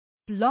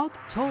Blog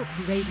Talk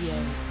Radio.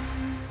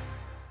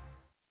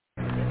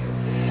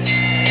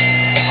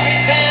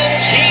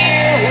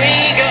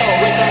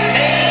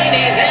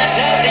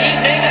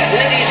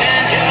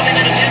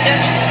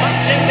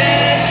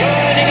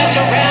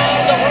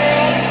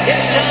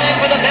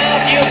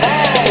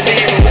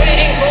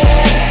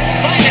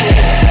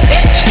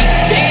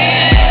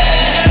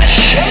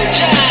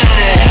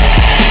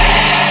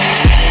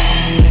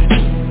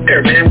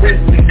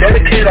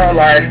 Dedicate our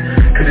lives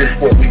to this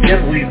sport. We do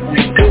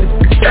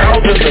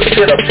thousands of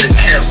sit-ups in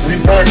camp. We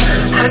run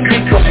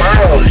hundreds of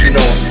miles,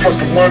 for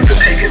the ones that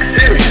take it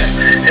serious.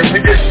 And we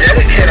just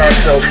dedicate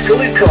ourselves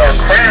fully to our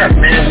craft,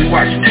 man. We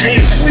watch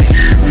tape. We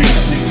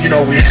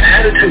have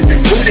attitude. We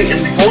rooting,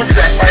 and we go into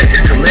that fight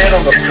to land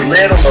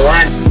on the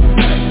line.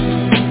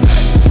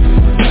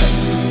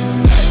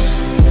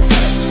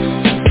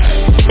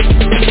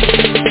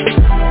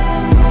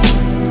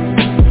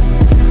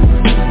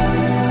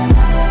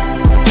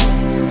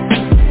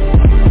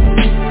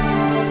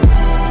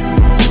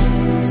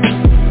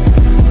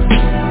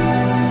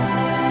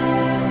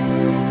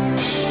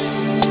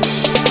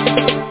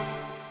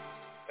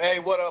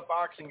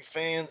 Boxing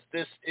fans,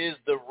 this is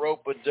the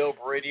Rope-A-Dope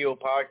Radio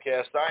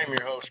Podcast. I am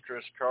your host,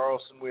 Chris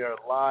Carlson. We are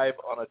live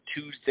on a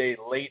Tuesday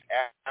late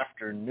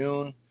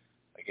afternoon.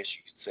 I guess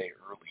you could say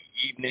early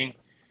evening.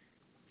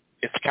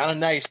 It's kind of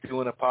nice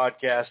doing a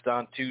podcast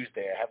on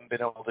Tuesday. I haven't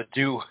been able to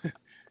do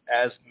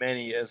as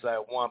many as I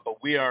want,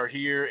 but we are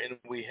here and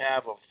we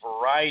have a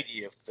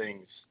variety of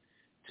things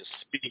to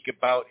speak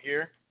about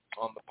here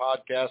on the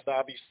podcast.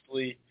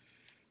 Obviously,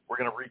 we're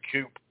going to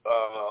recoup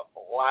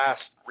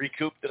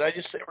Did I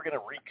just say we're going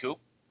to recoup?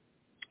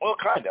 Well,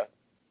 kind of.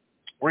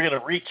 We're going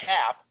to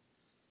recap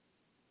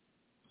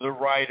the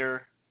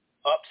Ryder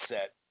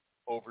upset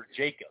over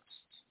Jacobs.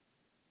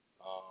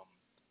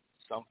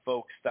 Some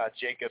folks thought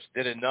Jacobs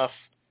did enough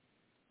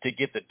to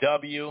get the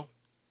W.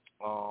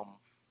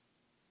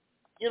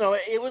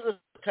 It was a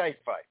tight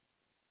fight.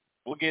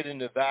 We'll get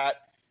into that.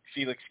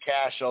 Felix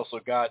Cash also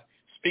got,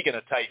 speaking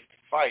of tight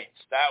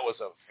fights, that was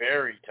a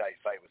very tight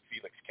fight with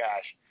Felix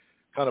Cash.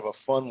 Kind of a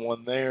fun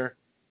one there.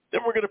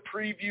 Then we're going to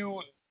preview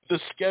the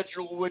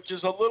schedule, which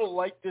is a little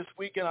light this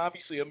weekend.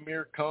 Obviously,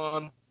 Amir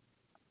Khan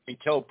and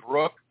Kell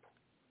Brook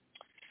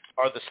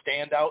are the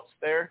standouts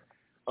there.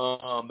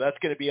 That's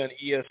going to be on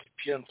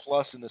ESPN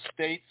Plus in the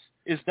States.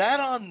 Is that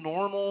on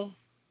normal?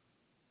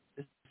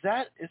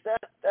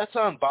 That's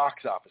on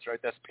box office, right?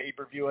 That's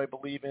pay-per-view, I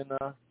believe, in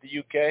the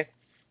UK.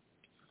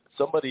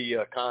 Somebody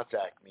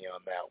contact me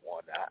on that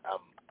one.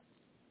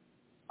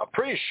 I'm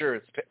pretty sure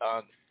it's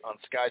on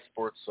Sky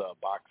Sports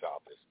box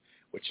office,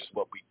 which is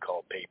what we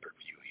call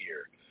pay-per-view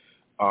here.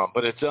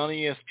 But it's on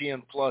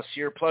ESPN Plus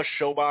here. Plus,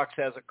 Showbox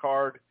has a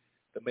card.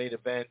 The main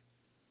event,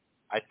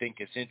 I think,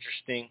 is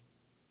interesting.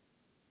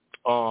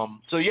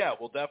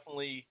 We'll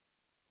definitely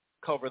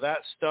cover that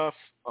stuff.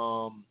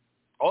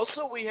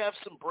 Also, we have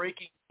some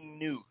breaking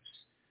news.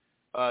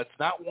 It's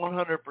not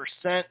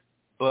 100%,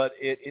 but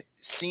it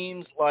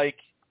seems like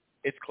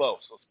it's close.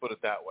 Let's put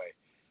it that way.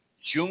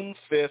 June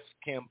 5th,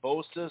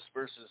 Kambosos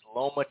versus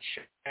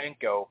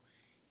Lomachenko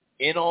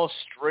in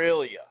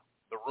Australia.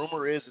 The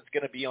rumor is it's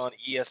going to be on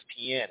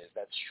ESPN. Is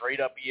that straight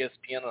up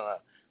ESPN on a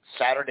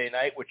Saturday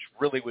night, which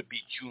really would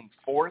be June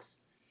 4th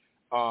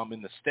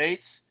in the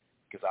States,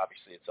 because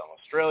obviously it's on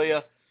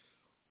Australia?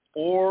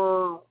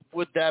 Or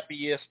would that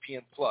be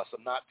ESPN Plus?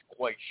 I'm not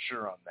quite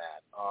sure on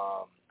that.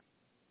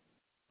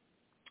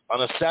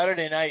 On a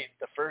Saturday night,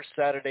 the first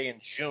Saturday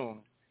in June,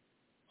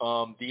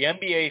 the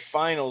NBA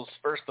Finals,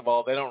 first of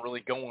all, they don't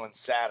really go on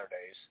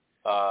Saturdays.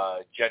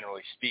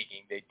 Generally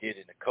speaking, they did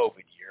in the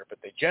COVID year, but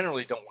they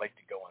generally don't like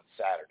to go on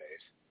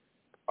Saturdays.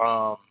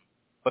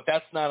 But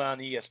that's not on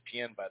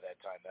ESPN by that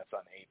time. That's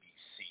on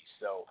ABC.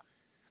 So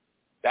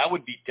that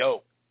would be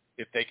dope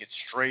if they could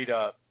straight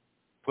up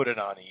put it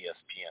on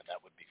ESPN.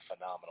 That would be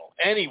phenomenal.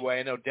 Anyway,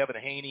 I know Devin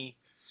Haney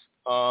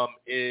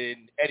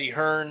and Eddie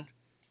Hearn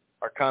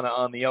are kind of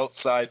on the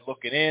outside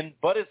looking in,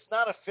 but it's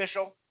not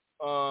official.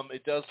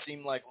 It does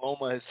seem like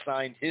Loma has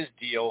signed his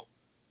deal.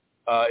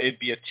 It'd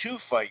be a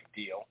 2-fight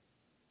deal,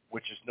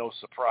 which is no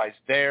surprise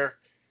there.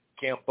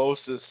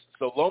 Kambosos,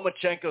 so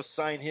Lomachenko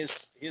signed his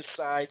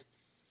side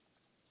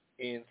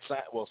and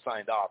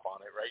signed off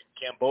on it, right?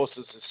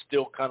 Kambosos is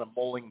still kind of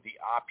mulling the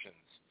options,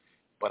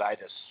 but I'd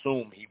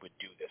assume he would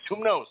do this.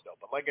 Who knows, though?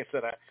 But like I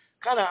said, I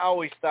kind of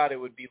always thought it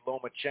would be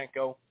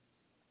Lomachenko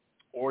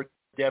or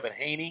Devin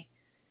Haney.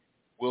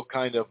 We'll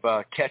kind of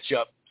catch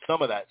up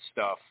some of that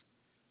stuff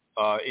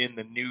in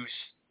the news,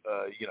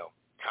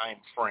 time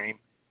frame.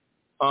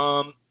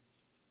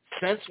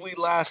 Since we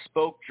last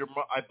spoke,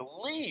 I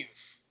believe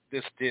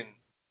this didn't.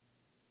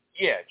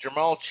 Yeah,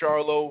 Jamal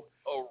Charlo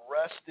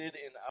arrested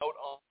and out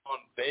on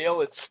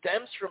bail. It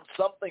stems from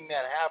something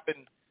that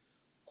happened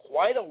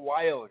quite a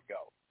while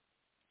ago.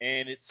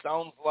 And it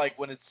sounds like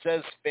when it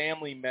says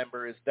family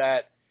member, is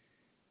that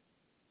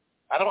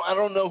I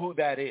don't know who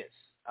that is.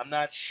 I'm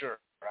not sure.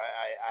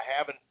 I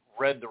haven't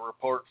read the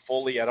report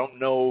fully. I don't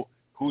know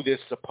who this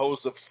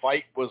supposed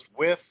fight was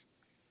with,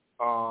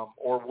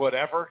 or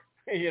whatever.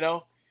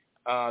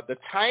 The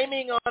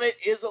timing on it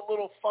is a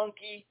little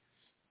funky,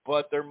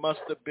 but there must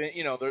have been,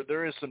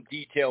 there is some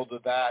detail to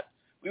that.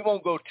 We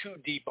won't go too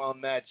deep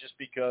on that just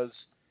because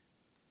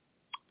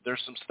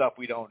there's some stuff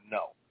we don't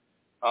know.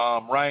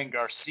 Ryan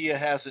Garcia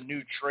has a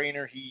new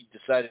trainer. He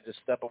decided to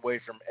step away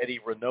from Eddie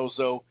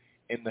Reynoso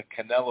in the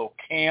Canelo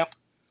camp.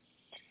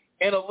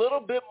 And a little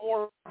bit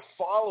more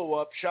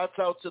follow-up, shouts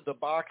out to the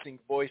boxing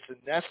voice and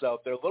Ness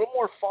out there, a little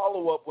more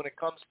follow-up when it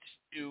comes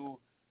to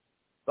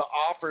the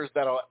offers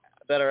that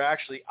are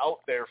actually out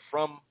there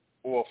for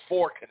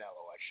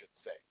Canelo, I should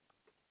say.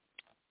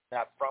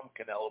 Not from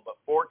Canelo, but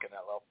for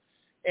Canelo.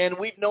 And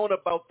we've known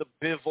about the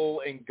Bivol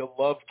and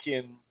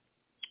Golovkin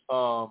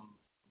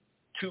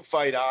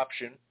two-fight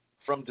option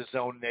from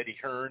DAZN and Eddie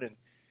Hearn.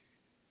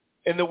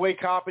 And the way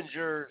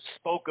Coppinger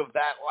spoke of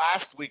that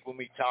last week when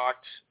we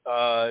talked,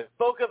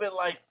 spoke of it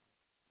like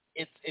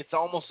it's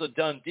almost a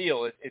done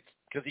deal. It's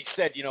because he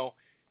said,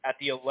 at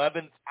the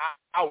 11th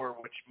hour,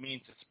 which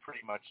means it's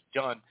pretty much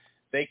done,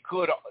 they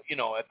could,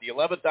 at the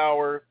 11th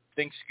hour,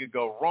 things could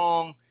go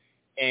wrong,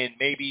 and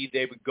maybe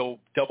they would go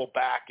double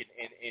back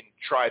and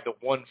try the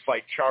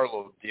one-fight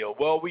Charlo deal.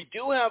 Well, we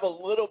do have a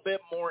little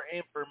bit more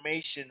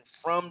information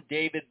from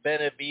David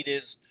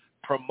Benavidez'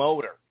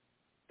 promoter.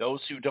 Those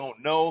who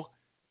don't know,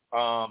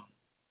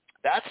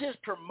 that's his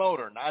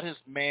promoter, not his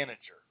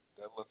manager.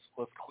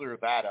 Let's clear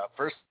that up.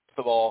 First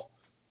of all,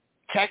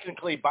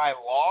 technically by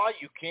law,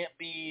 you can't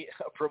be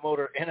a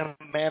promoter and a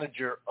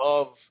manager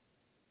of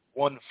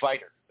one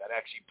fighter. That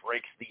actually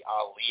breaks the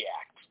Ali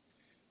Act.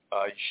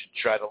 You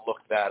should try to look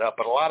that up.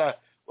 But a lot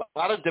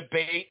of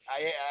debate.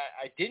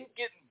 I didn't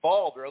get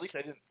involved, or at least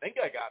I didn't think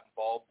I got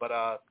involved. But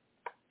I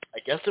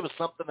guess it was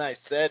something I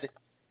said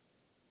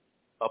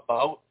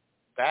about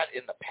that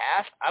in the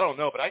past. I don't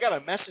know, but I got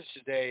a message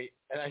today,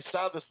 and I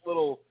saw this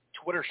little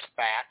Twitter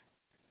spat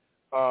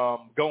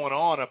going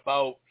on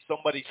about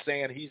somebody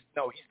saying he's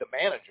the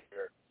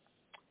manager.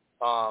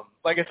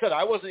 Like I said,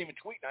 I wasn't even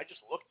tweeting. I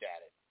just looked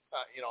at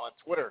it, on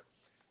Twitter.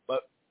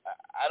 But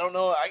I don't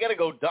know. I got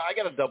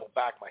to double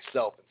back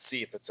myself and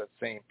see if it's that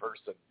same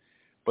person.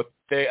 But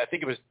I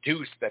think it was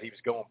Deuce that he was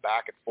going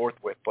back and forth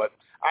with. But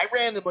I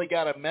randomly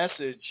got a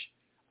message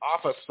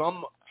off of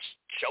some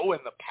show in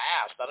the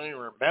past. I don't even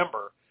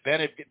remember.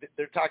 Then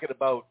they're talking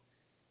about,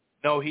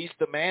 no, he's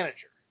the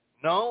manager.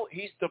 No,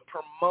 he's the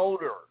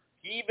promoter.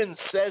 He even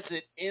says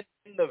it in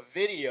the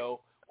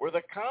video where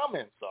the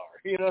comments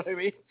are. You know what I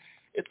mean?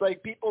 It's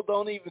like people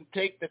don't even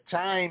take the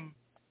time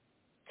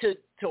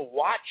to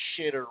watch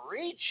shit or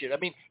read shit. I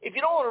mean, if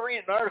you don't want to read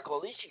an article,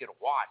 at least you can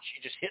watch.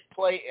 You just hit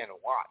play and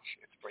watch.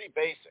 It's pretty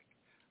basic.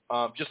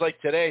 Just like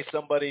today,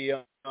 somebody's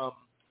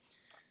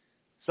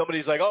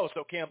like, oh,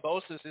 so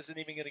Kambosos isn't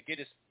even going to get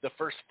the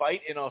first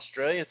fight in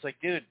Australia. It's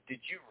like, dude, did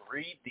you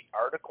read the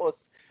article?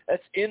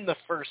 That's in the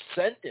first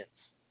sentence.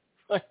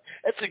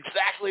 That's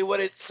exactly what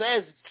it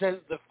says. It says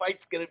the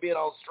fight's going to be in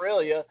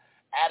Australia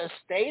at a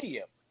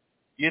stadium.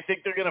 You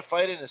think they're going to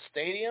fight in a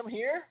stadium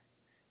here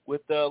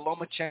with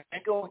Lomachenko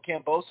and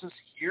Kambosos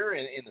here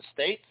in the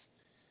States?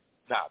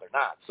 No, they're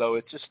not. So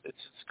it's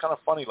kind of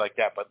funny like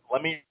that. But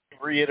let me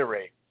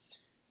reiterate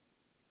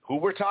who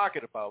we're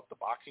talking about. The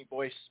Boxing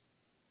Voice,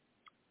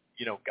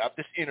 got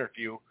this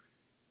interview,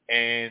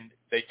 and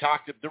they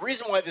talked. The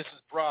reason why this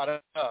is brought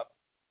up,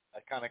 I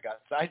kind of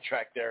got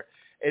sidetracked there,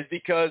 is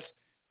because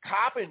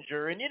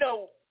Coppinger, and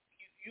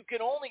you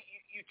can only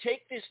you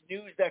take this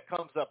news that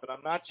comes up, and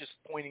I'm not just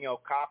pointing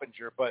out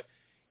Coppinger, but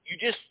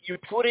you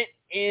put it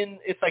in.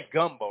 It's like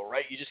gumbo,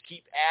 right? You just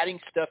keep adding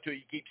stuff to it.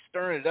 You keep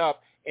stirring it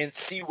up and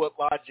see what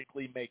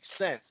logically makes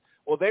sense.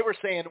 Well, they were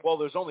saying, well,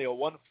 there's only a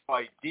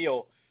one-fight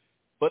deal,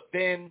 but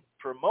then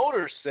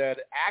promoters said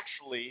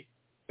actually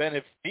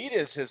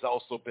Benavidez has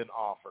also been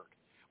offered,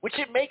 which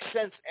it makes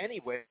sense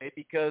anyway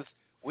because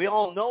we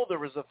all know there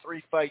was a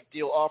 3-fight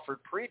deal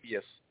offered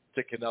previous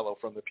to Canelo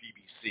from the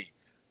PBC.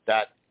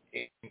 That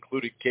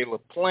included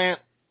Caleb Plant,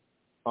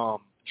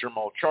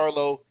 Jermall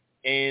Charlo,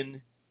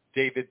 and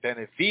David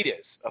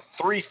Benavidez,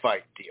 a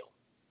 3-fight deal.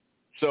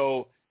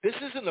 So this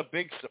isn't a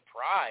big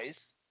surprise.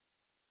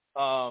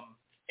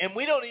 And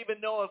we don't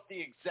even know if the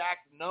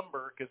exact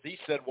number, because he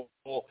said,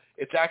 well,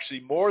 it's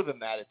actually more than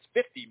that. It's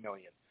 $50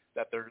 million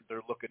that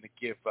they're looking to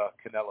give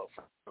Canelo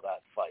for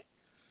that fight.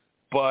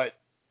 But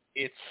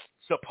it's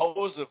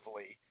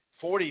supposedly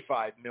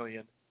 $45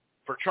 million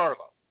for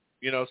Charlo.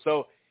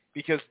 So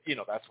because,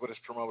 that's what his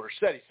promoter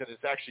said. He said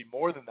it's actually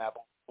more than that.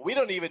 But we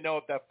don't even know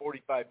if that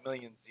 $45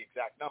 million is the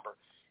exact number.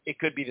 It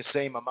could be the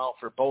same amount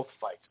for both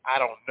fights. I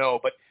don't know.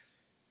 But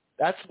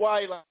that's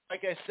why,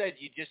 like I said,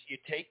 you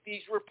take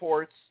these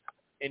reports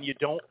and you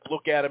don't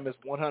look at them as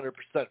 100%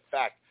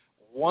 fact.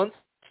 Once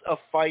a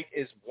fight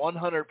is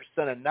 100%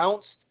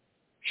 announced,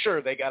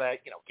 sure, they got to,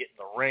 get in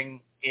the ring.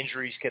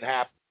 Injuries can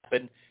happen,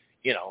 in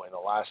the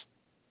last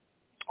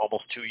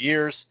almost 2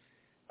 years.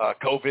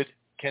 COVID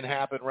can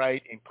happen,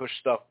 right, and push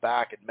stuff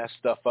back and mess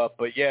stuff up.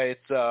 But, yeah,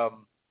 it's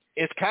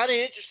kind of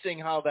interesting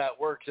how that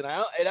works. And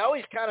it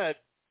always kind of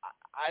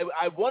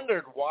I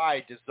wondered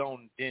why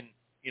DAZN didn't,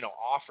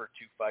 offer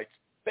 2 fights,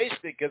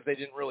 basically because they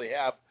didn't really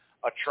have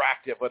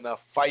attractive enough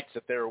fights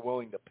that they were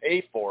willing to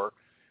pay for.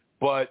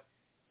 But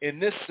in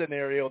this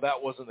scenario,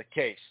 that wasn't the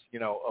case. You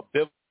know, a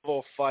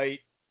Bivol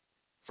fight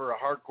for a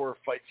hardcore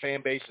fight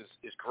fan base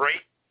is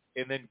great,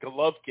 and then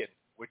Golovkin,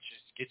 which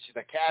gets you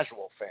the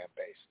casual fan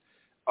base.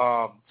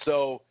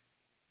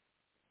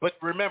 But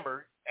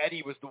remember,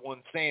 Eddie was the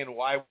one saying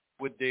why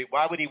would he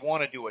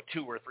want to do a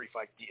 2 or 3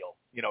 fight deal?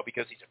 You know,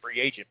 because he's a free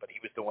agent, but he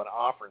was the one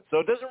offering. So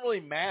it doesn't really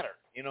matter.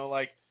 You know,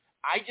 like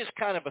I just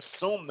kind of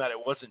assumed that it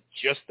wasn't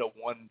just a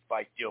 1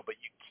 fight deal, but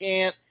you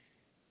can't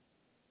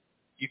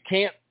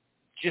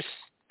just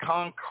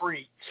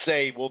concrete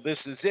say, well, this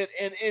is it.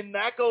 And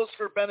that goes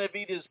for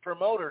Benavidez'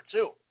 promoter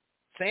too,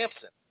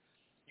 Sampson.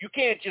 You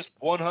can't just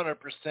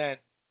 100%,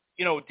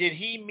 you know, did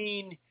he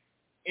mean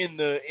in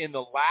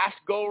the last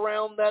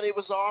go-round that it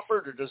was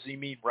offered, or does he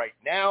mean right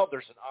now?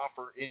 There's an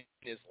offer in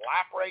his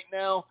lap right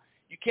now.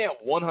 You can't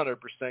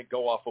 100%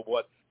 go off of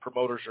what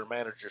promoters or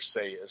managers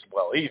say as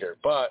well either.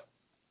 But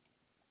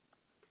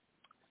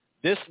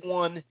this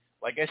one,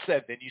 like I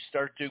said, then you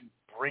start to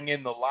bring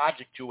in the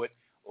logic to it.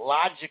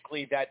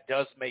 Logically, that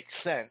does make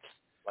sense.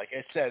 Like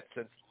I said,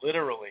 since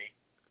literally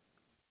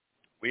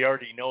we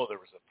already know there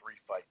was a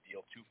 3-fight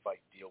deal, 2-fight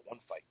deal,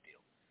 1-fight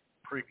deal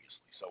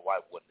previously, so why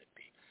wouldn't it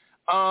be?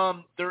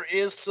 There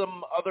is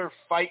some other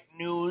fight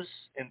news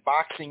and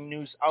boxing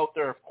news out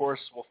there. Of course,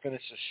 we'll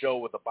finish the show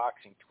with a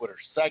boxing Twitter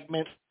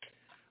segment.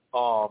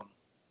 One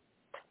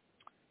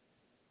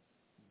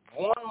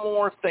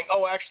more thing.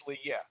 Oh, actually,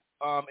 yeah.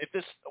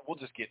 We'll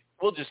just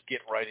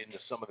get right into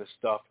some of this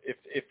stuff.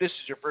 If this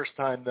is your first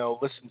time though,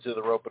 listen to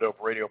the Rope-A-Dope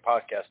Radio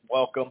podcast.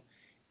 Welcome.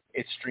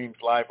 It streams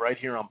live right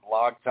here on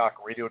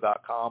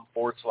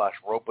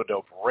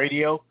blogtalkradio.com/Rope-A-Dope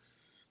Radio.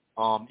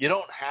 You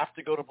don't have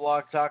to go to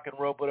Blog Talk and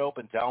Rope-A-Dope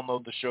and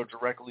download the show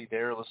directly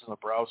there. Listen to the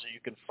browser. You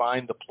can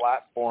find the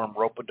platform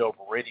Rope-A-Dope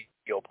Radio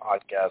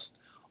podcast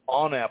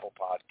on Apple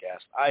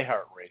Podcasts,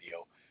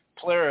 iHeartRadio,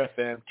 Player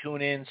FM,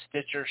 TuneIn,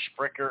 Stitcher,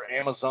 Spreaker,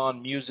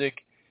 Amazon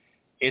Music.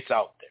 It's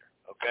out there,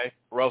 okay?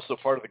 We're also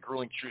part of the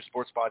Grueling Truth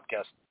Sports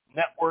Podcast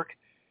Network,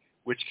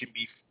 which can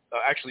be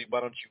actually, why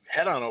don't you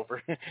head on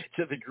over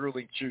to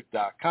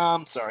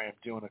thegruelingtruth.com. Sorry, I'm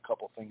doing a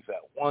couple things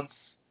at once.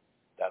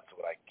 That's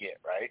what I get,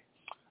 right?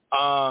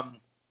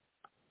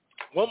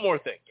 One more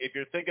thing. If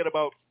you're thinking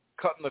about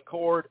cutting the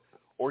cord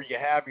or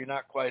you're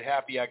not quite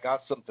happy, I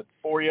got something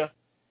for you.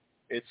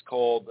 It's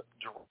called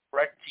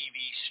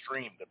DirecTV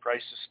Stream. The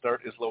prices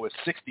start as low as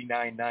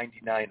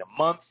 $69.99 a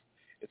month.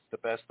 It's the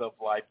best of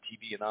live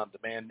TV and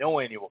on-demand. No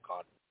annual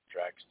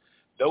contracts.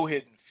 No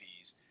hidden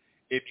fees.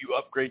 If you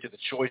upgrade to the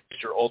Choice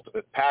or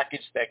Ultimate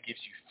package, that gives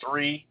you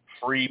 3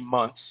 free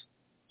months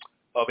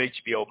of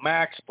HBO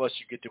Max, plus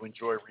you get to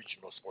enjoy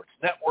regional sports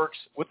networks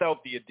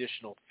without the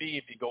additional fee.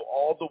 If you go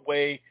all the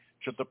way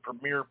to the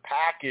Premier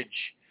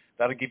package,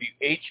 that'll give you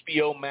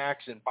HBO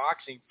Max and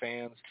boxing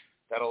fans.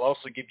 That'll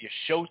also give you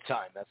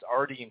Showtime. That's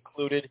already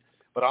included.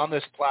 But on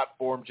this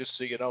platform, just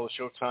so you know, the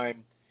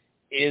Showtime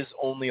is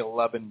only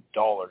 $11.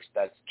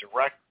 That's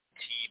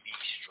DirecTV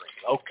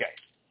Stream. Okay.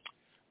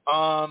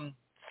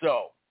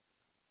 So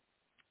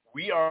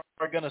we are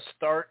going to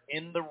start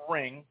in the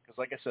ring because,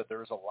 like I said,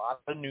 there's a lot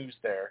of news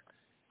there.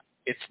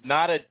 It's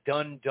not a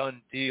done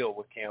deal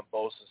with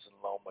Kambosos and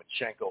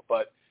Lomachenko,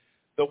 but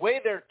the way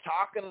they're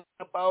talking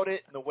about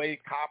it and the way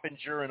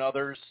Coppinger and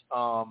others,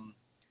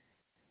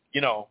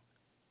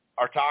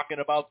 are talking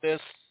about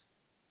this,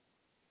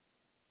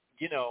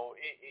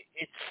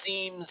 it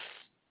seems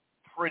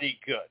pretty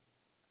good.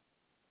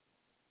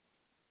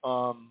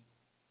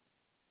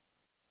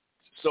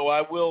 So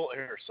I will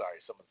sorry,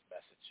 someone's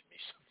messaging me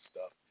some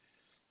stuff.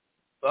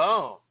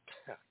 Oh,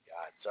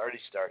 God, it's already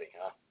starting,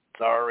 huh?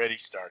 It's already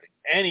starting.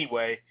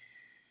 Anyway,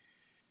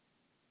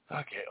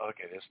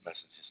 okay, this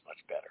message is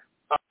much better.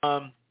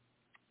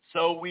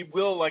 So we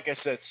will, like I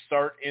said,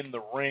 start in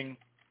the ring.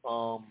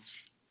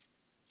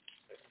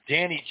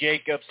 Danny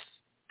Jacobs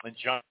and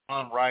John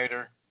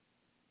Ryder.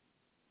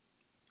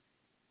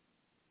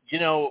 I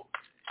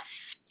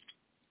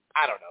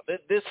don't know.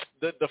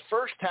 The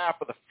first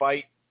half of the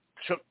fight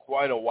took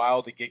quite a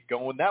while to get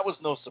going. That was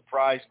no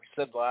surprise. We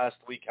said last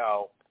week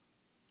how,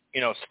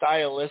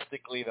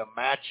 stylistically the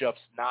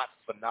matchup's not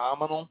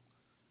phenomenal.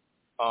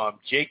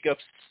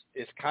 Jacobs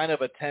is kind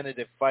of a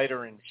tentative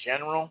fighter in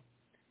general,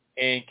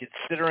 and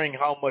considering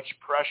how much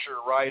pressure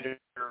Ryder,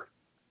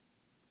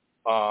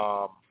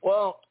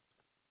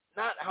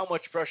 not how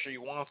much pressure he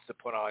wants to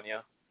put on you,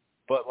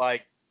 but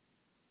like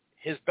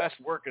his best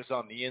work is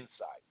on the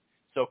inside.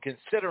 So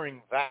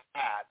considering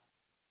that,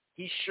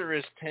 he sure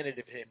is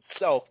tentative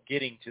himself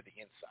getting to the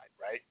inside,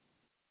 right?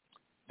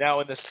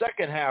 Now, in the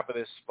second half of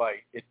this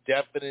fight, it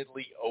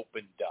definitely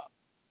opened up.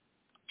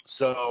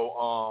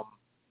 So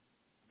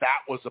that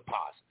was a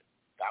positive.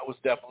 That was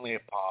definitely a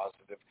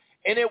positive.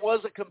 And it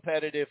was a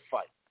competitive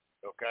fight,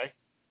 okay?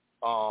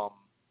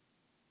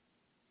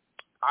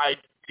 I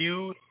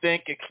do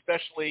think,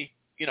 especially,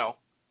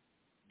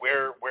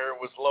 where it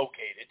was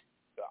located.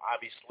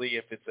 Obviously,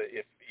 if it's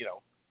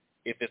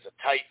a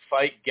tight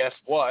fight, guess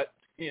what?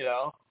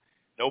 No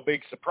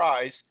big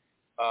surprise.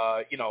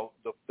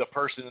 the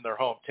person in their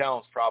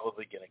hometown is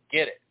probably going to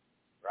get it,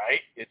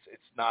 right? It's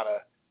not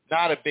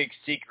a big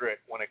secret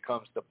when it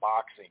comes to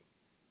boxing.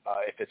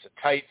 If it's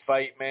a tight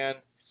fight, man,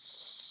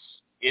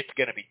 it's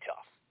going to be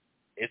tough.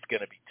 It's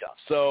going to be tough.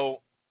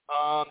 So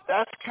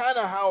that's kind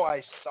of how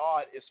I saw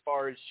it as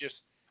far as just,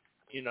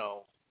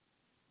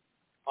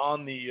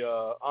 on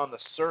the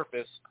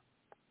surface.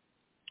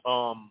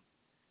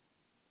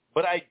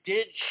 But I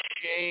did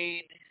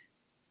shade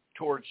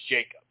towards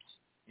Jacobs.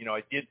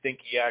 I did think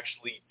he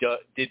actually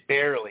did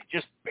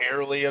just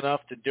barely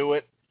enough to do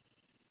it.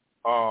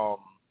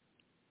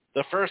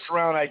 The first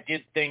round, I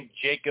did think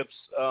Jacobs,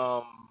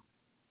 I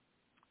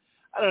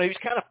don't know, he was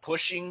kind of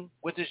pushing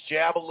with his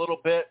jab a little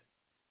bit.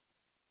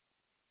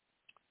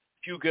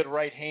 A few good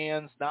right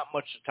hands, not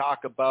much to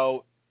talk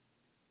about.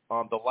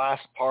 The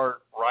last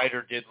part,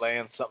 Ryder did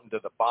land something to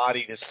the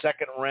body. The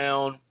second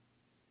round,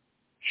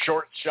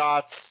 short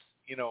shots,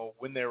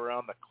 when they were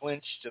on the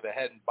clinch to the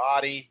head and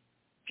body.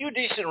 A few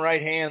decent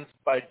right hands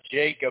by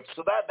Jacobs.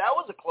 So that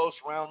was a close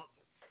round.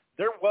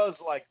 There was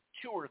like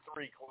 2 or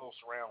 3 close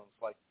rounds,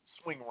 like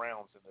swing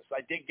rounds in this.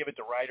 I did give it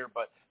to Ryder,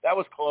 but that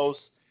was close.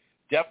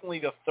 Definitely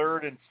the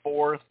third and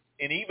fourth,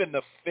 and even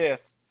the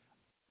fifth,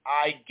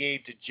 I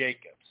gave to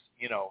Jacobs.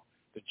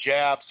 The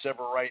jab,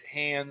 several right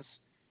hands.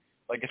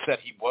 Like I said,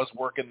 he was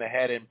working the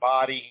head and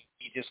body.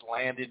 He just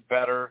landed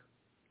better.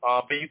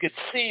 But you could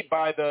see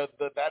by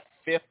that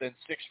fifth and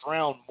sixth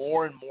round,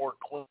 more and more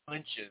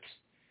clinches,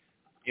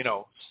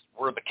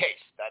 were the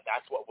case.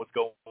 That's what was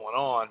going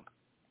on.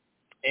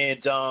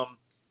 And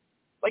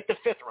like the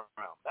fifth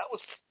round, that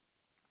was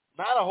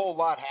not a whole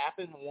lot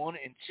happened. 1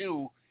 and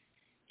 2,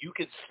 you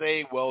could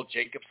say, well,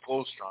 Jacobs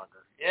closed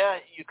stronger. Yeah,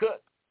 you could.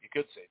 You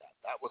could say that.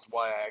 That was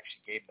why I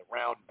actually gave him the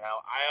round.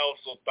 Now, I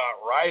also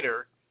thought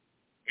Ryder,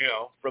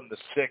 from the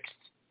 6th,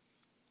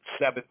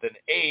 7th, and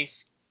 8th,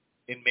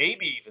 and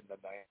maybe even the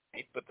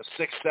 9th, but the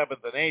 6th,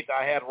 7th, and 8th,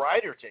 I had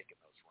Ryder taking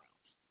those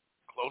rounds.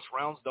 Close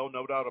rounds, though,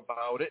 no doubt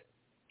about it.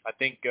 I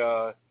think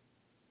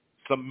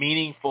some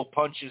meaningful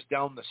punches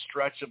down the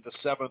stretch of the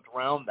 7th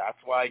round.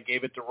 That's why I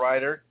gave it to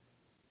Ryder.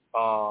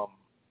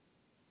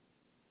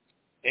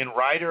 And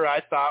Ryder,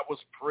 I thought, was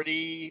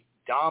pretty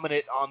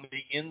dominant on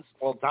the ins.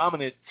 Well,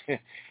 dominant,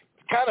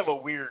 kind of a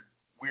weird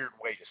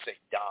way to say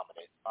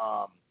dominant.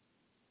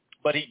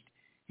 But he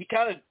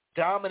kind of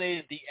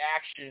dominated the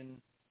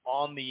action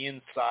on the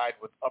inside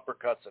with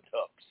uppercuts and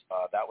hooks.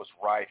 That was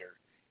Ryder.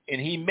 And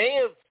he may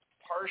have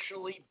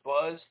partially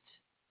buzzed.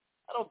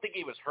 I don't think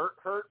he was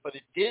hurt, but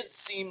it did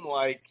seem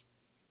like,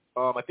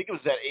 I think it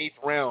was that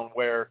 8th round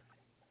where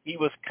he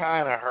was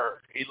kind of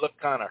hurt. He looked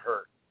kind of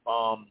hurt.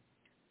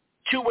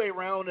 2-way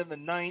round in the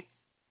 9th.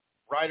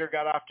 Ryder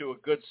got off to a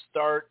good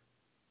start.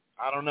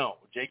 I don't know.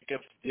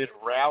 Jacobs did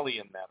rally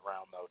in that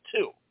round, though,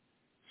 too.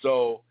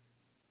 So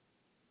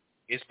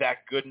is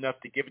that good enough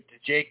to give it to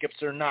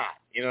Jacobs or not?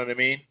 You know what I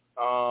mean?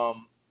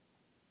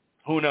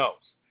 Who knows?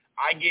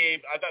 I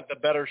thought the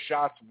better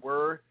shots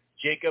were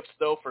Jacobs,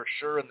 though, for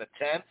sure in the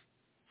 10th.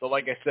 So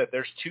like I said,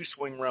 there's 2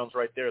 swing rounds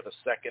right there, the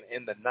 2nd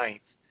and the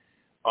 9th.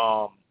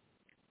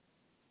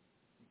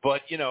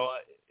 But,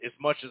 as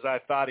much as I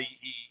thought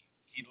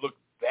he looked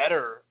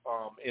better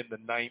in the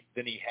 9th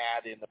than he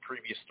had in the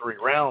previous 3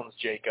 rounds,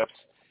 Jacobs,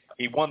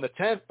 he won the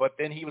 10th, but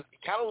then he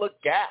kind of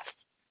looked gassed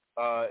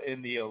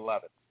in the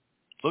 11th.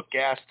 Looked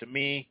gassed to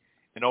me.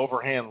 An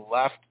overhand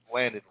left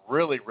landed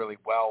really, really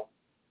well.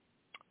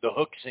 The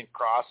hooks and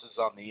crosses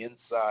on the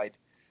inside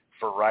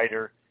for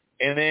Ryder.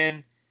 And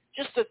then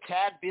just a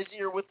tad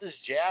busier with his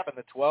jab in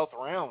the 12th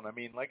round. I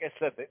mean, like I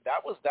said,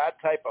 that was that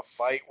type of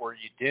fight where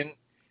you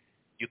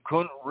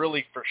couldn't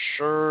really for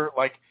sure.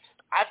 Like,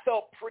 I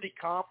felt pretty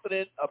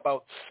confident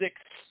about 6,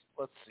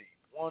 let's see,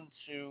 1,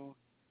 2,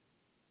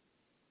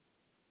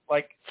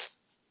 like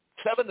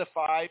 7-5,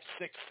 6-6,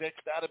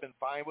 that'd have been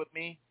fine with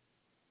me.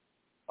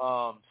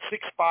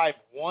 6-5-1,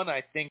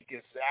 I think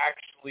is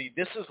actually,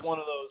 this is one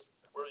of those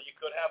where you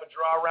could have a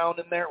draw round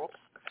in there.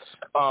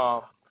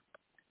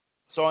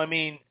 So, I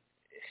mean,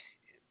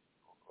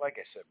 like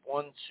I said,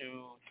 1, 2,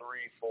 3,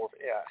 4,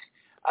 yeah.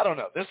 I don't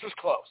know. This was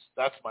close.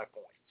 That's my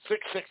point.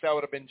 6-6, I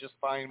would have been just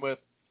fine with.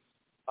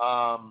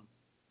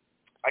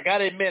 I got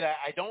to admit,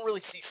 I don't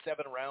really see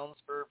 7 rounds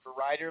for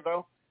Ryder,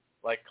 though,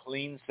 like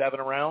clean 7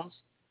 rounds.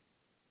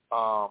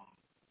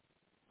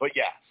 But,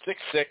 yeah,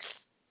 6-6,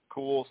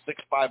 cool.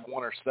 6-5-1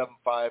 or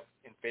 7-5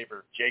 in favor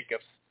of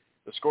Jacobs.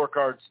 The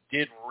scorecards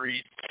did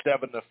read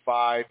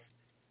 7-5.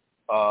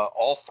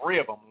 All 3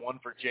 of them, 1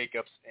 for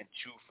Jacobs and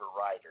 2 for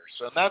Ryder.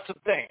 So that's the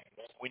thing.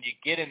 When you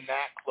get in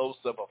that close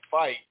of a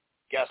fight,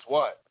 guess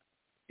what?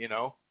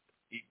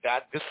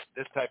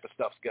 This type of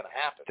stuff's going to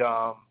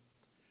happen.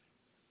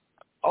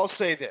 I'll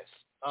say this.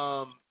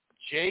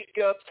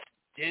 Jacobs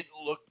did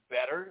look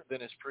better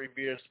than his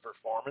previous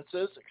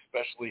performances,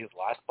 especially his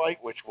last fight,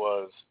 which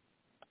was,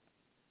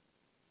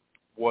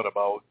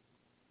 about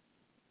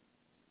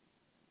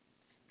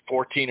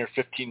 14 or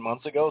 15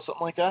 months ago,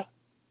 something like that,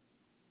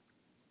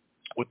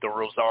 with the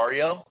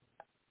Rosario.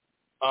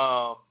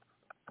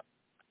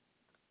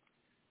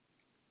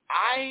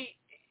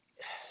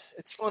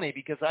 it's funny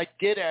because I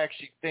did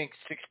actually think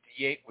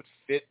 68 would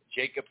fit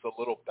Jacobs a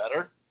little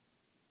better.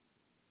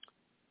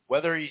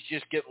 Whether he's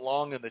just getting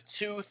long in the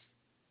tooth,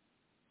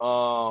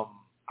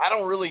 I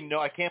don't really know.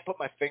 I can't put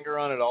my finger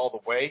on it all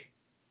the way.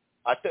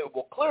 I think,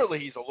 well, clearly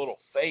he's a little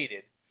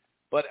faded,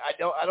 but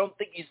I don't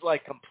think he's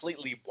like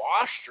completely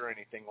washed or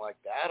anything like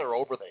that or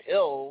over the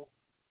hill.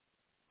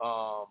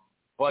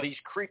 But he's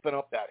creeping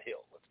up that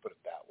hill. Let's put it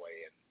that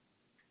way. And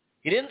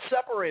he didn't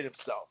separate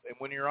himself. And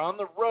when you're on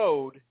the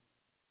road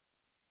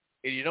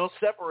and you don't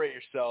separate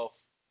yourself,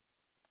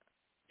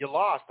 you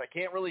lost. I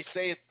can't really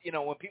say it. You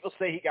know, when people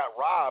say he got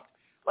robbed,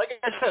 like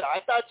I said,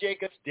 I thought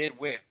Jacobs did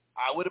win.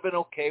 I would have been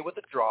okay with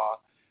the draw.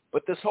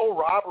 But this whole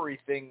robbery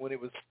thing, when it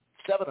was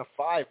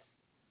 7-5,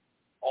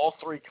 all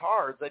three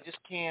cards, I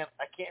can't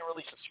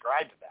really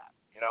subscribe to that,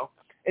 you know?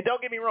 And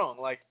don't get me wrong,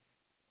 like,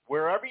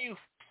 wherever you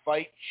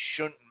fight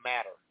shouldn't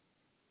matter,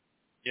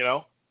 you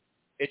know?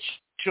 It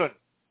shouldn't.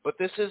 But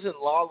this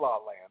isn't La La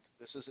Land.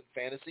 This isn't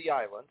Fantasy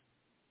Island.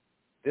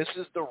 This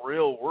is the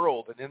real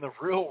world. And in the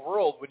real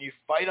world, when you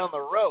fight on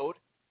the road,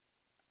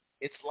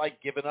 it's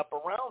like giving up a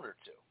round or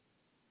two.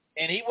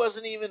 And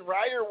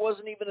Ryder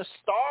wasn't even a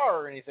star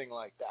or anything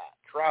like that.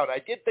 Crowd, I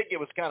did think it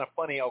was kind of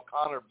funny how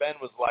Connor Ben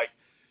was like,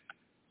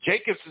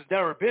 Jacobs has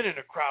never been in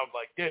a crowd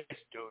like this,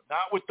 dude.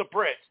 Not with the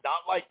Brits.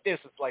 Not like this.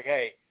 It's like,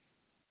 hey,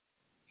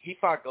 he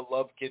fought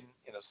Golovkin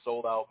in a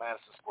sold-out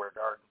Madison Square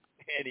Garden.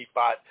 And he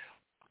fought,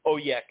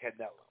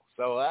 Canelo.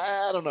 So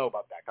I don't know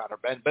about that, Connor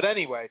Ben. But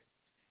anyway,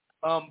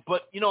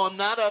 but, you know, I'm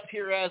not up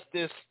here as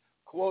this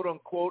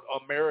quote-unquote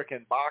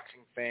American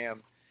boxing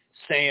fan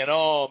saying,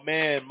 oh,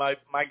 man, my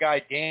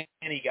guy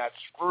Danny got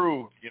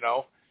screwed, you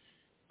know.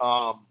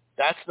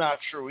 That's not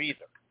true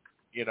either,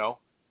 you know.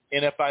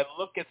 And if I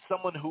look at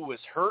someone who was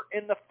hurt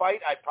in the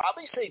fight, I'd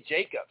probably say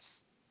Jacobs.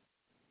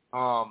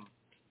 I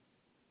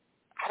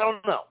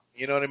don't know.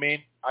 You know what I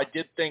mean? I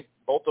did think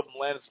both of them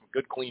landed some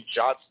good, clean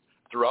shots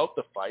throughout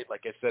the fight.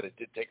 Like I said, it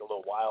did take a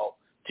little while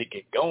to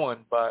get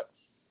going, but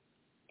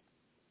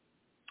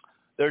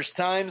there's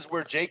times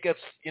where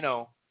Jacobs, you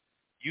know,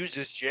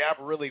 uses jab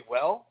really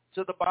well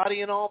to the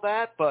body and all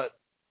that, but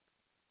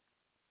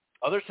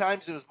other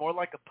times it was more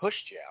like a push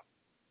jab.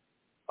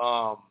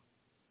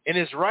 In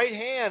his right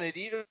hand, it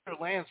either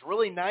lands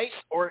really nice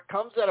or it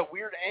comes at a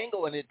weird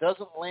angle and it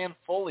doesn't land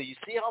fully. You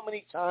see how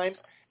many times,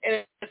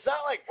 and it's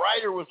not like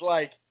Ryder was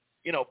like,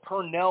 you know,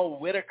 Pernell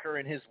Whitaker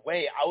in his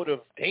way out of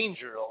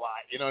danger a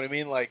lot. You know what I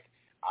mean? Like,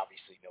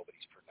 obviously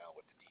nobody's Pernell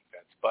with the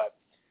defense, but,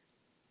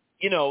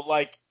 you know,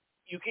 like,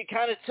 you can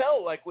kind of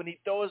tell, like, when he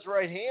throws his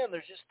right hand,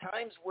 there's just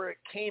times where it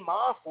came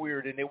off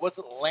weird and it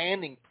wasn't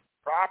landing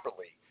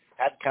properly.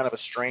 Had kind of a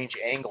strange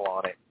angle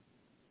on it.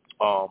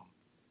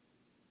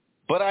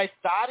 But I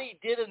thought he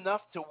did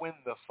enough to win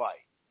the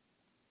fight.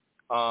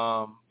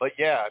 But,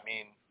 yeah, I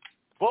mean,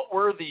 what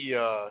were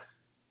the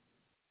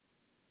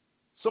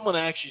someone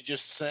actually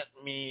just sent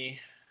me,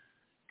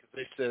 because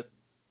they said,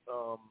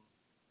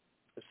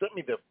 they sent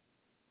me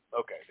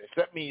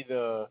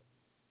the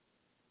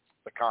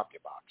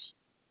CompuBox.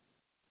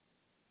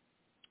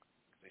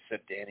 They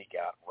said Danny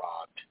got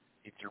robbed.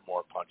 He threw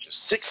more punches.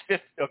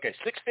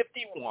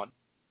 651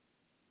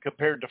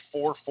 compared to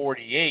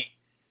 448,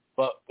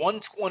 but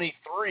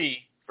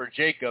 123 for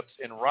Jacobs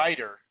and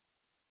Ryder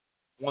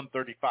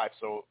 135.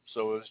 So it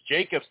was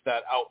Jacobs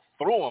that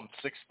outthrew him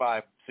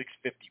 6'5",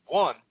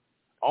 651,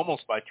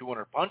 almost by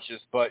 200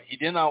 punches, but he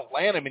didn't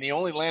outland him, and he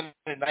only landed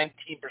 19%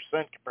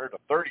 compared to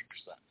 30%.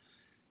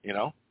 You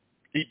know,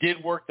 he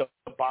did work the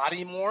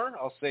body more.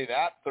 I'll say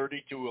that,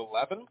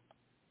 30-11.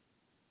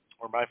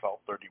 Or my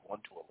fault,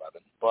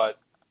 31-11. But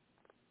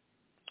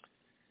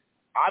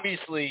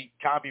obviously,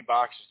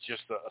 CompuBox is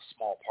just a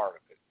small part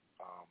of it.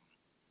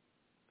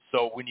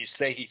 So when you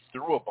say he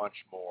threw a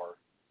bunch more,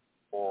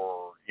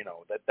 or, you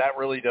know, that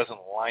really doesn't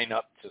line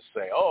up to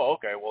say, oh,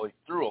 okay, well, he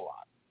threw a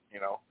lot, you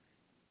know.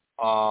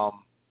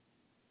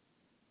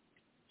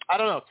 I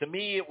don't know. To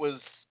me, it was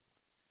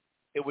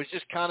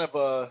just kind of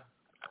a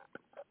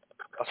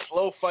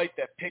slow fight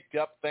that picked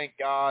up, thank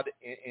God,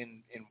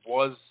 and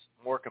was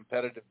more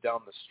competitive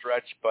down the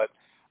stretch. But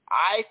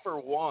I, for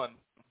one,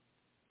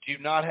 do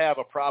not have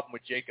a problem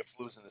with Jacobs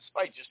losing this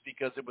fight just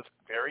because it was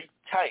very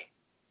tight.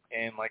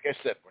 And like I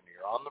said, when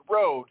you're on the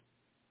road,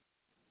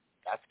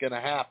 that's going to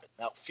happen.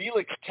 Now,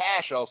 Felix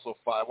Cash also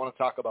fought. I want to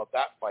talk about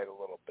that fight a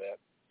little bit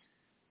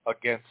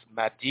against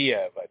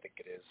Madiev, I think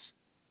it is.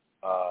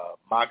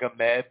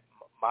 Madiev.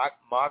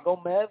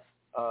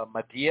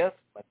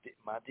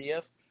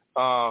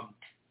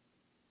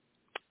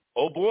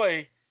 Oh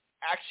boy,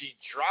 actually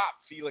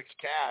dropped Felix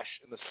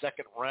Cash in the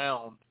second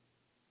round.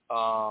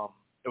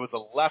 It was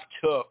a left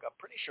hook. I'm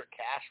pretty sure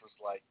Cash was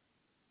like,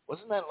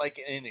 wasn't that like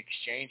in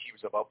exchange? He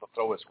was about to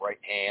throw his right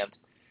hand.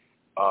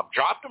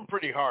 Dropped him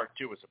pretty hard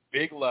too. It was a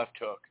big left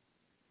hook.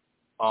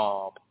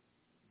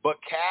 But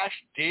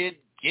Cash did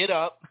get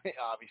up.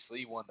 Obviously,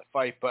 he won the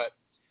fight, but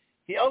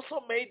he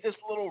also made this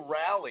little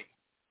rally,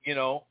 you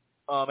know,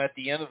 at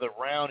the end of the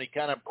round. He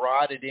kind of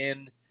brought it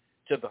in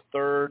to the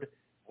third,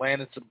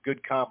 landed some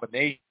good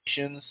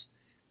combinations.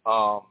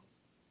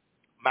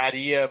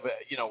 Madiev,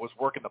 was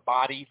working the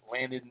body,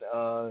 landing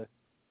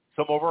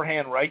some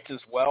overhand rights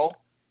as well.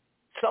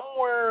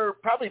 Somewhere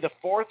probably the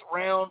 4th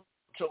round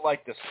to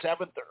like the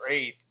 7th or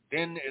 8th,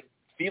 then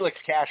Felix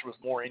Cash was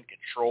more in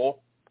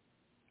control.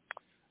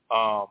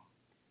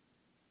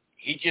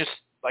 He just,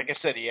 like I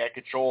said, he had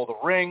control of the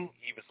ring.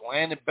 He was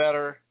landing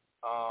better.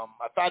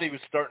 I thought he was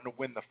starting to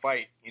win the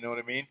fight. You know what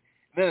I mean?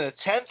 And then in the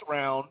 10th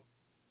round,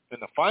 in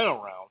the final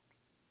round,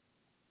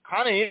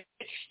 kind of interesting.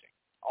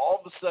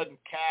 All of a sudden,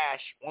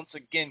 Cash once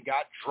again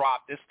got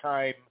dropped. This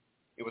time,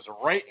 it was a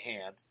right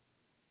hand,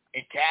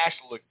 and Cash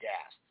looked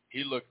gassed.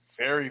 He looked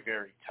very,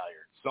 very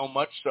tired. So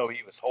much so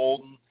he was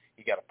holding.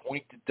 He got a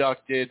point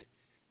deducted.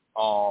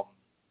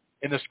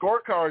 In the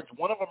scorecards,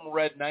 one of them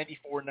read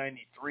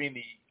 94-93, and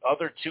the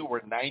other two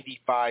were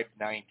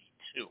 95-92.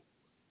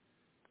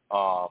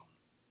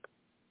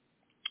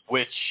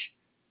 Which,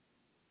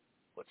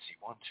 let's see,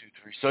 1, 2,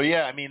 3. So,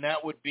 yeah, I mean,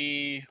 that would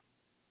be,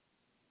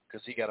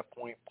 because he got a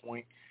point.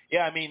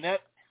 Yeah, I mean,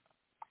 that,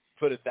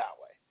 put it that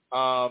way.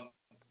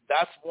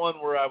 That's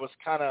one where I was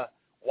kind of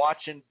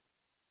watching,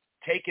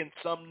 taking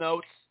some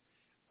notes.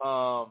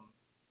 But,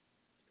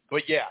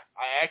 yeah,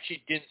 I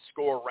actually didn't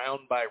score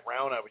round by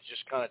round. I was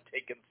just kind of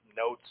taking some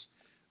notes,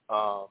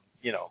 knockdowns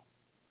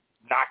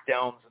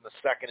in the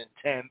 2nd and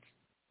 10th.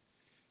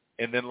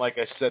 And then, like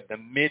I said, the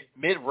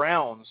mid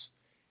rounds,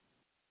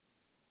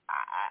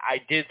 I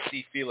did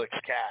see Felix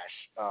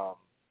Cash,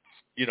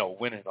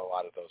 winning a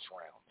lot of those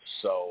rounds.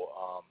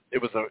 So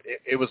it was a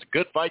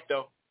good fight,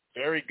 though.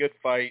 Very good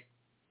fight.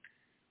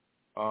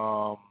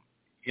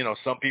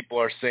 Some people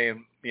are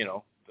saying,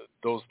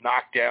 those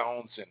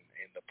knockdowns and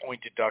the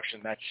point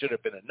deduction, that should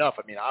have been enough.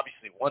 I mean,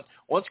 obviously one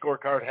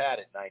scorecard had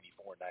it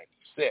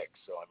 94-96.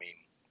 So, I mean,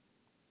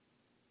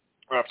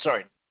 or I'm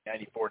sorry,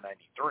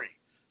 94-93.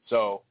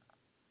 So,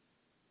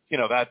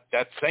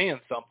 that's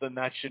saying something.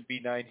 That should be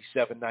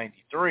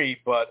 97-93.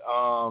 But,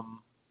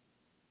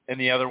 and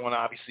the other one,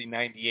 obviously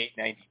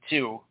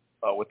 98-92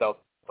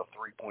 without the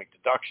 3-point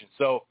deduction.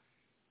 So,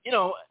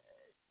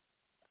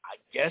 I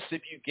guess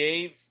if you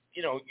gave,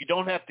 you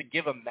don't have to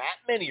give him that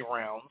many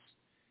rounds,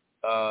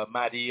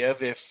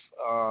 Madiev, if,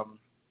 off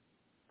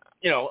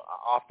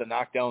the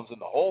knockdowns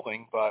and the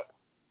holding, but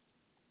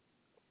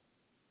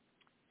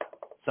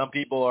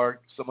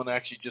someone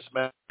actually just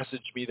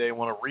messaged me they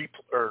want a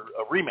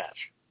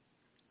rematch.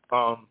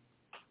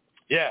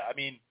 Yeah, I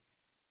mean,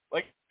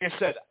 like I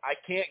said, I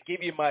can't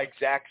give you my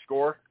exact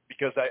score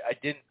because I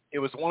didn't, it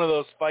was one of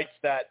those fights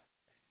that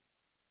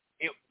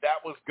it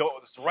was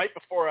right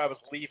before I was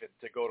leaving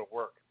to go to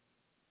work.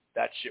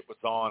 That shit was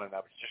on, and I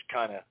was just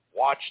kind of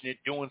watching it,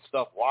 doing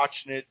stuff,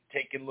 watching it,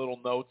 taking little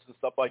notes and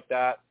stuff like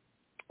that.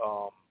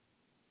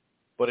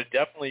 But it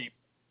definitely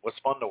was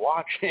fun to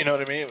watch. You know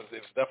what I mean? It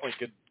was definitely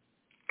a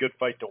good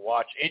fight to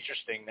watch.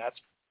 Interesting,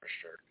 that's for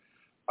sure.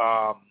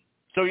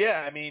 So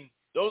yeah, I mean,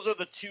 those are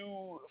the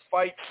two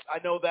fights. I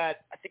know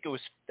that I think it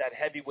was that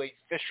heavyweight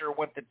Fisher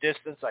went the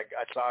distance. I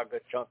saw a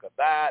good chunk of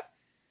that.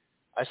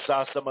 I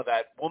saw some of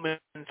that women's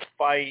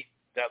fight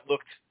that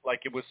looked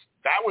like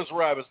that was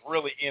where I was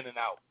really in and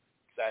out.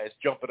 I was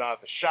jumping out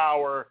of the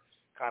shower,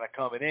 kind of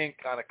coming in,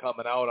 kind of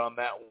coming out on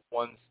that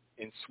one,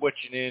 and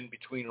switching in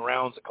between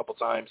rounds a couple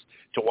times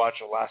to watch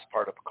the last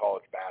part of a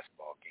college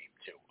basketball game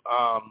too.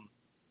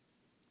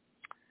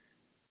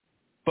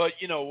 But,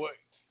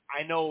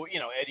 I know,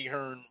 Eddie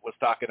Hearn was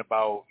talking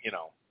about,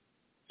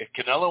 if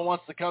Canelo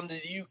wants to come to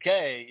the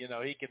UK,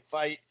 he can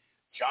fight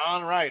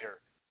John Ryder.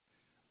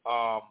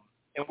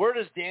 And where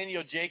does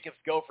Daniel Jacobs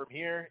go from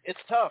here?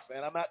 It's tough,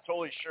 man. I'm not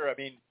totally sure. I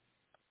mean,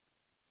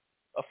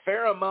 a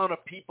fair amount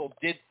of people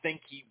did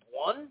think he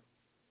won.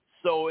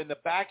 So in the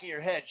back of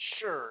your head,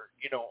 sure,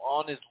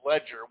 on his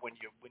ledger, when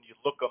you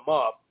look him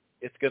up,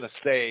 it's going to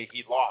say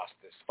he lost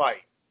this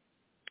fight.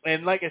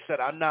 And like I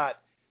said, I'm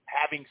not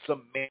having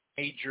some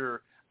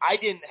major – I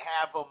didn't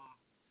have him,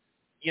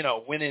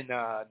 winning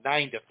 9-3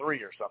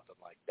 or something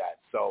like that.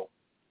 So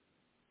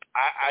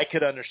I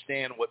could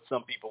understand what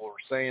some people were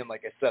saying.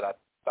 Like I said, I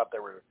thought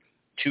there were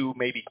 2,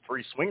 maybe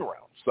 3 swing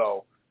rounds.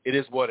 So it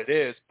is what it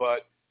is.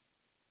 But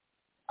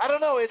I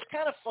don't know. It's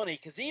kind of funny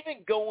because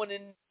even going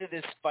into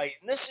this fight,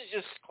 and this is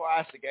just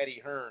classic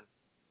Eddie Hearn,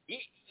 he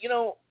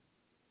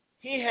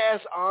has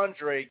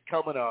Andre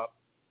coming up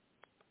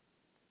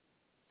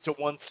to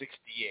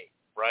 168,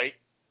 right?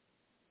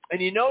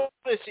 And you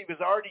notice he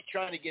was already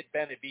trying to get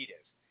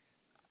Benavidez.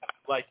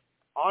 Like,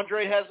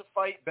 Andre has a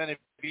fight,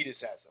 Benavidez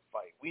has a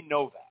fight. We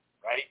know that,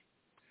 right?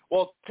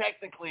 Well,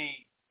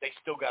 technically, they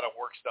still got to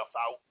work stuff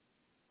out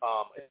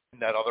in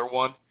that other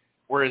one,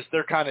 whereas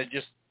they're kind of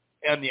just,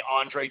 and the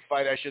Andre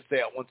fight, I should say,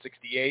 at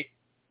 168,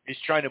 he's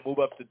trying to move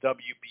up to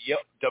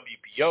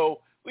WBO.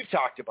 We've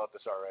talked about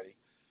this already,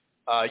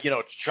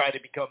 to try to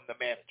become the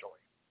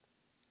mandatory.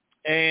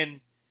 And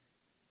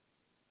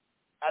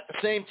at the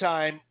same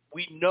time,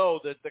 we know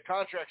that the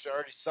contracts are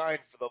already signed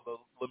for the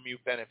Lemieux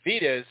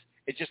Benavidez.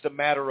 It's just a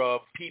matter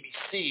of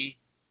PBC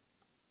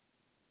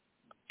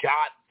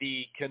got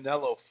the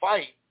Canelo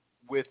fight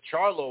with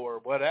Charlo or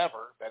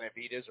whatever,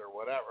 Benavidez or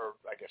whatever,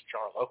 I guess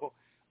Charlo,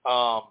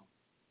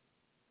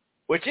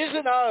 which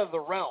isn't out of the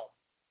realm,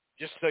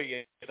 just so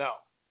you know.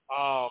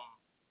 I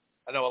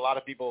know a lot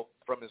of people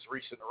from his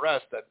recent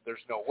arrest that there's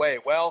no way.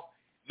 Well,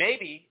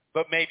 maybe,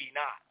 but maybe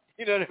not.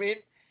 You know what I mean?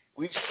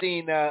 We've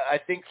seen, I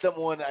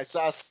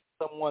saw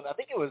someone, I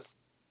think it was,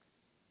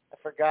 I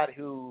forgot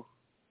who,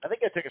 I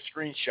think I took a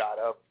screenshot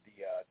of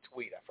the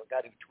tweet. I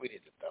forgot who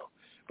tweeted it, though.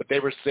 But they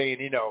were saying,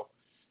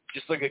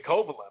 just look at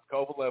Kovalev.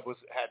 Kovalev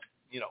had,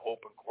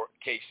 open court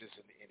cases,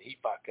 and he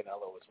fought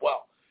Canelo as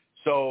well.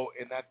 So,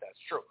 and that's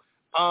true.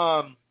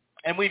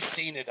 And we've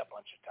seen it a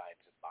bunch of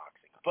times in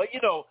boxing. But,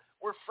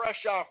 we're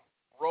fresh off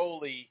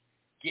Rolly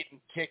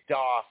getting kicked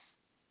off,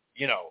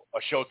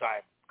 a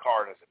Showtime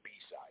card as a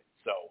B-side.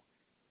 So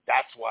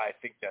that's why I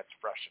think that's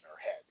fresh in our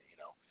head,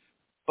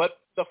 But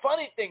the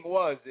funny thing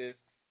is,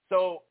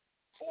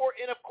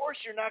 and of course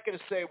you're not going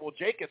to say, well,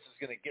 Jacobs is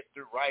going to get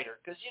through Ryder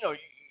because,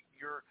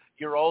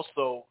 you're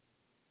also,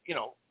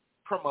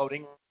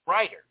 promoting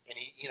Ryder. And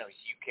he's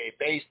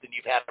UK-based and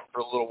you've had him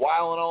for a little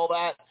while and all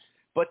that.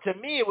 But to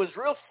me, it was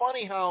real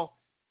funny how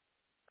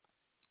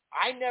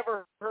I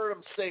never heard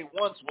him say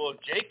once, well, if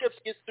Jacobs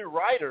gets through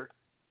Ryder,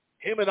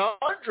 him and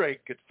Andre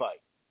could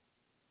fight.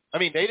 I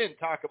mean, they didn't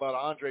talk about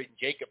Andre and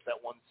Jacobs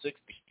at 160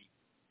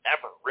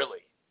 ever,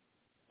 really.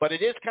 But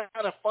it is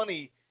kind of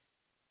funny.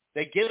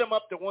 They get him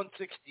up to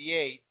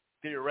 168.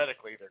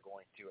 Theoretically, they're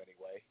going to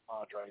anyway,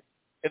 Andre.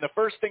 And the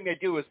first thing they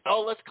do is,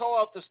 let's call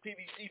out this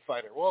PBC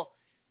fighter. Well,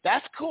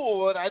 that's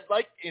cool. And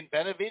and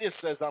Benavidez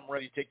says, I'm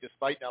ready to take this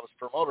fight. Now his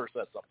promoter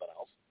says something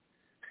else.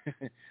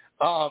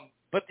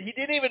 But he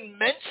didn't even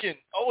mention,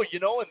 and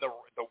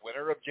the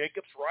winner of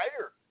Jacobs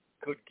Ryder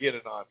could get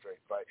an Andre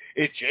fight.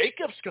 If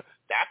Jacobs,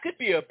 that could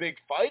be a big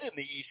fight in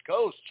the East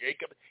Coast.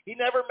 He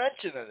never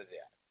mentioned it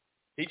yet.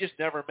 He just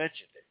never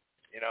mentioned it.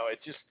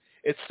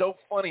 It's so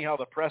funny how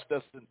the press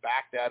doesn't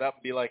back that up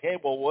and be like, hey,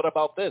 well, what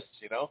about this?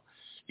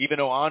 Even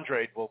though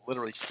Andre will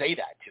literally say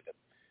that to them.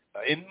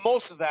 And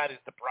most of that is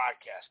the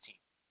broadcast team,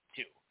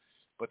 too.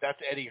 But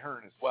that's Eddie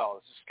Hearn as well.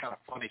 It's just kind of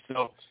funny.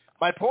 So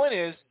my point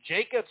is,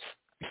 Jacobs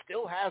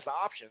still has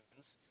options,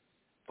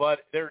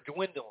 but they're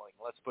dwindling.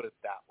 Let's put it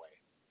that way.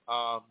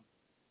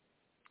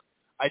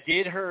 I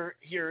did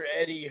hear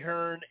Eddie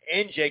Hearn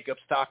and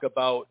Jacobs talk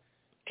about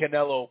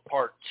Canelo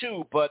Part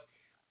 2, but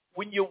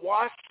when you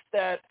watched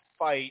that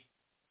fight,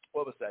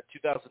 what was that,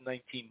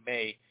 2019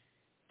 May,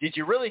 did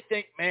you really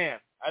think, man,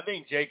 I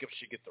think Jacobs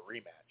should get the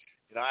rematch?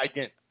 I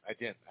didn't.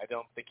 I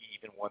don't think he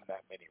even won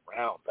that many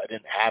rounds. I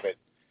didn't have it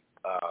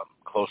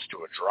close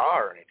to a draw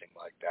or anything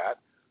like that.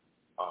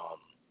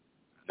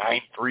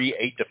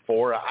 9-3,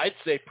 8-4. I'd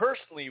say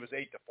personally it was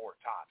 8-4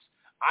 tops.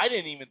 I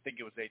didn't even think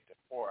it was 8-4.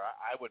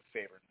 I would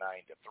favor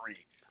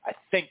 9-3. I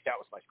think that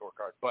was my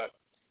scorecard. But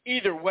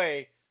either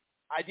way,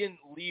 I didn't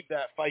leave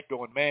that fight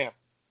going, man,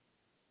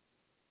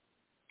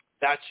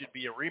 that should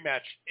be a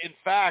rematch. In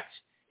fact,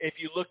 if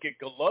you look at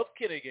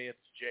Golovkin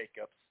against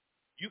Jacobs,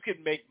 you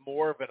can make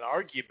more of an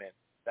argument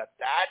that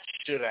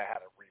should have had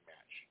a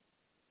rematch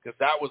because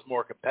that was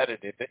more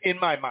competitive in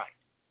my mind.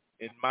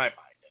 In my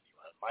mind,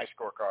 anyway. My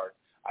scorecard,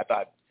 I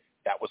thought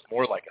that was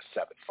more like a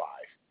 7-5.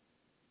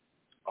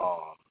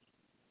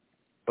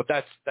 But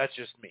that's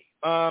just me.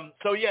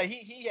 So yeah,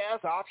 he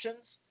has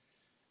options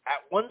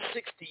at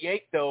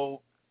 168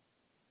 though.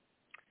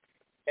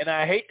 And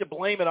I hate to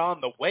blame it on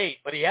the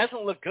weight, but he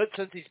hasn't looked good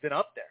since he's been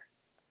up there.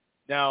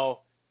 Now,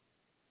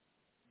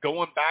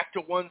 going back to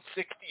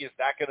 160, is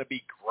that going to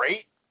be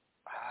great?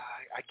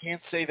 I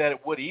can't say that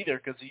it would either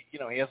because he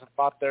hasn't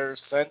fought there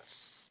since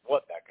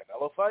that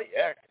Canelo fight?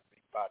 Yeah,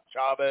 he fought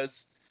Chavez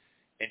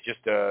in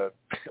just a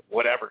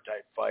whatever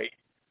type fight.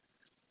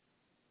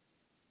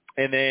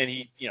 And then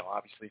he,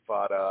 obviously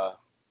fought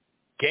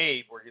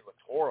Gabe where he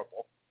looked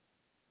horrible.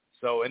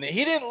 So, and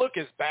he didn't look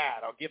as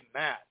bad. I'll give him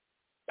that.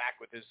 Back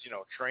with his,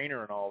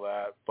 trainer and all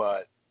that.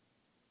 But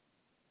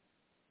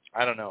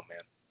I don't know,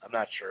 man. I'm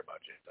not sure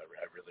about James. I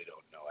really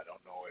don't know. I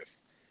don't know.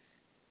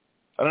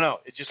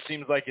 It just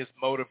seems like his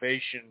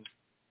motivation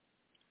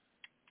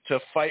to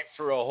fight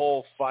for a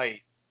whole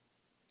fight,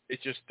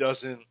 it's just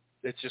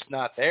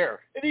not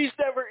there. And he's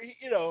never,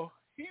 he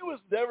was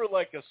never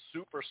like a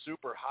super,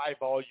 super high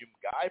volume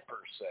guy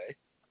per se.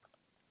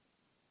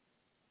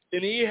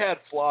 And he had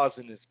flaws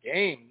in his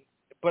game.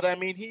 But, I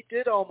mean, he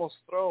did almost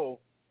throw,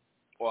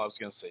 I was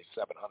going to say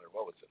 700.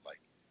 What was it,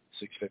 like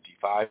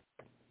 655?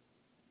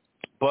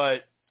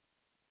 But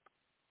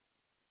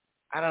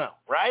I don't know.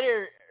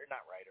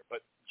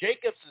 But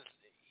Jacobs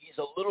he's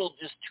a little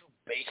just too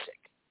basic.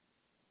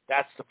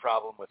 That's the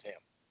problem with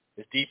him.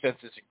 His defense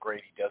isn't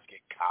great. He does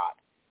get caught,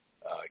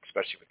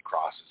 especially with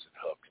crosses and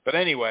hooks. But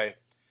anyway,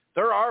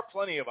 there are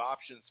plenty of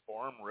options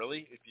for him,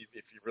 really. If you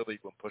really,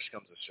 when push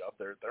comes to shove,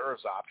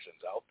 there's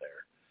options out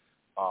there.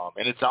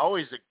 And it's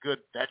always a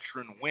good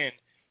veteran win.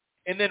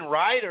 And then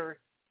Ryder,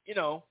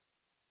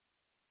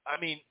 I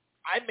mean,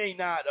 I may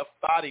not have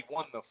thought he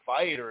won the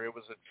fight or it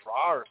was a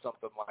draw or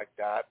something like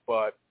that,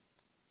 but,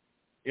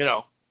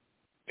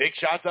 big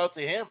shots out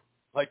to him.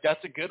 Like,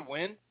 that's a good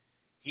win.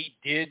 He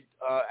did,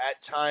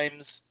 at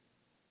times,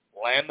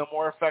 land the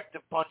more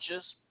effective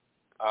punches.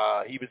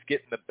 He was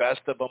getting the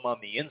best of them on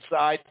the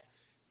inside.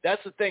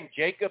 that's the thing.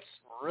 Jacobs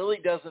really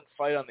doesn't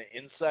fight on the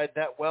inside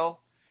that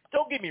well.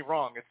 Don't get me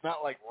wrong. It's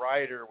not like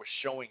Ryder was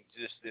showing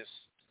just this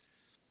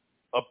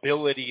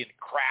ability and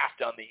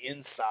craft on the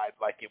inside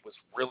like it was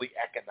really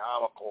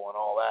economical and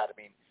all that. I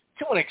mean,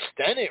 to an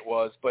extent it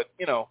was, but,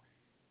 you know,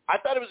 I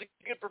thought it was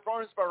a good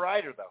performance by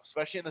Ryder, though,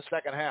 especially in the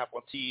second half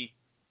once he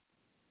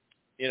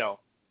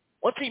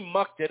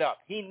mucked it up.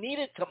 He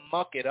needed to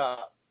muck it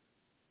up.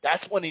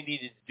 That's when he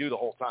needed to do the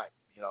whole time,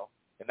 you know,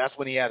 and that's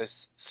when he had his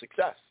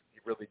success. He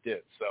really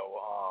did.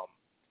 So,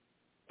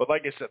 but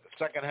like I said, the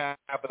second half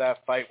of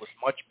that fight was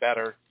much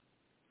better.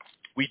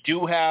 We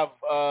do have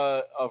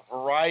a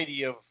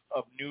variety of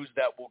news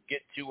that we'll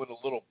get to in a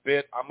little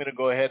bit. I'm going to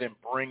go ahead and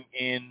bring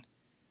in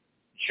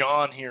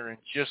John here in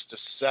just a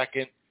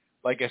second.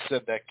 Like I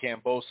said, that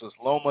Kambosos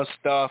Loma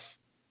stuff,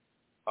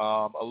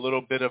 a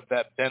little bit of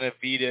that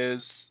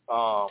Benavidez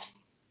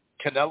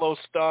Canelo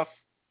stuff.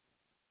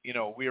 You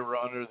know, we were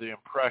under the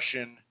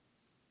impression,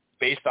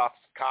 based off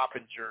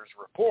Coppinger's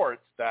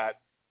reports, that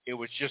it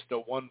was just a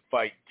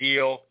one-fight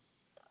deal.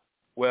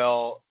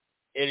 Well,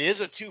 it is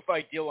a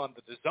two-fight deal on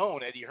the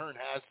DAZN. Eddie Hearn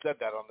has said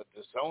that on the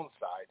DAZN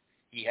side.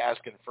 He has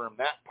confirmed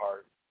that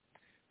part.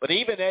 But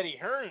even Eddie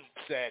Hearn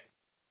said,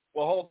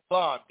 well, hold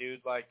on,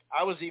 dude. Like,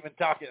 I was even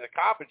talking to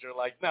Coppinger,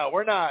 like, no,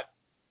 we're not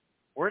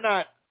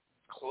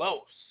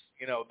close.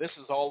 You know, this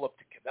is all up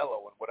to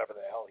Canelo and whatever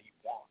the hell he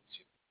wants.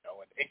 You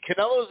know, and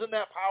Canelo's in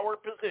that power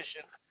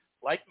position,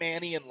 like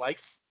Manny and like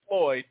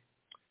Floyd,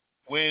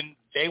 when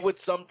they would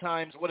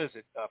sometimes,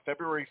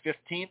 February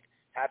 15th?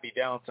 Happy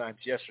Valentine's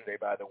yesterday,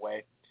 by the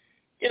way.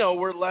 You know,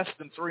 we're less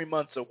than 3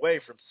 months away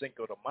from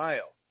Cinco de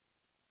Mayo,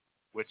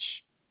 which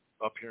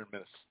up here in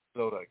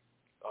Minnesota,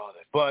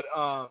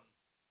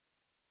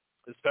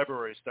 this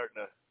February is starting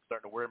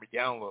to wear me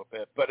down a little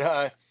bit. But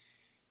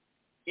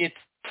it's,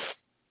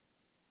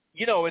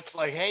 you know, it's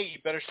like, hey, you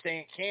better stay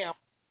in camp.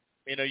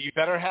 You know, you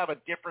better have a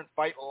different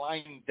fight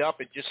lined up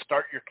and just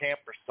start your camp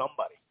for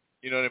somebody.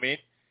 You know what I mean?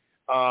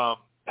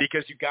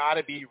 Because you got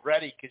to be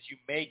ready, because you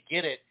may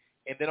get it,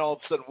 and then all of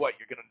a sudden, what,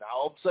 you're going to now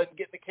all of a sudden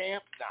get in the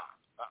camp? Nah,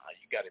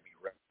 you got to be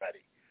ready.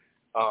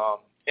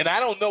 And I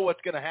don't know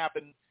what's going to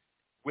happen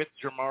with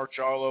Jermar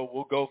Charlo.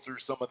 We'll go through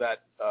some of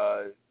that,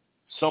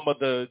 some of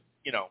the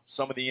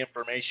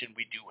information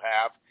we do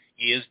have.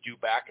 He is due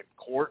back in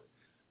court,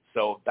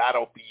 so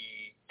that'll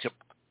be to,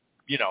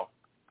 you know,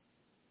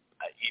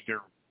 either,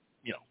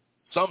 you know,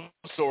 some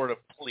sort of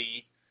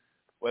plea,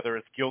 whether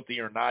it's guilty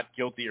or not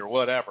guilty or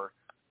whatever.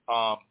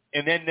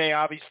 And then they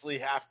obviously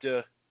have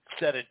to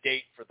set a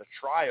date for the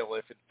trial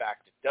if, in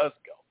fact, it does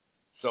go.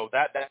 So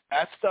that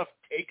stuff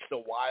takes a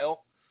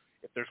while.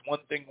 If there's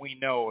one thing we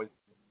know is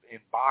in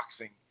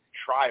boxing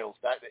trials,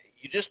 that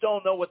you just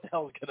don't know what the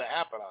hell is going to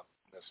happen on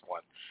this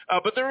one.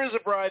 But there is a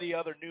variety of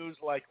other news,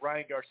 like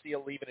Ryan Garcia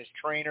leaving his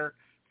trainer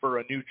for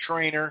a new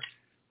trainer.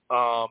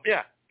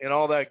 And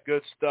all that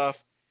good stuff.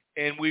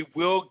 And we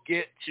will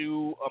get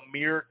to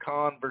Amir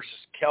Khan versus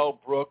Kell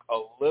Brook a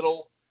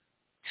little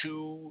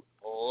too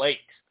late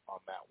on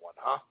that one,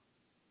 huh?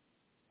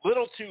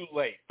 Little too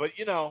late. But,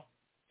 you know,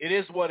 it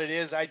is what it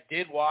is. I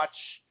did watch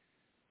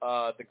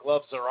The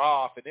Gloves Are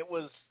Off, and there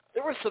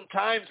were some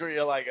times where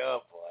you're like,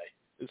 oh, boy,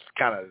 this is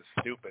kind of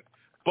stupid.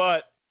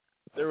 But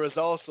there was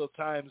also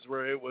times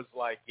where it was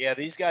like, yeah,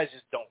 these guys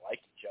just don't like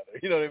each other.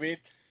 You know what I mean?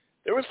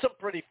 There was some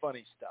pretty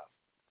funny stuff.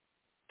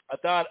 I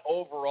thought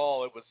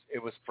overall it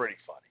was pretty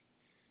funny.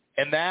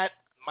 And that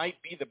might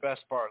be the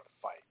best part of the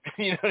fight.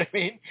 You know what I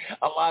mean?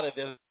 A lot of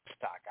this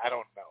talk, I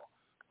don't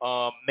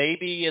know.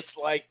 Maybe it's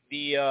like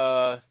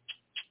the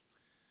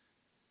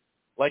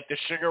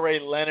Sugar Ray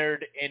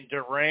Leonard and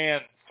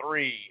Duran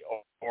 3,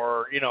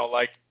 or you know,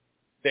 like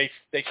they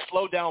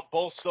slow down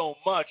both so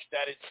much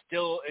that it's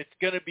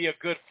going to be a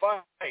good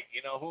fight.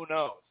 You know, who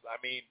knows? I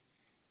mean,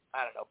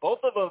 I don't know. Both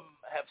of them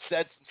have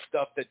said some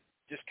stuff that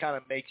just kind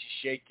of makes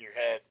you shake your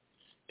head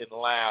and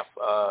laugh.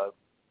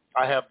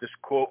 I have this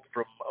quote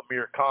from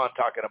Amir Khan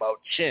talking about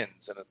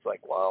chins, and it's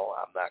like, well,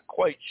 I'm not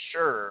quite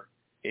sure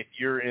if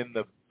you're in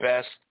the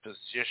best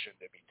position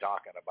to be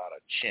talking about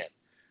a chin.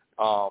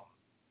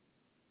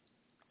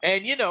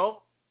 And, you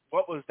know,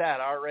 what was that?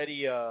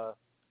 Already a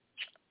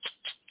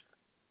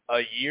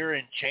year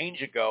and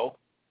change ago.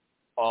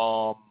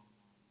 Was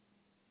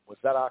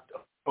that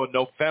October? Oh,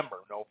 November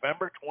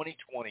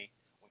 2020,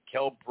 when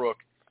Kell Brook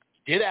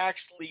did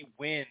actually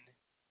win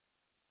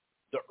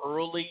the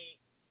early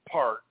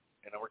part,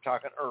 and we're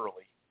talking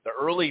early, the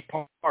early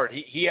part.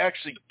 He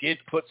actually did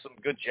put some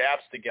good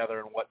jabs together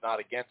and whatnot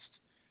against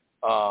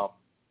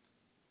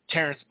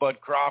Terrence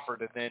Bud Crawford,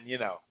 and then, you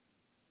know,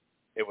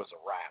 it was a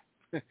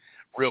wrap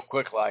real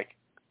quick like.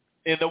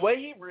 And the way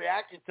he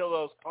reacted to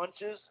those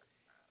punches,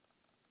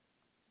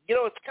 you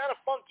know, it's kind of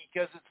funky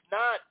because it's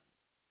not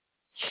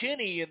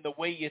chinny in the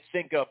way you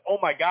think of, oh,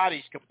 my God,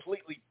 he's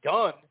completely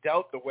done,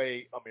 doubt the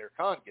way Amir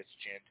Khan gets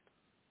chinned.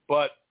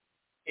 But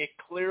it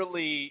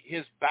clearly,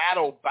 his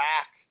battle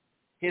back,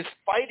 his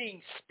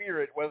fighting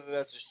spirit, whether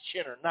that's his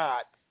chin or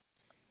not,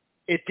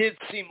 it did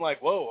seem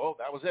like, whoa, oh,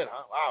 that was it,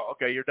 huh? Wow,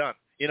 okay, you're done.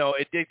 You know,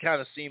 it did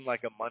kind of seem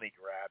like a money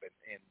grab.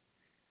 And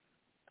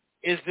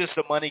Is this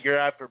a money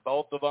grab for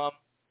both of them?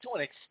 To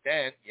an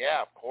extent,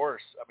 yeah, of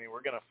course. I mean,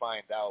 we're going to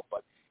find out.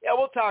 But, yeah,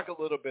 we'll talk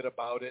a little bit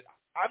about it.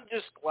 I'm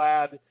just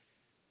glad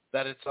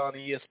that it's on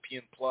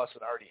ESPN Plus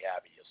and I already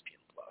have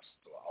ESPN Plus.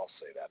 So I'll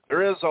say that.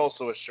 There is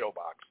also a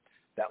Showbox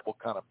that will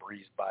kind of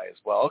breeze by as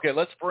well. Okay,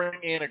 let's bring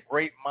in a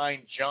great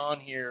mind, John,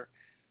 here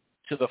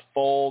to the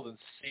fold and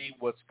see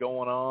what's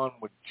going on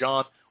with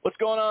John. What's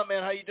going on,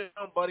 man? How you doing,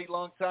 buddy?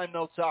 Long time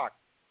no talk.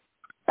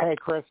 Hey,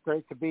 Chris.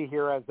 Great to be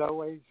here as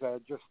always.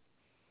 Just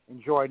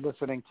enjoyed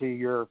listening to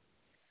your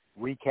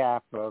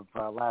recap of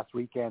last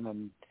weekend,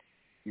 and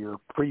you're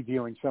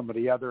previewing some of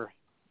the other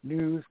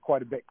news,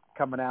 quite a bit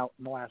coming out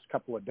in the last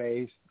couple of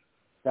days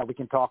that we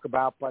can talk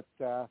about. But,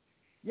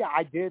 yeah,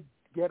 I did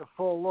get a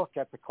full look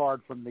at the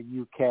card from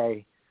the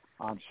UK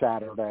on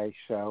Saturday.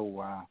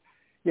 So,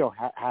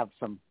 have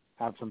some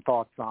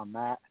thoughts on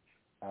that.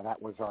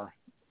 That was our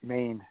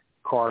main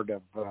card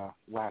of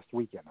last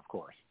weekend, of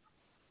course.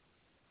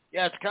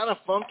 Yeah, it's kind of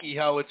funky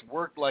how it's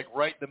worked like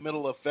right in the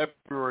middle of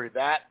February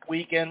that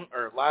weekend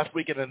or last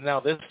weekend and now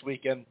this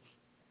weekend.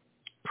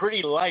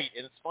 Pretty light.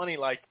 And it's funny,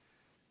 like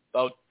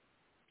about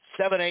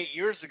 7-8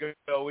 years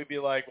ago, we'd be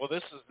like, well,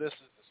 this is the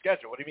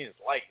schedule. What do you mean it's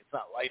light? It's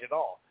not light at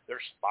all.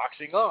 There's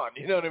boxing on.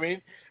 You know what I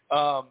mean?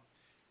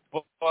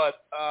 But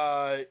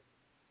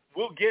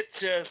we'll get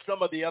to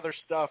some of the other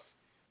stuff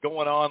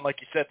going on. Like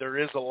you said, there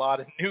is a lot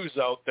of news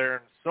out there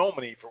in so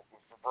many for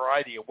a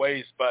variety of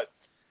ways. But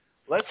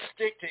let's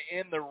stick to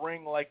In the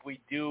Ring like we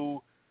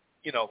do,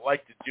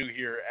 like to do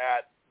here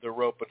at the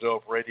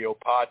Rope-A-Dope Radio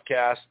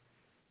Podcast.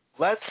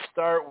 Let's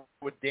start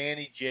with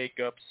Danny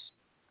Jacobs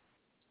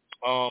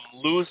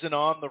losing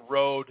on the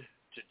road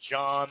to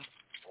John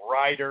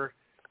Ryder.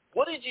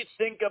 What did you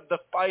think of the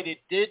fight? It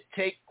did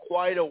take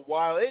quite a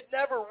while. It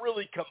never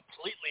really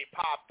completely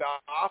popped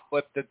off,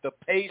 but the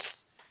pace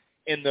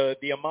and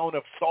the amount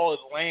of solid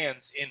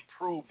lands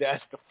improved as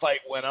the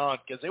fight went on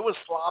because it was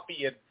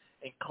sloppy and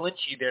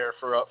clinchy there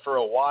for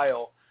a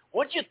while.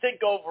 What did you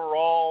think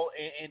overall,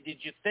 and did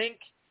you think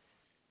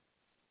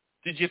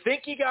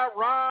he got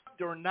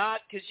robbed or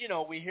not? Because,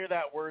 we hear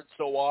that word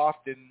so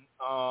often,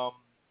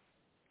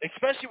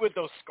 especially with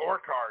those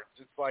scorecards.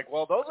 It's like,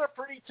 well, those are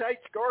pretty tight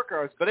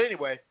scorecards. But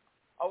anyway,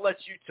 I'll let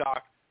you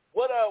talk.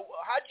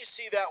 How'd you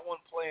see that one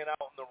playing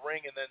out in the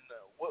ring, and then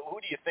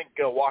who do you think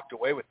walked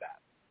away with that?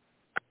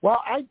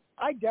 Well,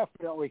 I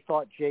definitely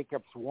thought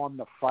Jacobs won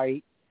the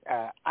fight.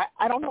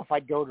 I don't know if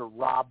I'd go to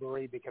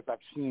robbery because I've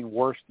seen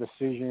worse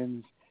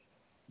decisions,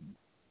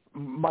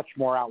 much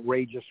more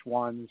outrageous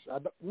ones. I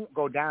won't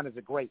go down as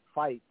a great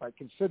fight, but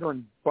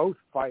considering both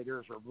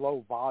fighters are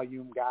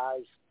low-volume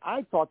guys,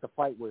 I thought the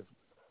fight was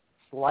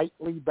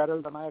slightly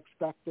better than I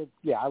expected.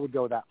 Yeah, I would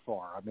go that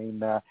far. I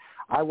mean,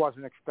 I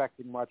wasn't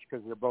expecting much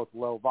because they're both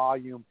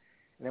low-volume,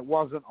 and it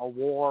wasn't a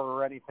war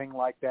or anything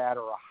like that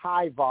or a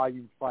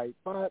high-volume fight,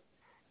 but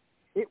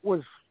it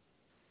was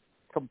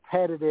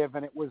competitive,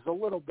 and it was a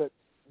little bit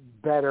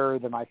better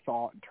than I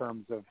thought in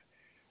terms of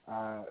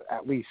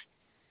at least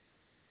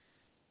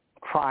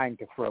trying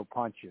to throw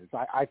punches.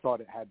 I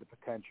thought it had the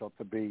potential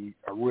to be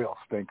a real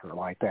stinker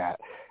like that.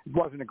 It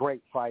wasn't a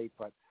great fight,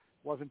 but it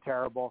wasn't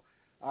terrible.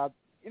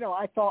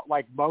 I thought,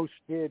 like most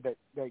did,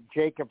 that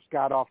Jacobs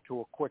got off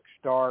to a quick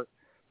start,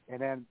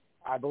 and then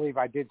I believe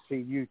I did see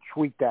you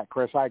tweet that,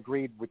 Chris. I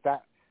agreed with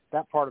that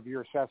part of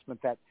your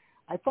assessment that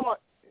I thought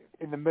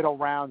in the middle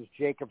rounds,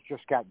 Jacobs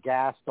just got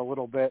gassed a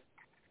little bit.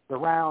 The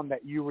round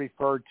that you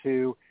referred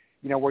to,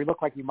 where he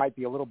looked like he might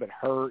be a little bit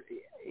hurt,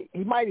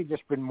 he might have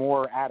just been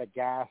more out of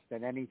gas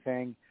than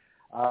anything.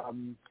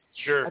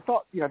 Sure. I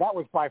thought, that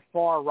was by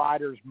far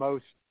Ryder's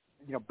most,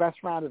 best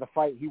round of the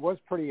fight. He was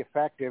pretty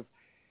effective.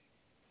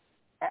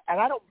 And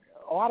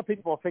a lot of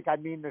people think I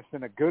mean this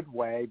in a good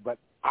way, but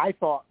I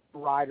thought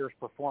Ryder's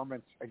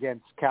performance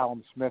against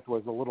Callum Smith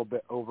was a little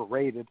bit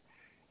overrated.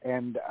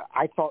 And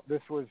I thought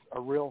this was a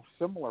real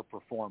similar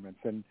performance.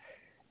 And,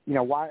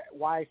 why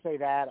I say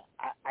that,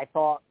 I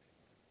thought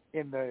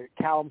in the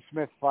Callum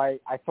Smith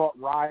fight, I thought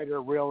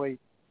Ryder really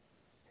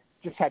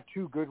just had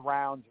two good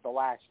rounds the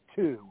last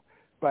two,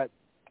 but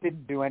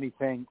didn't do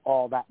anything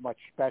all that much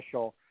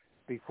special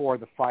before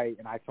the fight.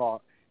 And I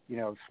thought,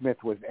 Smith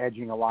was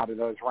edging a lot of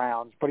those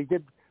rounds. But he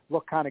did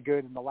look kind of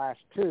good in the last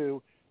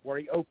two where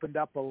he opened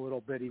up a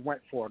little bit. He went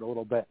for it a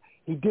little bit.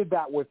 He did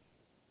that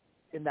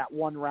in that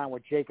one round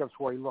with Jacobs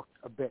where he looked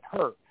a bit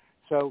hurt.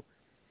 So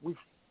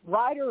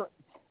Ryder,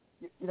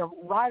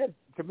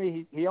 to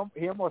me, he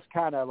almost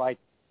kind of like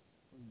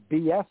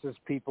BS's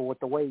people with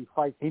the way he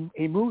fights.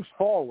 He moves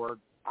forward.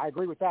 I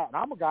agree with that. And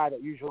I'm a guy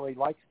that usually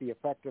likes the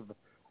effective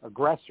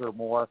aggressor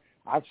more.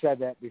 I've said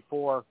that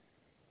before,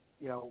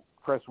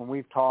 Chris, when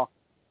we've talked.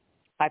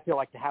 I feel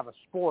like to have a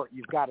sport,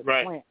 you've got to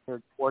slant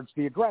towards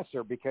the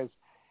aggressor because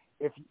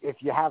if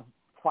you have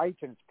fights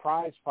and it's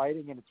prize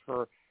fighting and it's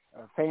for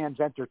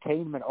fans'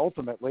 entertainment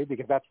ultimately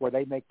because that's where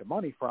they make the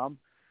money from,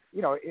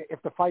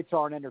 if the fights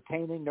aren't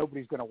entertaining,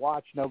 nobody's going to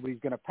watch, nobody's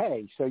going to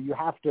pay. So you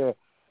have to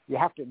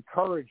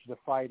encourage the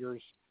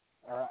fighters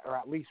or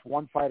at least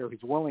one fighter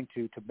who's willing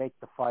to make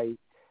the fight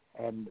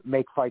and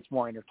make fights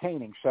more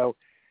entertaining. So,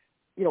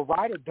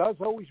 Ryder does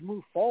always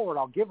move forward.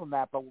 I'll give him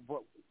that. But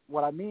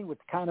what I mean with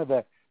kind of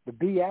the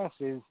BS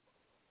is,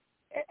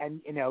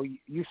 and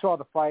you saw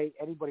the fight.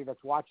 Anybody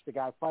that's watched the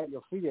guy fight,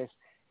 you'll see this.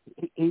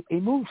 He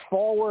moves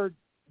forward,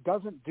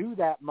 doesn't do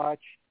that much.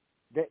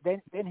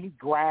 Then he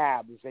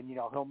grabs, and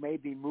he'll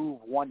maybe move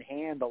one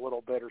hand a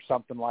little bit or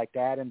something like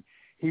that. And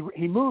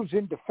he moves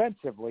in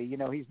defensively.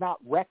 He's not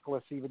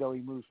reckless, even though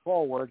he moves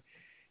forward.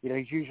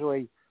 He's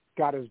usually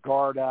got his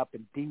guard up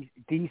and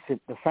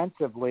decent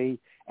defensively,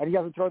 and he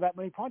doesn't throw that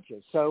many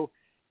punches. So,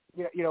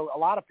 a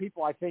lot of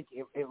people, I think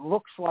it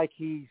looks like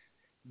he's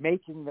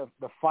making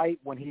the fight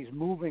when he's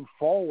moving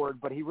forward,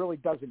 but he really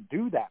doesn't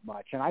do that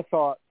much. And I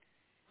thought,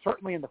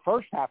 certainly in the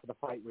first half of the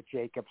fight with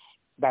Jacobs,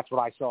 that's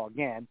what I saw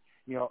again,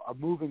 a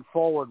moving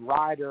forward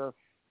Ryder,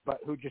 but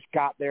who just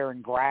got there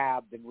and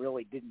grabbed and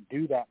really didn't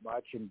do that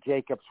much. And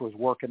Jacobs was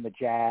working the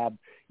jab,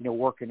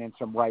 working in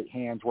some right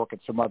hands, working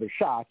some other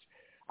shots.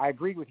 I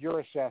agreed with your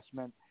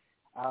assessment.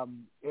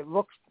 It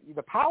looks,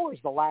 the power is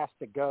the last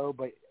to go,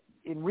 but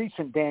in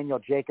recent Daniel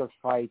Jacobs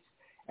fights,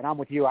 and I'm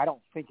with you, I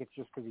don't think it's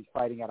just because he's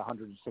fighting at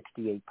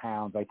 168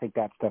 pounds. I think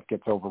that stuff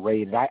gets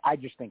overrated. I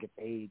just think it's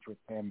age with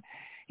him.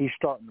 He's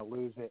starting to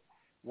lose it,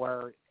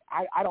 where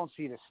I don't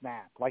see the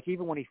snap. Like,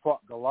 even when he fought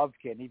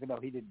Golovkin, even though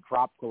he didn't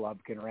drop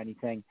Golovkin or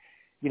anything,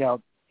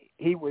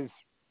 he was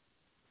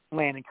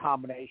landing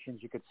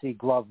combinations. You could see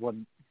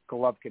Golovkin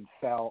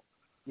fell.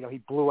 He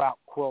blew out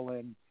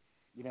Quillin.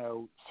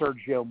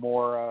 Sergio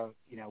Mora,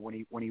 when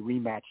he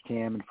rematched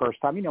him and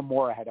first time,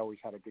 Mora had always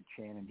had a good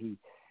chin, and he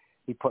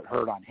put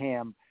hurt on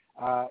him.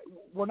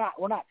 We're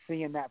not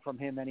seeing that from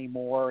him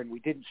anymore, and we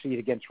didn't see it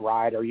against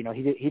Ryder. He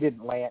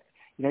didn't land.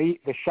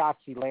 The shots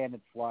he landed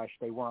flush,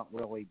 they weren't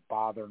really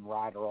bothering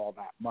Ryder all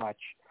that much.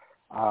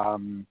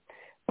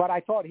 But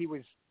I thought he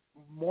was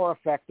more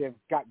effective,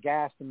 got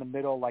gassed in the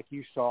middle like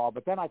you saw.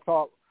 But then I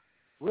thought,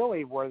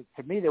 really,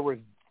 to me,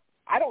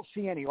 I don't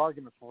see any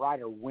argument for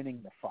Ryder winning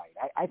the fight.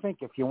 I think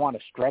if you want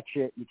to stretch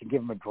it, you can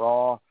give him a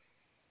draw.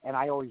 And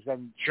I always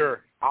then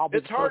sure.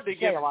 It's hard to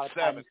give him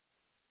 7.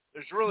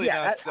 There's really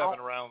not 7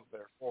 rounds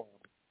there for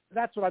him.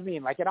 That's what I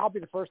mean. And I'll be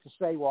the first to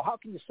say, well, how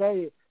can you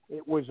say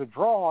it was a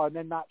draw and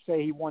then not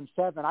say he won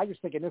 7? I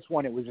just think in this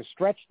one it was a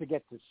stretch to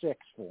get to 6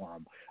 for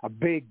him, a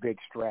big, big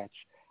stretch.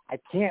 I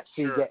can't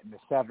see getting to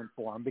 7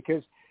 for him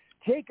because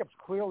Jacobs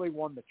clearly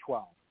won the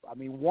 12th. I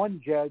mean,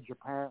 one judge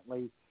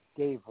apparently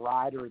gave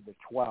Ryder the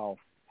 12th,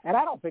 and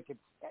I don't think it's.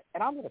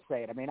 And I'm going to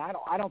say it. I mean,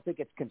 I don't think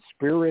it's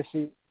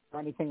conspiracy or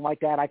anything like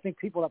that. I think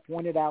people that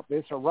pointed out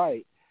this are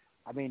right.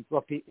 I mean,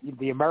 look,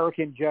 the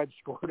American judge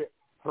scored it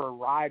for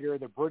Ryder.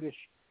 The British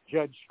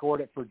judge scored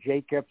it for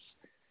Jacobs.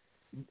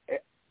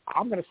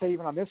 I'm going to say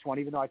even on this one,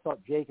 even though I thought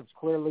Jacobs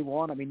clearly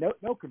won, I mean,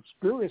 no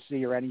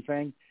conspiracy or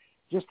anything,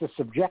 just a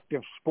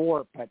subjective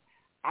sport. But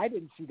I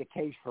didn't see the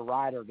case for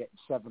Ryder getting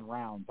 7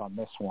 rounds on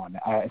this one,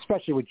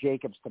 especially with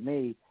Jacobs to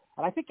me.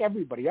 And I think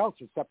everybody else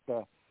except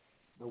the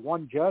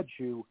one judge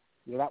who,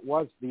 that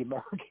was the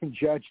American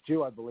judge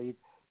too, I believe,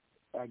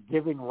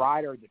 giving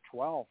Ryder the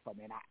 12th. I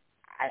mean,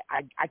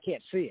 I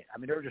can't see it. I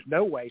mean, there's just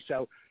no way.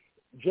 So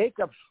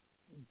Jacobs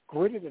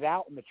gritted it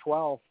out in the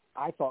 12th.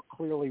 I thought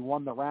clearly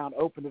won the round,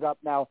 opened it up.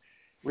 Now,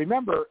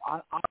 remember,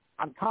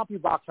 on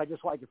CompuBox, I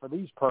just like it for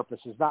these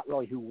purposes, not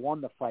really who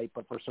won the fight,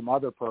 but for some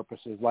other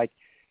purposes. Like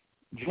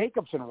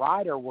Jacobs and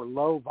Ryder were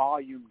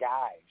low-volume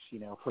guys,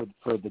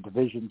 for the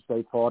divisions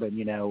they fought in,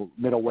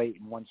 middleweight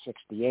and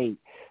 168.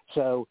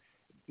 So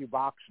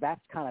CompuBox,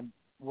 that's kind of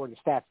where the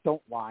stats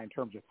don't lie in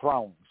terms of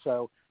throwing.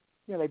 So,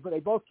 they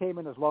both came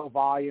in as low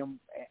volume,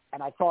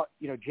 and I thought,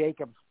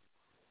 Jacobs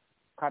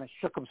kind of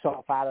shook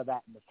himself out of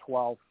that in the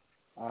 12th.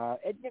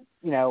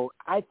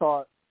 I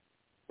thought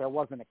there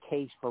wasn't a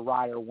case for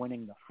Ryder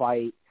winning the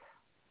fight.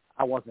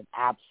 I wasn't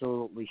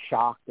absolutely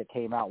shocked it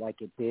came out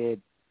like it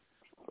did.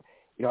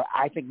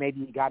 I think maybe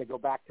you got to go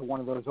back to one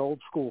of those old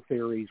school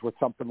theories with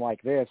something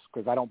like this,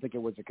 because I don't think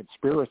it was a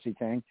conspiracy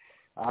thing.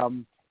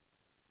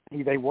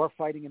 They were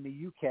fighting in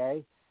the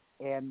UK,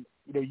 and,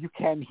 you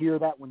can hear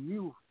that when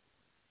you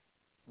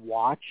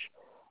watch.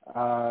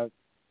 The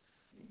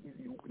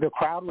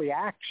crowd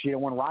reacts,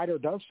 when Ryder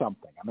does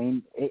something. I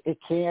mean, it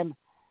can,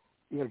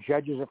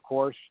 judges, of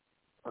course,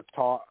 are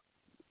taught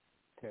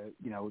to,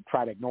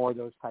 try to ignore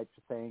those types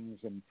of things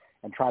and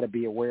try to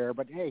be aware.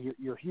 But, hey,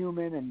 you're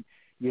human, and,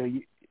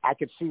 I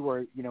could see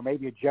where,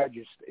 maybe a judge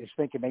is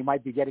thinking they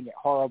might be getting it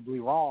horribly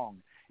wrong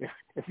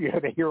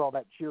if they hear all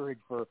that cheering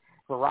for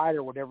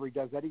Ryder whenever he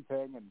does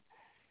anything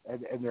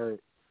and they're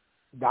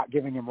not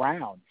giving him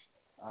rounds.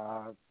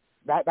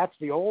 That's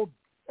the old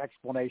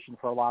explanation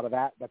for a lot of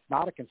that. That's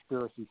not a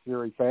conspiracy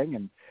theory thing,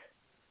 and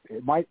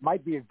it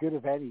might be as good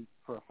as any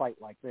for a fight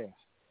like this.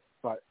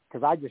 But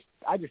because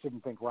I just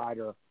didn't think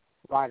Ryder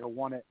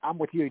won it. I'm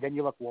with you. Then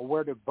you look, well,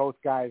 where did both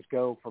guys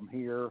go from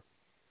here?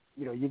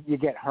 You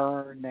get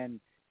Hearn, then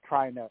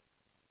trying to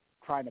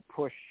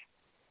push,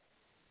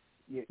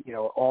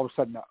 all of a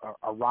sudden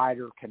a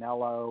Ryder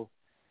Canelo,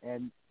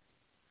 and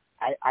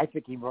I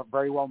think he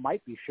very well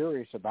might be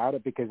serious about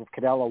it, because if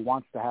Canelo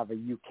wants to have a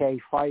UK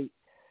fight,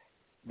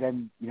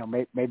 then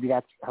maybe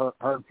that's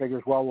Hearn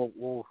figures, well,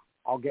 we'll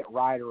I'll get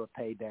Ryder a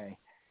payday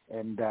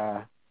and,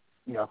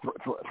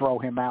 throw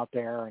him out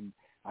there. And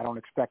I don't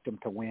expect him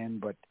to win,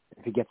 but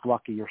if he gets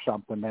lucky or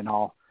something, then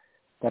I'll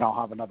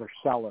have another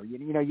seller.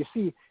 You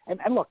see,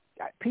 and look,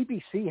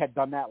 PBC had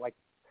done that like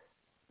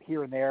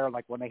here and there,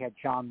 like when they had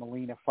John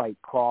Molina fight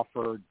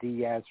Crawford,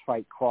 Diaz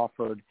fight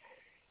Crawford.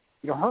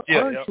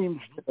 Hearn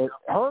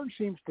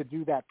seems to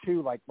do that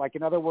too. Like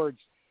in other words,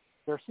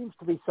 there seems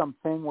to be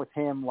something with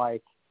him,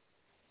 like,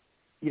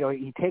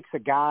 he takes a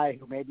guy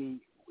who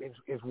maybe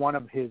is one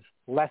of his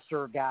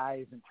lesser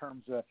guys in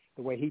terms of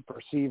the way he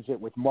perceives it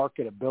with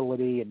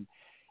marketability,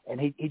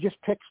 and he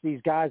just picks these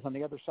guys on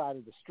the other side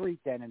of the street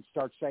then and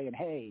starts saying,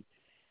 hey,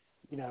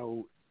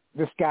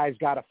 this guy's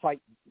got to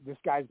fight. This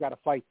guy's got to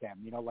fight them.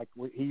 Like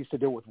he used to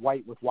do it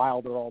with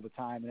Wilder all the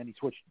time, and then he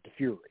switched to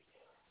Fury.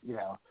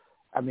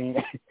 I mean,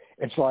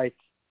 it's like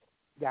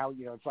now,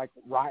 it's like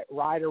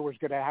Ryder was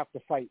going to have to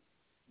fight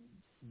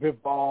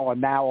Bivol,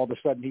 and now all of a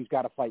sudden he's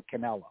got to fight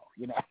Canelo.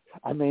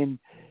 I mean,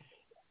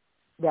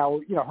 now,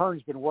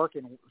 Hearn's been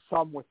working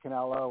some with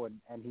Canelo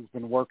and he's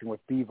been working with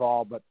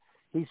Bivol, but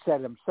he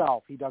said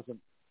himself he doesn't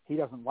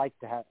like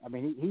to have. I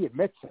mean, he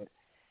admits it.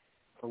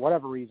 For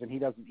whatever reason, he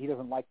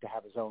doesn't like to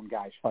have his own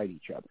guys fight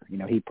each other.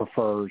 He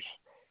prefers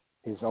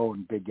his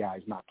own big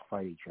guys not to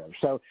fight each other.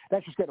 So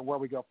that's just getting where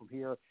we go from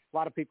here. A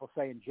lot of people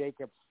saying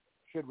Jacobs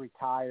should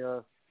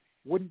retire.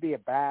 Wouldn't be a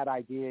bad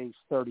idea. He's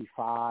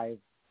 35.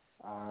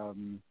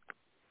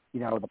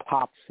 The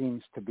pop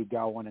seems to be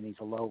going, and he's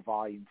a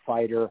low-volume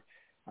fighter.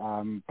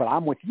 But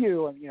I'm with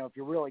you. And, if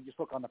you really just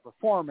look on the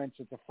performance,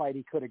 it's a fight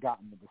he could have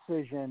gotten the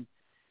decision.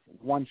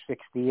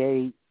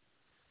 168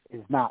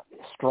 is not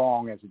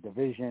strong as a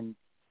division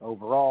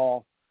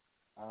overall.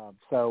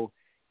 So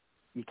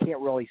you can't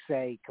really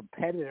say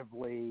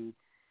competitively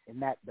in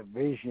that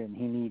division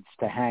he needs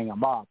to hang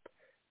him up.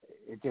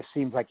 It just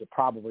seems like it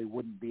probably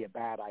wouldn't be a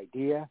bad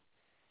idea.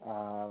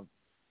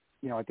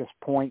 At this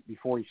point,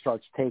 before he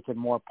starts taking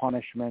more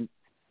punishment,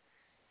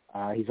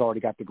 he's already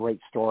got the great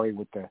story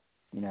with the,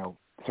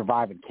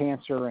 surviving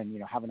cancer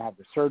and, having to have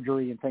the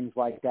surgery and things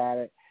like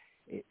that.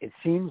 It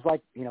seems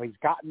like, he's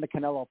gotten the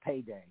Canelo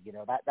payday.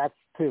 That's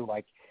too,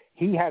 like,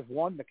 he has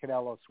won the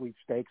Canelo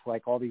sweepstakes,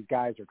 like all these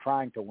guys are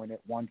trying to win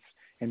it once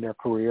in their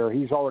career.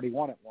 He's already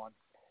won it once.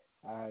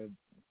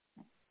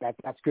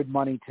 That's good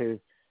money to,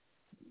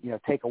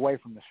 take away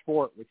from the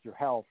sport with your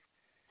health.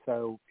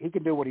 So he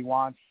can do what he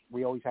wants.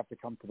 We always have to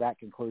come to that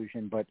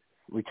conclusion, but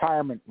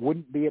retirement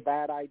wouldn't be a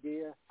bad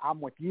idea. I'm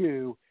with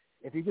you.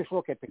 If you just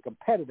look at the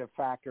competitive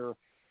factor,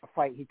 a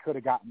fight he could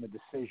have gotten the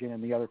decision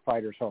in the other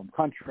fighter's home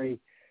country,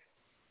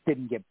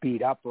 didn't get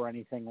beat up or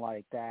anything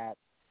like that,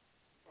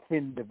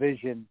 thin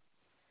division,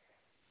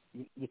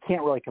 you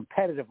can't really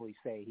competitively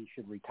say he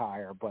should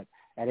retire, but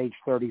at age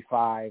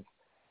 35,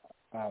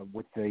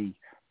 with the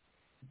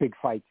big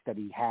fights that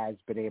he has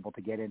been able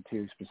to get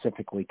into,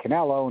 specifically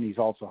Canelo, and he's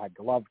also had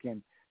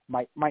Golovkin,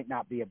 might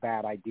not be a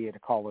bad idea to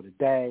call it a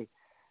day.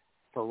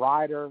 For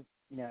Ryder,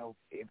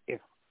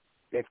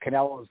 if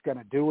Canelo is going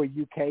to do a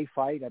UK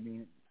fight, I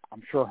mean,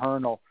 I'm sure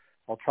Hearn will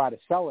try to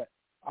sell it.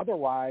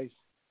 Otherwise,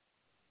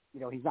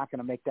 he's not going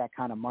to make that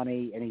kind of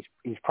money, and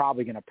he's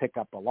probably going to pick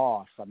up a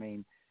loss. I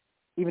mean,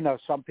 even though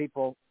some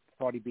people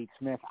thought he beat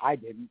Smith, I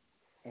didn't,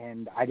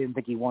 and I didn't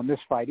think he won this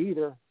fight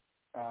either.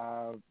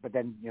 But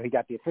then, he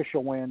got the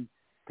official win.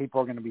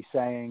 People are going to be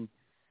saying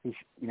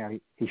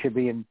he should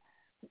be in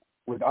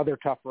with other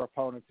tougher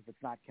opponents if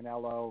it's not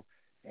Canelo,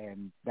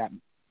 and that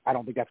I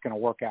don't think that's going to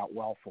work out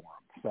well for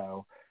him.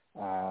 So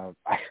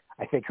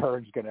I think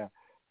Hearn's going to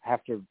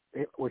have to,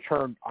 which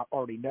Hearn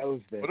already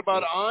knows this. What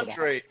about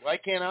Andre? Why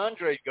can't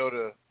Andre go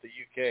to the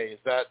UK? Is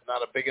that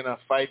not a big enough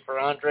fight for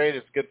Andre?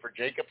 It's good for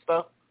Jacob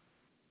stuff?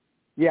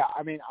 Yeah,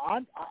 I mean,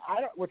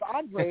 with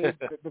Andre,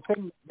 the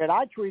thing that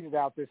I tweeted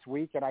out this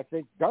week, and I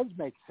think does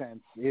make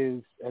sense,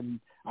 is, and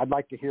I'd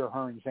like to hear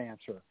Hearn's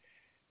answer.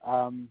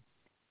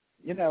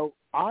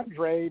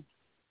 Andre,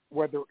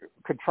 whether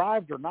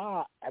contrived or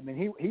not, I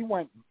mean, he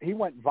went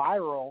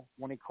viral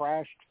when he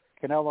crashed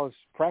Canelo's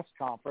press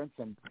conference,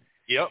 and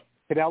yep.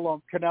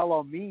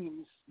 Canelo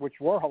memes, which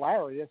were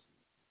hilarious,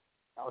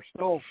 are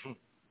still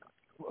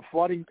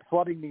flooding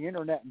the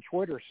internet and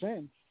Twitter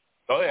since.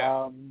 Oh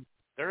yeah.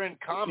 They're in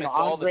comments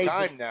all the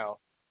time now.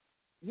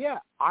 Yeah,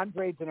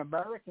 Andre's an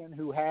American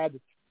who had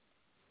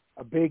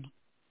a big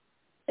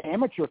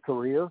amateur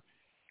career.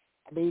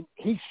 I mean,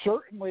 he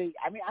certainly.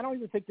 I mean, I don't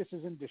even think this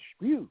is in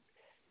dispute.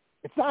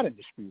 It's not in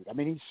dispute. I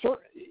mean,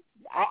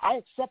 I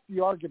accept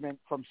the argument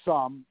from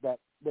some that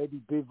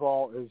maybe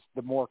Bivol is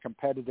the more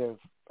competitive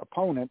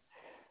opponent,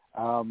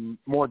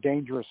 more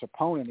dangerous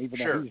opponent, even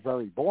though he's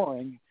very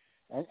boring.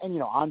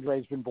 And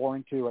Andre's been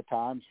boring too at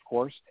times, of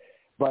course.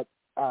 But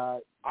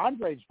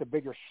Andre's the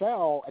bigger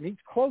sell, and he's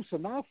close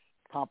enough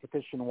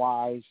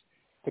competition-wise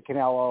to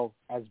Canelo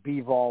as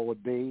Bivol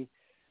would be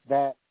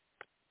that,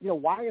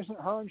 why isn't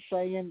Hearn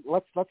saying,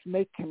 let's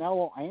make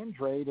Canelo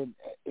Andre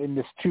in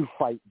this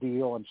 2-fight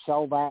deal and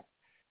sell that,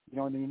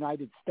 in the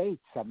United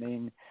States? I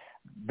mean,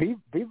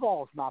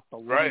 Bivol's not the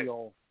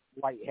lineal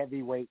light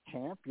heavyweight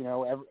champ.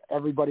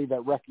 Everybody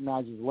that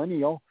recognizes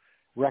lineal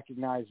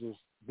recognizes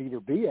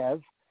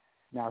Beterbiev.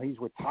 Now, he's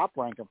with Top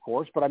Rank, of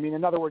course, but, I mean,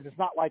 in other words, it's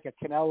not like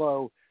a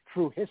Canelo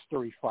true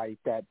history fight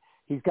that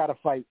he's got to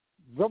fight.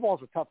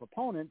 Bivol's a tough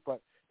opponent,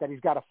 but that he's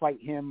got to fight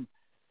him,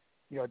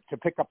 you know, to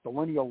pick up the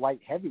lineal light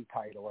heavy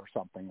title or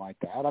something like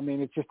that. I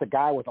mean, it's just a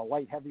guy with a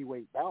light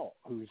heavyweight belt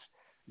who's,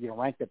 you know,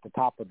 ranked at the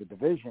top of the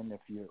division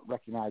if you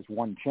recognize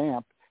one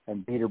champ,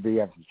 and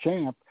Beterbiev's the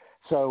champ.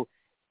 So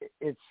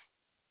it's,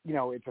 you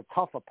know, it's a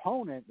tough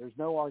opponent. There's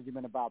no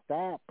argument about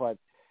that, but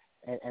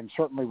and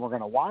certainly we're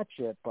going to watch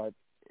it, but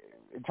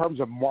in terms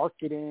of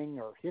marketing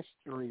or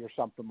history or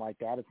something like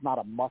that, it's not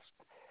a must.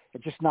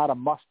 It's just not a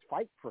must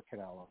fight for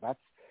Canelo.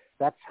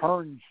 That's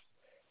Hearn's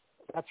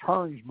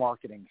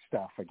marketing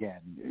stuff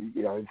again.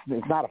 You know,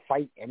 it's not a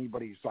fight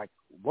anybody's like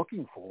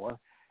looking for.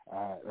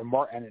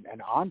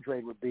 And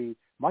Andre would be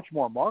much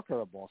more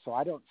marketable. So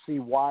I don't see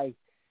why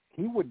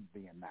he wouldn't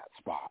be in that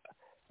spot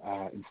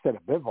instead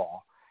of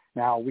Bivol.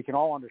 Now, we can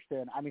all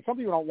understand. I mean, some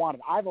people don't want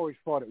it. I've always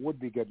thought it would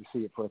be good to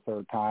see it for a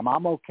third time.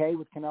 I'm okay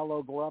with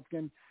Canelo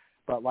Golovkin,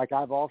 but like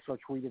I've also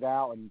tweeted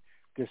out and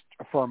just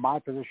for my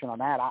position on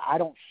that, I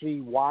don't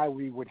see why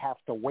we would have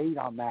to wait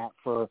on that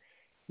for,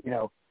 you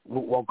know,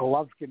 well,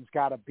 Golovkin's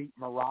got to beat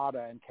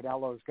Murata and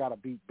Canelo's got to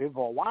beat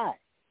Bivol. Why?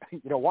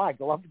 You know, why?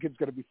 Golovkin's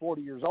going to be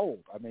 40 years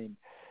old. I mean,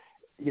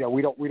 you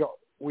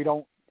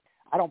know,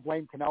 I don't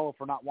blame Canelo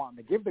for not wanting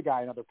to give the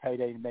guy another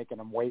payday and making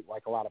him wait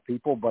like a lot of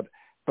people. But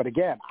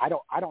again, I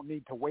don't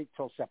need to wait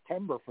till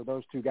September for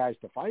those two guys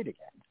to fight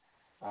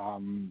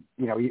again.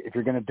 You know, if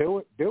you're going to do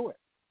it, do it.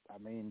 I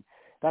mean,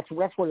 that's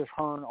where this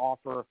Hearn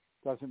offer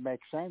doesn't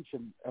make sense.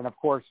 And of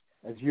course,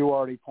 as you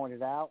already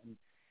pointed out, and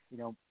you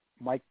know,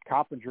 Mike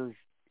Coppinger's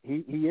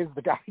he is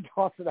the guy who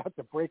tosses out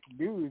the breaking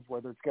news,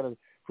 whether it's going to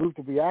prove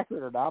to be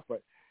accurate or not.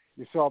 But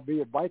you saw me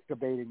and Mike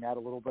debating that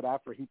a little bit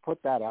after he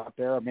put that out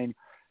there. I mean,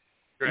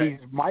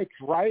 Mike's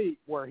right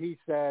where he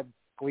said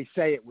we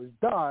say it was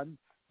done,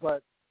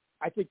 but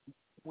I think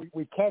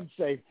we can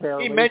say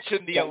fairly. He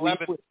mentioned the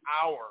 11th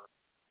hour.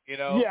 You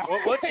know, yeah.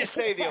 Once you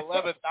say the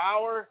 11th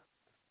hour,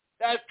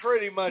 that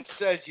pretty much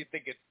says you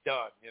think it's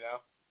done. You know.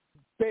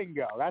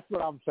 Bingo. That's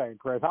what I'm saying,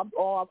 Chris.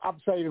 All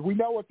I'm saying is we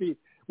know what the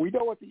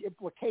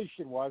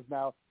implication was.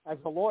 Now, as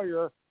a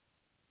lawyer,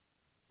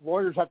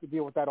 lawyers have to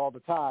deal with that all the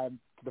time,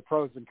 the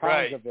pros and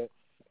cons of it.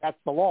 That's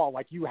the law.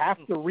 Like, you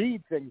have to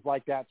read things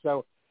like that.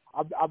 So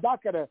I'm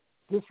not going to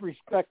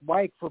disrespect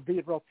Mike for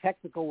being real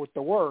technical with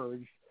the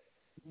words.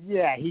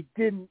 Yeah, he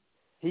didn't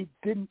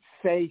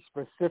say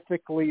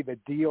specifically the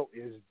deal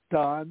is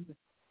done,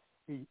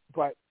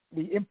 but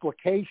the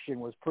implication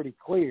was pretty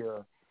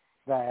clear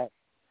that,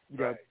 you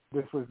know,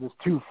 this was this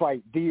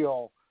 2-fight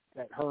deal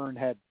that Hearn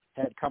had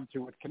come to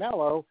with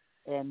Canelo,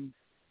 and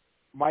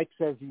Mike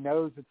says he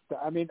knows it's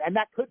I mean, and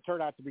that could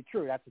turn out to be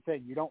true. That's the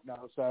thing. You don't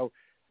know. So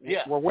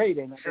we're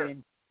waiting. Sure. I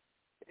mean,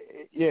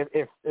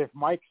 if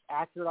Mike's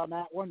accurate on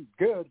that one,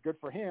 good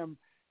for him,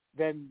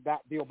 then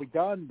that deal will be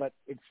done, but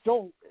it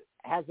still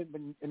hasn't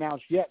been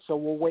announced yet, so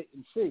we'll wait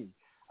and see.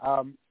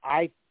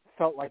 I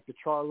felt like the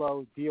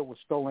Charlo deal was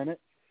still in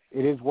it.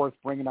 It is worth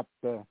bringing up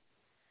for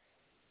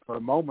a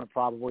moment,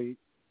 probably,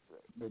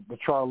 the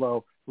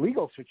Charlo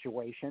legal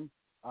situation.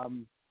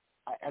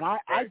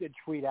 I did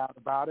tweet out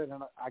about it,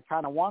 and I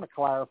kind of want to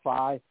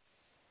clarify.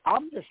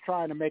 I'm just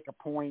trying to make a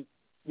point.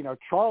 You know,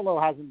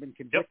 Charlo hasn't been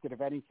convicted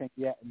of anything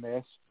yet in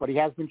this, but he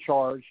has been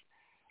charged.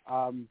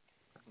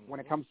 When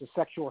it comes to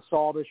sexual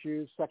assault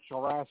issues,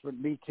 sexual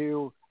harassment, Me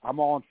Too, I'm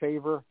all in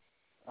favor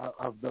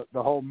of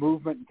the whole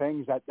movement and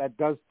things. That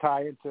does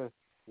tie into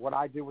what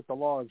I do with the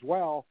law as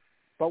well.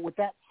 But with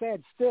that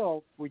said,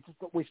 still, we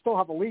still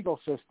have a legal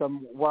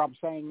system where I'm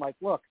saying, like,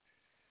 look,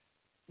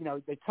 you know,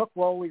 they took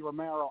Rolly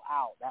Romero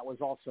out. That was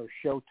also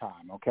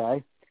Showtime,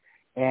 okay?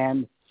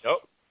 And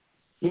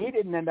he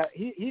didn't end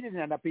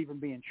up even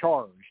being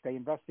charged. They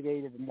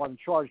investigated and wasn't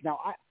charged. Now,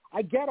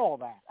 I get all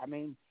that. I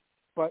mean,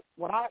 but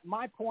what I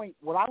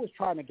was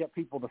trying to get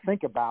people to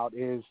think about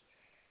is,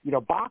 you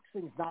know,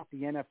 boxing's not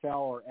the NFL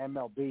or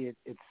MLB.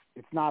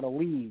 It's not a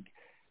league.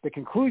 The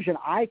conclusion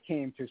I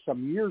came to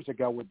some years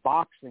ago with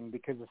boxing,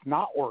 because it's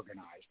not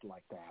organized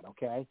like that,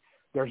 okay?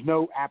 There's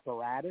no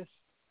apparatus,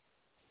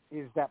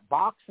 is that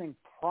boxing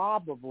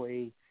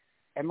probably,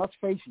 and let's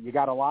face it, you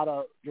got a lot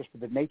of, just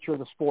the nature of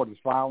the sport is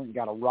violent, you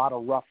got a lot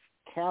of rough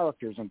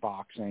characters in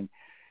boxing.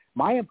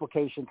 My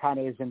implication kind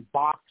of is in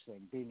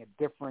boxing being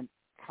a different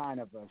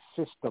kind of a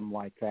system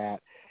like that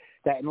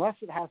unless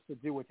it has to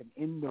do with an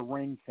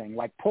in-the-ring thing,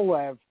 like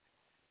Pulev,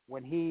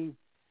 when he,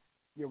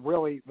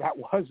 that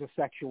was a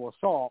sexual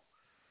assault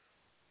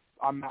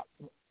on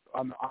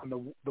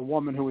the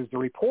woman who was the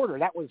reporter.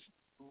 That was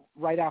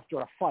right after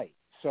a fight.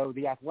 So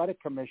the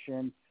athletic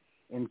commission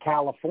in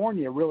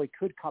California really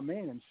could come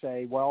in and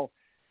say, well,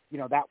 you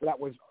know, that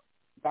was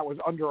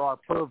under our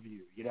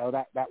purview. You know,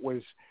 that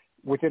was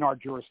within our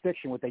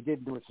jurisdiction. What they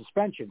did do a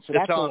suspension. So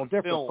that's a little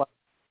different. But,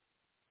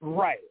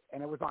 right,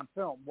 and it was on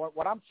film.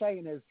 What I'm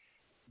saying is,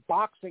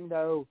 boxing,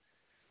 though,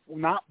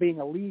 not being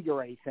a league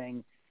or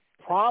anything,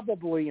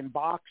 probably in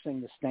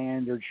boxing the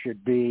standard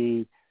should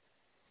be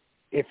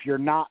if you're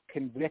not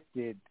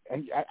convicted,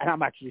 and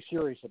I'm actually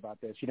serious about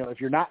this,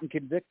 if you're not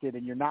convicted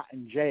and you're not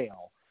in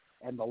jail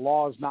and the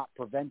law is not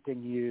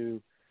preventing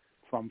you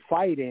from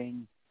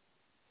fighting,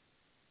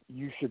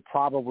 you should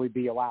probably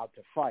be allowed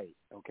to fight,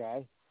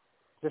 okay?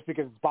 Just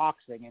because it's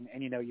boxing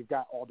and you've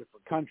got all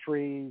different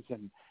countries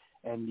and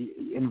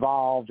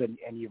involved and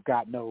you've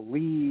got no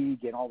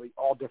league and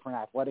all different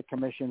athletic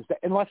commissions,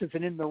 unless it's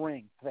an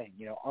in-the-ring thing,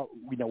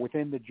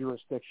 within the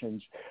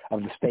jurisdictions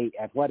of the state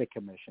athletic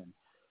commission.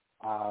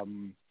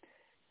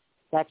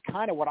 That's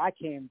kind of what I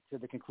came to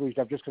the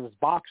conclusion of just because it's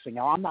boxing.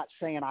 Now, I'm not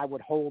saying I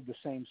would hold the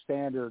same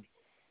standard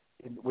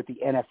with the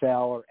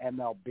NFL or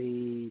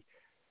MLB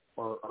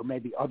or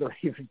maybe other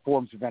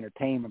forms of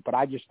entertainment, but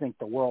I just think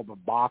the world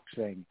of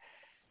boxing,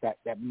 that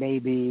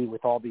maybe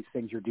with all these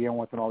things you're dealing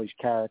with and all these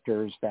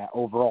characters, that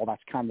overall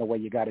that's kind of the way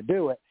you got to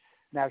do it.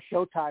 Now,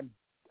 Showtime,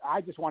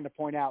 I just wanted to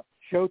point out,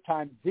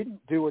 Showtime didn't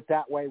do it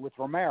that way with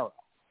Romero.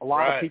 A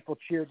lot of people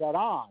cheered that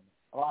on.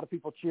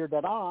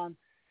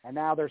 And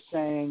now they're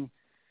saying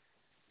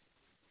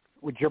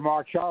with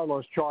Jermall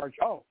Charlo's charge,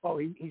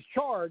 he's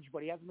charged,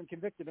 but he hasn't been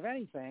convicted of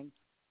anything,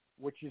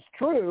 which is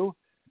true.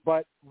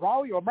 But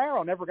Raul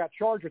Romero never got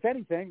charged with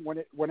anything. When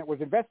it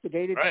was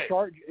investigated,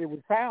 it was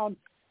found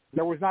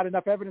there was not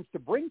enough evidence to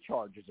bring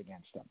charges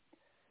against him,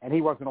 and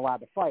he wasn't allowed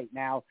to fight.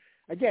 Now,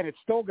 again, it's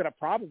still going to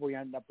probably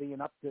end up being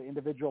up to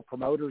individual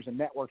promoters and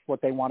networks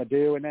what they want to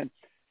do. And then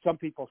some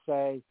people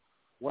say,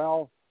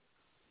 well,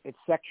 it's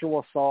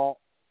sexual assault.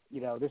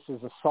 This is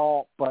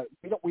assault, but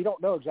we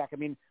don't know exactly. I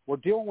mean, we're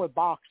dealing with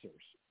boxers.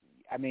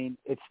 I mean,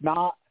 it's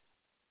not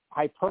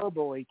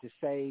hyperbole to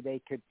say they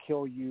could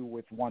kill you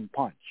with one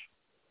punch.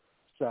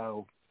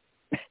 So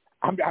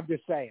I'm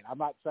just saying. I'm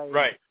not saying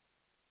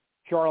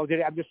Charlo did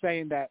it. I'm just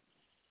saying that,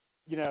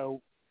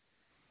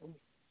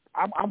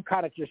 I'm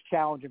kind of just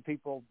challenging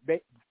people.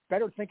 They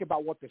better think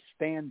about what the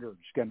standard's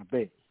going to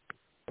be.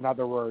 In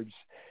other words,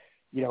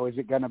 is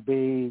it going to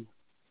be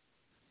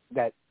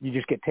that you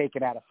just get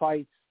taken out of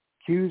fights,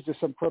 accused of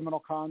some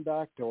criminal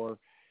conduct, or,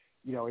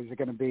 is it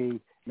going to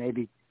be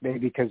maybe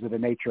because of the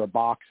nature of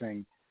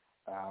boxing,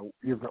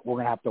 we're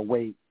going to have to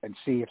wait and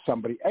see if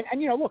somebody –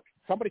 and look,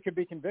 somebody could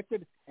be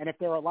convicted, and if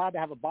they're allowed to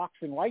have a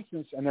boxing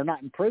license and they're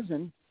not in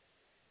prison,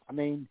 I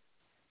mean,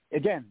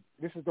 again,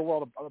 this is the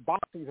world of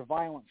boxing is a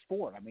violent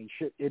sport. I mean,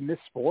 in this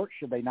sport,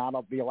 should they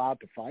not be allowed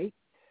to fight?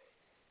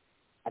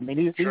 I mean,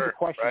 these are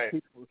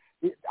questions.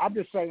 I'm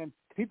just saying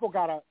people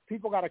gotta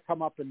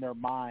come up in their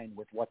mind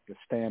with what the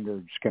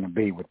standard's going to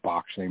be with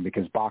boxing,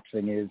 because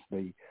boxing is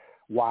the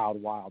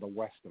wild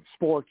west of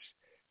sports.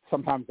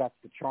 Sometimes that's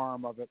the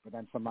charm of it, but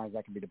then sometimes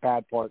that can be the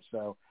bad part.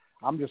 So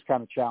I'm just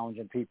kind of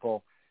challenging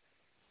people,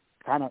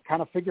 kind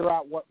of figure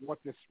out what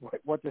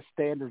the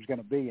standard's going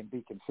to be and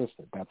be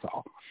consistent. That's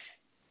all.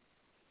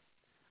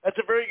 That's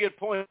a very good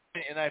point,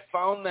 and I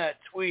found that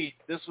tweet.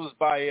 This was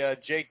by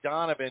Jake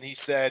Donovan. He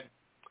said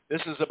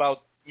this is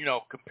about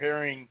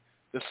comparing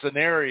the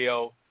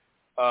scenario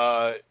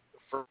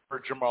for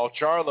Jermall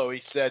Charlo.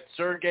 He said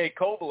Sergey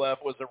Kovalev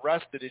was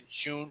arrested in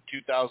June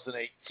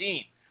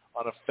 2018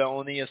 on a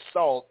felony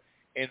assault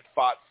and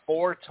fought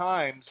 4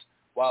 times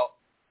while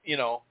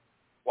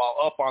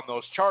up on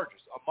those charges.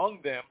 Among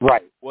them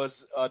was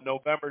a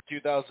November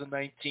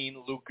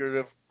 2019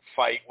 lucrative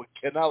fight with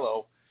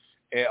Canelo,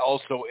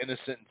 also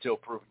innocent until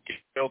proven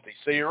guilty.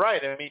 So you're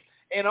right. I mean,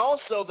 and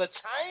also the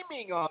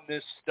timing on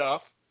this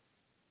stuff,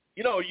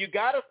 you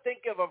got to think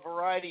of a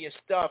variety of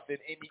stuff. And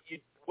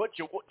what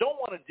you don't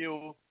want to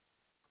do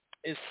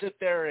is sit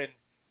there and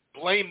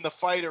blame the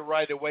fighter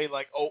right away,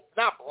 like,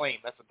 not blame,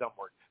 that's a dumb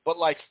word, but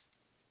like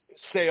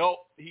say,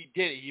 he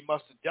did it, he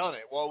must have done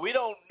it. Well, we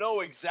don't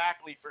know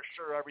exactly for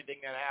sure everything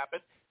that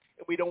happened,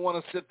 and we don't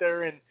want to sit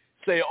there and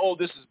say,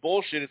 this is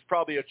bullshit, it's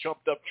probably a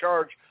chumped up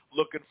charge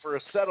looking for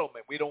a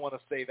settlement. We don't want to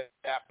say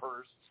that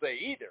per se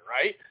either,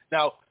 right?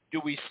 Now, do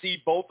we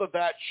see both of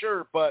that?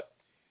 Sure, but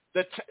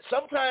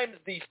sometimes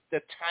the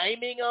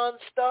timing on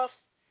stuff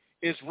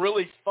is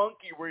really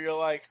funky where you're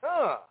like,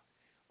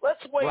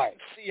 let's wait and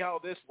see how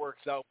this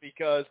works out,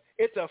 because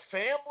it's a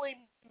family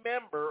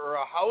member or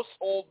a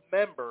household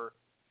member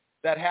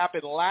that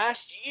happened last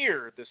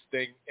year, this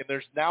thing, and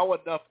there's now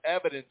enough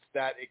evidence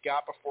that it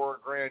got before a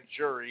grand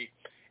jury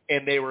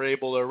and they were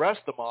able to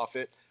arrest them off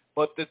it.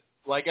 But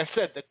like I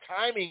said, the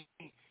timing,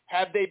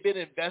 have they been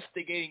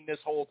investigating this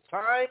whole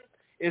time?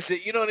 Is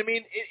it, you know what I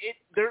mean?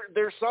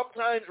 There's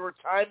sometimes where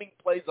timing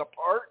plays a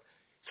part,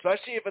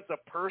 especially if it's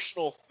a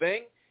personal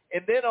thing.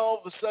 And then all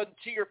of a sudden,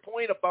 to your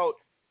point about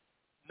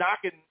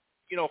knocking,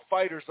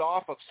 fighters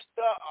off of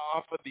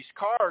these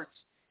cards,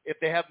 if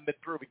they haven't been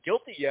proven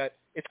guilty yet,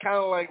 it's kind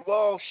of like,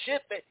 well,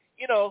 shit,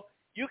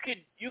 you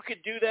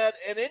could do that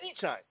at any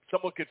time.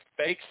 Someone could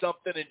fake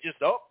something and just,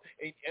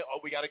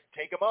 we got to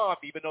take them off,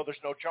 even though there's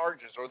no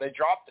charges, or they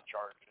drop the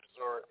charges,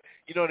 or,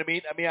 you know what I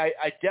mean? I mean,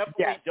 I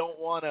definitely don't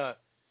want to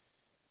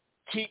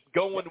keep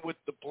going with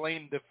the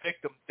blame the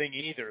victim thing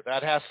either.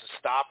 That has to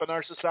stop in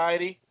our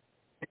society.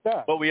 It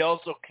does. But we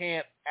also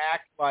can't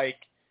act like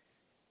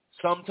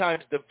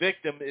sometimes the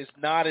victim is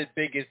not as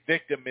big as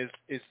victim is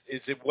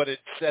what it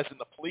says in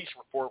the police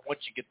report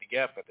once you get the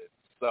evidence.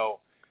 So,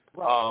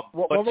 right.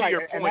 but to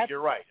your point,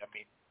 you're right. I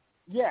mean,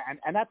 yeah,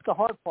 and that's the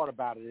hard part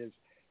about it is,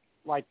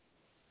 like,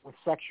 with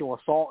sexual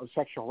assault and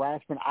sexual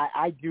harassment,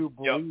 I do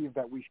believe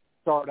that we should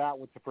start out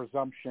with the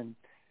presumption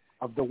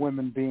of the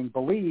women being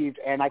believed,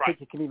 and I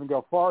think it can even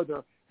go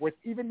farther with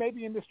even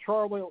maybe in this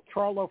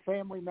Charlo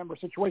family member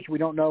situation. We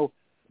don't know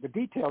the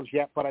details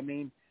yet, but I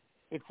mean,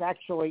 it's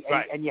actually,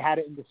 and you had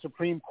it in the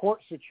Supreme Court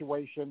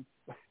situation.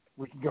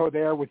 We can go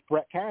there with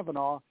Brett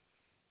Kavanaugh.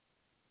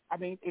 I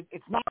mean,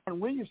 it's not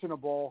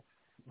unreasonable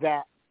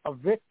that a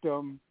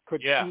victim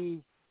could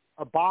see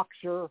a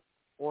boxer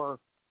or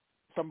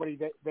somebody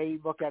that they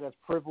look at as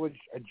privileged,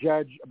 a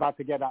judge about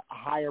to get a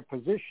higher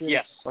position,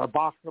 or a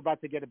boxer about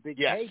to get a big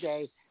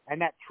payday, and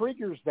that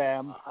triggers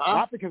them,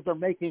 not because they're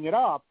making it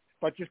up,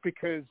 but just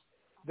because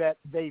that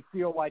they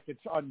feel like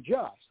it's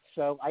unjust.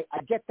 So I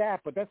get that,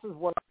 but this is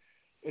what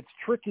it's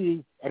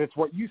tricky, and it's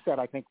what you said,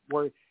 I think,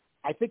 where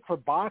I think for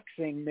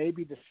boxing,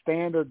 maybe the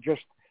standard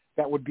just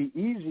that would be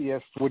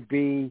easiest would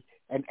be,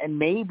 and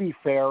maybe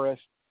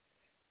fairest,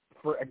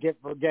 for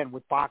again,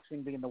 with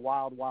boxing being the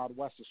wild, wild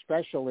west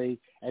especially,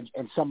 and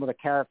some of the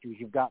characters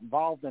you've got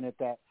involved in it,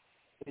 that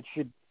it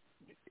should,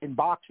 in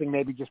boxing,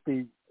 maybe just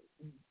be,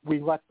 we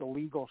let the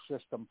legal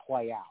system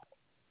play out.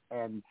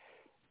 And,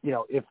 you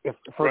know, if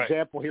for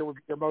example, here would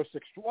be the most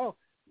extreme, well,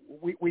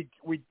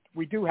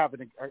 we do have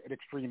an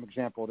extreme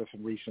example of this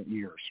in recent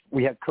years.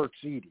 We had Kurt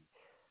Seedy,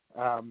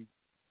 got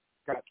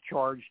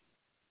charged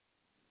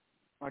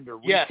under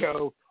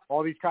RICO,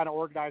 all these kind of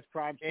organized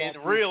crime and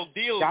statutes. real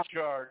deal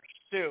charged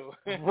too.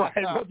 Right,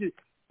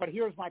 but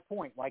here's my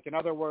point. Like, in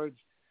other words,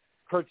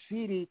 Kurt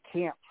Seedy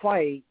can't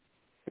fight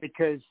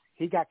because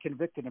he got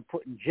convicted and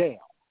put in jail.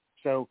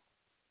 So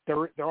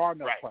there are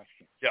no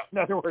questions. Yeah. In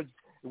other words,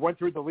 he went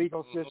through the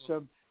legal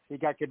system. He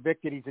got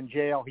convicted. He's in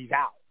jail. He's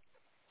out.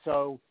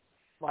 So,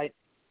 like,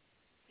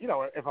 you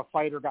know, if a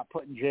fighter got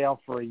put in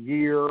jail for a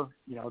year,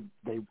 you know,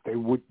 they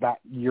would, that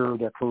year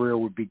their career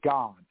would be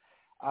gone.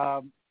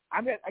 I'm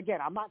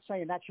not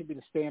saying that should be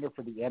the standard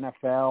for the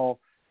NFL,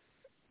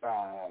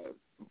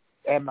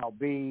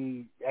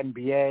 MLB,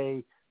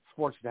 NBA,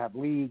 sports that have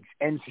leagues,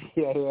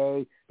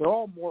 NCAA. They're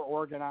all more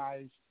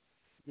organized,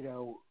 you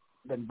know,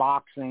 than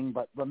boxing.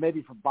 But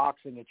maybe for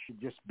boxing, it should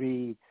just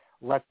be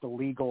let the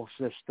legal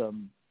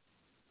system,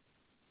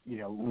 you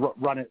know,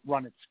 run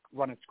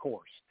its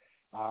course.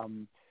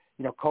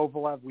 You know,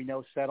 Kovalev, we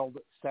know, settled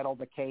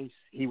the case.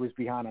 He was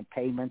behind on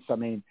payments. I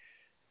mean,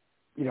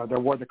 you know, there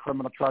were the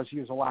criminal charges. He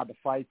was allowed to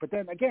fight. But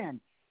then again,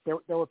 there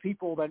were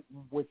people that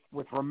with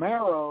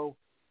Romero,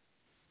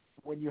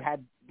 when you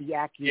had the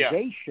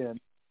accusation,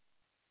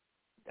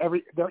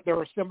 there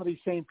were some of these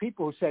same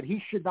people who said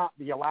he should not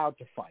be allowed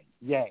to fight.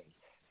 Yay,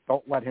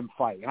 don't let him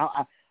fight. And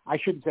I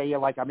shouldn't say,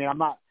 like, I mean, I'm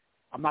not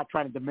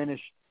trying to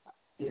diminish,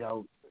 you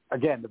know,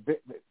 again,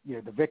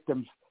 the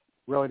victims,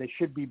 really, they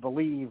should be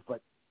believed,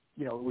 but,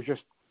 you know, it was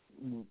just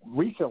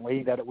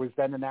recently that it was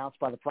then announced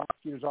by the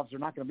prosecutor's office there are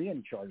not going to be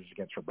any charges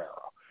against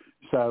Romero.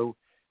 So,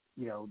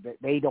 you know,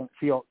 they don't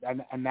feel,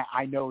 and that,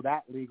 I know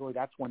that legally,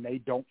 that's when they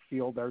don't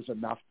feel there's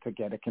enough to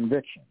get a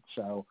conviction.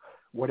 So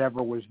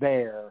whatever was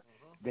there,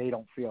 they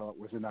don't feel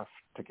it was enough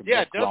to convict.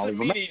 Yeah, it doesn't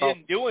mean he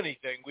didn't do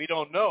anything. We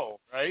don't know,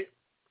 right?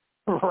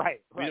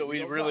 Right.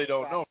 We really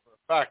don't know for a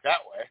fact that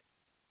way.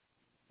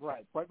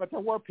 Right. But there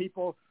were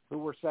people who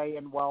were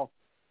saying, well,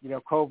 you know,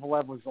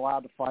 Kovalev was allowed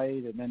to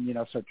fight, and then, you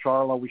know, so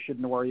Charlo, we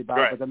shouldn't worry about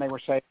it. But then they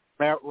were saying,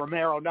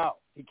 Romero, no,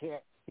 he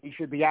can't. He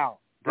should be out.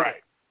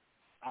 Right.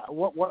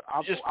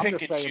 I'm just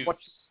saying,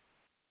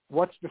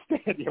 what's the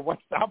standard?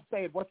 I'm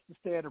saying, what's the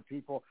standard,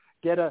 people?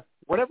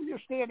 Whatever your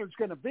standard's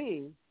going to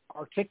be,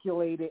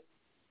 articulate it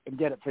and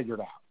get it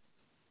figured out.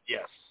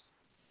 Yes.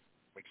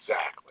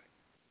 Exactly.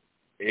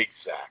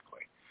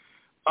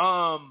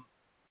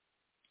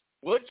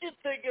 What'd you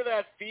think of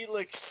that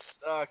Felix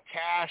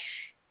Cash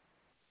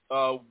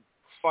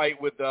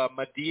fight with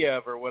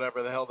Madiev or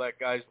whatever the hell that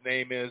guy's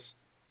name is?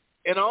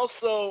 And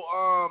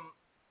also,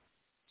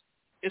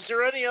 is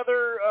there any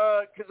other?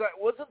 Because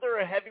wasn't there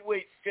a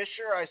heavyweight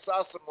Fisher? I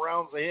saw some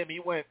rounds of him. He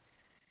went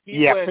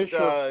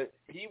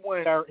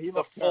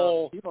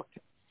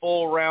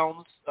full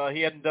rounds.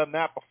 He hadn't done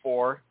that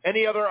before.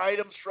 Any other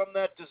items from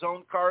that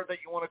DAZN card that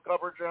you want to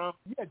cover, John?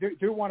 Yeah,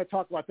 do want to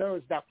talk about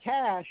those. Now,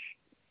 Cash,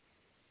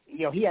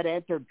 you know, he had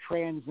entered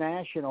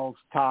Transnationals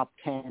top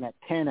 10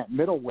 at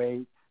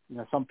middleweight. You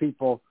know, some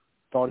people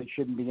thought he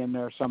shouldn't be in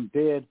there. Some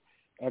did.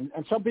 And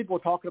some people were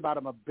talking about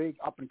him a big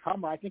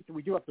up-and-comer. I think that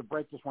we do have to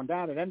break this one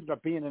down. It ended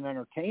up being an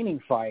entertaining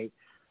fight.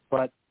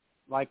 But,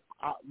 like,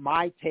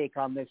 my take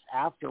on this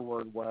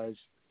afterward was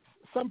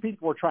some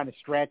people were trying to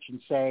stretch and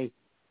say,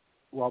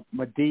 well,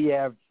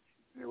 Madiev,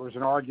 there was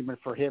an argument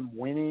for him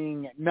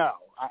winning. No.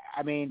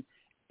 I mean,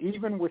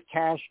 even with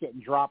Cash getting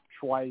dropped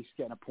twice,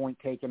 getting a point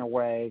taken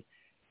away,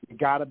 you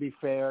got to be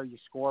fair. You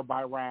score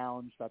by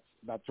rounds.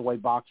 That's the way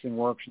boxing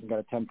works. You got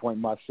a 10-point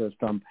must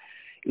system.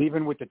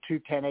 Even with the 2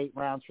 10-8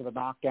 rounds for the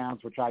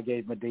knockdowns, which I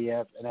gave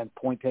Madiev, and then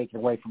point taken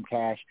away from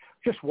Cash,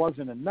 just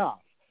wasn't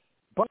enough.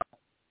 But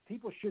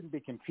people shouldn't be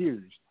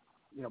confused.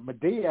 You know,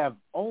 Medvedev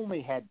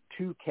only had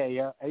 4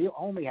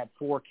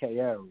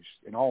 KOs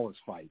in all his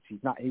fights.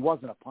 He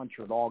wasn't a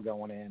puncher at all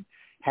going in,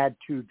 had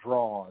 2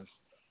 draws.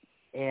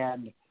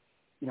 And,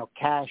 you know,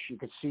 Cash, you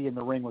could see in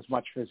the ring, was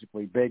much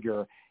physically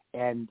bigger.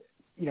 And,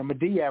 you know,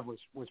 Medvedev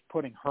was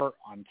putting hurt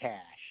on Cash.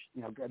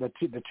 You know,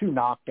 the two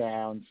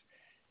knockdowns.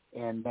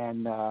 And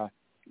then,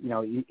 you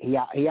know,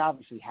 he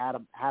obviously had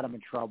him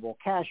in trouble.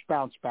 Cash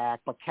bounced back,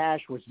 but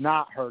Cash was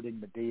not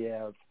hurting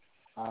Medvedev.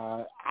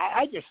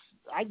 I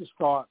just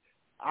thought,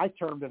 I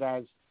termed it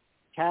as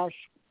Cash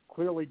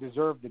clearly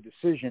deserved the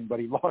decision, but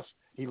he lost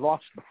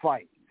the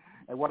fight.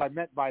 And what I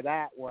meant by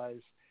that was,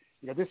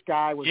 you know, this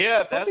guy was.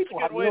 Yeah, that's a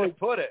good way to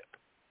put it.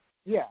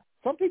 Yeah,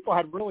 some people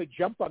had really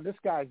jumped on this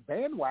guy's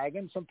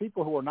bandwagon. Some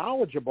people who were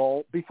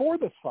knowledgeable before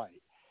this fight,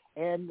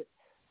 and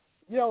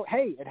you know,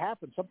 hey, it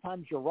happens.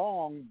 Sometimes you're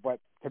wrong, but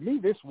to me,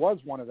 this was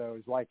one of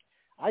those. Like,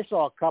 I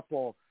saw a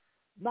couple,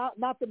 not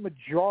the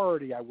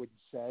majority, I wouldn't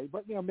say,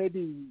 but you know,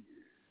 maybe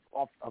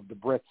off of the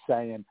Brits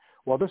saying,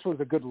 well, this was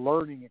a good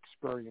learning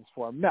experience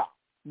for him. No,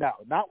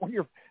 not when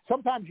you're –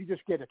 sometimes you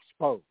just get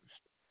exposed.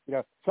 You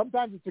know,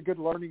 sometimes it's a good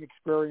learning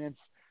experience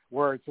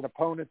where it's an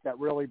opponent that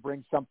really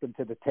brings something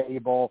to the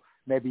table,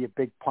 maybe a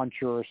big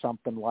puncher or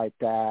something like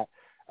that,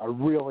 a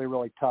really,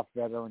 really tough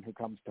veteran who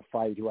comes to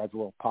fight who has a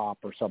little pop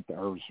or something,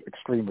 or is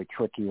extremely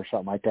tricky or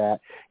something like that.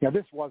 You know,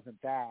 this wasn't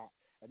that.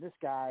 And this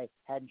guy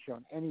hadn't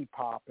shown any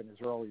pop in his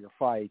earlier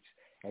fights,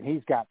 and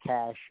he's got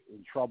Cash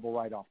in trouble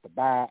right off the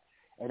bat.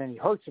 And then he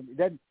hurts him.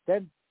 Then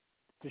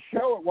to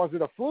show it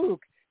wasn't a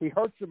fluke, he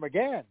hurts him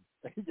again,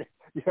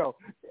 you know,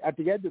 at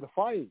the end of the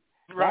fight,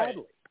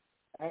 badly.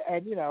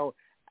 And you know,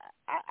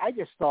 I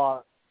just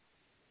thought,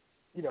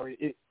 you know,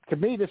 to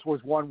me, this was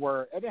one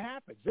where, and it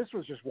happens. This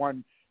was just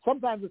one.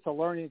 Sometimes it's a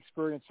learning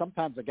experience.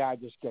 Sometimes a guy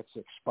just gets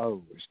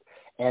exposed.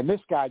 And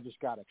this guy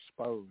just got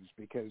exposed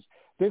because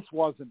this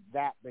wasn't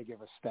that big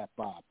of a step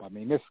up. I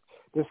mean,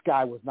 this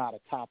guy was not a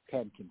top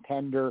 10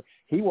 contender.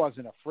 He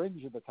wasn't a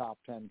fringe of the top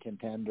 10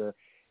 contender.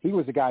 He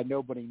was a guy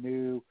nobody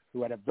knew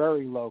who had a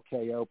very low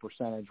KO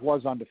percentage,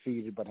 was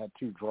undefeated, but had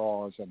 2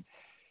 draws. And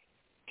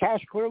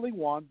Cash clearly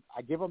won.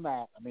 I give him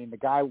that. I mean, the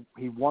guy,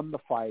 he won the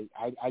fight.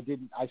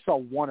 I saw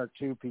 1 or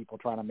 2 people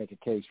trying to make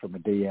a case for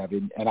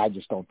Medvedev, and I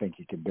just don't think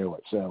he can do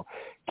it. So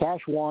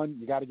Cash won.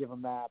 You got to give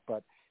him that,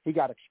 but he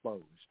got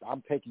exposed.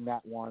 I'm taking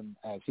that one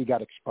as he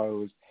got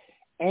exposed.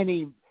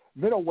 Any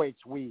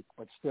middleweight's weak,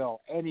 but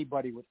still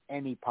anybody with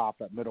any pop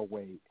at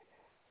middleweight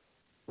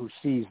who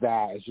sees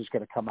that is just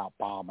going to come out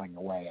bombing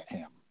away at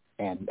him.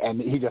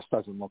 And he just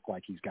doesn't look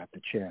like he's got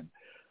the chin.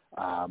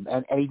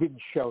 And he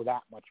didn't show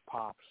that much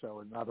pop.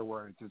 So in other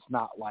words, it's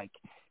not like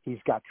he's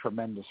got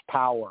tremendous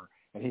power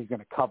and he's going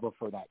to cover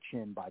for that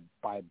chin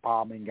by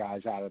bombing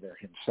guys out of there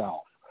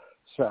himself.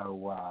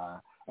 So,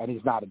 and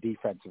he's not a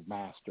defensive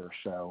master.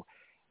 So,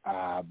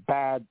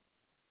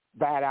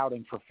 bad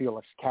outing for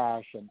Felix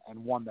Cash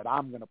and one that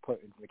I'm going to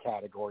put into the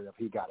category of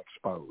he got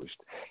exposed.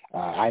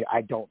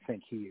 I don't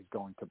think he is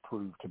going to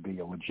prove to be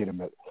a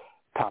legitimate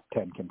top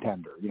 10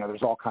 contender. You know,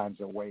 there's all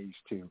kinds of ways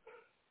to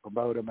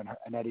promote him,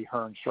 and Eddie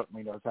Hearn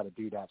certainly knows how to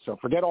do that. So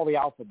forget all the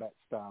alphabet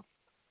stuff,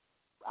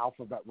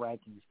 alphabet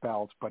rankings,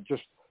 belts, but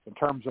just in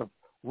terms of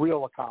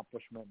real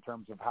accomplishment, in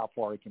terms of how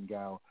far he can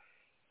go,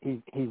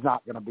 he's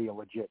not going to be a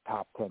legit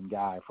top 10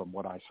 guy from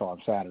what I saw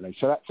on Saturday.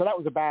 So that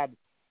was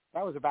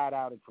a bad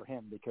outing for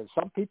him because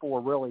some people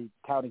were really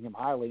touting him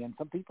highly, and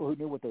some people who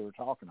knew what they were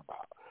talking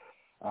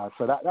about.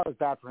 So that was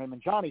bad for him.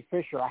 And Johnny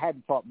Fisher, I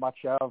hadn't thought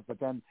much of, but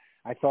then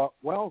I thought,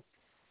 well,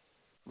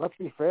 let's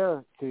be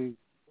fair to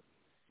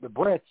the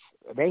Brits.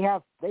 They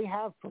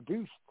have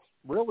produced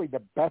really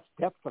the best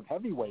depth of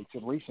heavyweights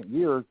in recent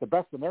years, the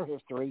best in their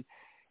history,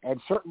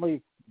 and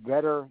certainly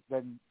better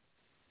than,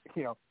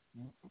 you know,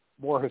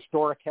 more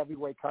historic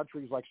heavyweight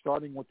countries, like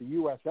starting with the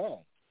USA.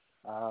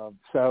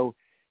 So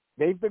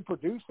they've been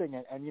producing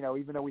it, and you know,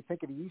 even though we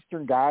think of the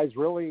Eastern guys,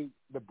 really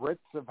the Brits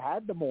have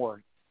had the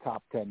more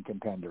top 10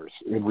 contenders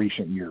in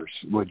recent years,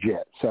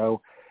 legit.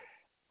 So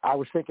I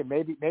was thinking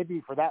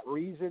maybe for that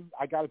reason,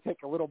 I got to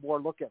take a little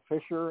more look at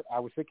Fisher. I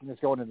was thinking this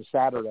going into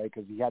Saturday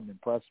because he hadn't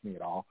impressed me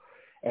at all,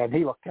 and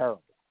he looked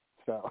terrible.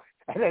 So,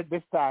 and then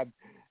this time,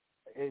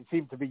 it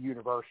seemed to be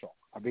universal.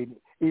 I mean,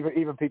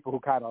 even people who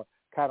kind of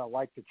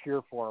like to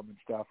cheer for him and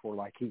stuff were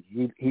like,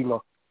 he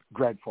looked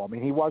dreadful. I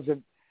mean, he was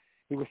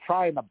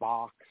trying to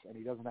box, and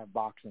he doesn't have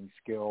boxing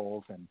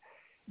skills. And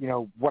you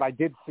know what I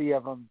did see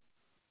of him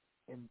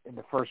in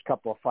the first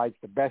couple of fights,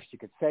 the best you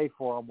could say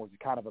for him was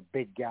kind of a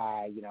big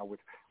guy, you know,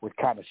 with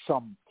kind of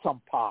some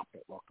pop,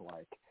 it looked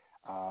like.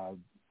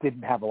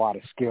 Didn't have a lot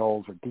of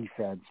skills or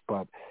defense,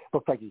 but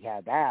looked like he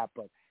had that.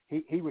 But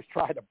he was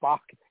trying to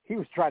box. He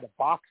was trying to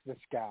box this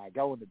guy,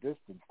 going the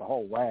distance the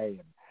whole way,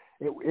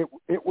 and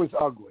it was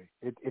ugly.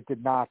 It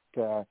did not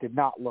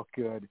look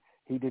good.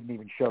 He didn't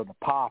even show the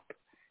pop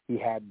he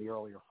had in the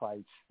earlier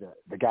fights.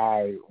 The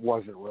guy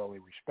wasn't really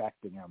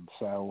respecting him.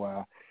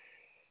 So,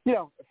 you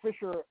know,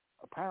 Fisher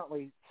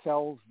apparently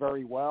sells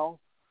very well,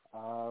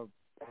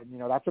 and you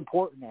know that's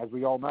important, as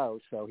we all know.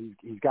 So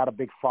he's got a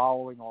big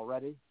following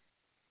already,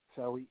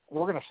 So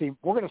we're going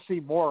to see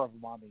more of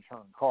them on these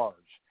Hearn cards.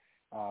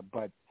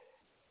 But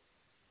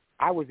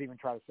I was even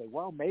trying to say,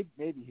 well, maybe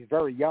he's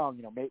very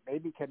young.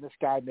 Maybe can this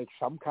guy make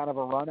some kind of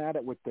a run at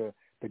it with the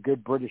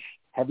good British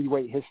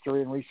heavyweight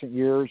history in recent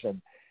years?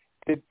 And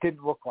it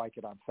didn't look like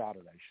it on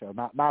Saturday. So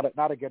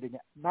not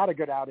a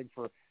good outing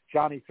for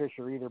Johnny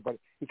Fisher either. But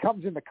he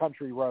comes in the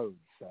country roads,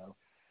 so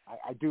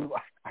I do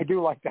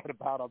like that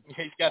about him.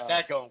 He's got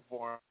that going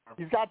for him.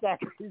 He's got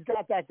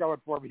that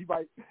going for him.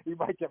 He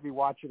might get me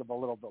watching him a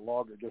little bit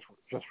longer just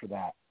for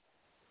that.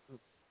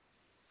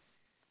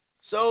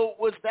 So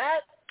was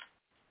that?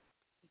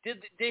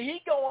 Did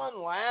he go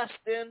on last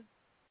then?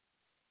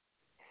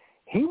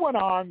 He went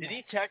on. Did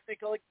he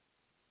technically?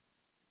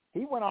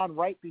 He went on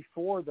right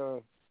before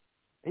the.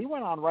 He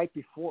went on right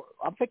before.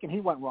 I'm thinking he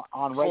went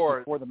on right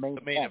before the main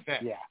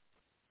event. Yeah.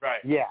 Right.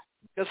 Yeah.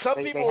 Because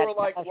some people were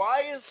like,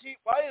 "Why is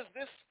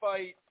this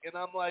fight?" And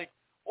I'm like,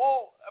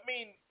 "Well, I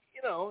mean,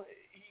 he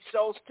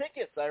sells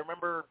tickets." I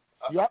remember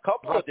a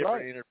couple of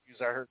different interviews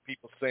I heard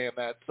people saying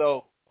that.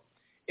 So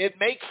it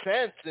makes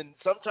sense. And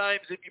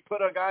sometimes if you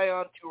put a guy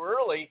on too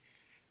early,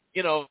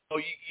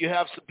 you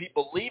have some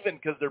people leaving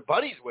because they're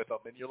buddies with them,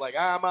 and you're like,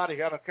 I'm out of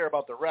here. I don't care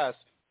about the rest.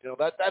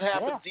 That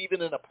happens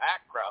even in a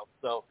packed crowd.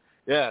 So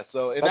yeah.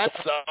 So and that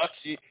sucks.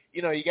 You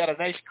got a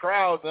nice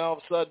crowd, and all of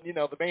a sudden,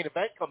 the main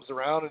event comes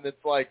around, and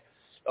it's like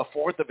a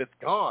fourth of it's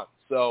gone.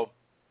 So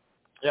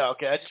yeah.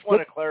 Okay. I just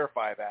want to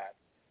clarify that.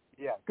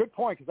 Yeah, good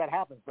point, because that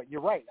happens. But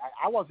you're right.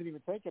 I wasn't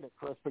even thinking it,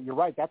 Chris, but you're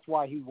right. That's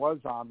why he was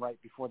on right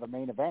before the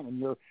main event. And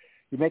you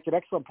make an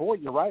excellent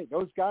point. You're right.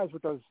 Those guys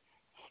with those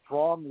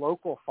strong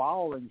local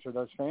followings or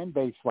those fan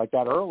base like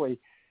that early,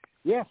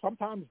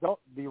 sometimes half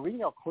the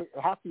arena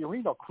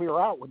will clear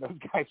out when those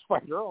guys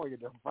fight early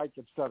and their fight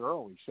gets done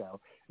early. So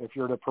if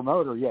you're the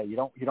promoter, you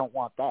don't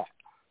want that.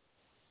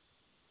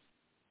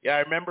 Yeah, I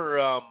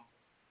remember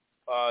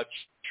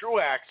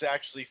Truax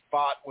actually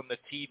fought when the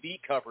TV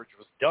coverage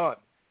was done,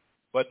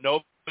 but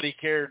nobody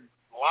cared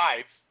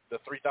live. The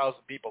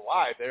 3,000 people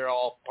live, they're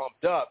all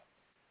pumped up.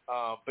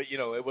 But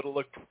it would have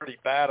looked pretty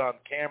bad on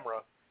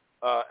camera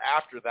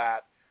after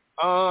that.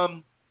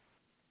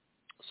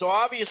 So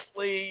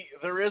obviously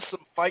there is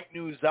some fight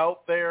news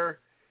out there.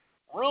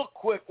 Real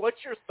quick,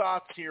 what's your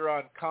thoughts here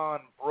on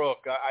Khan Brook?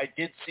 I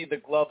did see the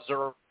gloves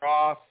are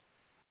off.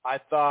 I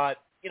thought,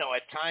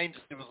 at times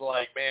it was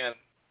like, man,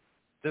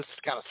 this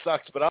kind of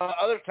sucks. But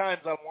other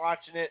times I'm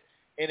watching it,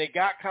 and it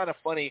got kind of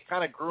funny. It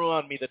kind of grew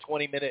on me, the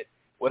 20-minute,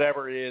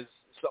 whatever it is,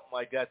 something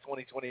like that,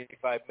 20,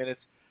 25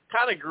 minutes.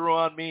 Kind of grew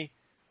on me.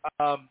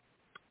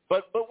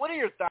 But what are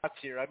your thoughts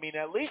here? I mean,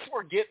 at least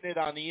we're getting it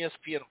on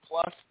ESPN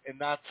Plus and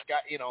not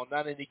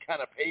any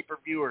kind of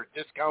pay-per-view or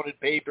discounted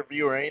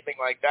pay-per-view or anything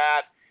like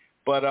that.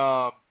 But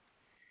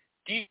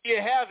do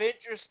you have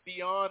interest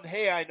beyond,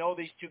 hey, I know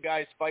these two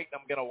guys fighting,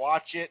 I'm going to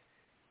watch it?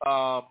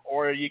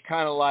 Or are you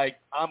kind of like,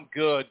 I'm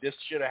good, this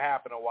should have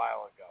happened a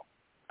while ago?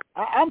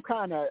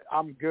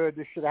 I'm good,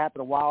 this should have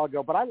happened a while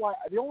ago. But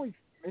the only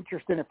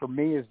interest in it for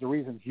me is the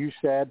reasons you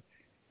said.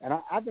 And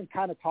I've been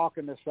kind of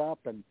talking this up,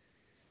 and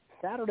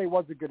Saturday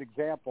was a good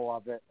example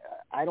of it.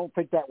 I don't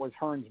think that was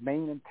Hearn's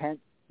main intent,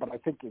 but I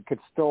think it could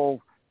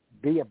still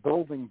be a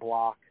building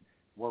block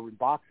where in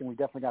boxing we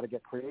definitely got to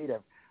get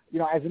creative.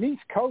 As an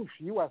East Coast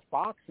U.S.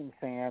 boxing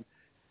fan,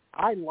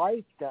 I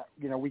like that,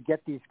 we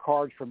get these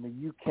cards from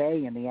the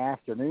UK in the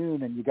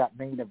afternoon and you got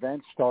main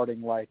events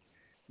starting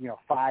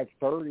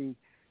 5:30.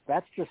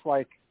 That's just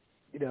like,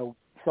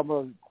 some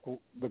of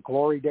the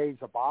glory days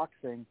of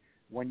boxing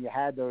when you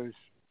had those,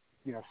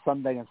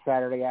 Sunday and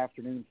Saturday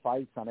afternoon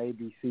fights on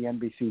ABC,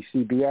 NBC,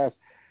 CBS.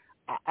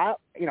 I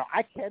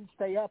can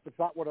stay up. It's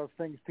not one of those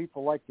things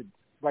people like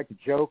to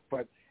joke,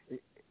 but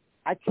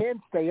I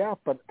can stay up.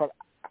 But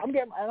I'm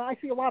getting, and I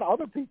see a lot of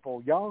other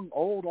people, young,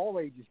 old, all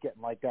ages,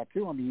 getting like that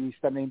too on the East.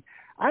 I mean,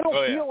 I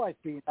don't feel like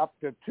being up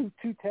to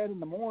 2:10 in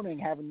the morning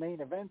having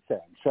main events in.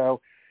 So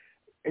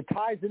it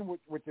ties in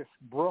with this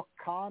Brook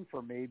Khan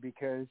for me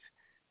because,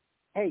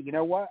 hey, you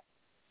know what?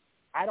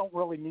 I don't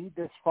really need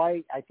this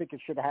fight. I think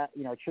it should have,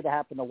 it should have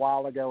happened a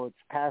while ago. It's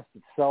past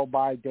its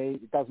sell-by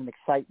date. It doesn't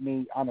excite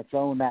me on its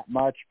own that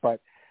much,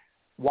 but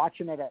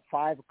watching it at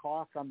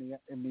 5:00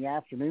 in the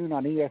afternoon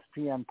on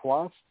ESPN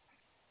Plus,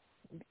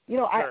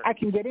 sure. I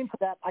can get into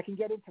that. I can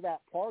get into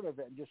that part of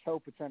it and just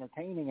hope it's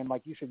entertaining. And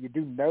like you said, you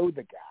do know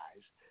the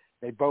guys.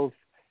 They both,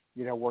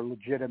 were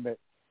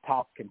legitimate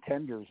top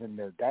contenders in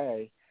their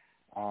day.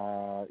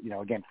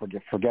 Again,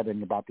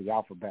 forgetting about the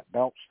alphabet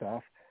belt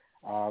stuff.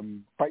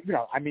 But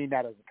I mean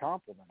that as a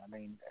compliment. I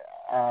mean,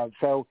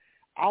 so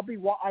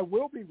I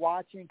will be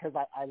watching because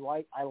I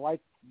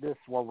like this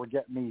where we're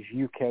getting these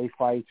UK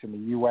fights in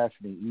the US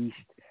and the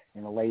East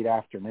in the late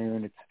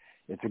afternoon.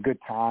 It's a good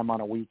time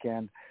on a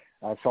weekend.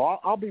 So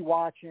I'll be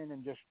watching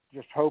and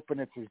just hoping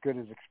it's as good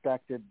as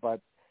expected, but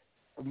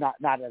not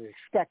as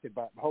expected,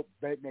 but hope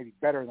maybe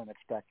better than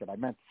expected. I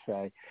meant to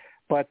say,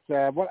 but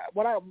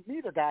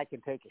neither guy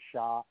can take a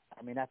shot.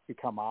 I mean that's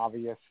become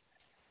obvious.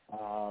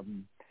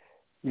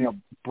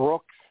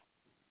 Brooks,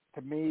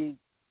 to me,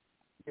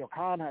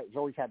 Khan has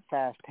always had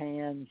fast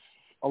hands,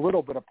 a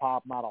little bit of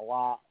pop, not a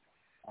lot.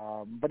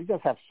 but he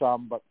does have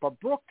some. But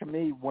Brook, to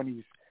me, when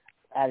he's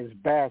at his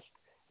best,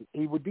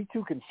 he would be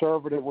too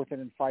conservative with it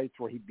in fights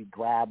where he'd be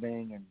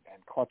grabbing and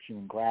clutching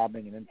and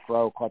grabbing and then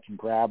throw, clutch and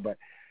grab. But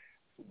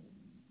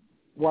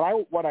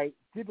what I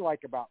did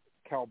like about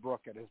Kell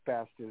Brook at his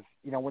best is,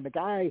 when the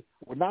guy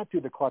would not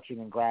do the clutching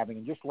and grabbing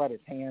and just let his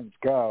hands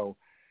go,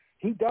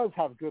 he does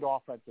have good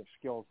offensive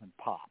skills and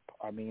pop.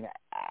 I mean,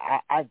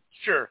 I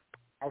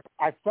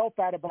felt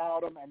that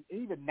about him, and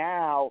even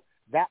now,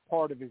 that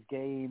part of his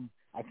game,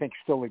 I think,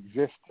 still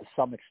exists to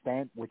some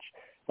extent, which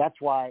that's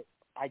why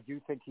I do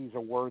think he's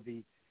a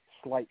worthy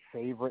slight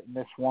favorite in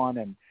this one,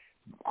 and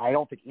I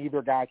don't think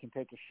either guy can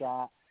take a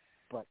shot,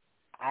 but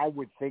I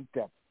would think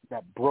that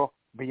Brook,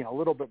 being a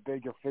little bit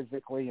bigger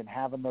physically and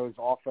having those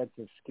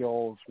offensive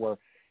skills where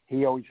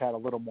he always had a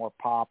little more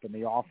pop and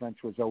the offense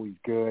was always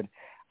good,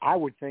 I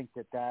would think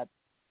that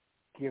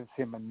gives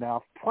him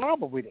enough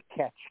probably to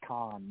catch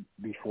Khan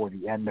before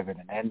the end of it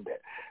and end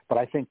it. But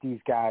I think these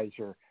guys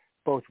are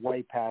both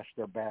way past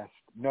their best,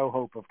 no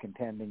hope of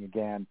contending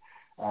again.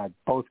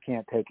 Both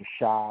can't take a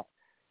shot.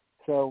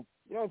 So,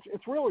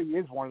 it really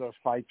is one of those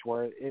fights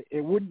where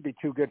it wouldn't be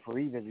too good for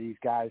either of these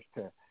guys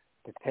to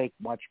take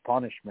much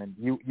punishment.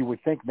 You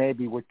would think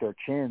maybe with their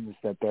chins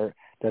that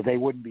they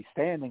wouldn't be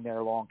standing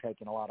there long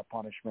taking a lot of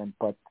punishment,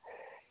 but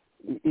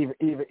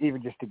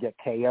even just to get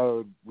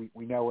KO'd,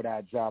 we know it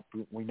adds up.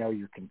 We know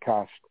you're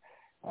concussed.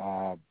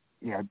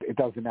 It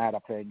doesn't add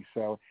up things.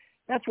 So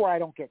that's why I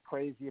don't get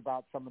crazy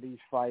about some of these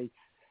fights.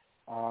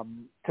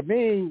 To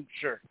me,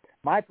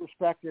 my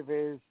perspective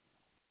is,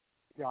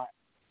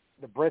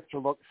 the Brits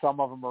some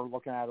of them are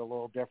looking at it a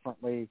little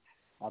differently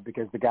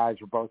because the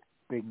guys are both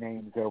big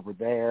names over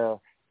there,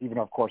 even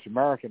though, of course,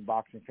 American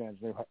boxing fans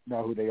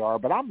know who they are.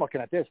 But I'm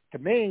looking at this. To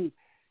me,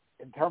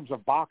 in terms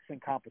of boxing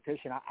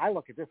competition, I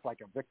look at this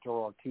like a Victor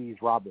Ortiz,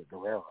 Robert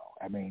Guerrero.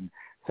 I mean,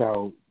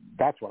 so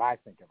that's what I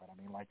think of it. I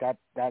mean, like that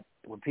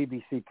when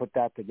PBC put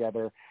that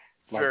together,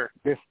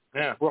 this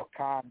Brook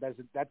Khan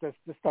doesn't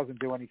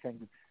do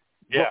anything.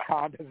 Brook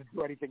Khan doesn't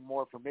do anything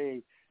more for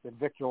me than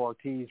Victor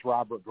Ortiz,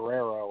 Robert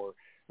Guerrero,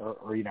 or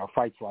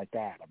fights like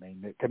that. I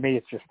mean, to me,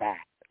 it's just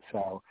that.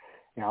 So,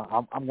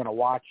 I'm going to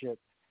watch it.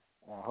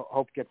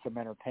 Hope get some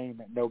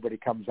entertainment. Nobody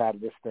comes out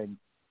of this thing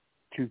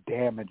too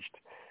damaged.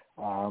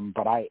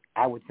 But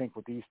I would think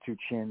with these two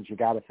chins, you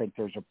got to think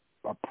there's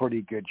a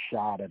pretty good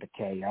shot at a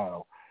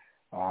KO.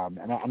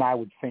 And I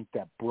would think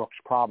that Brook's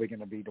probably going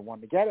to be the one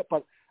to get it.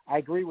 But I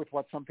agree with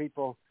what some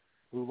people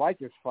who like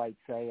this fight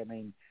say. I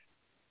mean,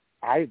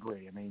 I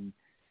agree. I mean,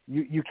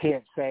 you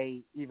can't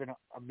say even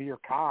Amir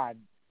Khan,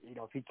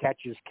 if he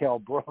catches Kell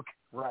Brook,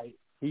 right,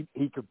 he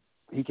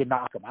can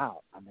knock him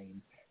out. I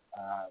mean,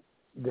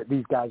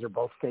 these guys are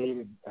both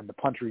faded, and the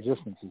punch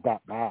resistance is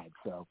that bad.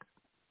 So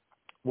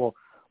we'll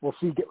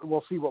see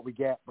what we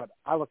get. But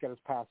I look at it as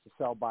past the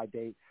sell-by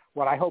date.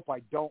 What I hope I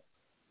don't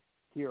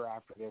hear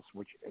after this,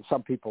 which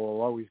some people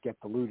will always get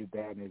deluded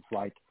then, is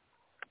like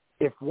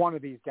if one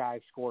of these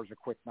guys scores a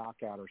quick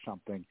knockout or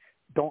something,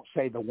 don't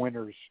say the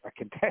winner's a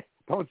contender.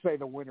 Don't say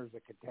the winner's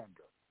a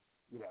contender.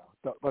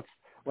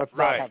 Let's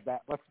not have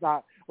that. Let's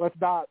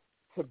not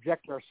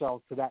subject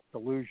ourselves to that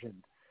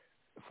delusion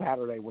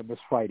Saturday when this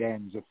fight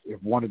ends.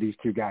 If one of these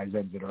two guys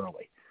ends it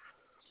early.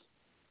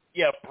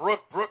 Yeah,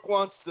 Brook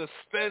wants the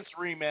Spence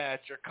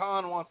rematch, or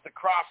Khan wants the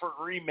Crawford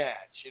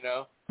rematch.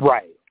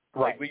 Right.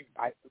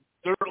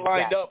 They're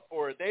lined up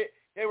for it.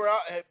 They were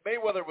out.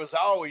 Mayweather was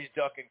always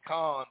ducking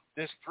Khan.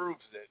 This proves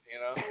it.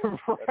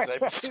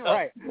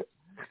 Right.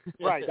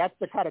 Right. That's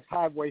the kind of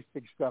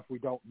time-wasting stuff we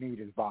don't need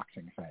as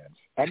boxing fans.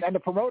 And the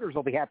promoters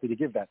will be happy to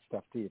give that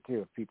stuff to you,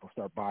 too, if people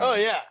start buying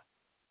it. it. Yeah.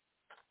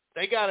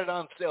 They got it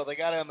on sale. They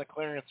got it on the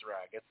clearance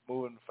rack. It's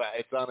moving fast.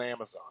 It's on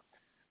Amazon.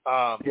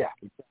 Yeah.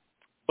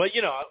 But,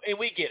 and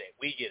we get it.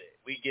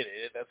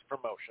 That's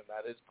promotion.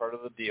 That is part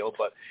of the deal.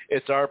 But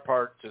it's our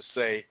part to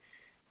say,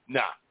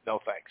 no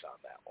thanks on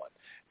that one.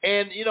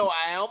 And,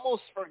 I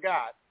almost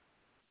forgot,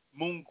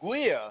 Jaime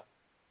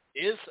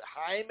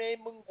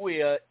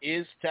Munguia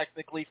is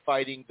technically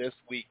fighting this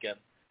weekend.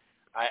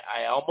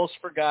 I almost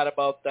forgot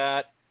about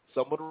that.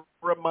 Someone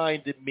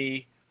reminded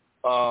me,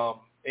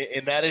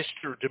 and that is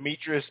true.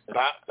 Demetrius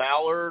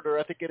Ballard, or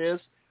I think it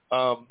is.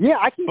 I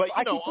keep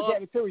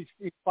forgetting it too.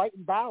 He's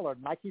fighting Ballard,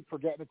 and I keep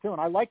forgetting it too.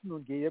 And I like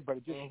Munguia, but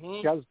it just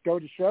does go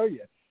to show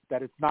you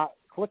that it's not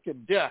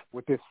clicking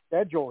with this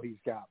schedule he's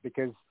got,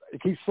 because it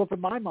keeps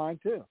slipping my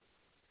mind too.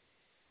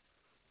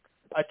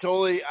 I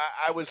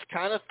was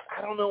kind of,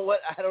 I don't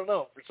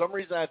know. For some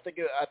reason, I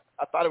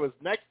thought it was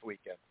next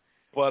weekend,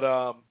 but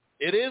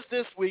it is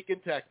this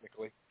weekend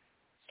technically.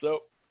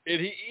 So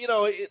the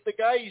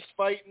guy he's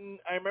fighting,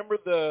 I remember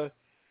the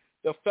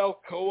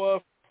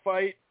Falcoa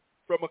fight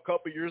from a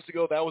couple years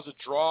ago. That was a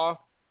draw.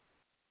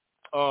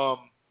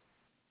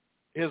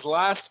 His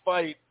last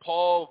fight,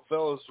 Paul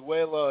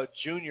Valenzuela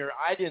Jr.,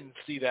 I didn't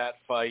see that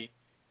fight.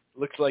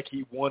 Looks like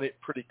he won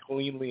it pretty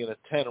cleanly in a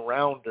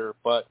 10-rounder,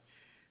 but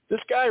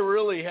this guy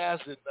really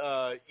hasn't,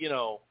 I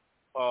don't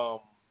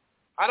know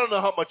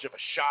how much of a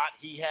shot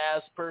he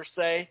has per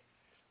se.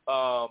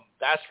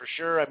 That's for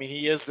sure. I mean,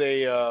 he is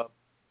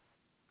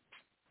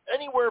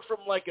anywhere from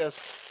like I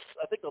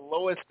think the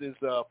lowest is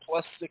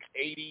plus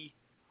 680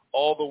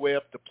 all the way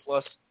up to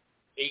plus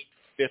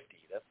 850.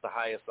 That's the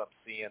highest I'm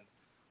seeing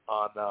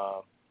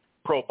on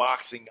pro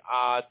boxing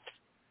odds.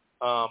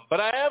 But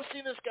I have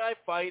seen this guy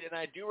fight, and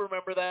I do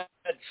remember that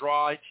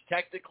draw.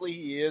 Technically,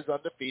 he is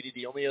undefeated.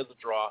 He only has a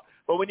draw.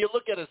 But when you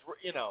look at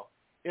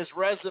his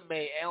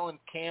resume, Alan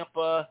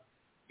Campa,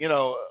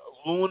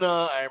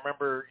 Luna, I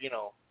remember,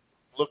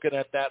 looking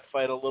at that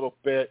fight a little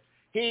bit.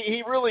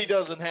 He really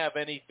doesn't have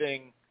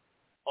anything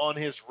on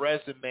his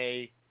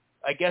resume.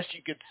 I guess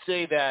you could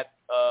say that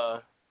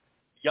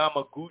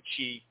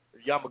Yamaguchi,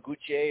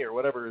 or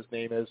whatever his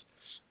name is,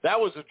 that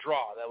was a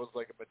draw. That was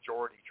like a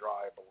majority draw,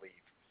 I believe.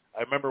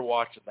 I remember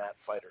watching that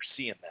fight or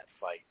seeing that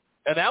fight.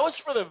 And that was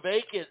for the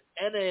vacant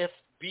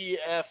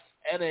NFBF,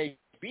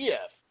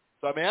 NABF.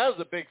 So, I mean, that was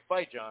a big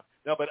fight, John.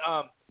 No, but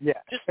yeah,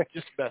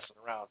 just messing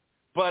around.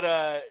 But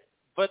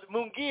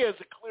Munguia is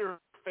a clear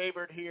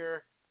favorite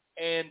here.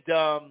 And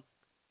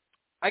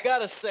I got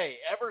to say,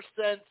 ever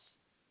since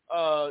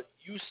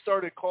you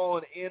started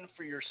calling in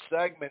for your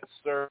segment,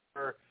 sir,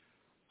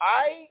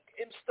 I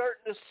am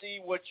starting to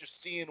see what you're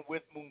seeing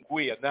with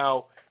Munguia.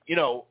 Now,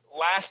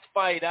 last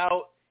fight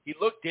out, he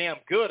looked damn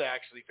good,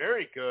 actually,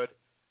 very good.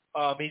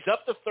 He's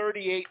up to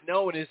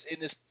 38-0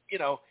 in his,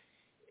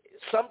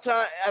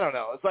 sometime, I don't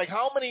know. It's like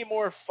how many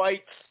more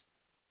fights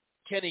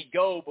can he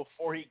go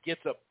before he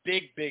gets a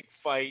big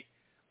fight?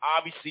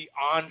 Obviously,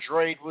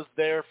 Andrade was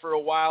there for a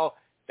while.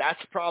 That's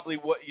probably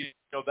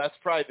that's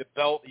probably the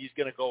belt he's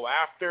going to go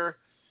after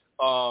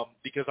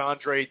because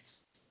Andrade.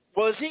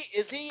 Well, is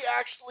he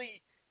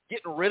actually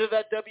getting rid of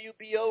that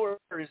WBO,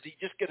 or is he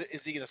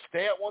gonna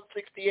stay at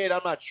 168?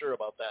 I'm not sure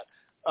about that.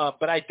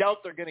 But I doubt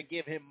they're going to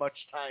give him much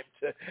time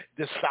to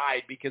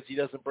decide because he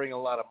doesn't bring a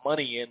lot of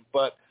money in.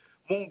 But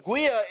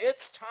Munguia, it's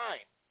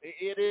time.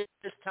 It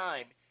is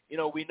time.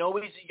 We know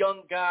he's a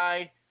young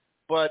guy,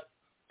 but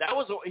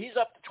he's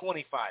up to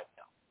 25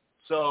 now.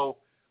 So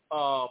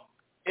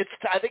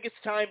I think it's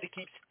time to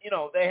keep.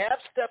 They have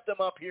stepped him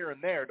up here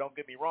and there. Don't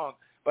get me wrong,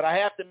 but I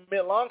have to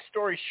admit, long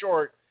story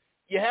short,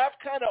 you have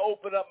kind of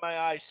opened up my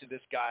eyes to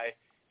this guy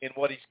and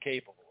what he's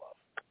capable of.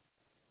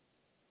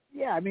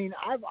 Yeah, I mean,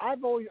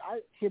 I've always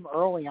him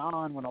early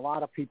on when a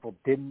lot of people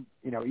didn't.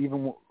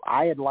 Even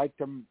I had liked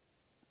him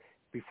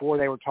before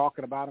they were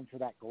talking about him for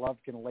that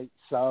Golovkin late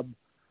sub,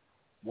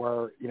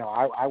 where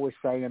I was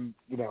saying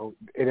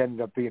it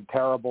ended up being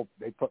terrible.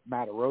 They put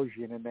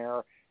Matarosian in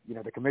there.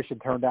 The commission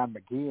turned down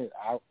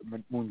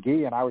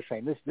Munguia, and I was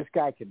saying this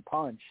guy can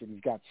punch and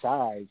he's got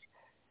size.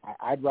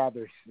 I'd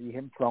rather see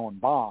him throwing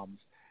bombs,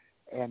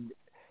 and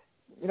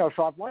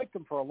so I've liked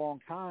him for a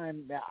long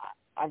time. Now,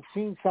 I've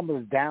seen some of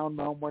the down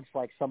moments,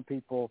 like some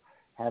people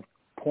have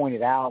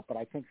pointed out, but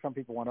I think some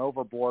people went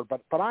overboard.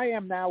 But I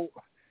am now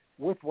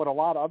with what a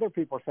lot of other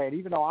people are saying.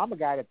 Even though I'm a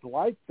guy that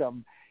liked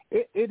him,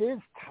 it is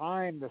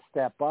time to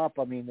step up.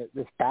 I mean,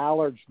 this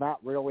Ballard's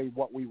not really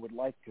what we would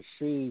like to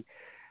see.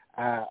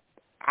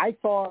 I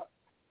thought,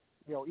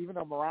 even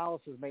though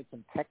Morales has made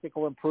some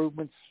technical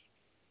improvements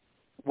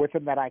with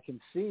him that I can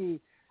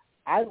see,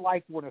 I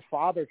liked when his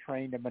father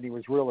trained him and he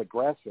was real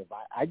aggressive.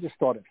 I just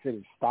thought it fit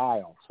his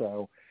style.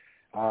 So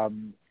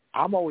I'm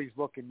always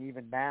looking,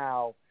 even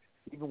now,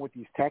 even with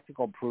these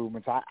technical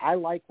improvements, I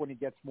like when he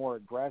gets more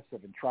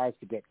aggressive and tries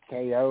to get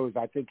KOs.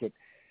 I think it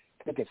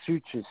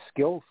suits his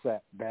skill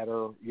set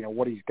better,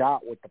 what he's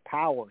got with the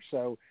power.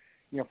 So,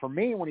 for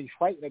me, when he's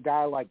fighting a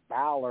guy like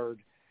Ballard,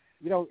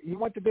 he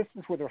went the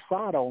distance with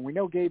Rosado, and we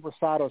know Gabe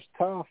Rosado's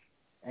tough,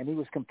 and he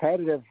was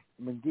competitive.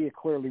 Munguia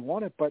clearly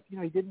won it, but, he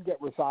didn't get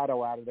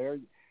Rosado out of there.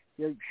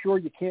 Sure,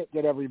 you can't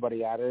get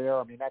everybody out of there.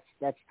 I mean,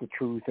 that's the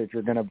truth. If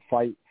you're going to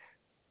fight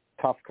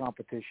tough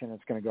competition,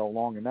 it's going to go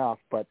long enough.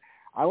 But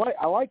I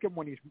like him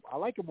when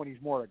he's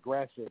more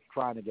aggressive,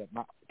 trying to get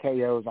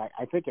KOs.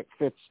 I think it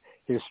fits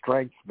his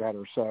strengths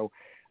better. So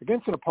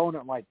against an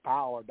opponent like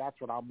Ballard, that's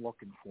what I'm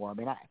looking for. I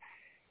mean,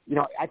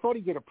 I thought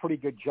he did a pretty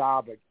good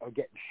job of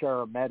getting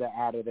Sharameta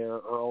out of there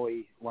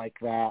early like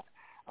that.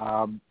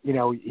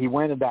 He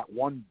went in that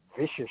one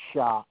vicious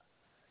shot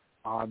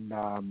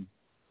on,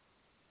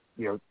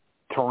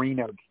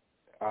 Torino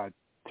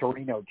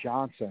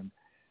Johnson.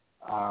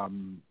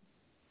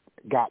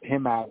 Got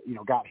him out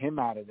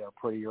of there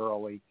pretty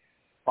early,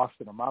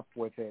 busted him up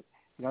with it.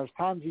 There's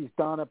times he's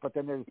done it, but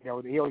then there's,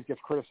 he always gets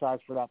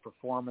criticized for that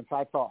performance.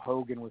 I thought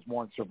Hogan was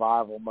more in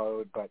survival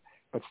mode, but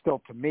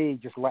still, to me,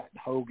 just letting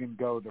Hogan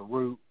go the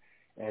route,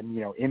 and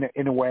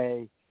in a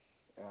way,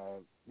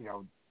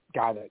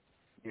 guy that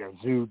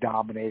Zoo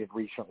dominated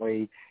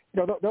recently.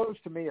 Those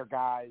to me are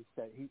guys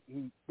that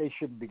they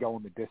shouldn't be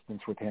going the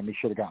distance with him. He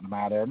should have gotten them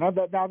out of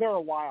there. Now they're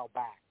a while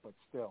back, but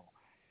still.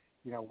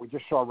 We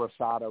just saw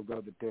Rosado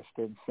go the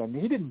distance, and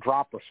he didn't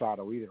drop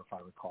Rosado either, if I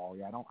recall.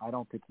 Yeah, I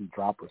don't think he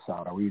dropped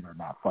Rosado either in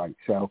that fight.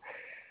 So,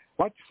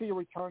 I'd like to see a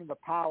return to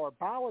power.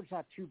 Ballard's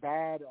not too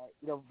bad.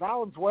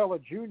 Valenzuela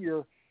Jr.,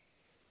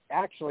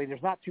 actually,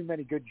 there's not too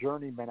many good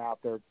journeymen out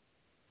there,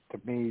 to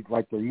me,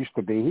 like there used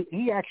to be.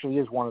 He actually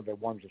is one of the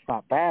ones that's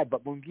not bad,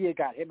 but Munguia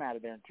got him out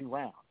of there in 2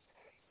 rounds.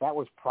 That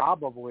was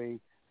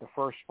probably the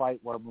first fight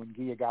where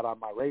Munguia got on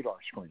my radar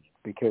screen,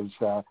 because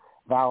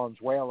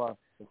Valenzuela,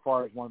 as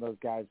far as one of those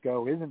guys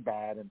go, isn't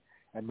bad, and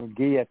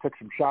Munguia took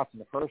some shots in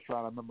the first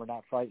round. I remember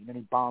that fight, and then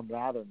he bombed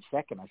Ryder in the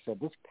second. I said,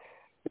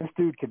 this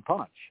dude can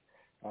punch.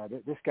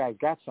 This guy's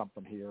got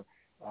something here.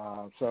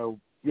 So,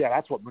 yeah,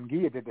 that's what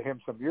Munguia did to him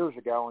some years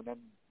ago. And then,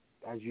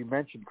 as you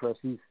mentioned, Chris,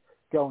 he's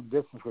going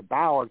distance with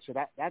Ballard, so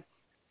that's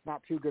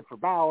not too good for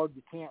Ballard.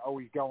 You can't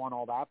always go on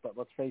all that, but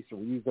let's face it,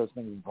 we use those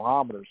things as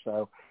barometers.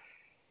 So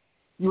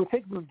you would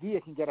think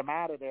Munguia can get him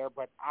out of there,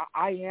 but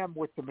I am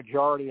with the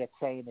majority at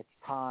saying it's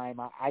time.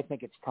 I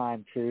think it's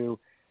time too.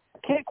 I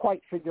can't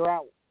quite figure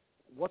out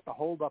what the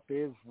holdup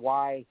is,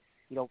 why,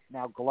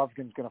 now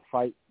Golovkin's going to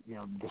fight,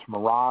 this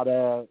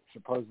Murata,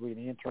 supposedly in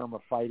the interim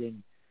of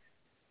fighting,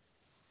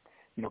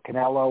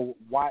 Canelo.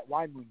 Why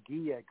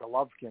Munguia,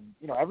 Golovkin?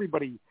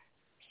 Everybody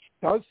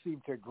does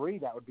seem to agree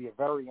that would be a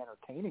very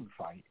entertaining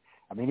fight.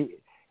 I mean,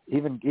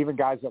 even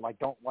guys that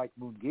don't like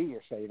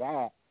Munguia say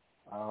that,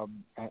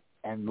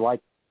 and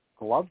like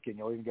Golovkin,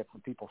 you'll even get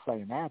some people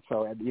saying that.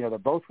 So, and they're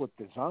both with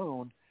the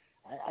zone.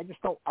 I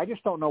just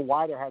don't know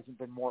why there hasn't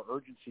been more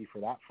urgency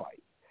for that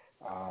fight.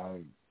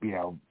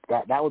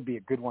 That would be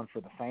a good one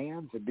for the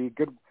fans. It'd be a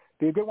good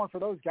one for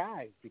those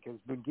guys, because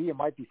Munguia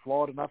might be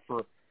flawed enough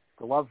for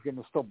Golovkin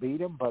to still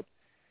beat him, but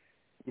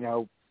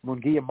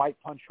Munguia might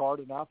punch hard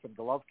enough, and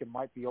Golovkin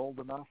might be old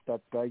enough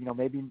that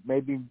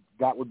maybe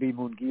that would be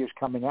Munguia's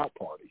coming out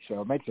party.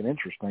 So it makes it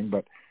interesting,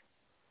 but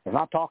they're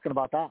not talking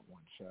about that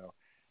one. So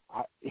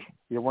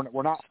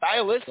we're not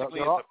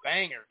stylistically. It's a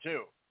banger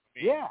too. I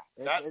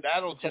mean,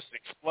 that'll just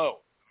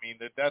explode. I mean,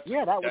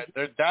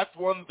 that's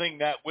one thing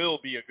that will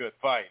be a good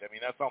fight. I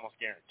mean, that's almost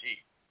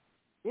guaranteed.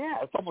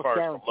 Yeah, it's almost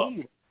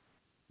guaranteed.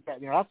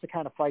 That's the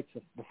kind of fights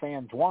that the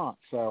fans want.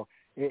 So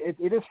it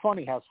is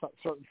funny how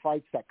certain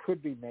fights that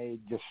could be made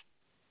just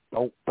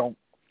don't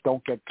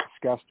get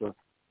discussed or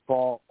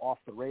fall off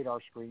the radar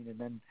screen, and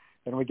then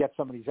we get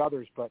some of these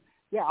others. But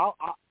yeah,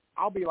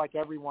 I'll be like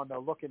everyone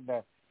though, looking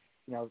to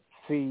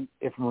see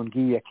if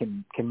Munguia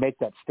can make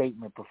that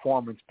statement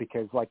performance,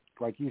 because like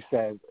you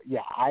said,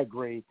 yeah, I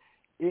agree.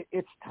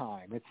 It's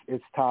time.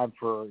 It's time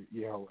for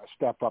a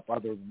step up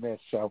other than this.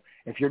 So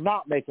if you're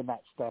not making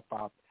that step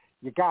up,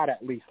 you got to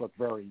at least look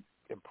very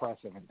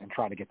impressive and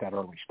try to get that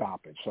early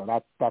stoppage. So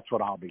that's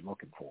what I'll be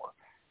looking for.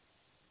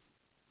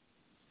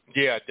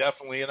 Yeah,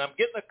 definitely. And I'm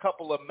getting a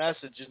couple of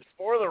messages.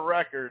 For the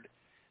record,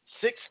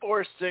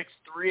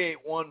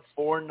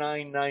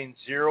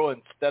 646-381-4990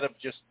 instead of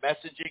just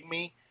messaging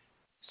me.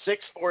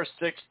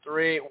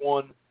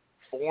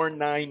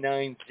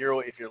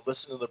 646-381-4990 if you're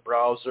listening to the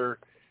browser.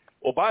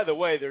 Well, by the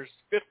way, there's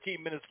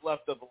 15 minutes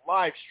left of the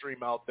live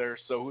stream out there,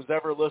 so who's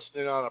ever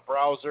listening on a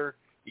browser,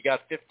 you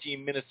got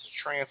 15 minutes to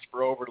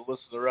transfer over to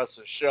listen to the rest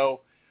of the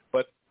show.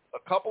 But a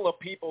couple of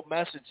people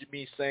messaged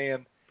me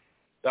saying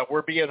that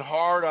we're being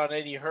hard on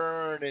Eddie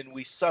Hearn and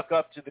we suck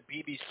up to the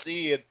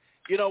PBC. And,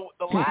 the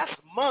last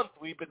month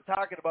we've been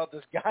talking about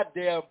this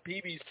goddamn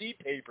PBC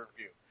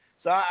pay-per-view.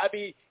 So, I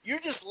mean, you're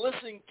just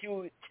listening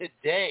to it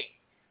today,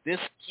 this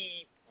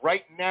key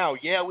right now.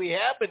 Yeah, we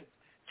have been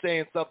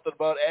saying something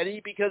about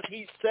Eddie because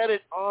he said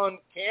it on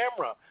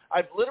camera.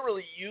 I've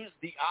literally used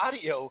the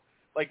audio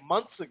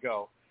months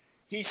ago.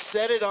 He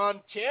said it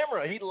on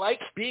camera. He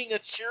likes being a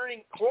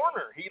cheering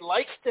corner. He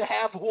likes to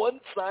have one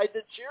side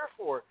to cheer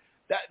for.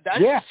 That's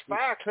just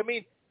facts. I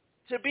mean,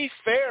 to be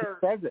fair,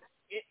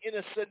 in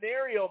a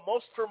scenario,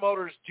 most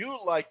promoters do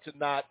like to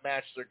not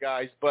match their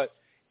guys, but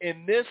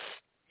in this,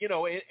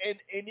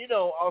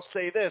 I'll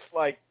say this,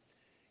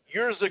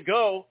 years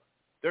ago,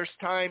 there's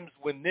times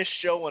when this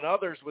show and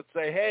others would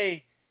say,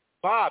 hey,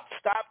 Bob,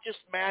 stop just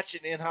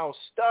matching in-house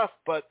stuff,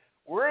 but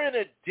we're in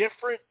a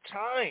different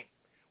time.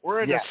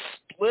 We're in a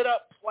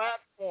split-up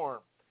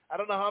platform. I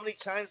don't know how many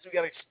times we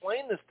got to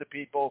explain this to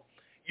people.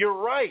 You're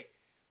right.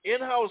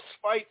 In-house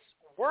fights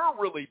were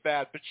really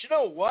bad, but you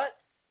know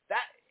what?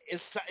 That is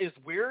as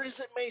weird as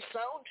it may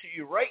sound to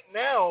you. Right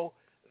now,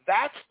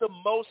 that's the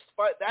most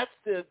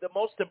the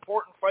most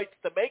important fights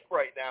to make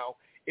right now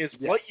is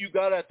what you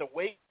got at the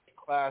weight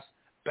class.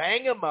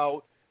 Bang them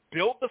out,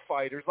 build the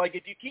fighters.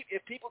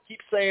 If people keep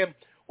saying,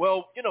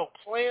 well,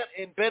 Plant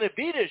and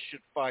Benavidez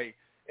should fight,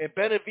 and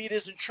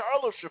Benavidez and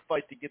Charlo should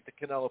fight to get the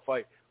Canelo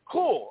fight.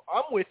 Cool,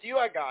 I'm with you,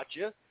 I got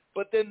you.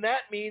 But then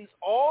that means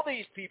all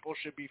these people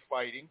should be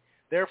fighting,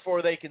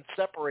 therefore they can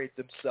separate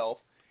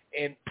themselves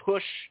and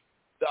push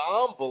the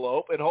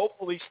envelope and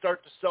hopefully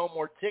start to sell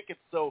more tickets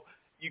so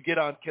you get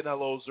on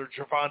Canelo's or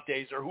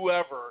Gervonta's or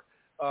whoever,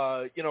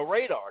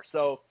 radar.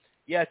 So,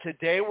 yeah,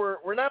 today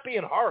we're not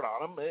being hard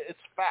on him. It's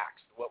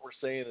facts. What we're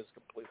saying is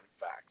completely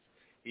facts.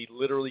 He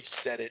literally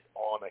said it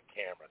on a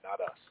camera,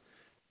 not us.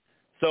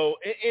 So,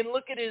 and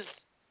look at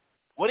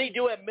what did he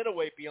do at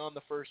middleweight beyond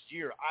the first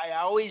year? I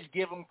always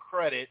give him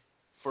credit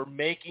for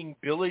making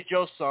Billy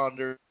Joe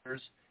Saunders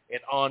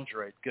and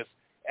Andre, because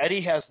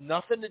Eddie has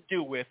nothing to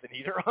do with, and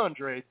either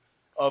Andre,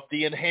 of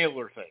the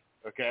inhaler thing,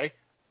 okay?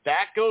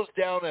 That goes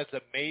down as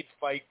a made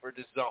fight for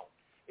the zone.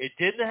 It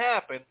didn't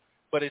happen,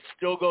 but it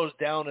still goes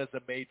down as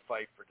a made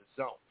fight for the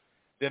zone.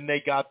 Then they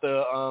got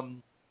the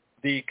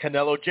the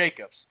Canelo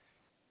Jacobs.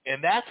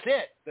 And that's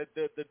it.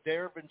 The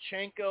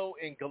Derevyanchenko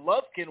and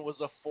Golovkin was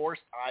a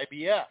forced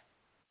IBF.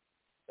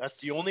 That's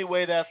the only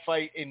way that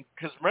fight,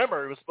 because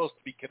remember, it was supposed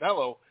to be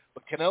Canelo,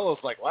 but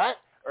Canelo's like, what?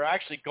 Or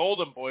actually,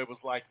 Golden Boy was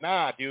like,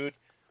 nah, dude,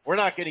 we're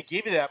not going to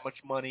give you that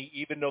much money,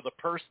 even though the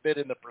purse bid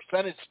and the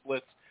percentage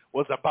splits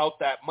was about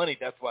that money.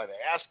 That's why they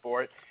asked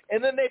for it.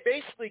 And then they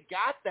basically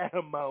got that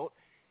amount,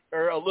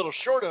 or a little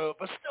short of it,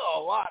 but still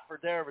a lot for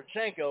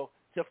Derevyanchenko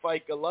to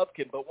fight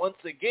Golovkin. But once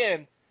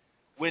again,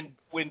 when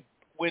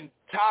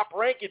Top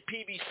Rank and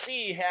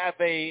PBC have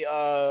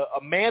a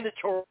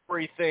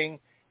mandatory thing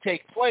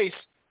take place,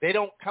 they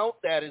don't count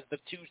that as the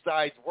two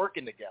sides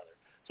working together.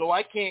 So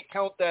I can't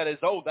count that as,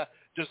 that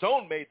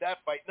DAZN made that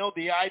fight. No,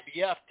 the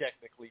IBF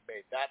technically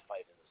made that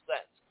fight in a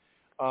sense.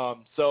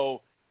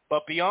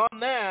 But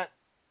beyond that,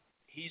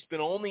 he's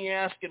been only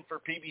asking for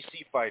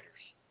PBC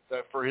fighters,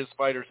 for his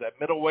fighters at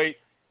middleweight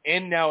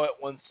and now at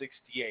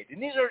 168.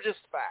 And these are just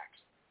facts,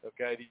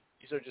 okay?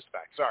 These are just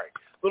facts. Sorry.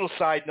 Little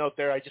side note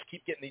there. I just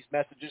keep getting these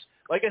messages.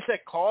 Like I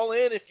said, call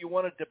in if you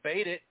want to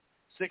debate it,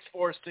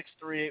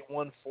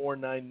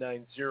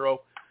 646-381-4990.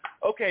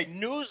 Okay,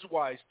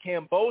 news-wise,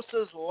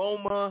 Kambosos,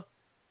 Loma,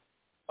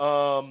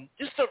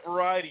 just a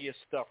variety of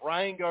stuff.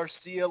 Ryan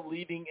Garcia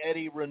leaving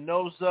Eddie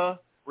Reynoso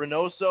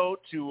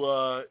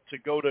to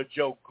go to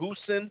Joe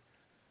Goossen.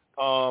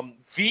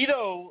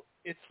 Vito,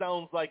 it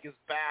sounds like, is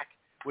back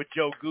with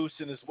Joe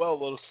Goossen as well.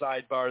 A little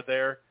sidebar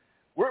there.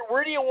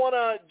 Where do you want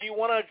to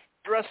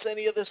address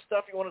any of this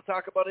stuff? You want to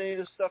talk about any of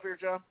this stuff here,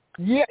 John?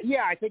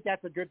 Yeah, I think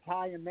that's a good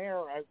tie in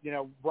there.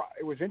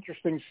 It was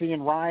interesting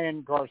seeing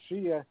Ryan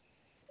Garcia.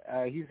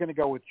 He's going to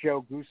go with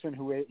Joe Goossen,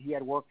 who he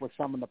had worked with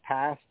some in the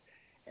past.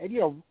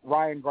 And,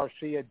 Ryan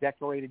Garcia,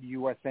 decorated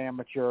U.S.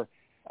 amateur.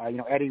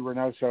 Eddie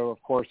Reynoso,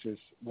 of course, is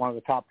one of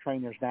the top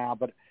trainers now.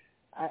 But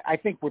I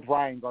think with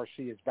Ryan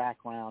Garcia's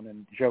background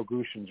and Joe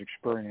Goossen's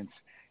experience,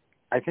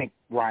 I think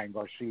Ryan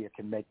Garcia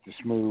can make this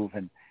move,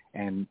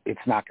 and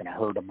it's not going to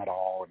hurt him at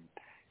all,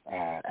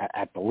 and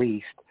at the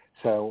least.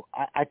 So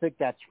I think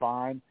that's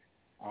fine.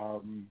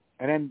 And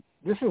then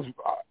this is,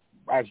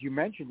 as you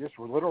mentioned, this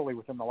was literally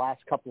within the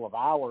last couple of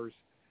hours.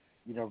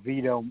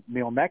 Vito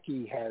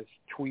Mielnicki has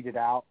tweeted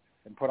out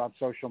and put on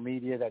social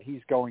media that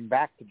he's going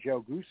back to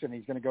Joe Goossen.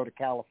 He's going to go to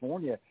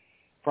California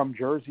from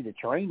Jersey to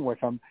train with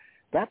him.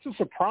 That's a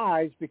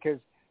surprise because,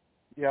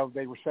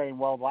 they were saying,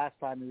 well, the last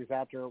time he was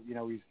out there,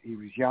 he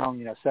was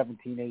young,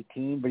 17,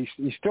 18, but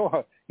he's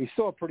still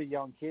a pretty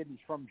young kid. He's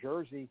from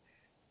Jersey.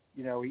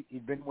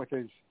 He'd been with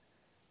his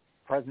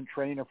present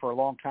trainer for a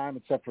long time,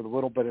 except for the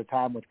little bit of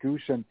time with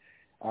Goossen.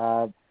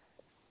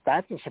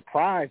 That's a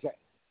surprise.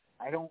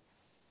 I don't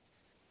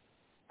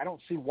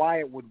see why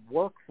it would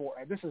work for.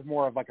 This is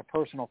more of like a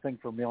personal thing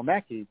for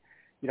Mielnicki.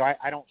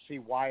 I don't see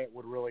why it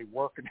would really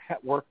work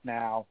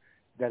now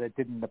that it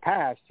did in the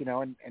past.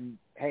 And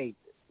hey,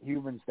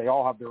 humans, they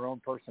all have their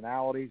own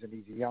personalities, and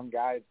he's a young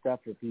guy and stuff.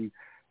 If he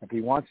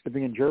wants to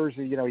be in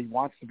Jersey, he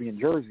wants to be in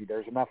Jersey.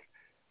 There's enough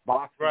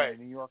boxing in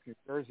the New York, New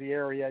Jersey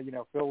area,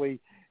 Philly,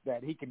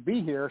 that he can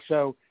be here.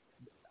 So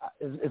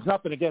it's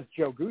nothing against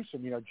Joe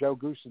Goossen. Joe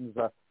Goossen's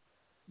a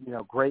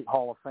great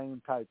Hall of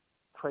Fame type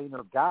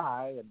trainer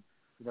guy,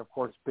 and of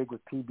course big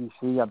with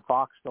PBC on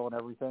Foxville and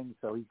everything.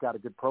 So he's got a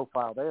good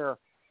profile there.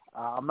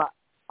 I'm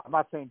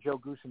not saying Joe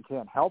Goossen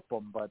can't help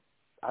him, but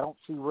I don't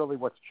see really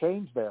what's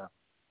changed there.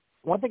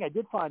 One thing I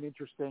did find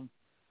interesting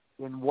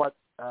in what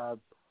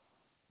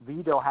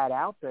Vito had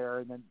out there,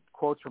 and then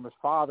quotes from his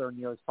father, and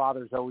his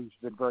father's always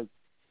been very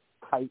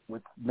tight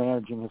with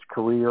managing his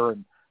career,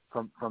 and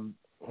from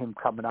him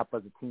coming up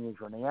as a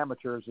teenager in the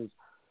amateurs is,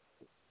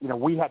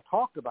 we had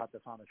talked about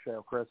this on the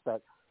show, Chris,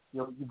 that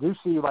you do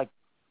see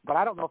but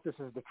I don't know if this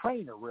is the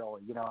trainer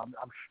really.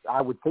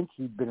 I would think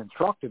he'd been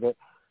instructed it.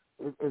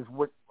 Is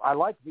what I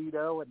like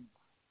Vito, and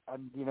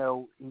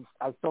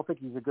I still think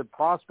he's a good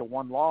prospect,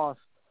 one loss.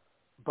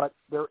 But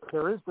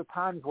there is the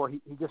times where he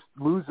just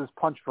loses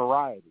punch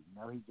variety.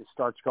 He just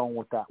starts going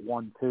with that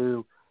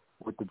 1-2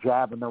 with the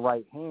jab in the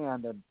right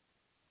hand. And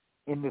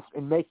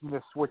in making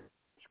this switch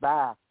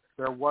back,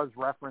 there was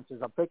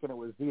references. I'm thinking it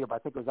was Vito, but I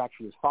think it was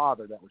actually his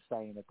father that was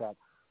saying it, that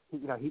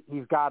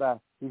he's got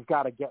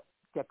to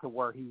get to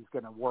where he's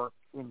going to work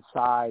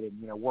inside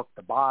and work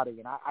the body.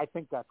 And I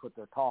think that's what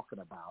they're talking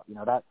about.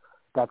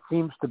 That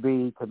seems to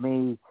be, to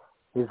me,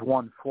 his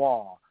one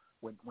flaw.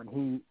 When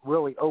he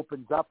really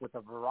opens up with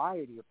a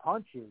variety of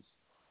punches,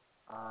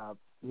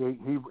 he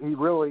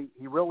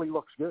really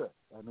looks good.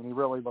 I mean, he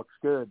really looks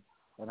good,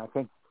 and I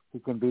think he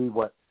can be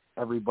what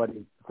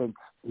everybody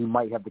thinks he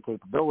might have the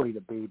capability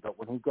to be. But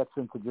when he gets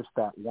into just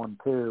that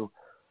 1-2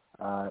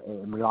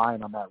 and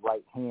relying on that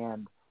right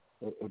hand,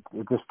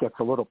 it just gets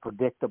a little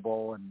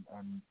predictable, and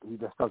he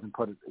just doesn't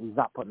he's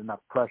not putting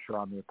enough pressure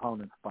on the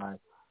opponents by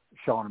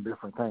showing them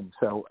different things.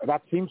 So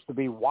that seems to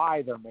be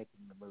why they're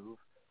making the move.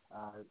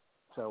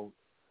 So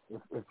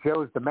if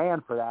Joe's the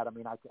man for that, I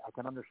mean, I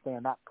can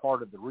understand that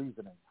part of the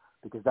reasoning,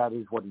 because that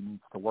is what he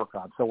needs to work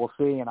on. So we'll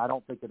see, and I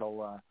don't think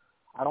it'll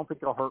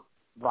hurt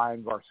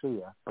Ryan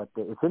Garcia. But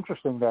it's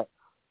interesting that,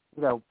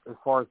 as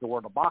far as the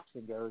world of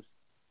boxing goes,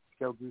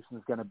 Joe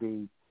Goossen's going to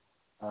be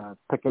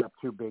picking up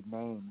two big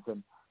names.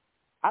 And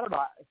I don't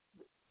know,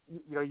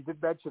 you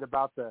did mention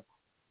about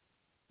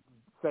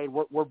saying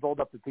we're built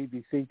up the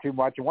PBC too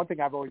much. And one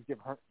thing I've always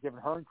given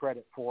Hearn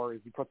credit for is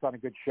he puts on a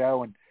good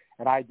show.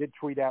 And I did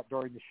tweet out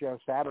during the show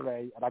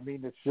Saturday, and I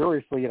mean this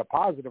seriously in a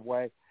positive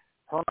way.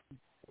 Hearn,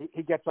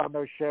 he gets on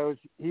those shows.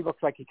 He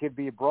looks like he could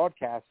be a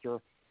broadcaster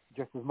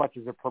just as much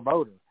as a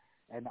promoter.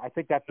 And I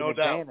think that's an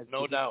advantage.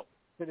 No doubt.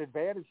 It's an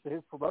advantage to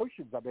his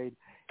promotions. I mean,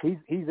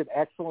 he's an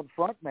excellent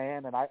front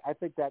man, and I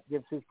think that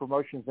gives his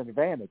promotions an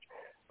advantage.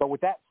 But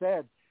with that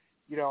said,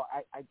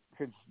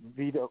 since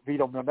Vito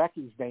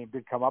Mielnicki's name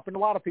did come up, and a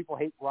lot of people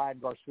hate Ryan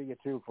Garcia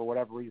too for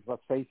whatever reason,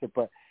 let's face it,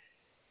 but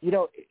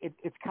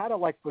it's kind of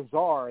like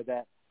bizarre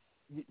that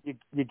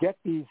you get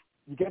these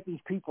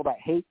people that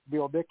hate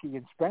Mielnicki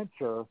and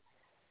Spencer,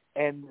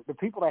 and the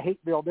people that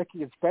hate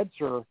Mielnicki and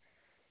Spencer,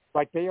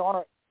 like they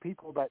aren't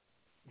people that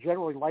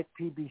generally like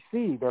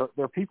PBC.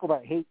 They're people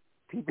that hate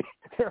PBC.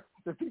 They're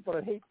people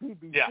that hate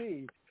PBC. Yeah.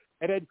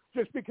 And then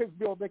just because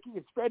Mielnicki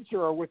and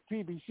Spencer are with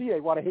PBC, they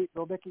want to hate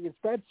Mielnicki and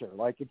Spencer.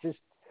 Like it came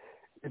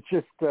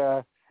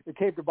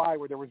to mind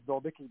when there was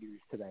Mielnicki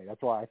news today.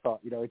 That's why I thought,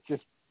 it's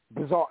just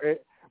bizarre.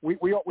 We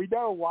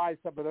know why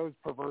some of those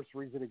perverse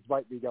reasonings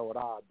might be going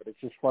on, but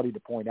it's just funny to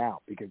point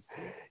out because,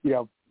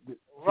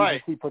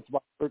 right. PBC puts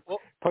them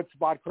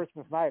on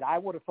Christmas night. I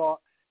would have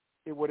thought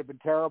it would have been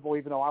terrible,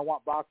 even though I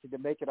want boxing to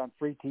make it on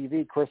free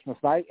TV Christmas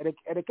night, and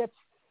it gets,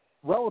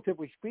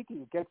 relatively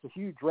speaking, it gets a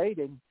huge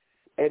rating,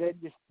 and then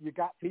you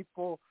got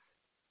people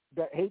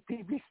that hate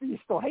PBC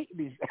still hating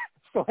these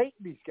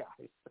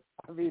guys.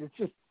 I mean, it's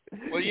just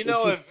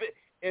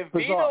if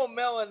Vito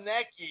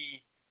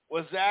Mielnicki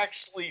was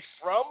actually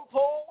from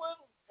Poland,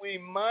 we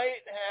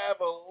might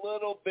have a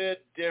little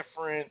bit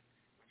different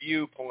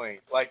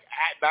viewpoint, like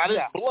not his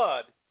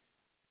blood,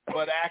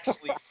 but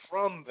actually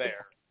from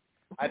there.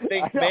 I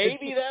think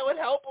maybe that would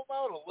help him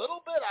out a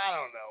little bit. I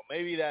don't know.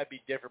 Maybe that'd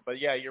be different. But,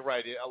 yeah, you're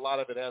right. A lot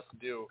of it has to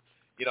do,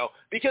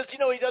 because, he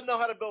doesn't know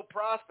how to build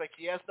prospects.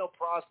 He has no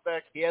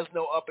prospects. He has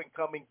no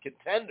up-and-coming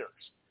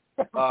contenders.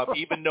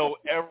 Even though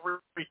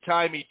every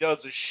time he does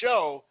a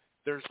show,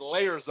 there's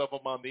layers of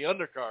them on the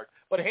undercard.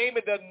 But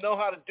Heyman doesn't know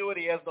how to do it.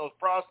 He has no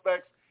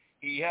prospects.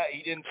 He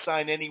didn't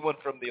sign anyone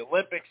from the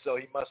Olympics, so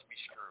he must be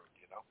screwed,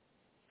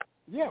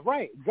 Yeah,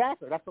 right.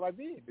 Exactly. That's what I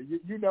mean.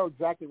 You know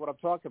exactly what I'm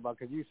talking about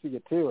because you see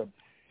it too. And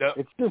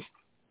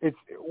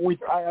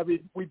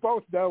we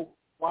both know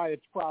why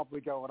it's probably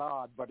going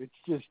on, but it's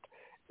just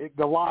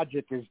the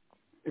logic is,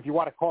 if you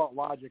want to call it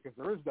logic, because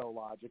there is no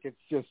logic,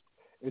 it's just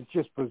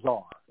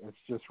bizarre. It's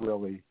just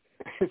really,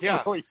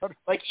 really,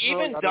 like even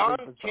really Don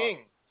bizarre.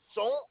 King.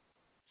 So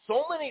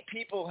many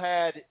people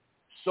had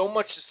so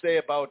much to say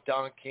about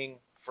Don King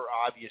for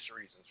obvious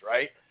reasons,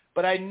 right?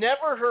 But I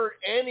never heard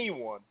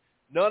anyone.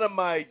 None of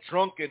my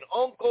drunken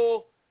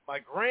uncle, my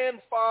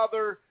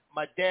grandfather,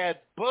 my dad's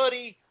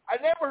buddy. I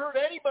never heard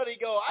anybody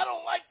go, I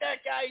don't like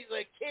that guy. He's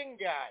a King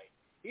guy.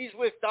 He's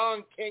with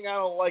Don King. I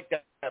don't like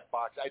that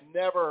box. I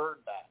never heard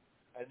that.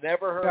 I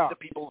never heard the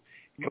people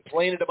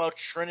complaining about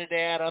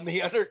Trinidad on the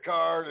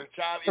undercard. And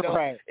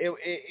right.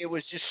 It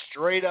was just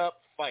straight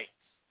up fights,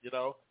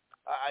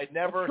 I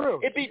never.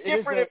 It'd be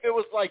different if it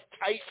was like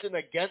Tyson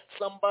against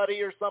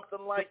somebody or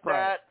something like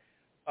that.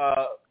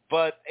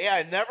 But yeah,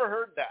 I never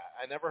heard that.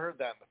 I never heard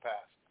that in the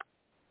past.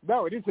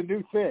 No, it is a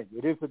new thing.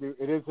 It is a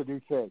new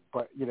thing.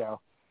 But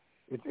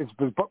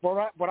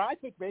but I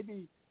think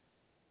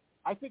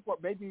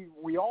what maybe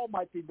we all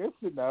might be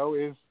missing though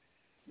is,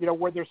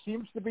 where there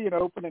seems to be an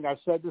opening.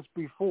 I've said this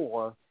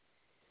before,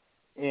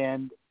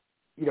 and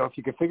if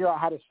you could figure out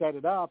how to set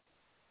it up,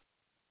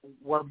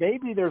 where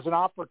maybe there's an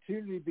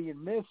opportunity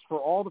being missed for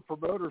all the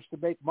promoters to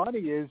make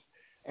money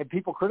and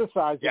people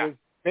criticize it is.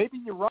 Maybe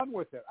you run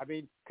with it. I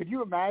mean, could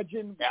you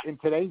imagine in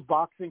today's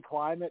boxing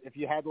climate if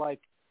you had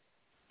like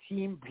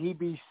Team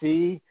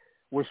PBC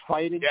was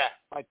fighting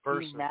like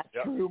Team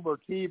Matchroom or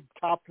Team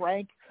Top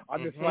Rank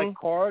on this like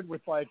card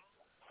with like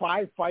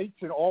 5 fights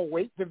in all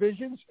weight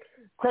divisions?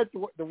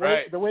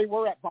 The way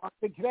we're at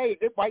boxing today,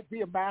 it might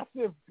be a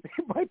massive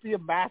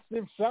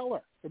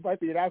seller. It might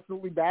be an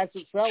absolutely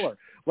massive seller.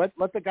 Let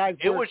the guys.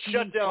 It would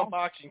shut down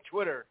boxing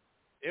Twitter.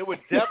 It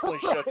would definitely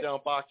shut down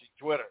boxing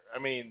Twitter. I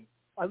mean,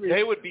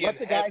 they would be let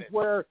in the heaven. guys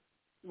wear,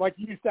 like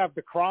you used to have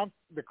the Kronk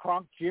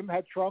gym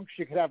had trunks.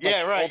 You could have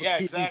all the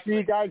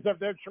PBC guys have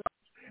their trunks,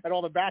 and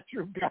all the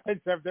Matchroom guys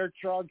have their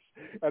trunks,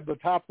 and the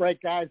Top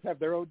Rank guys have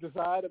their own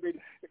design.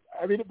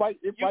 I mean, it might.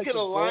 You could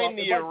align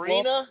the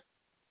arena.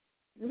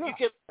 You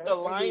could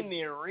align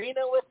the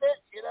arena with it.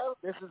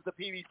 This is the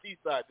PBC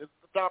side. This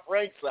is the Top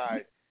Rank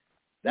side.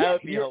 That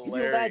would be hilarious. Can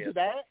you imagine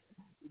that?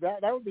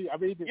 That would be. I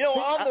mean,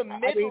 on the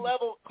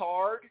mid-level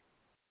card.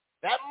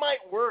 That might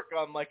work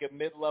on like a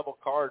mid-level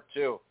card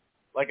too,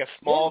 like a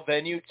small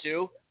venue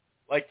too,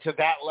 like to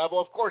that level.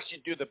 Of course, you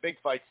do the big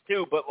fights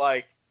too, but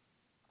like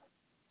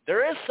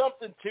there is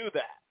something to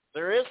that.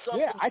 There is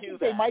something. I think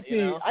they might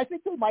be. I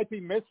think they might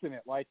be missing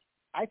it. Like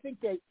I think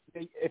they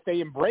if they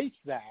embrace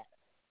that,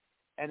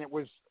 and it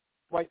was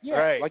like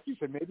like you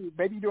said,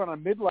 maybe do it on a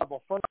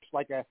mid-level first,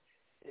 like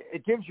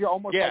it gives you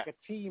almost like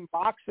a team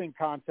boxing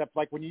concept,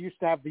 like when you used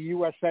to have the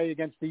USA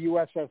against the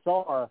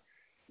USSR,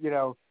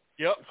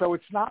 Yep. So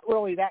it's not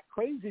really that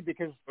crazy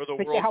because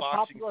think of how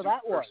popular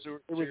that was.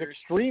 It was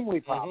extremely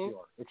popular.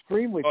 Mm-hmm.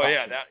 Extremely popular.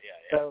 Oh, yeah.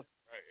 So,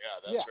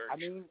 right, that's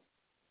very true.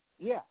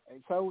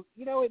 So,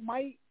 it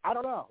might, I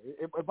don't know.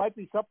 It might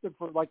be something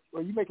for, like,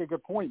 well, you make a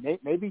good point.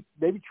 Maybe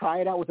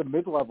try it out with a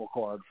mid-level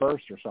card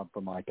first or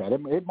something like that.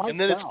 It might And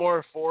then sell. it's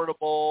more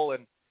affordable,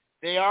 and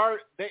they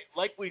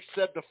like we've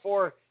said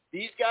before,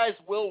 these guys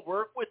will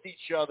work with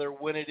each other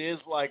when it is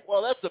like,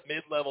 well, that's a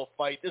mid-level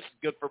fight. This is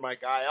good for my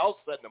guy. I'll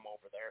send him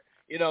over there.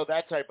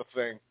 That type of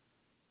thing.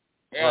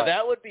 Yeah, right.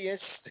 That would be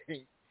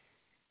interesting.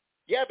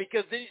 Yeah,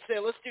 because then you say,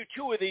 let's do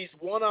two of these,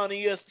 one on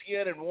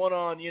ESPN and one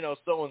on,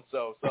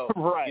 so-and-so. So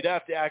right. you'd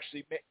have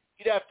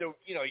to,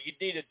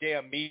 you'd need a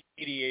damn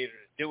mediator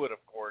to do it,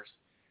 of course.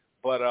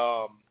 But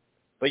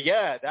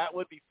yeah, that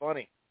would be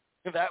funny.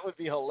 That would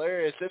be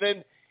hilarious. And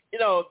then,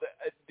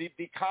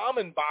 the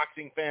common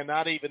boxing fan,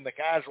 not even the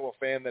casual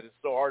fan that is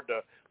so hard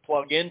to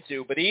plug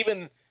into, but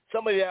even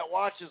somebody that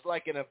watches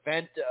like an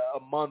event a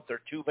month or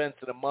two events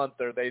in a month,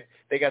 or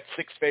they got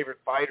 6 favorite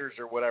fighters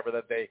or whatever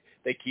that they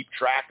keep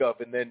track of,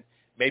 and then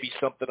maybe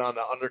something on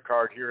the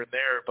undercard here and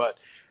there. But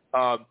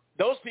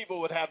those people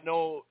would have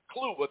no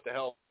clue what the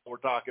hell we're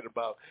talking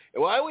about.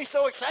 And why are we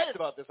so excited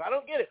about this? I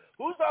don't get it.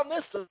 Who's on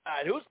this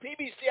side? Who's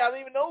PBC? I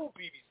don't even know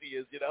who PBC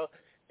is,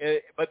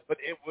 But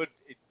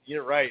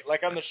you're right.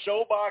 Like on the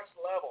ShowBox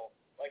level,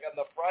 like on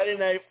the Friday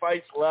Night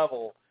Fights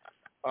level,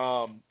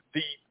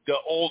 the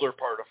older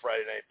part of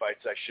Friday Night Fights,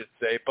 I should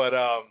say. But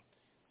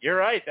you're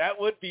right. That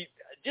would be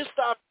just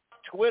on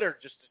Twitter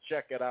just to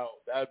check it out.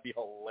 That would be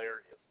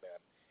hilarious, man.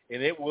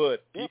 And it would.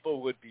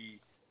 People would be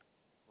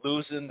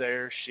losing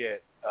their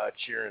shit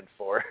cheering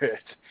for it.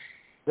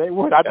 They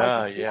would. That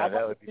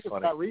would be funny. For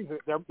that reason,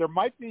 there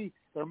might be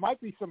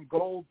some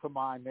gold to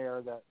mine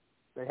there that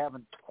they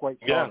haven't quite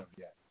thought of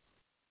yet.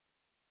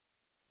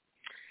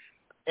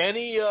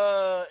 Any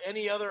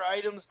other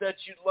items that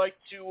you'd like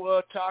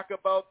to talk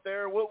about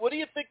there? What do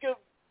you think of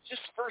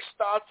just first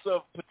thoughts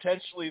of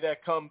potentially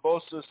that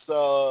Kambosos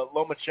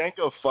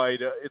Lomachenko fight?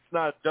 It's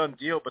not a done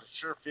deal, but it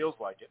sure feels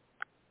like it.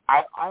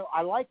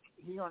 I like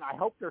hearing. I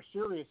hope they're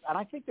serious, and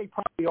I think they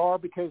probably are,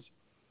 because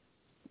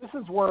this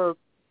is where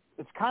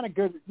it's kind of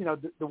good.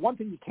 The one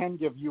thing you can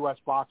give U.S.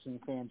 boxing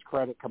fans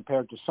credit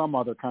compared to some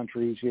other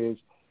countries is,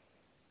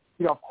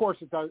 of course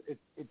it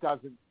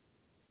doesn't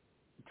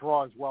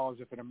draw as well as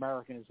if an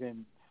American is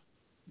in,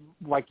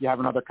 like you have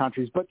in other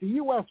countries. But the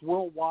U.S.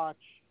 will watch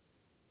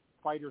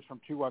fighters from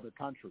 2 other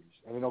countries,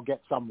 and it'll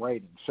get some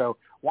ratings. So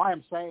why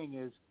I'm saying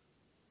is,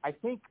 I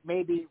think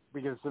maybe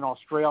because it's an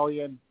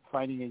Australian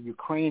fighting a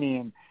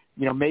Ukrainian,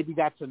 maybe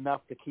that's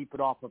enough to keep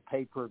it off of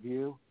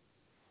pay-per-view,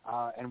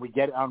 and we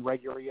get it on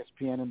regular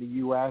ESPN in the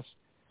U.S.,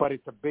 but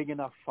it's a big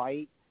enough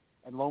fight,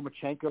 and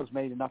Lomachenko's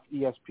made enough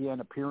ESPN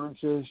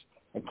appearances,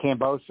 and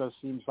Kambosos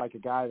seems like a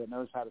guy that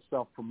knows how to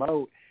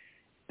self-promote.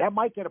 That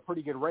might get a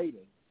pretty good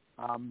rating.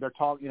 They're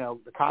talking,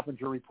 the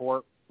Coppinger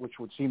report, which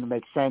would seem to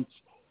make sense.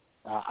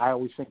 I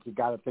always think you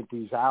got to think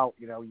these out.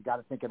 You got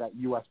to think of that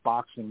U.S.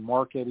 boxing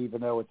market,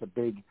 even though it's a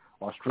big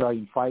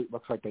Australian fight.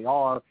 Looks like they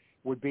are.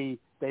 Would be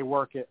they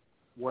work it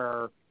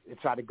where it's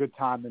at a good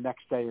time the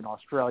next day in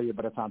Australia,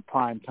 but it's on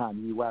prime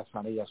time U.S.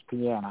 on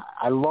ESPN.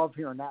 I love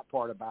hearing that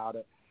part about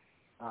it.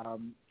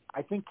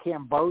 I think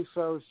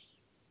Kambosos,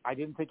 I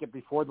didn't think it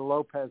before the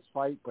Lopez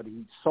fight, but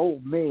he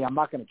sold me. I'm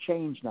not going to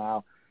change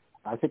now.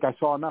 I think I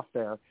saw enough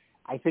there.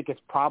 I think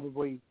it's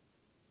probably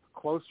a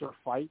closer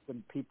fight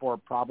than people are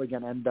probably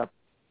going to end up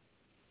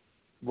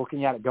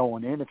looking at it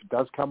going in if it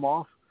does come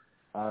off.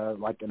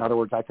 In other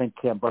words, I think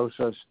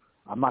Kambosos,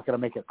 I'm not going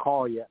to make a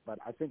call yet, but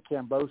I think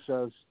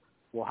Kambosos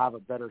will have a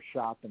better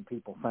shot than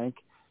people think,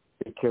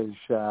 because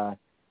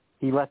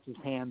he lets his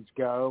hands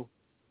go.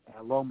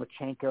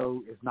 Lomachenko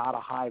is not a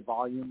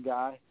high-volume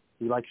guy.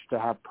 He likes to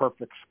have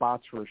perfect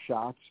spots for his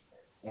shots,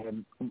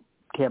 and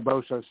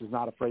Kambosos is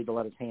not afraid to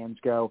let his hands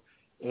go.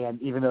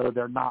 And even though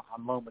they're not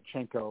on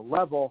Lomachenko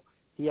level,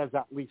 he has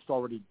at least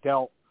already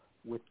dealt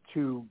with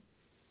 2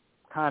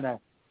 kind of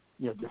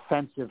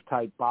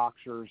defensive-type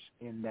boxers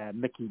in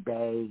Mickey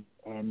Bay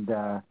and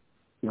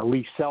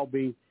Lee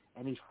Selby,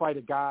 and he's fight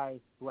a guy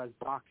who has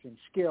boxing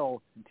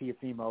skill in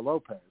Teofimo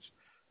Lopez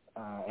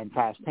and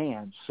fast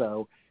hands.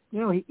 So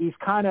he's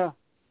kind of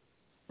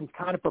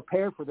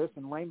prepared for this,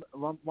 and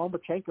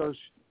Lomachenko's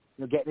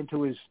getting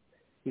into his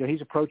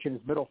he's approaching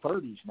his middle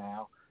 30s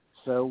now.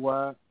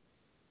 So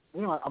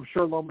I'm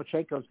sure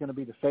Lomachenko is going to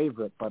be the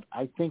favorite, but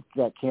I think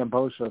that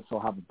Kambosos will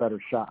have a better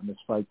shot in this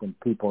fight than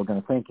people are going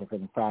to think if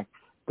it in fact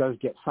does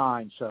get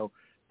signed. So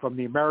from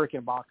the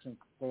American boxing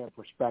fan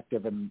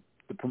perspective and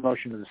the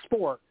promotion of the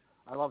sport,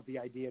 I love the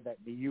idea that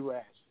in the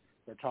U.S.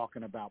 they're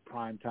talking about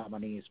primetime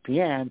on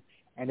ESPN,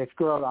 and it's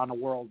good on a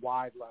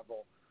worldwide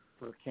level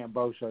for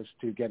Kambosos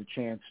to get a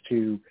chance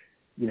to,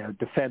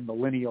 defend the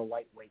lineal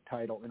lightweight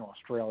title in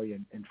Australia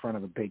in front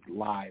of a big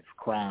live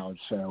crowd.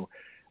 So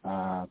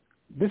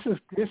this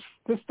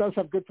does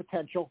have good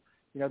potential.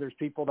 There's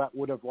people that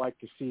would have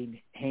liked to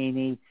see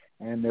Haney,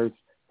 and there's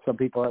some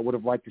people that would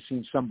have liked to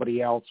seen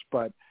somebody else.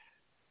 But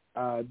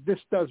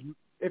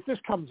if this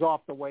comes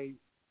off the way,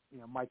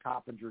 Mike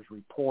Hoppinger's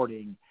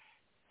reporting,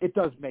 it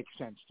does make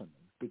sense to me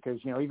because,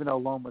 even though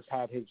Loma's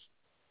had his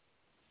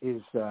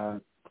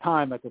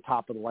time at the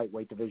top of the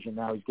lightweight division,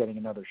 now he's getting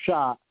another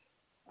shot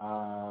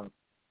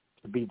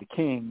to be the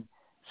king.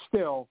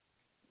 Still,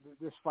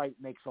 this fight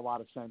makes a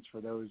lot of sense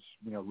for those,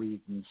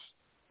 reasons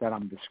that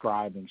I'm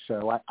describing.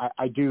 So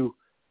I do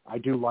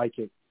like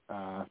it.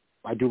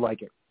 I do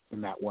like it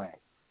in that way.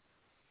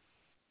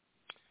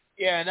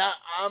 Yeah, and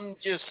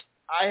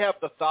I have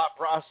the thought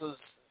process,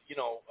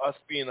 us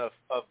being a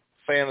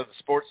fan of the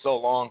sport so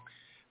long,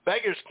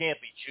 beggars can't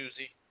be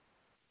choosy,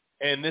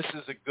 and this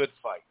is a good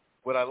fight.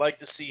 Would I like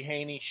to see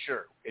Haney?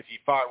 Sure. If he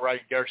fought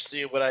Ryder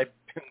Garcia, would I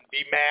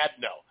be mad?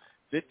 No.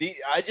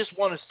 I just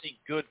want to see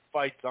good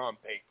fights on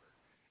paper.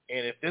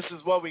 And if this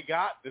is what we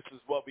got, this is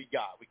what we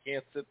got. We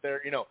can't sit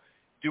there,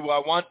 Do I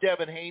want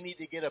Devin Haney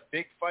to get a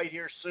big fight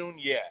here soon?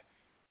 Yeah.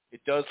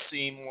 It does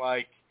seem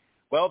like,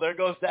 well, there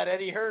goes that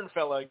Eddie Hearn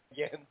fella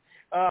again.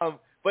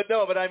 But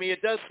I mean,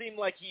 it does seem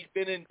like he's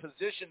been in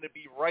position to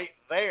be right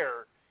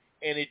there,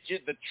 and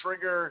the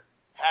trigger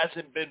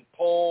hasn't been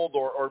pulled,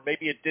 or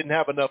maybe it didn't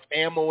have enough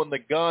ammo in the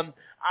gun.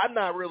 I'm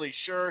not really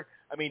sure.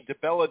 I mean,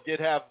 DiBella did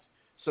have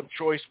some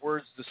choice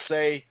words to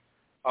say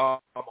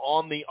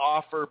on the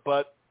offer,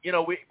 but,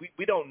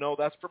 we don't know.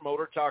 That's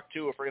promoter talk,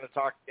 too. If we're going to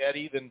talk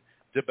Eddie, then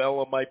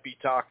DiBella might be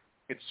talking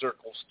in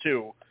circles,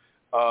 too.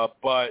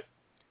 But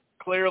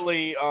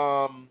clearly,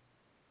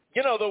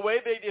 the way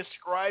they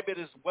describe it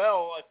as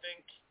well, I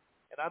think,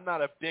 and I'm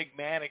not a big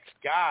Mannix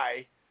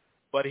guy,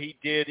 but he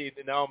did,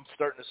 and now I'm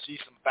starting to see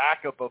some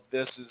backup of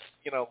this, is,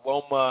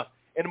 Loma,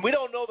 and we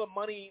don't know the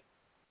money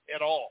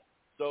at all.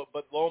 So,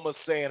 but Loma's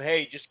saying,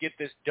 hey, just get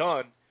this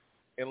done,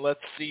 and let's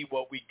see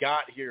what we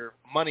got here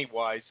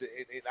money-wise.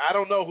 And I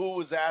don't know who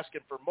was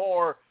asking for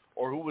more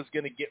or who was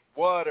going to get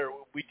what, or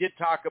we did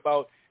talk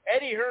about,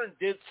 Eddie Hearn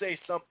did say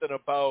something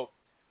about,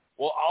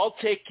 well, I'll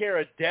take care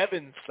of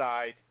Devin's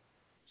side,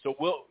 so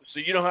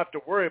you don't have to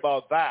worry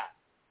about that,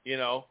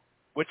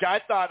 which I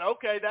thought,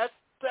 okay, that's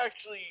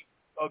actually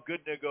a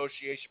good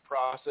negotiation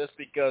process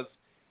because,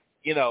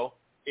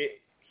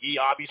 he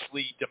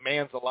obviously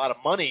demands a lot of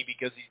money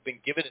because he's been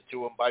giving it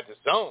to him by the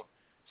zone.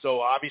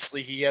 So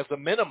obviously he has a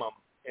minimum,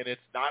 and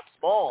it's not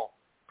small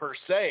per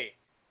se.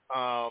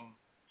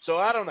 So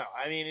I don't know.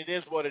 I mean, it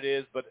is what it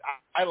is, but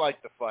I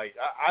like the fight.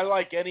 I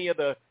like any of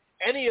the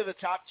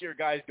top tier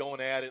guys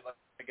going at it.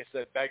 Like I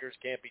said, beggars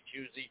can't be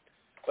choosy.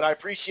 But I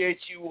appreciate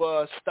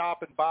you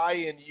stopping by,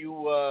 and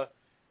you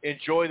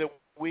enjoy the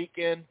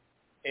weekend,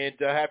 and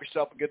have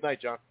yourself a good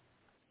night, John.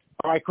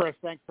 All right, Chris,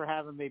 thanks for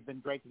having me. Been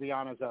great to be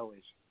on as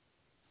always.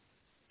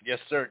 Yes,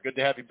 sir. Good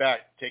to have you back.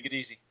 Take it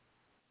easy.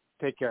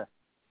 Take care.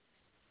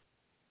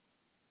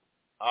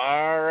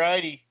 All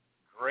righty.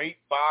 Great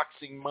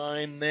boxing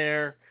mind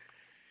there.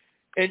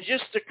 And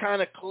just to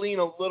kind of clean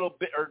a little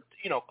bit, or,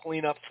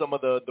 clean up some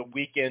of the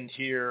weekend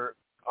here,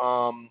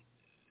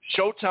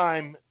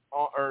 Showtime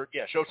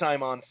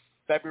on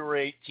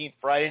February 18th,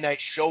 Friday night,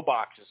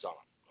 Showbox is on,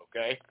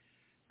 okay?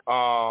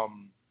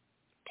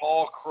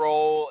 Paul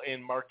Kroll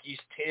and Marquise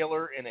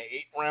Taylor in an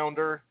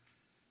 8-rounder.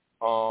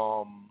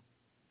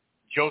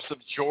 Joseph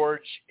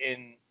George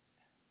and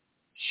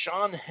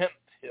Sean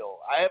Hemphill.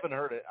 I haven't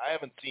heard it. I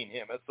haven't seen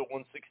him. That's the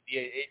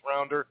 168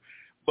 8-rounder.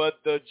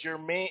 But the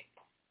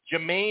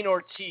Jermaine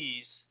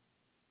Ortiz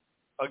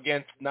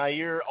against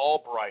Nair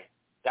Albright,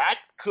 that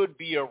could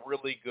be a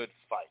really good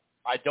fight.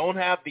 I don't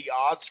have the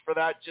odds for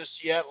that just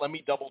yet. Let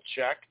me double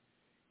check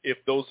if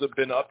those have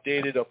been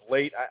updated of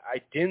late.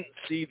 I didn't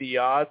see the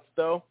odds,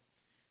 though.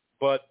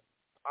 But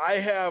I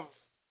have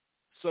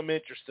some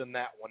interest in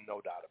that one,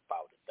 no doubt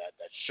about it. That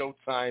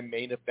Showtime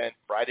main event,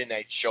 Friday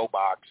night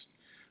Showbox.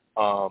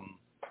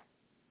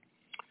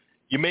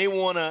 You may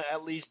want to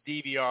at least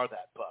DVR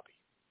that puppy.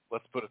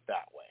 Let's put it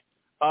that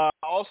way.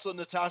 Also,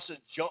 Natasha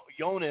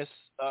Jonas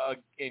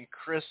and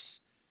Chris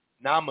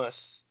Namas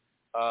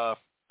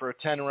for a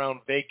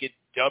 10-round vacant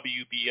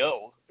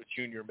WBO, the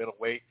junior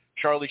middleweight.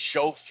 Charlie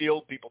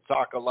Schofield, people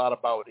talk a lot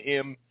about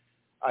him.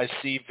 I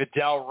see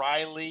Vidal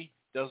Riley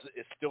is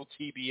still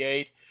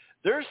TBA'd.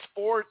 There's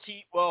well,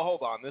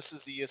 hold on. This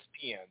is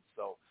ESPN,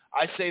 so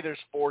I say there's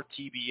 4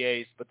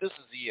 TBAs, but this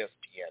is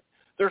ESPN.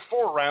 There's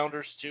 4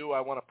 rounders, too.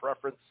 I want to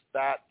preference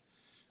that.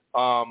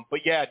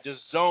 But, yeah,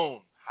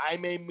 DAZN,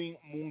 Jaime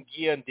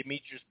Munguia and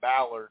Demetrius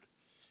Ballard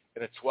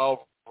in a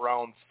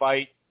 12-round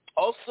fight.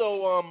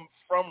 Also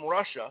from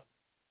Russia,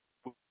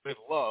 with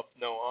love,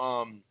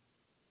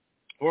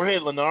 Jorge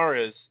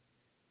Linares.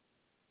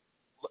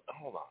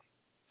 Hold on.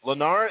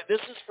 Linares,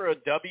 this is for a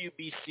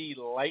WBC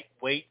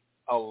lightweight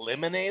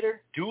eliminator.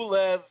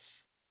 Dulev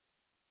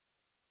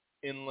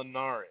in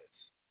Linares.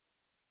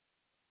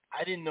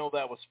 I didn't know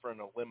that was for an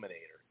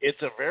eliminator.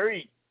 It's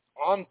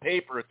on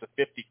paper, it's a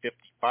 50-50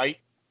 fight,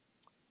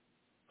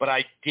 but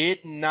I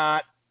did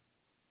not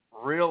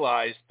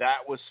realize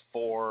that was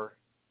for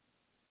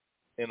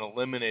an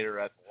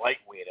eliminator at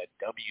lightweight at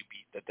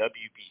the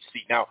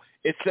WBC. Now,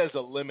 it says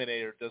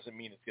eliminator, doesn't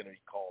mean it's going to be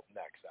called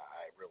next.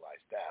 I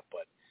realize that,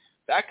 but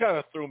That kind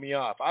of threw me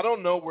off. I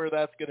don't know where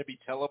that's going to be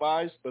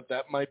televised, but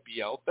that might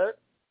be out there.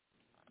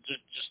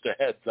 Just a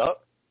heads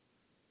up.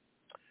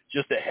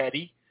 Just a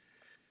heady.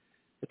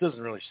 It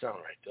doesn't really sound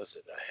right, does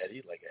it? A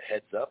heady, like a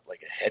heads up,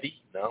 like a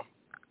heady? No.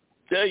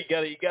 Yeah, you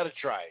gotta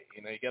try it.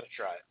 You gotta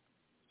try it.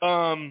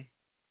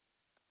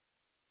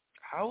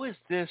 How is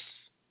this?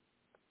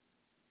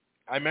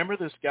 I remember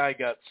this guy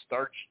got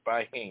starched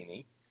by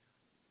Haney.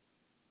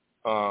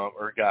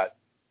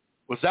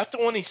 Was that the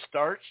one he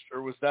starched,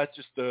 or was that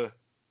just a?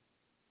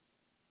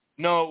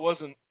 No, it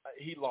wasn't.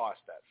 He lost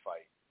that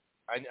fight.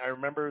 I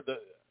remember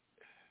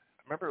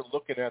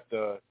looking at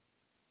the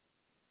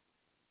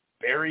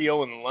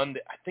Barrio and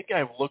London. I think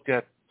I've looked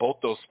at both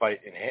those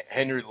fights in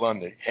Hank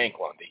Lundy.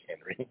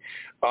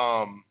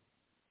 I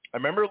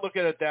remember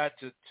looking at that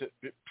to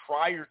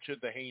prior to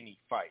the Haney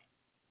fight.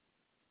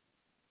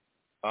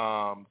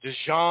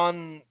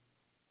 Dejan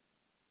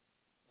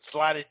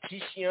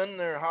Zlatitian,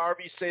 or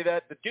however you say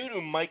that, the dude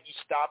who Mikey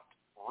stopped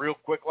real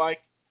quick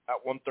like at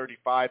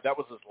 135, that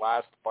was his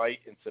last fight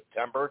in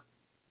September.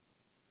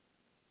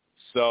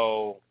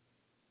 So,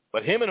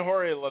 but him and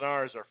Jorge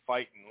Linares are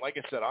fighting. Like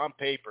I said, on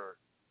paper,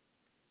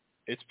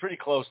 it's pretty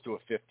close to a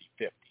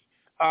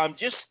 50-50.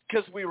 Just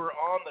because we were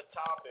on the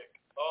topic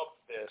of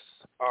this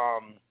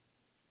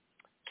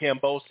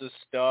Kambosos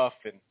stuff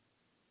and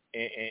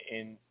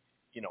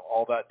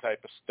all that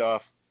type of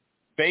stuff,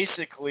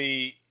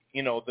 basically,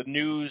 the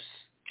news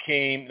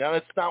came. Now,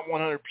 it's not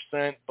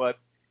 100%, but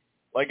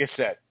like I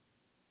said,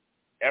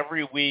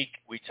 every week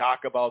we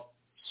talk about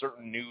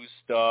certain news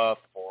stuff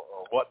or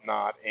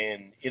whatnot,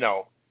 and,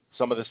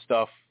 some of the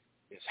stuff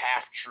is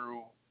half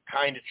true,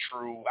 kind of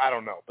true. I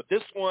don't know. But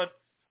this one,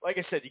 like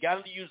I said, you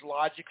got to use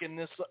logic in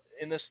this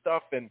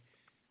stuff, and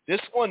this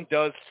one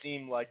does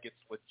seem like it's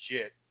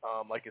legit,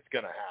 like it's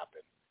going to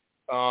happen.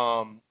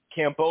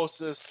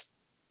 Kambosos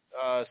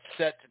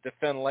set to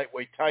defend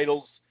lightweight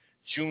titles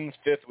June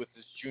 5th with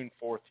his June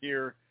 4th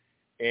here,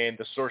 and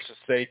the sources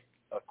say,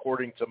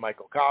 according to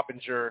Michael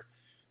Coppinger,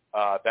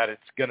 that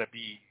it's going to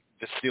be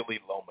Vasily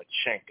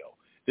Lomachenko.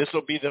 This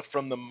will be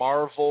from the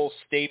Marvel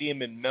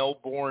Stadium in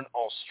Melbourne,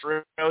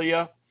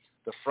 Australia.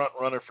 The front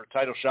runner for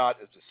title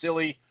shot is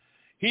Vasily.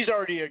 He's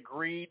already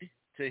agreed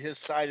to his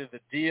side of the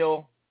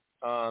deal.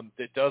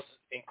 That does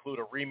include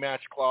a rematch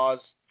clause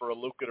for a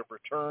lucrative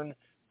return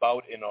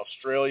bout in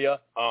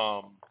Australia.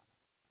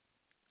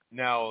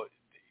 Now,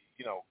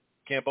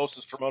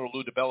 Kambosos promoter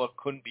Lou DiBella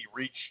couldn't be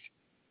reached,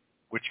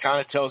 which kind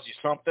of tells you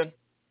something.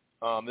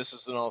 This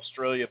is an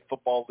Australia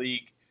Football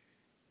League.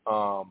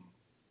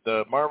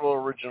 The Marvel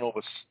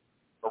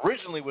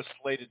originally was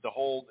slated to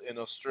hold an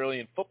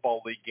Australian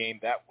Football League game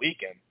that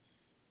weekend,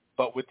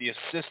 but with the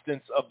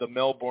assistance of the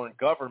Melbourne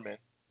government,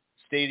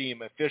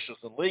 stadium officials,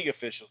 and league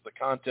officials, the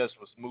contest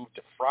was moved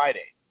to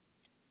Friday.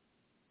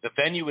 The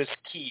venue is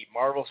key.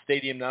 Marvel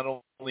Stadium not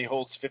only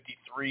holds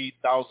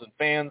 53,000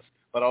 fans,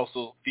 but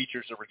also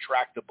features a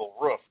retractable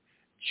roof.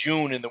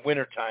 June in the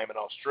wintertime in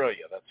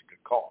Australia. That's a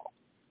good call.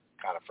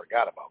 Kind of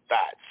forgot about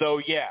that. So,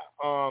 yeah.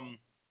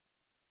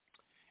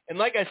 And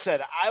like I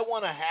said, I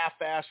want to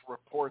half-ass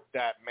report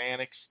that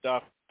Mannix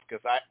stuff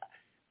because I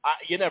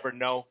you never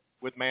know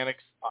with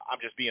Mannix. I'm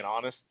just being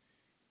honest.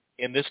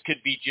 And this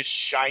could be just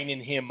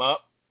shining him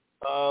up,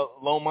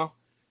 Loma.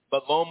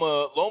 But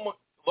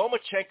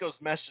Lomachenko's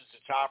message to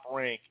Top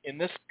Rank, and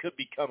this could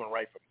be coming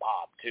right from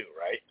Bob too,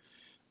 right?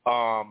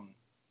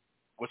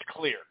 Was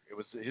clear. It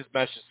was his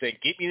message saying,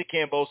 "Get me the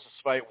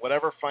Kambosos fight.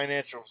 Whatever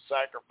financial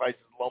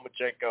sacrifices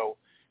Lomachenko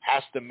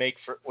has to make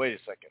for." Wait a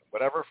second.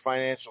 Whatever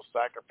financial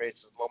sacrifices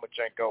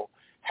Lomachenko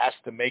has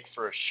to make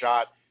for a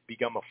shot,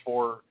 become a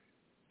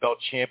 4-belt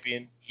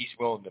champion, he's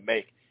willing to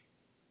make.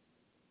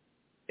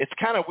 It's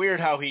kind of weird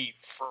how he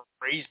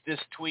phrased this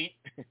tweet,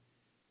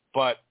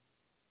 but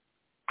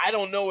I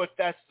don't know if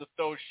that's to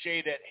throw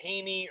shade at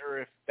Haney or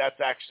if that's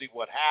actually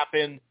what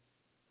happened.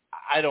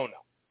 I don't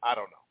know.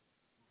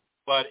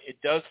 But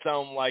it does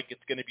sound like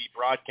it's going to be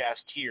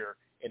broadcast here,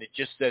 and it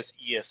just says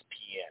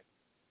ESPN.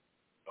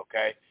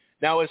 Okay?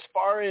 Now, as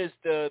far as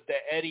the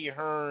Eddie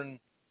Hearn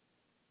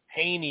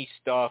Haney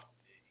stuff,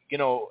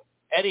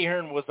 Eddie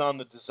Hearn was on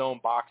the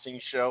DAZN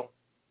boxing show.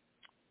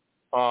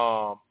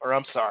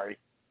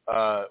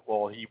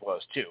 He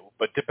was too,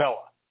 but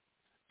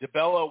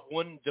DiBella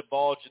wouldn't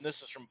divulge, and this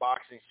is from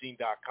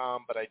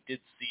BoxingScene.com, but I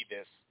did see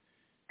this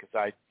because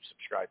I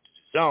subscribed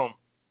to DAZN.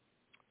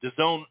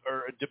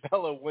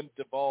 DiBella wouldn't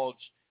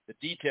divulge the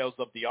details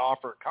of the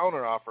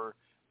counteroffer,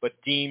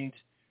 but deemed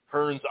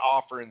Hearn's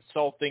offer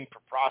insulting,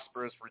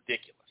 preposterous,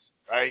 ridiculous,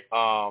 right?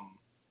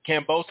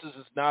 Kambosos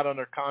is not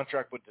under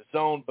contract with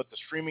DAZN, but the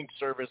streaming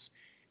service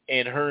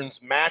and Hearn's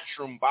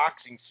Matchroom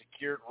Boxing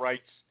secured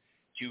rights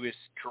to his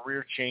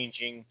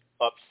career-changing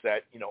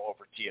upset,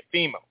 over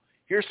Teofimo.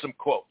 Here's some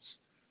quotes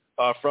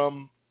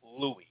from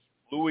Lou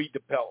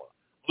DiBella.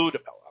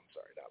 I'm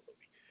sorry, not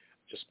Louis.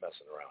 Just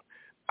messing around.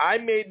 I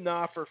made an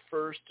offer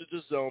first to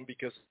DAZN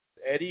because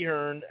Eddie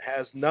Hearn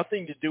has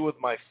nothing to do with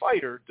my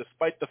fighter,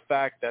 despite the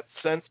fact that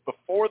since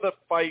before the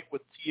fight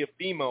with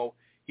Teofimo,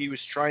 he was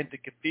trying to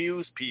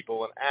confuse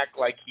people and act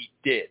like he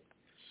did.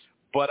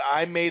 But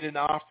I made an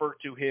offer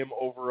to him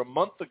over a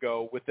month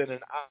ago within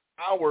an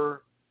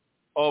hour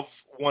of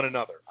one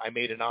another. I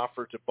made an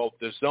offer to both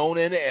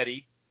DAZN and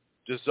Eddie.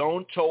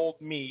 DAZN told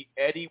me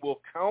Eddie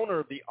will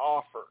counter the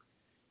offer.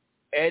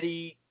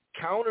 Eddie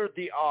countered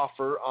the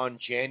offer on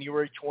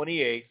January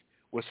 28th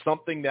with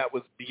something that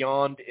was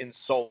beyond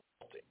insulting.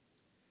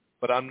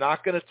 But I'm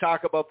not going to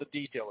talk about the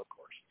detail, of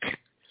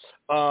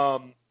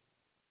course,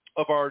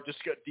 of our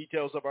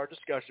details of our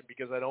discussion,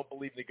 because I don't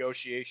believe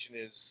negotiation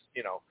is,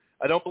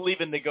 I don't believe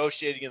in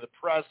negotiating in the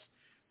press,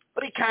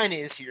 but he kind of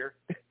is here.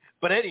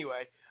 But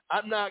anyway,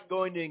 I'm not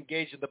going to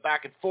engage in the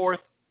back and forth,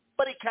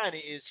 but he kind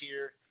of is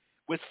here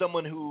with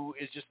someone who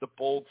is just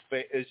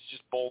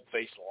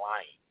bold-faced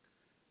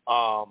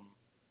lying.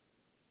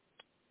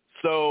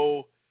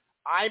 So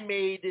I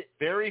made a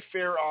very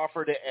fair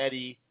offer to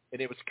Eddie,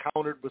 and it was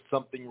countered with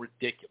something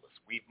ridiculous.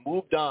 We've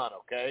moved on,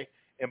 okay?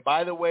 And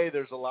by the way,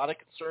 there's a lot of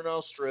concern in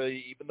Australia,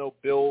 even though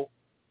Bill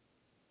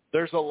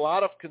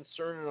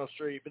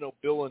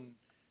and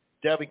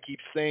Devin keep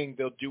saying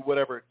they'll do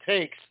whatever it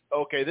takes.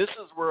 Okay, this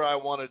is where I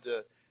wanted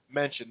to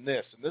mention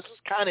this, and this is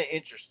kind of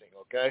interesting,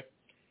 okay?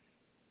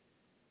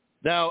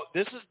 Now,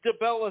 this is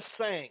DeBella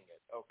saying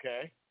it,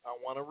 okay? I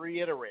want to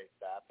reiterate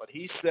that, but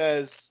he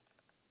says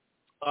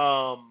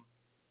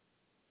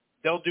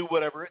they'll do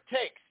whatever it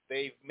takes.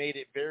 They've made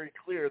it very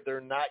clear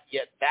they're not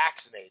yet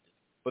vaccinated,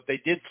 but they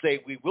did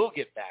say we will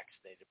get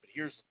vaccinated. But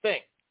here's the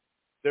thing.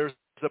 There's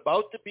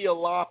about to be a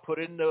law put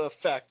into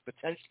effect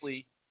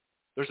potentially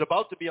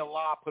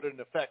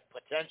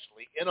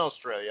in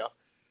Australia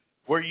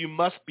where you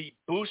must be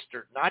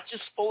boosted, not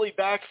just fully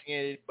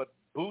vaccinated, but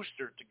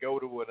boosted to go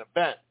to an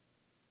event.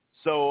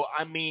 So,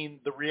 I mean,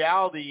 the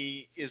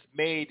reality is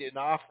I made an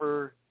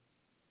offer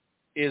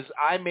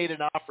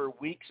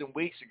weeks and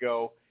weeks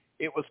ago.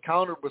 It was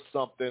countered with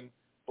something,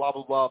 blah,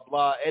 blah, blah,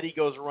 blah. Eddie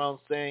goes around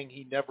saying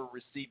he never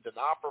received an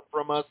offer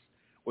from us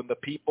when the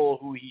people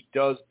who he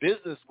does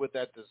business with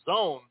at the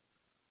zone,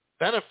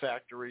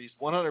 benefactories,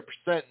 100%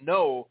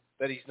 know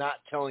that he's not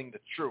telling the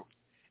truth.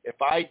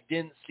 If I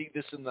didn't see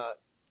this in the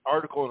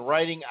article in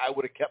writing, I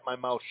would have kept my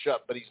mouth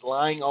shut. But he's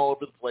lying all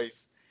over the place,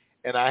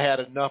 and I had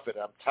enough of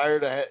it. I'm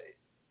tired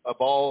of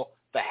all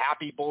the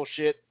happy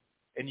bullshit,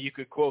 and you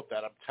could quote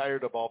that. I'm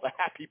tired of all the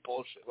happy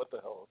bullshit. What the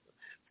hell?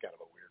 It's kind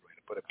of a weird way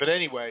to put it. But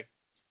anyway,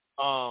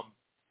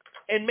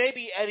 and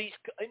maybe Eddie's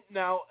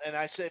now, and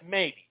I said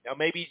maybe. Now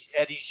maybe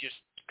Eddie's just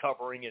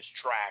covering his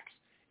tracks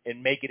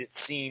and making it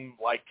seem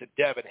like to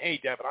Devin, hey,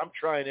 Devin, I'm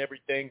trying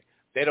everything.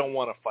 They don't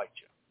want to fight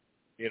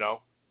you,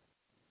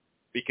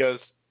 because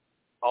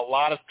a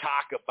lot of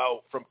talk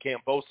about from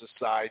Kambosos'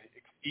 side,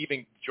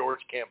 even George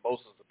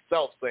Kambosos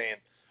himself saying,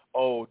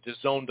 oh,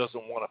 DAZN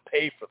doesn't want to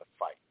pay for the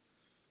fight.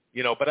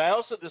 But I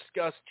also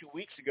discussed 2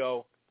 weeks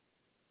ago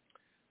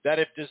that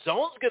if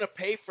DAZN's going to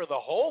pay for the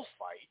whole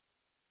fight,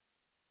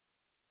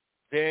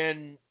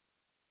 then,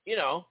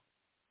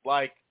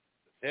 like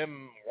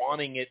them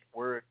wanting it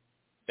where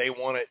they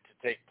want it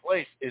to take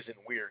place isn't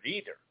weird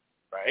either,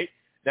 right?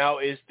 Now,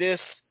 is this,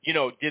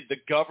 did the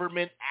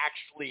government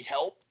actually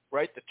help,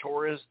 right? The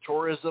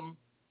tourism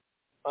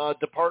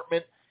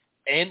department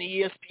and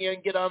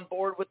ESPN get on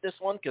board with this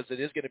one? Because it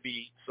is going to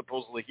be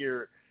supposedly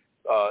here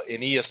on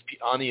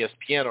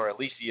ESPN, or at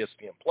least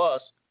ESPN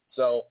Plus.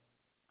 So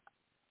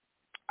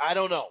I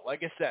don't know.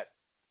 Like I said,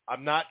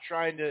 I'm not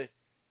trying to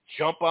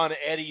jump on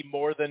Eddie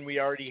more than we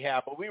already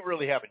have, but we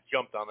really haven't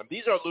jumped on him.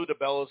 These are Lou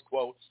DiBella's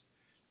quotes,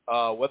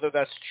 whether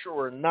that's true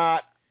or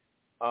not.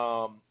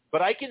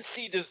 But I can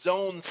see the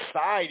zone's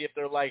side if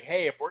they're like,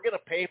 hey, if we're going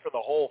to pay for the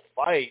whole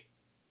fight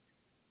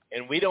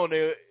and we don't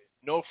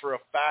know for a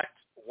fact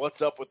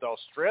what's up with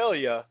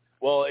Australia,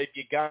 well, if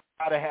you got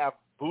to have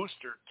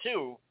booster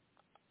too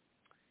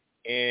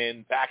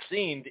and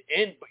vaccinated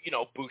and,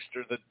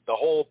 booster,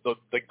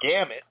 the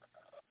gamut.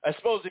 I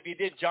suppose if you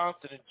did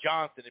Johnson &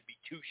 Johnson, it'd be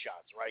 2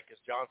 shots, right?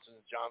 Because Johnson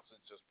 &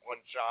 Johnson's just 1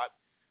 shot.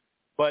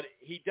 But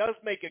he does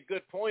make a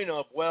good point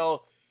of,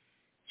 well,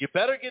 you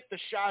better get the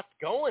shots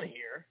going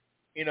here.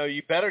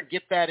 You better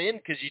get that in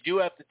because you do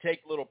have to take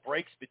little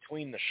breaks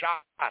between the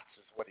shots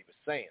is what he was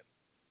saying.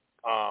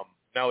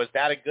 Now, is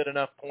that a good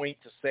enough point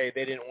to say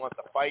they didn't want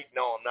the fight?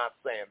 No, I'm not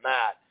saying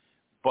that.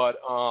 But,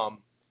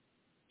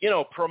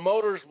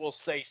 promoters will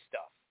say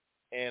stuff.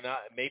 And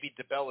maybe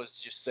DiBella's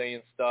just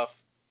saying stuff.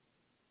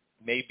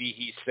 Maybe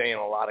he's saying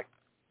a lot of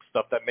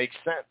stuff that makes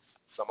sense.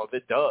 Some of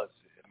it does.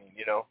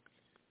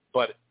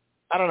 But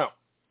I don't know.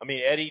 I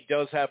mean, Eddie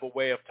does have a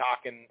way of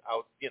talking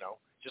out,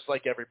 just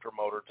like every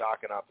promoter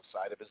talking out the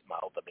side of his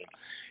mouth. I mean,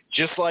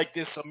 just like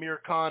this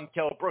Amir Khan,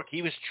 Kell Brook,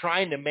 he was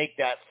trying to make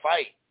that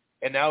fight.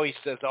 And now he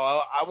says,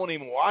 oh, I won't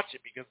even watch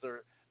it because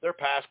they're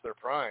past their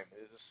prime.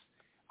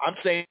 I'm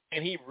saying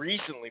he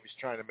recently was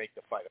trying to make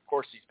the fight. Of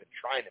course, he's been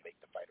trying to make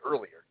the fight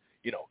earlier,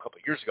 a couple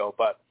of years ago.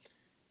 But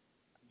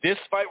this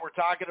fight we're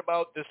talking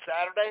about this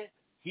Saturday,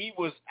 he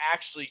was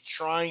actually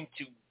trying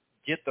to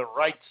get the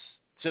rights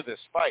to this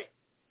fight.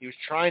 He was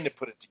trying to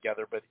put it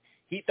together, but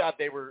he thought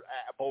they were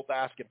both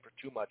asking for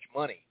too much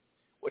money,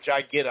 which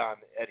I get on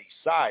Eddie's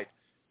side.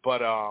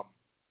 But,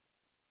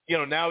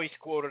 now he's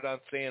quoted on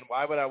saying,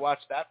 why would I watch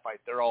that fight?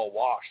 They're all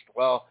washed.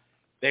 Well,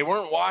 they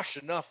weren't washed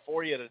enough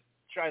for you to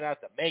try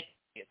not to make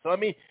it. So, I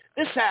mean,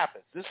 this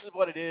happens. This is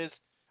what it is.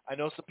 I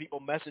know some people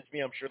message me.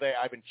 I'm sure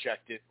I haven't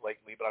checked it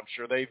lately, but I'm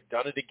sure they've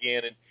done it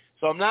again. And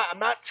so I'm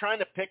not trying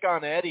to pick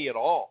on Eddie at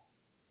all.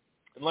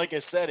 And like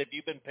I said, if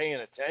you've been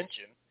paying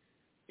attention,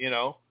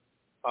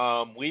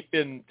 we've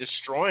been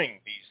destroying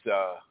these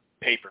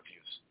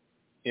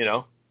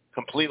pay-per-views,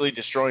 completely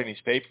destroying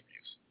these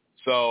pay-per-views.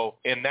 So,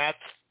 and that's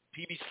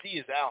PBC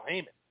is Al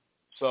Heyman.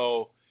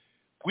 So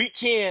we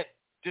can't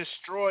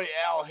destroy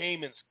Al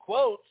Heyman's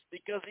quotes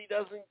because he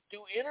doesn't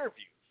do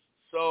interviews.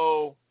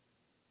 So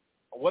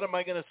what am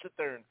I going to sit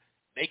there and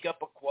make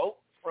up a quote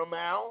from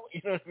Al?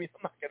 You know what I mean?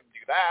 I'm not going to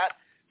do that.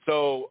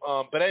 So,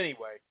 but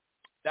anyway,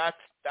 that's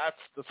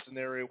the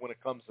scenario when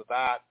it comes to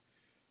that.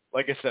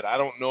 Like I said, I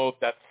don't know if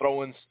that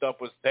throw-in stuff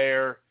was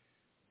there,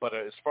 but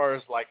as far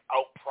as like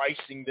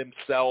outpricing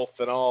themselves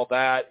and all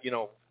that,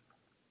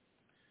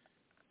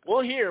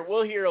 we'll hear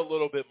a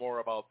little bit more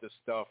about this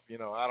stuff.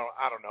 I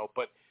don't know,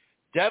 but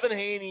Devin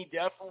Haney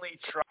definitely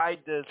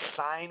tried to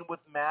sign with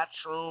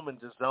Matchroom and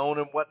DAZN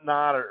and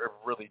whatnot, or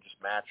really just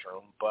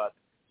Matchroom. But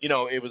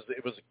it was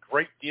a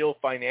great deal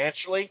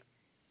financially.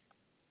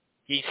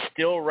 He's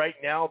still right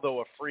now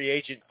though a free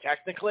agent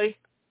technically,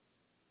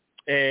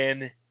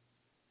 and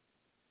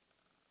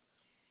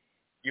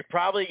you're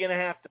probably going to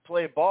have to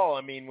play ball.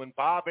 I mean, when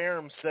Bob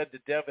Arum said to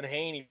Devin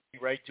Haney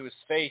right to his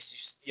face,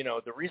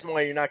 the reason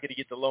why you're not going to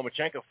get the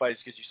Lomachenko fight is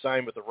because you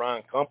signed with the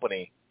wrong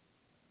company.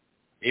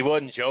 He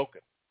wasn't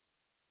joking.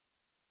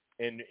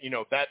 And,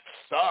 that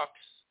sucks.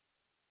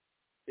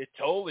 It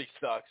totally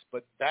sucks,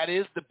 but that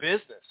is the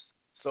business.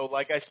 So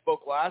like I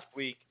spoke last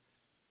week,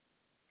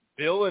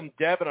 Bill and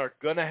Devin are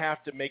going to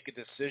have to make a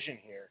decision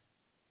here.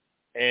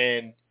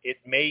 And it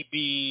may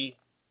be,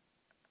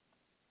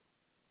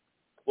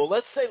 well,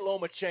 let's say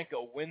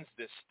Lomachenko wins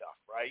this stuff,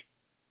 right?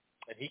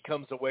 And he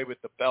comes away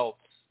with the belts.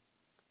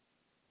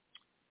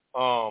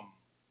 I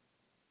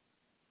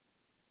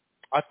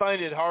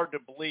find it hard to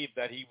believe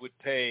that he would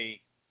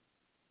pay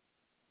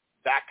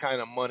that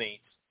kind of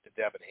money to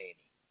Devin Haney.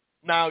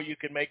 Now, you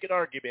can make an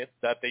argument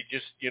that they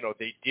just,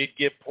 they did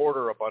give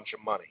Porter a bunch of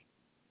money.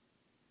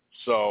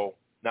 So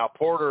now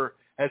Porter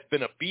has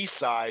been a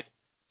B-side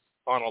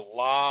on a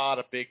lot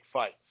of big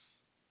fights,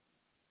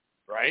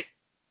 right?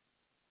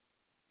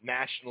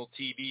 National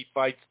TV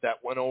fights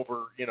that went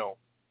over,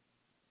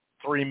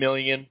 $3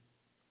 million.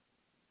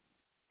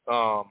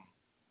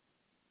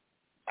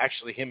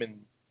 Actually, him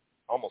in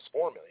almost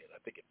 $4 million. I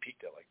think it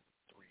peaked at like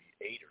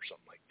 3.8 or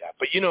something like that.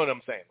 But you know what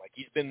I'm saying? Like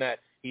he's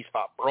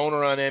fought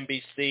Broner on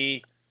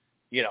NBC.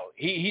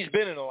 He's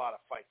been in a lot of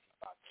fights. He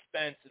fought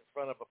Spence in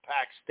front of a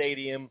packed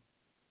stadium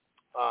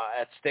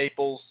at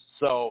Staples.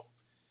 So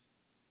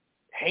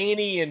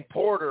Haney and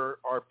Porter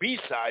are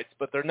B-sides,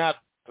 but they're not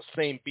the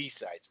same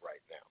B-sides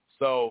right now.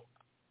 So,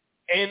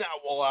 and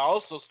I'll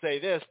also say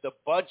this, the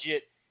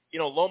budget,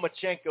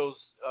 Lomachenko's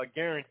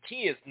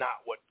guarantee is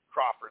not what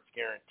Crawford's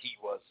guarantee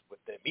was with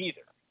them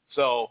either.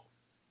 So,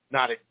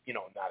 not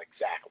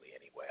exactly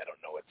anyway. I don't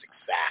know its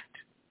exact,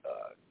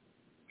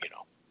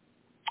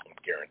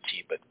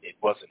 guarantee, but it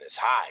wasn't as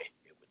high,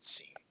 it would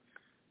seem.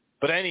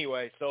 But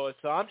anyway, so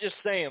I'm just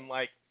saying,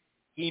 like,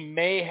 he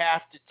may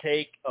have to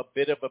take a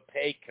bit of a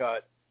pay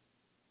cut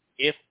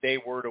if they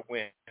were to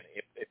win.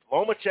 If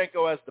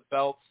Lomachenko has the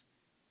belts,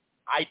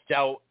 I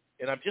doubt,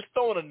 and I'm just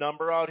throwing a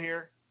number out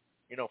here,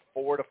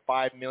 $4 to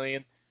 $5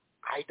 million.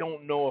 I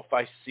don't know if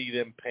I see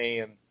them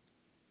paying,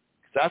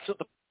 because that's what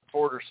the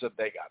Porter said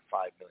they got,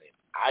 $5 million.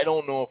 I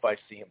don't know if I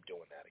see him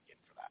doing that again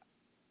for that.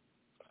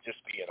 I'm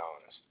just being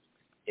honest.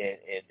 And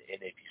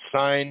if you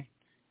sign,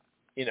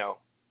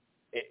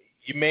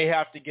 you may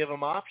have to give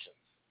him options.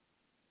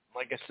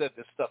 Like I said,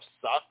 this stuff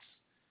sucks.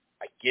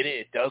 I get it.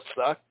 It does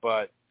suck,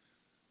 but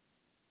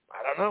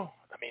I don't know.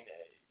 I mean,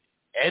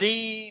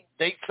 Eddie,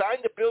 they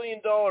signed $1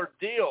 billion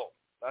deal.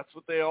 That's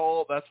what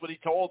he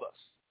told us.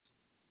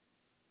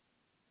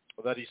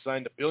 Well, that he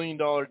signed $1 billion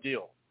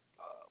deal.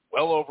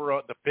 Well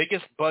over the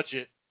biggest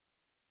budget,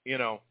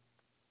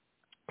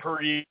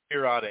 per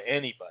year out of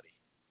anybody.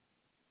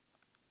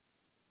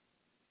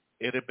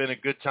 It had been a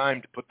good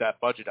time to put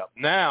that budget up.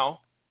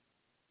 Now,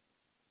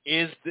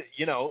 is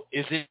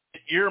it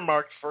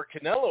earmarked for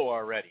Canelo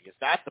already? Is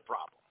that the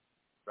problem?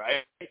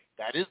 Right?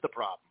 That is the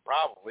problem,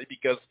 probably,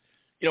 because,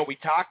 we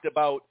talked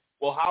about,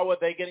 well, how are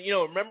they going to,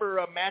 remember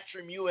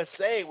Matchroom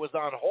USA was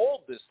on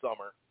hold this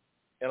summer,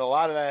 and a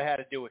lot of that had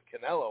to do with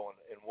Canelo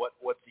and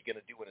what's he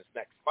going to do in his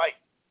next fight.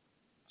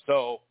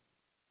 So,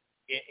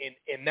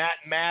 and that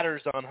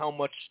matters on how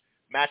much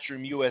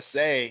Matchroom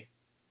USA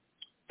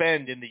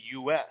spend in the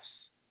U.S.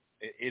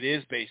 It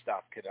is based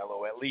off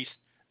Canelo. At least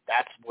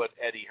that's what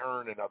Eddie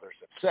Hearn and others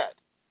have said.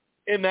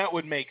 And that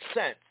would make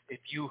sense. If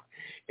you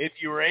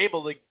were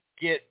able to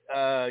get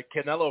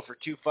Canelo for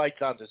 2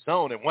 fights on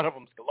DAZN and one of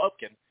them's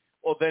Golovkin,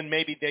 well, then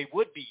maybe they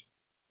would be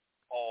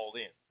all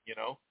in,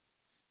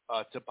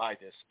 to buy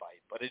this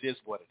fight. But it is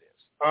what it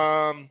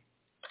is.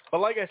 But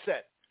like I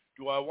said,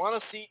 do I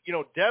want to see,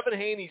 Devin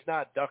Haney's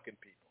not ducking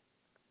people.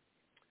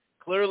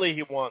 Clearly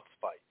he wants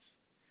fights.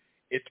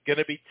 It's going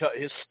to be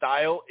his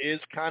style is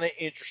kind of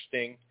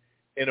interesting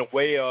in a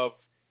way of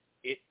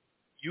it.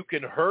 You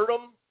can hurt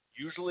him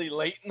usually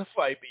late in the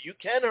fight, but you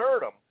can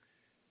hurt him.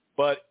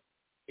 But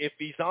if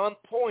he's on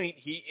point,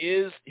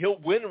 he'll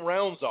win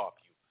rounds off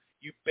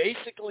you. You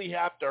basically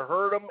have to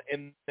hurt him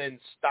and then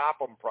stop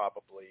him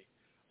probably.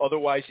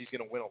 Otherwise, he's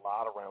going to win a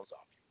lot of rounds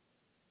off you.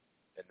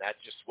 And that's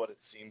just what it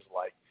seems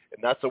like.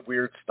 And that's a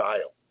weird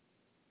style.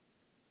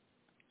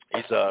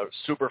 He's a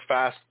super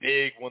fast,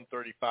 big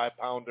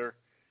 135-pounder.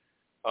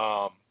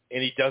 And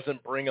he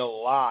doesn't bring a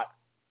lot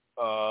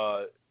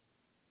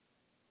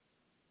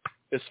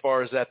as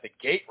far as at the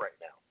gate right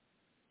now.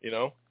 You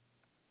know?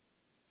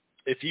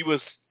 If he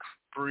was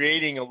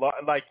creating a lot,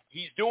 like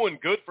he's doing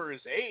good for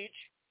his age,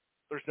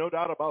 there's no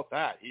doubt about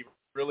that. He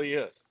really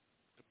is.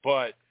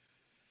 But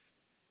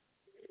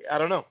I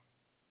don't know.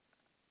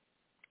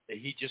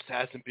 He just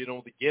hasn't been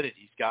able to get it.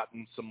 He's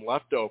gotten some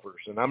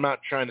leftovers. And I'm not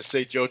trying to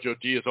say Jojo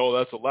Diaz, oh,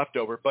 that's a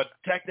leftover. But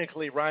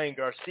technically Ryan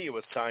Garcia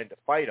was signed to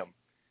fight him.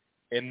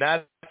 And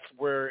that's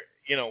where,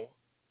 you know,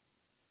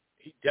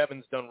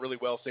 Devin's done really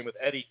well, same with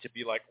Eddie, to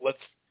be like,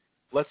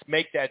 let's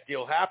make that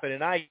deal happen.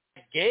 And I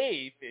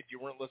gave, if you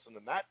weren't listening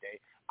that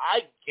day,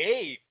 I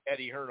gave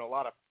Eddie Hearn a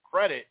lot of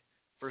credit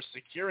for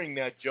securing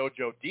that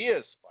Jojo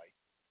Diaz fight.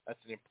 That's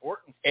an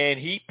important. And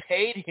he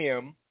paid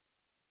him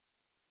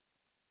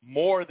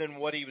more than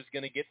what he was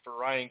going to get for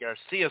Ryan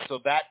Garcia, so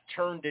that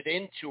turned it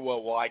into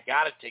well, I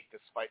got to take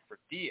this fight for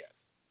Diaz.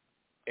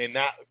 And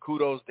that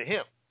kudos to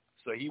him.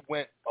 So he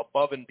went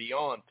above and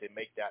beyond to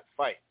make that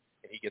fight,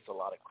 and he gets a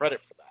lot of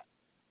credit for that.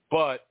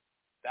 But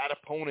that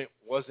opponent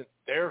wasn't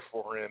there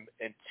for him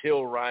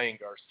until Ryan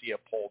Garcia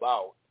pulled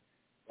out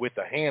with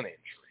a hand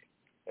injury.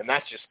 And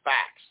that's just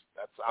facts.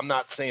 I'm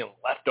not saying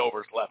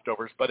leftovers,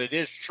 but it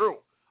is true.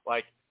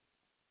 Like,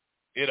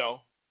 you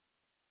know,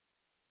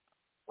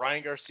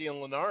 Ryan Garcia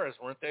and Linares,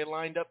 weren't they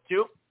lined up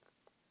too?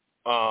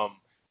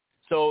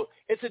 So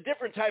it's a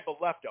different type of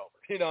leftover.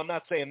 You know, I'm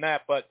not saying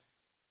that, but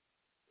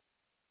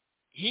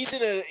he's in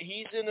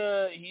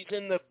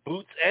the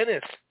Boots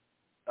Ennis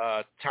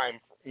time,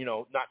 you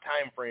know, not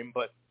time frame,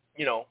 but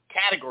you know,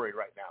 category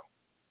right now.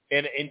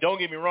 And don't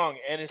get me wrong,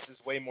 Ennis is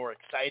way more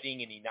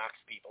exciting and he knocks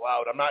people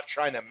out. I'm not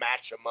trying to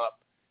match him up,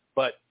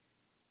 but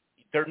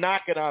they're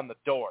knocking on the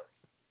door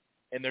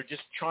and they're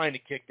just trying to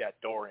kick that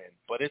door in.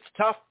 But it's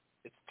tough.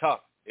 It's tough.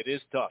 It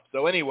is tough.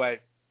 So anyway,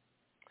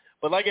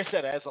 but like I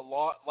said, as a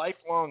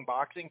lifelong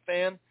boxing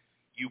fan,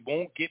 you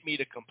won't get me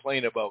to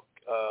complain about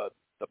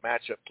the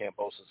matchup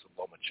Kambosos and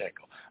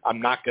Lomachenko. I'm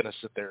not going to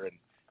sit there and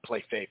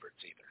play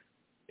favorites either.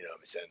 You know what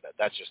I'm saying?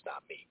 That's just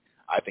not me.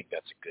 I think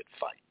that's a good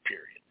fight,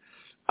 period.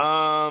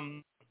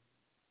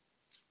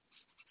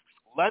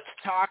 Let's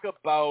talk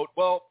about,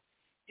 well,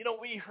 you know,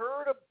 we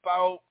heard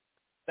about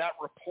that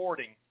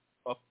reporting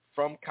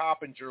from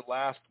Coppinger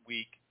last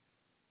week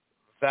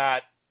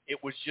that it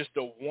was just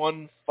a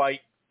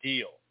one-fight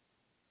deal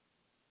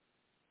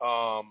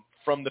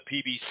from the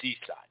PBC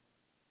side,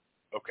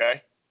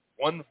 okay?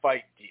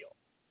 One-fight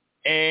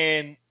deal.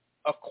 And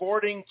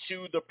according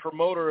to the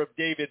promoter of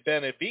David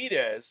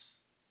Benavidez,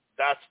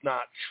 that's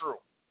not true.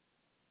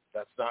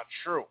 That's not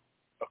true,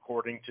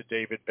 according to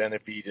David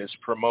Benavidez'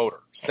 promoter,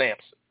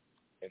 Samson,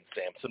 and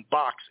Samson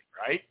Boxing,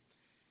 right?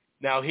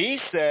 Now he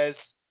says,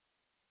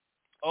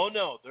 oh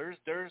no,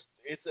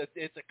 it's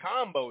a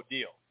combo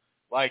deal.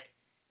 Like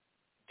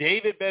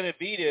David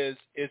Benavidez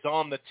is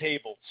on the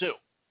table too.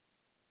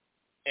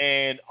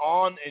 And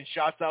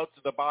shouts out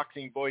to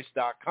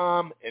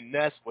theboxingvoice.com and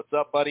Ness, what's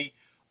up, buddy?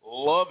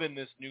 Loving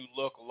this new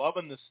look,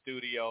 loving the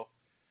studio.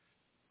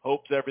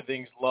 Hopes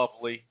everything's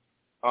lovely.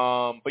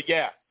 But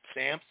yeah,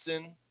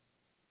 Samson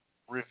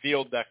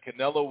revealed that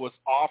Canelo was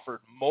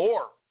offered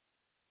more.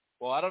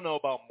 Well, I don't know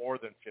about more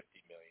than $50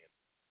 million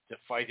to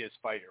fight his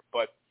fighter,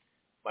 but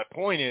my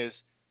point is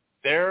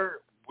they're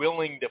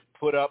willing to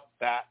put up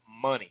that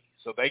money.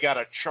 So they got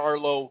a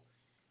Charlo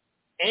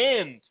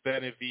and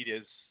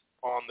Benavidez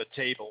on the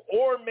table,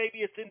 or maybe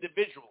it's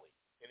individually.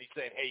 And he's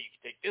saying, hey, you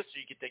can take this or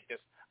you can take this.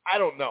 I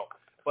don't know.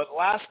 But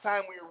last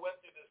time we went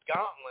through this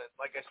gauntlet,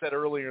 like I said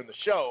earlier in the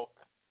show,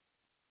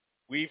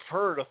 we've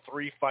heard a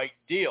 3-fight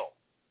deal,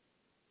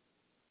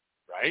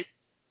 right?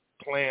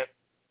 Plant,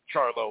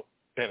 Charlo,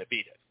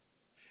 Benavidez.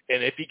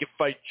 And if he could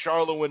fight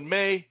Charlo in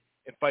May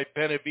and fight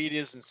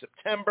Benavidez in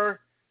September,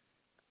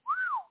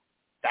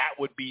 that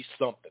would be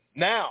something.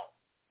 Now,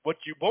 what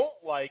you won't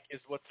like is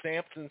what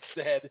Samson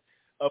said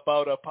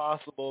about a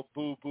possible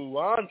Boo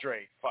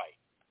Andre fight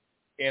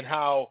and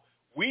how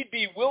we'd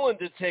be willing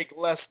to take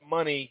less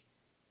money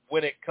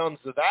when it comes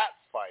to that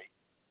fight,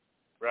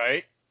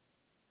 right?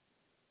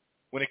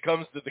 When it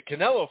comes to the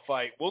Canelo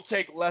fight, we'll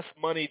take less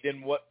money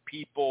than what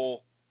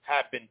people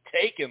have been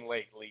taking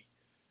lately,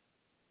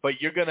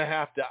 but you're gonna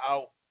have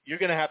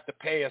to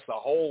pay us a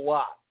whole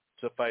lot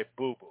to fight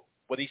Boo Boo.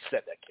 What he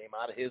said, that came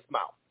out of his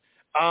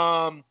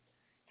mouth.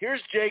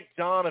 Here's Jake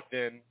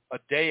Donovan a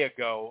day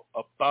ago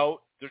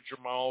about the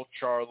Jermall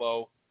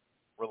Charlo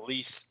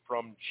release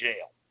from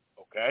jail,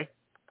 okay?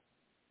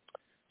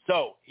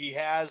 So he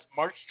has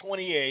March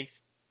 28th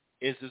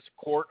is his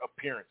court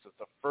appearance. It's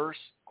the first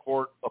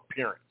court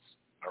appearance,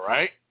 all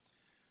right?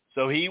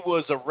 So he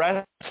was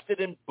arrested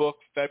and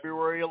booked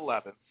February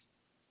 11th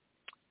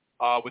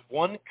with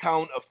one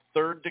count of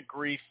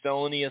third-degree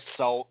felony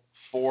assault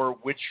for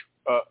which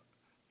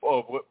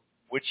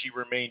he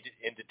remained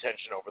in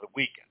detention over the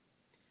weekend.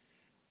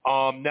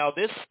 Now,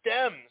 this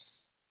stems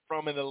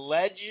from an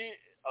alleged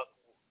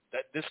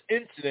this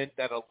incident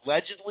that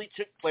allegedly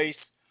took place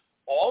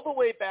all the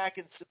way back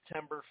in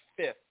September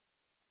 5th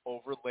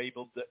over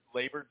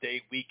Labor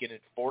Day weekend in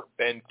Fort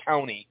Bend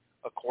County,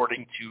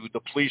 according to the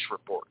police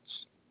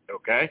reports.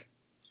 Okay?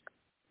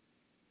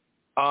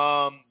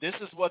 This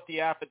is what the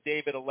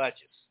affidavit alleges,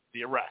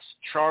 the arrest.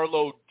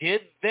 Charlo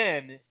did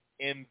then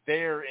and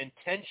there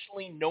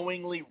intentionally,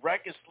 knowingly,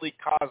 recklessly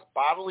cause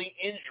bodily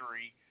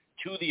injury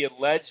to the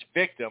alleged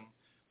victim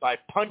by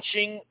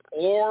punching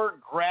or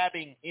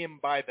grabbing him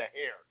by the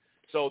hair.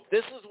 So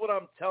this is what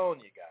I'm telling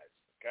you guys,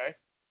 okay?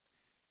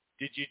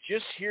 Did you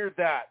just hear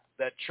that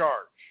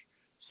charge?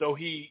 So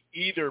he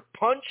either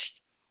punched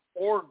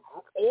or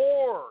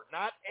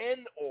not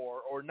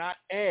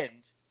end,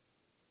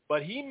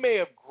 but he may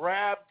have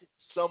grabbed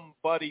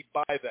somebody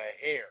by the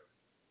hair.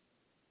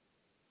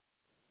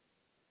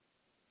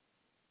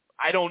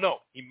 I don't know.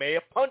 He may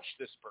have punched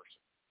this person.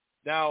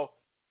 Now,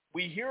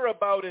 we hear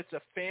about it's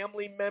a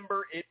family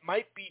member. It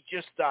might be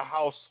just a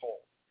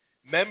household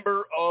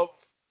member of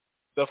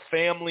the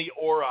family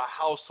or a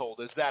household.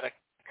 Is that a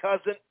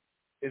cousin?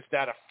 Is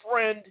that a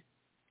friend?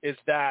 Is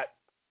that,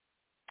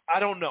 I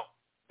don't know.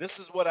 This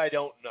is what I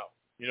don't know.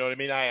 You know what I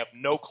mean? I have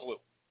no clue.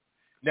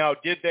 Now,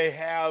 did they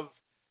have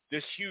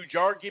this huge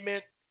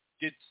argument?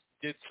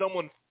 Did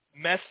someone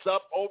mess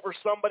up over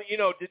somebody? You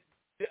know,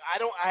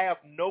 I have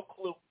no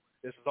clue.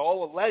 This is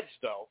all alleged,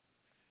 though.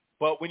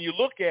 But when you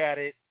look at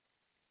it,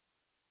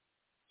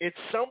 it's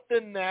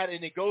something that,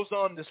 and it goes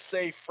on to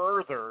say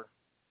further,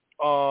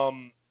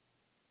 well,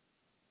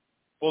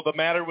 the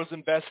matter was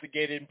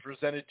investigated and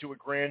presented to a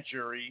grand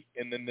jury,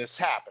 and then this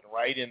happened,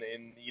 right? And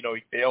you know,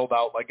 he bailed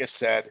out, like I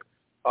said.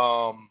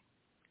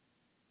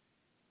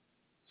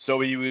 So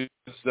he was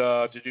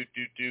So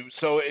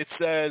it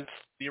says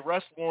the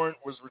arrest warrant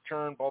was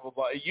returned, blah blah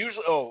blah.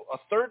 Usually, a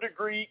third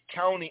degree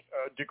count,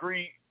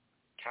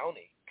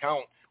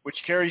 which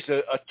carries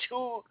a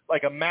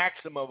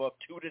maximum of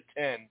 2 to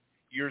 10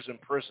 years in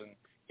prison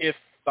if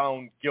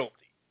found guilty.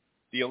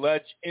 The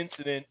alleged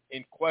incident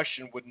in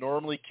question would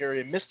normally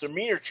carry a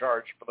misdemeanor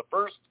charge for the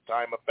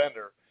first-time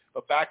offender,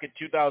 but back in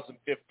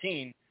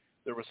 2015,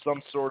 there was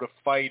some sort of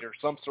fight or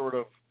some sort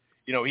of,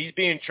 you know, he's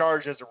being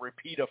charged as a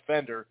repeat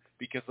offender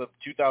because of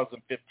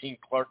 2015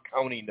 Clark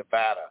County,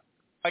 Nevada.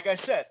 Like I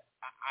said,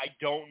 I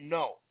don't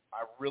know.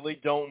 I really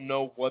don't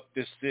know what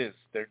this is.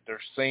 They're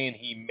saying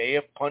he may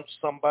have punched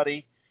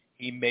somebody.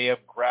 He may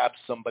have grabbed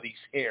somebody's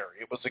hair.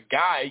 It was a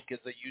guy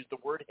because they used the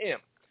word him.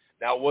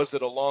 Now, was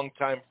it a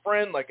longtime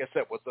friend? Like I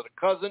said, was it a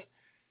cousin?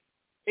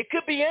 It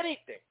could be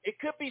anything. It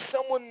could be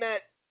someone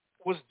that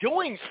was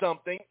doing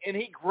something and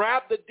he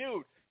grabbed the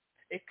dude.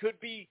 It could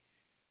be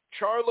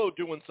Charlo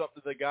doing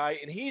something to the guy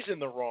and he's in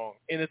the wrong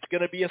and it's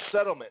going to be a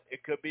settlement.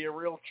 It could be a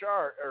real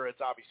charge, or it's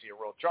obviously a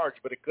real charge,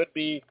 but it could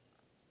be,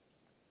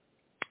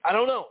 I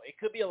don't know. It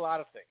could be a lot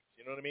of things.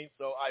 You know what I mean?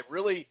 So I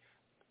really,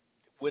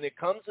 when it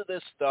comes to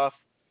this stuff,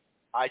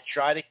 I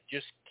try to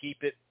just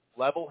keep it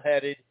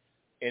level-headed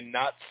and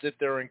not sit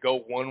there and go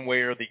one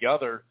way or the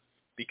other,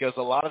 because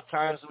a lot of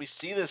times we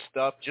see this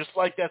stuff, just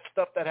like that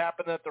stuff that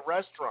happened at the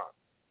restaurant,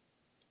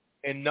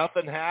 and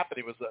nothing happened.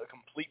 It was a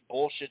complete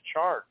bullshit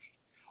charge.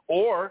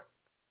 Or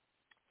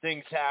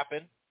things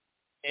happen,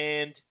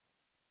 and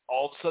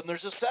all of a sudden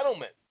there's a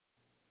settlement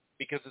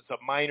because it's a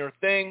minor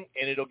thing,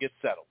 and it'll get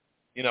settled,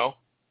 you know?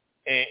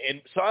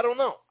 And so I don't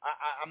know.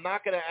 I'm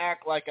not going to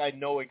act like I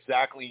know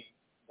exactly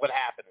what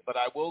happened, but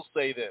I will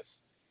say this.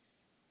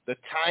 The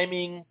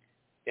timing,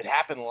 it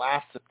happened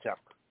last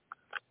September.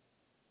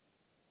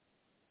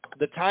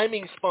 The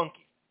timing's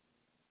funky.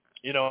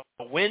 You know,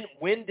 when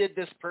did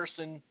this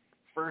person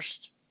first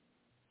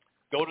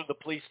go to the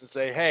police and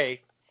say,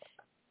 hey,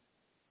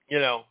 you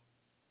know,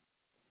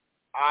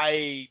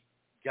 I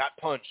got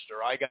punched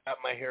or I got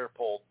my hair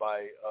pulled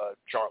by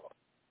Charlo?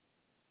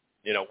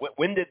 You know,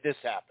 when did this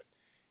happen?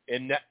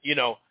 And, you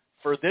know,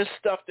 for this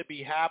stuff to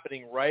be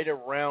happening right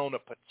around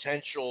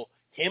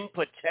him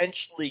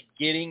potentially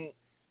getting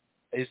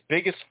his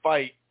biggest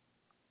fight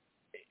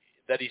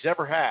that he's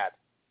ever had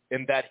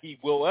and that he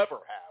will ever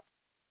have,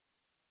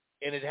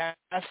 and it has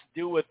to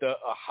do with a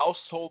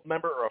household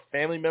member or a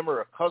family member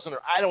or a cousin,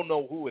 or I don't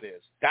know who it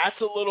is,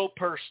 that's a little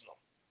personal.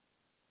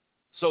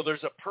 So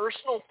there's a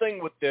personal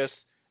thing with this.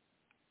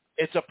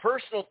 It's a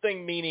personal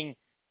thing, meaning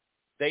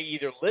they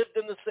either lived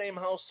in the same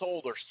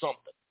household or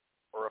something,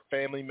 or a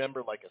family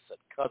member, like I said,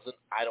 cousin.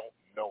 I don't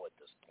know at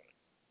this point,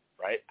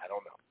 right? I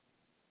don't know.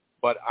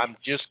 But I'm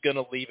just going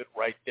to leave it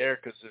right there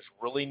because there's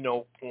really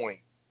no point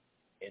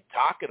in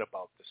talking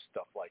about this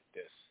stuff like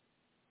this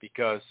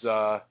because,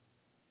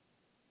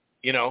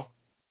 you know,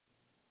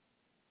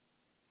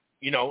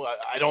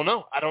 I don't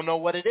know. I don't know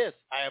what it is.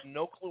 I have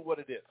no clue what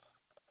it is.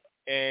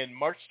 And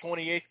March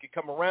 28th could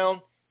come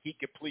around. he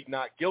could plead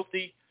not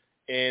guilty,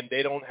 and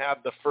they don't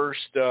have the first,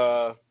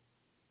 they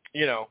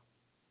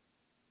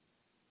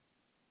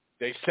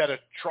set a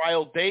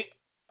trial date,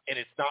 and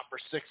it's not for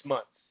 6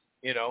 months.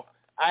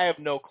 I have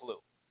no clue.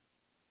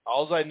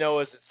 All I know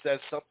is it says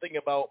something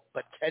about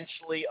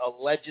potentially,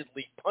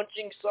 allegedly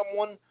punching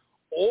someone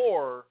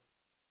or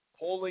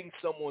pulling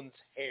someone's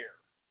hair.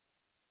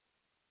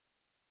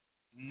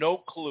 No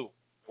clue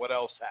what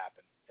else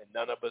happened, and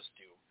none of us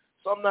do.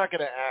 So I'm not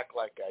going to act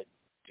like I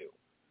do.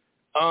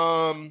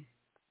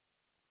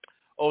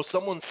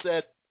 Someone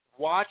said,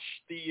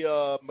 watch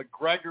the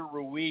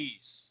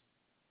McGregor-Ruiz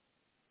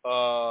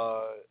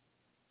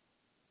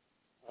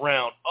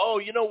round. Oh,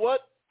 you know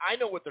what? I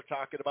know what they're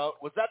talking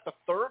about. Was that the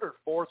third or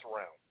fourth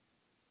round?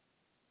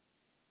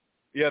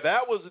 Yeah,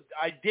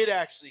 I did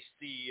actually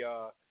see,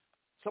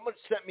 someone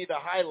sent me the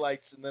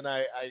highlights, and then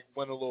I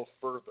went a little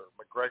further.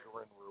 McGregor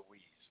and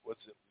Ruiz. Was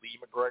it Lee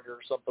McGregor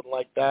or something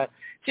like that?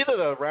 It's either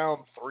the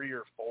round 3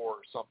 or 4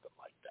 or something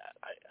like that.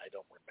 I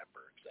don't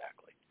remember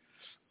exactly.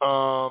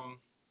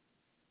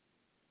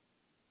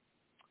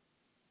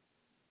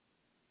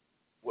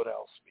 What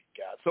else we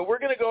got? So we're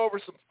going to go over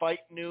some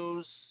fight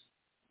news.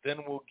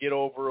 Then we'll get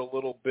over a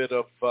little bit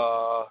of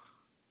the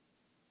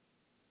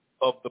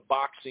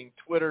boxing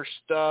Twitter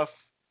stuff.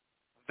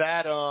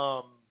 That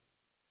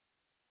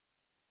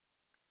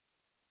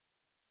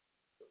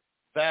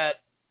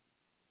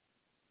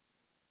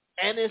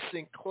Ennis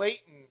and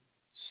Clayton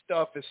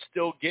stuff is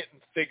still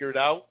getting figured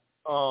out.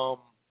 I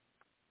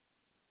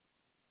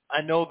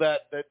know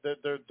that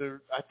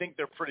they're I think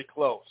they're pretty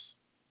close.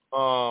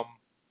 Now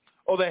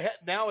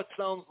it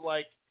sounds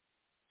like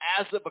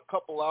as of a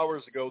couple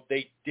hours ago,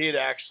 they did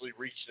actually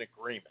reach an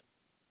agreement.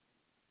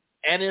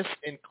 Ennis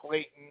and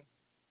Clayton,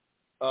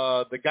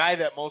 the guy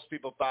that most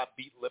people thought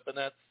beat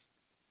Lipinets,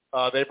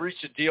 they've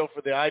reached a deal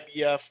for the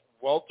IBF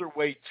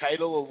welterweight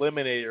title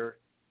eliminator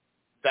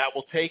that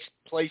will take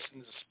place in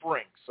the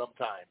spring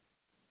sometime.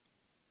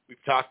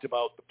 We've talked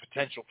about the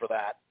potential for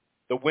that.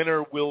 The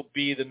winner will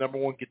be the number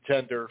one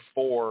contender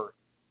for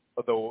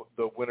the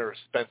winner of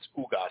Spence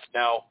Ugas.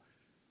 Now,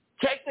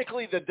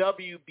 technically, the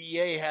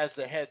WBA has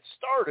a head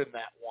start in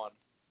that one,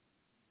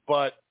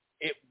 but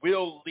it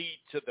will lead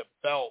to the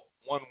belt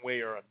one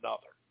way or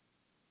another.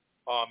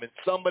 And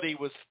somebody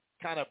was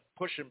kind of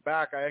pushing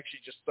back. I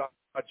actually just saw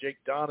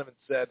Jake Donovan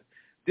said,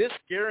 this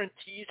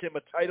guarantees him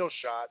a title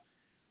shot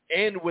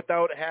and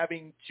without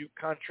having to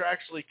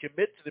contractually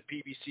commit to the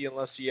PBC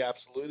unless he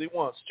absolutely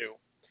wants to,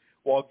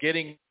 while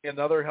getting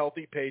another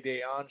healthy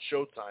payday on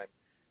Showtime.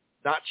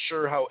 Not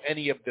sure how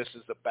any of this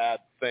is a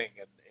bad thing.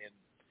 And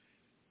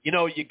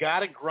you got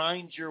to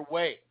grind your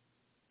way.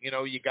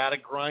 You got to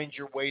grind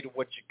your way to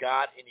what you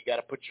got, and you got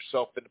to put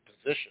yourself in a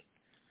position.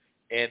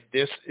 And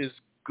this is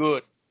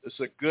good. This is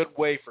a good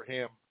way for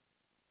him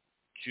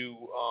to,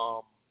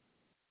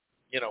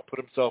 put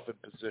himself in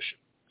position.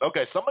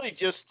 Okay, I'm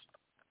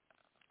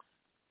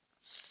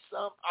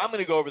going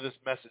to go over this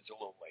message a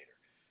little later.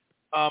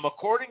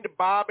 According to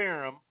Bob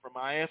Arum from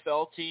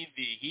IFL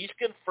TV, he's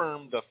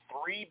confirmed the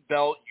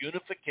 3-belt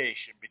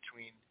unification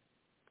between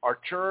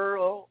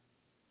Arturo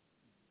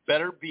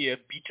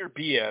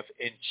Beterbiev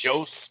and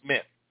Joe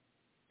Smith.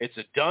 It's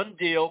a done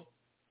deal.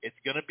 It's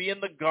going to be in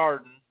the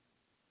Garden.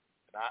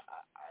 And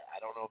I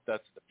don't know if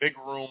that's the big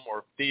room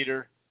or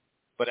theater,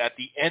 but at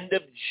the end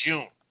of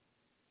June,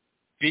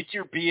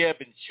 Beterbiev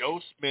and Joe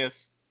Smith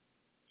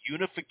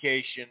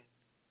unification.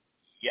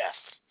 Yes,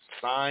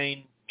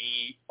 sign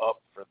me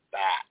up for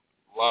that.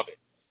 Love it.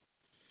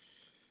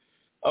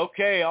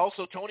 Okay,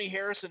 also Tony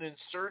Harrison and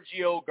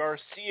Sergio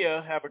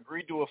Garcia have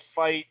agreed to a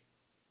fight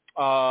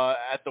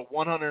at the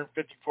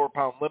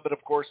 154-pound limit,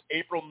 of course,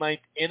 April 9th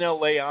in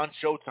L.A. on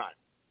Showtime.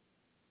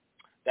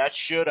 I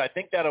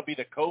think that'll be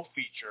the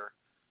co-feature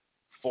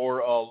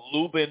for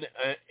Lubin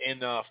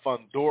in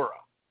Fundora,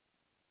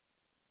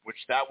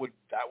 which that would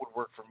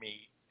work for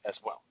me as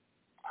well.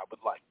 I would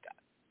like that.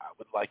 I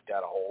would like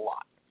that a whole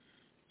lot.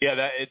 Yeah,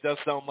 it does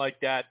sound like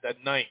that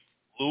 9th.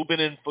 Lubin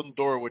and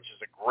Fundora, which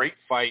is a great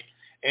fight.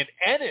 And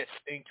Ennis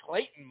and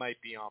Clayton might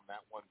be on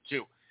that one,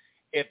 too.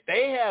 If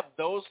they have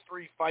those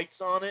 3 fights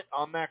on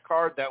that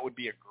card, that would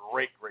be a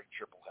great, great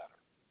triple header.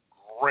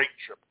 Great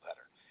triple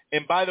header.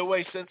 And by the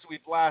way, since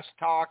we've last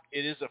talked,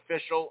 it is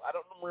official. I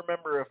don't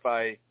remember if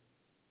I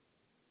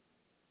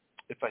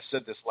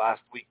said this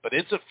last week, but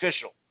it's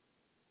official.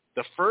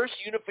 The first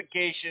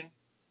unification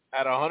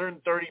at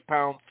 130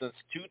 pounds since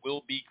 2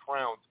 will be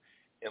crowned,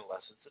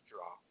 unless it's a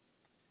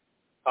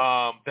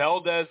draw.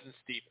 Valdez and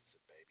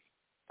Stevenson, baby.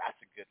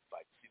 That's a good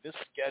fight. See, this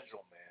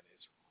schedule, man,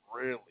 is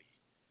really,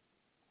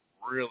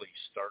 really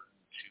starting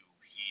to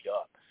heat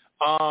up.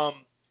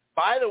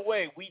 By the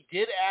way, we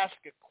did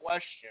ask a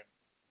question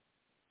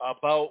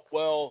about,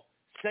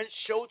 since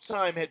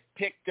Showtime had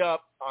picked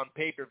up on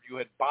pay-per-view,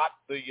 had bought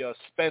the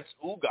Spence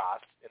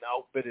Ugas and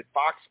outfitted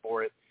Fox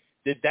for it,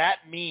 did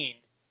that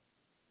mean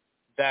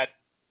that,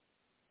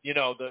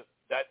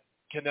 that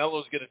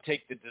Canelo's going to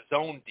take the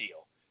DAZN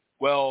deal?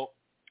 Well,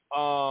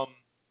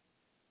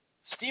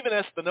 Steven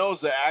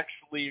Espinoza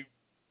actually,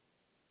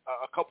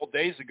 a couple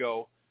days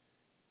ago,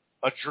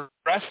 address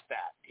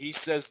that. He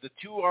says the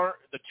two are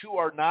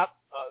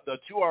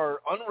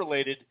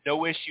unrelated.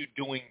 No issue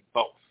doing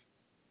both.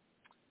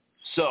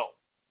 So,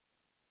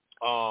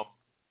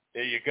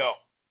 there you go.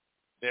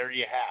 There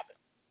you have it.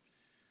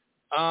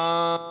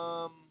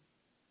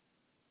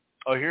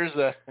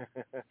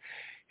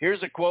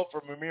 Here's a quote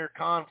from Amir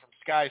Khan from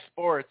Sky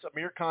Sports.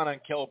 Amir Khan on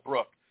Kell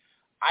Brook.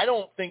 I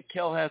don't think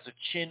Kell has a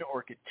chin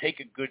or could take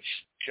a good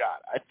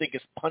shot. I think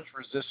his punch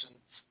resistance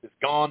is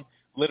gone,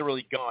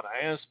 literally gone.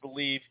 I honestly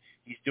believe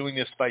he's doing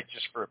this fight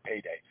just for a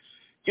payday.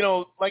 You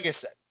know, like I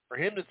said, for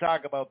him to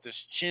talk about this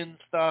chin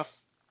stuff,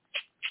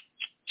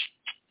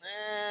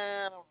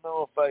 I don't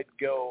know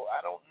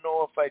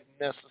if I'd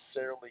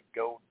necessarily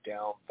go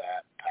down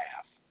that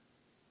path.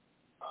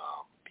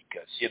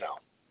 Because, you know,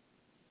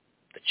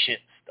 the chin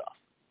stuff.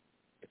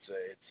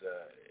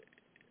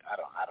 I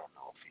don't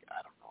know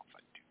if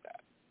I'd do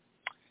that.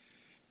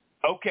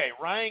 Okay,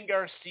 Ryan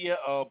Garcia,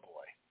 oh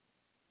boy.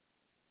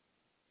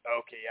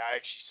 Okay, I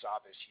actually saw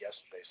this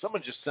yesterday.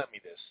 Someone just sent me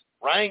this.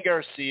 Ryan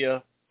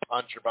Garcia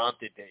on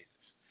Gervonta Davis.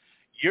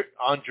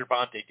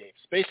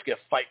 Basically a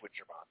fight with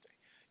Gervonta.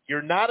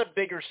 You're not a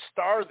bigger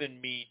star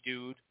than me,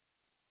 dude.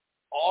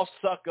 I'll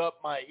suck up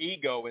my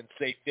ego and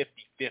say 50-50.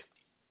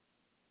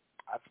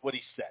 That's what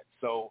he said.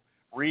 So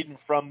reading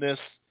from this,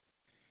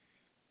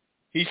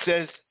 he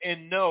says,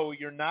 and no,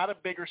 you're not a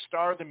bigger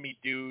star than me,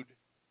 dude.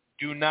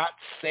 Do not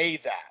say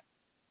that.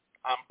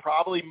 I'm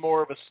probably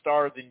more of a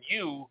star than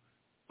you,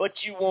 but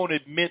you won't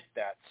admit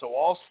that. So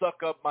I'll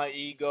suck up my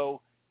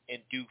ego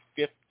and do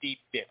 50-50.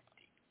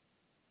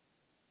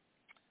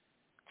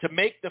 To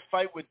make the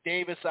fight with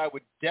Davis, I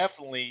would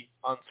definitely,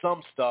 on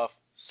some stuff,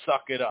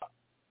 suck it up.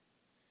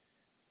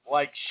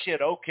 Like,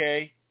 shit,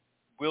 okay,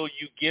 we'll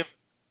give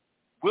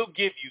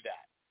you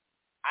that.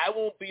 I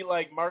won't be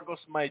like Marcos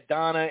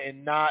Maidana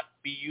and not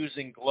be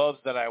using gloves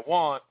that I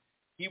want.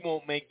 He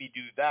won't make me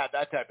do that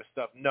type of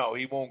stuff. No,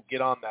 he won't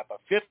get on that.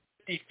 But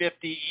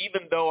 50-50,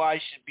 even though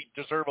I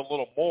deserve a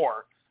little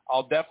more,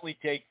 I'll definitely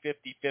take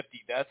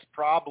 50-50. That's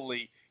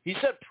probably, he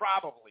said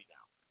probably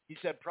now. He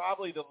said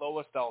probably the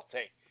lowest I'll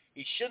take.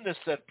 He shouldn't have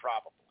said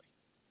probably.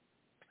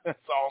 That's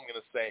all I'm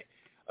going to say.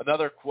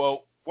 Another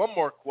quote, one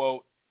more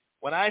quote.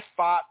 When I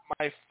fought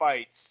my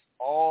fights,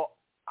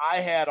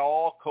 I had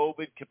all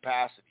COVID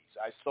capacities.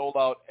 I sold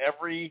out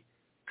every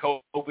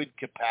COVID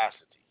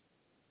capacity.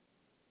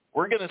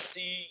 We're going to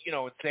see,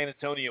 in San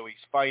Antonio, he's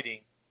fighting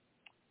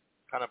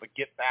kind of a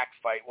get-back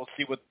fight. We'll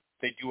see what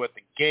they do at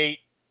the gate.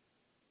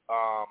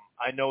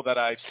 I know that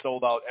I've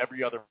sold out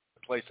every other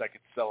place I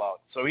could sell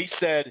out. So he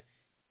said,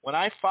 when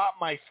I fought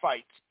my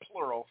fights,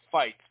 plural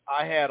fights,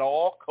 I had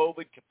all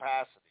COVID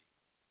capacity.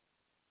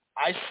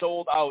 I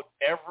sold out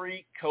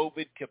every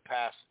COVID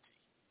capacity.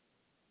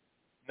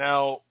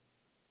 Now,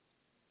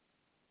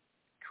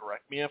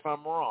 correct me if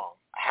I'm wrong.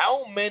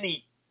 How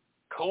many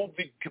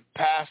COVID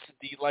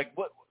capacity,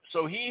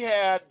 so he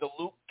had the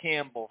Luke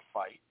Campbell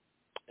fight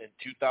in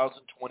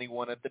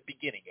 2021 at the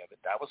beginning of it.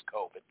 That was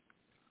COVID.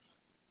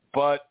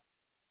 But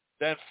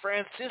then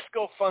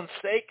Francisco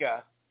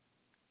Fonseca,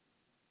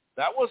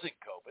 that wasn't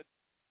COVID.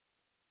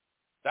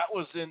 That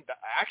was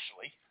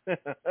actually,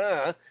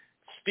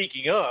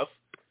 speaking of,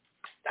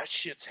 that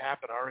shit's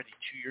happened already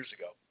 2 years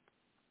ago.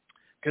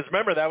 Because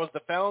remember, that was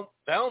the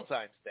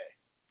Valentine's Day.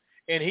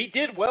 And he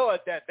did well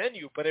at that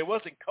venue, but it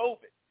wasn't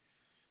COVID.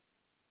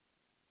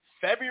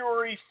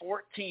 February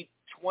 14th,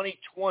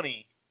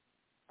 2020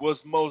 was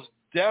most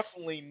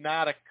definitely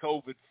not a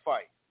COVID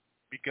fight.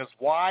 Because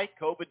why?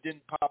 COVID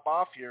didn't pop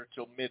off here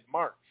until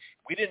mid-March.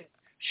 We didn't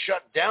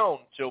shut down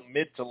till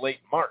mid to late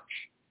March.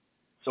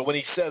 So when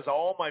he says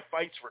all my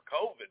fights were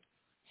COVID,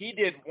 he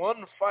did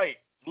one fight,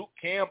 Luke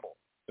Campbell,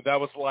 that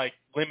was like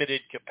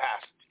limited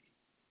capacity.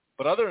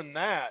 But other than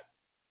that,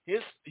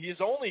 his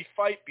only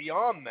fight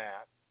beyond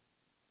that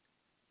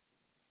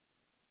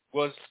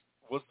was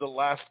the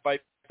last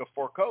fight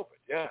before COVID.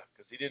 Yeah,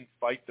 because he didn't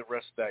fight the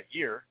rest of that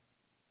year.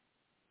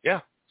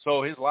 Yeah,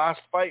 so his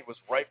last fight was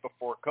right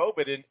before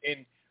COVID.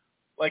 And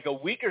like a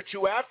week or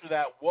two after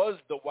that was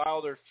the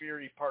Wilder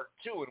Fury Part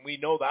 2, and we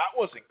know that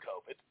wasn't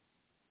COVID.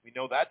 We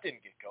know that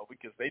didn't get COVID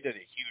because they did a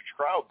huge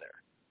crowd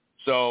there.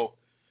 So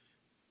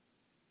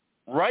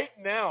right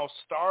now,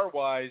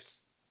 star-wise,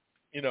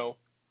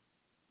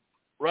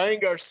 Ryan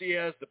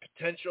Garcia has the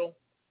potential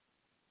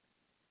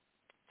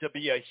to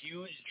be a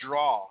huge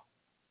draw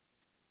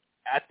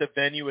at the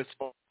venue as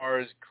far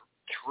as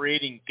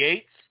creating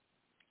gates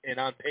and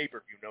on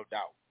pay-per-view, no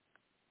doubt.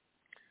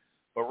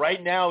 But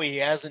right now, he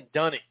hasn't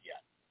done it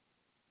yet.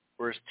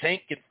 Whereas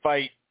Tank can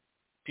fight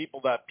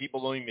people that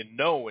people don't even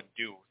know and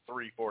do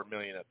 $3-4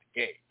 million at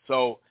the gate.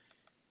 So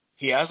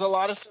he has a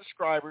lot of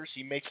subscribers.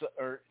 He makes,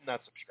 or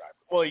not subscribers.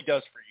 Well, he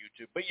does for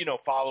YouTube, but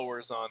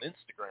followers on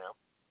Instagram.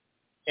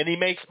 And he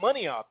makes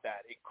money off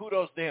that. And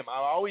kudos to him.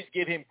 I'll always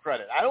give him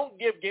credit. I don't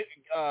give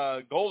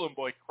Golden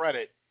Boy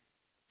credit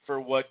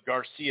for what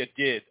Garcia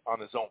did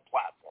on his own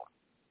platform.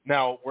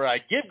 Now, where I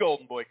give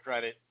Golden Boy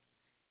credit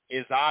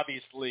is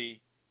obviously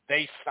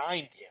they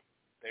signed him.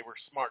 They were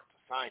smart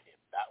to sign him.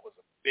 That was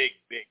a big,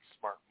 big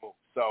smart move.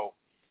 So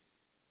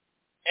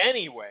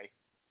Anyway,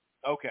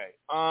 okay.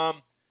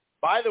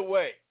 By the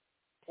way,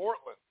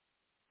 Portland,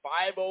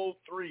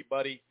 5:03,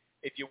 buddy.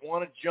 If you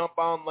want to jump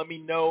on, let me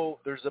know.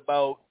 There's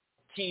about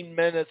 15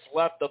 minutes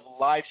left of the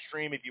live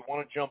stream. If you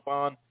want to jump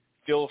on,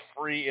 feel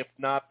free. If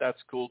not,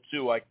 that's cool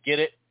too. I get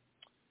it.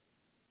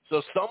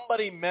 So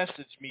somebody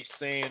messaged me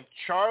saying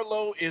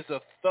Charlo is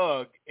a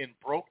thug and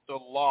broke the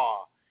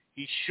law.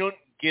 He shouldn't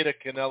get a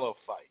Canelo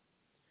fight.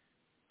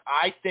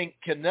 I think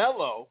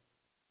Canelo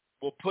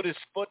will put his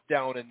foot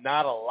down and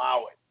not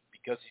allow it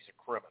because he's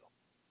a criminal.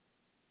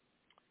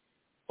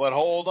 But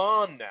hold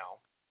on now.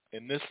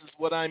 And this is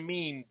what I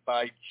mean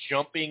by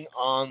jumping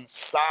on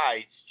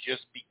sides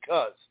just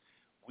because.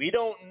 We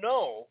don't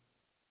know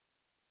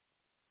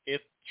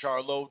if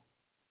Charlo,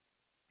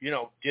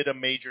 did a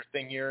major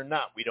thing here or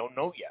not. We don't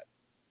know yet.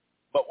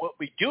 But what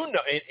we do know,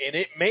 and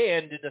it may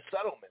end in a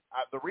settlement.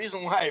 The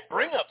reason why I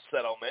bring up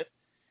settlement,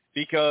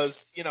 because,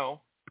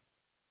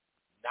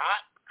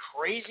 not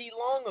crazy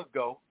long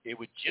ago, it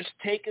would just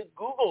take a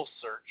Google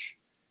search.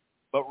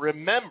 But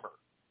remember,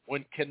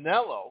 when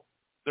Canelo,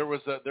 there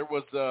was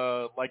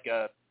I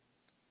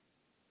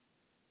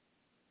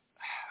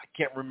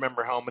can't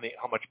remember how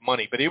much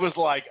money, but it was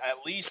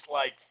at least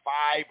 $5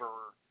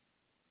 or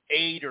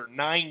 $8 or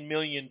 $9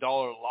 million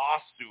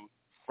lawsuit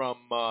from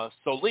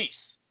Solis.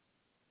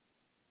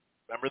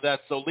 Remember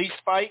that Solis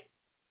fight?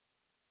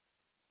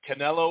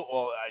 Canelo,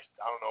 I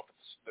don't know if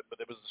it's, but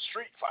it was a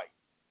street fight,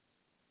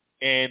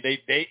 and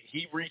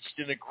he reached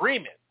an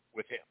agreement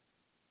with him.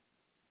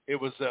 It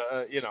was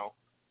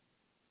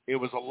it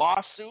was a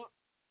lawsuit,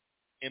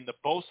 and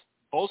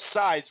both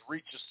sides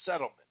reached a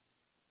settlement.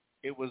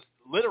 It was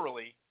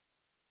literally,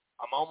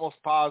 I'm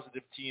almost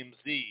positive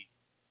TMZ.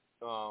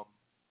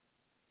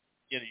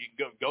 You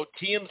can go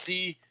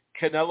TMZ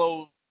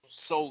Canelo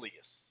Solis,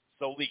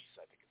 I think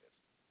it is.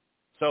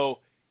 So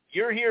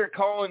you're here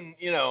calling,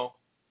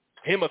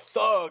 him a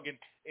thug, and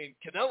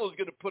Canelo's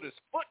going to put his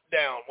foot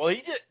down. Well,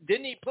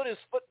 didn't he put his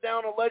foot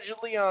down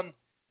allegedly on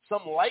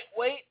some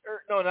lightweight?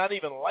 Or no, not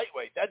even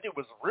lightweight. That dude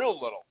was real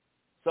little.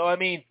 So, I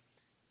mean,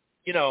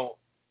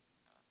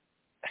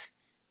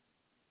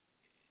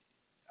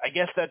 I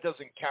guess that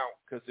doesn't count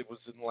because it was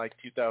in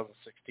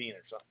 2016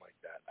 or something like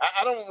that.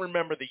 I don't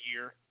remember the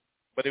year,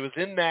 but it was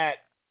in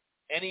that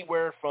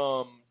anywhere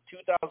from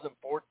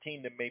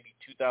 2014 to maybe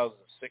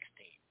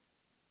 2016,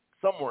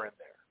 somewhere in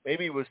there.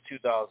 Maybe it was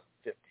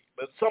 2015,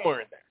 but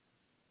somewhere in there.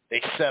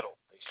 They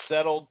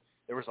settled.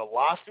 There was a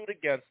lawsuit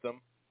against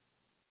them,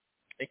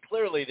 and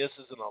clearly this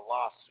isn't a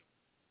lawsuit.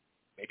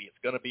 Maybe it's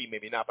going to be,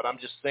 maybe not, but I'm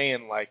just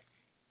saying,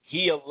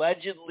 he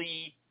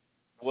allegedly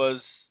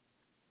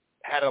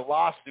had a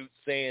lawsuit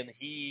saying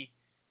he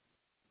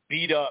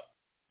beat up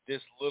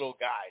this little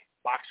guy,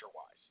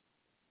 boxer-wise,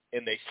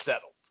 and they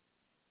settled.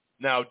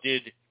 Now,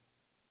 did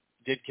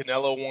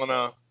Canelo want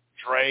to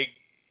drag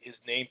his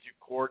name through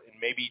court and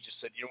maybe he just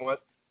said, you know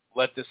what,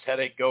 let this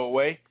headache go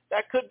away?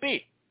 That could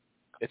be.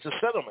 It's a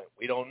settlement.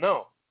 We don't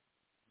know.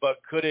 But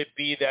could it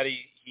be that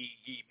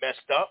he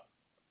messed up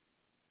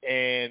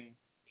and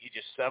he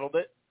just settled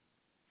it?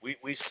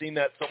 We've seen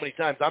that so many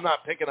times. I'm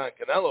not picking on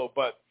Canelo,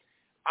 but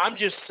I'm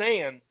just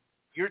saying,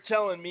 you're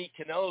telling me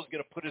Canelo's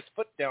going to put his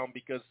foot down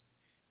because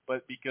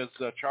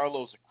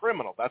Charlo's a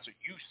criminal. That's what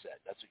you said.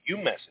 That's what you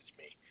messaged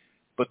me.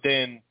 But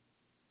then,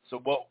 so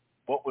what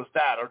was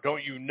that? Or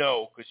don't you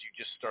know because you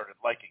just started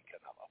liking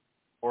Canelo?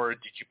 Or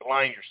did you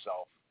blind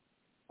yourself?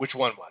 Which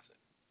one was it?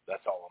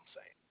 That's all I'm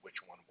saying. Which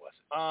one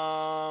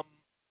was it?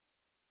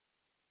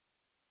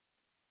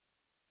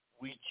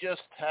 We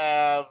just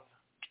have...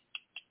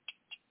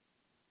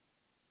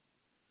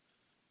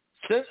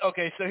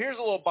 Okay, so here's a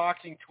little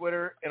boxing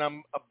Twitter, and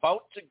I'm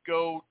about to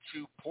go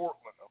to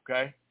Portland,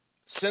 okay?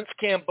 Since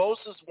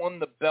Kambosos won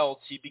the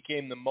belts, he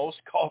became the most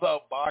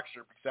called-out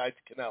boxer besides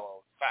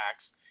Canelo.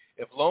 Facts.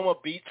 If Loma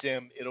beats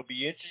him, it'll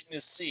be interesting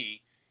to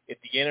see if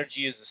the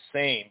energy is the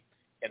same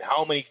and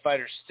how many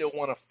fighters still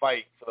want to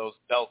fight for those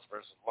belts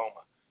versus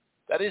Loma.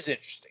 That is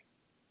interesting.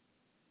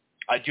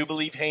 I do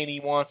believe Haney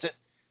wants it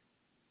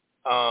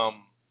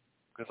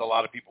because a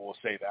lot of people will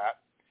say that.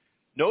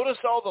 Notice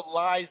all the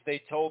lies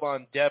they told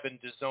on Devin.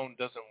 DAZN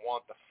doesn't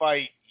want the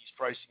fight. He's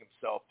pricing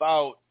himself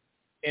out.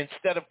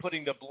 Instead of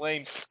putting the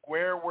blame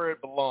square where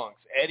it belongs,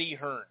 Eddie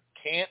Hearn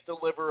can't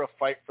deliver a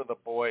fight for the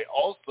boy.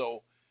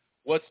 Also,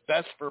 what's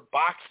best for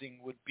boxing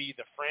would be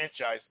the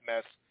franchise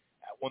mess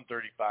at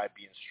 135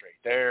 being straight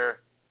there.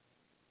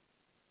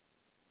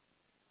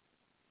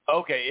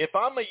 Okay, if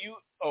I'm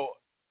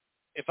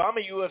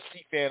a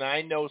UFC fan,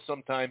 I know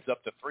sometimes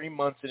up to 3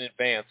 months in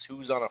advance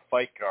who's on a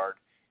fight card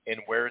and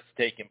where it's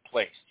taking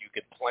place. You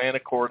can plan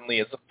accordingly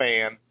as a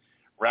fan,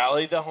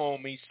 rally the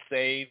homies,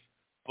 save,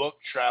 book,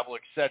 travel,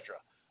 etc.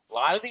 A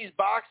lot of these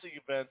boxing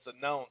events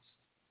announced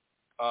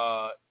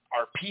are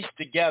pieced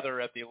together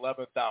at the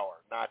 11th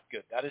hour. Not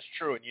good. That is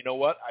true. And you know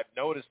what? I've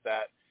noticed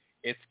that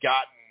it's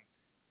gotten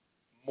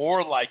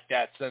more like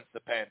that since the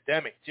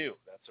pandemic, too.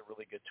 That's a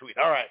really good tweet.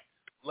 All right.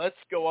 Let's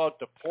go out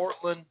to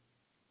Portland,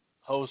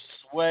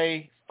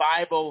 Josue,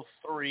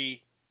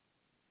 5:03,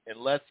 and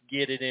let's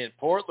get it in.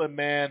 Portland,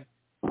 man,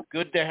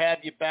 Good to have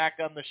you back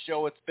on the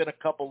show. It's been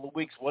a couple of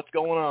weeks. What's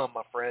going on,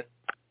 my friend?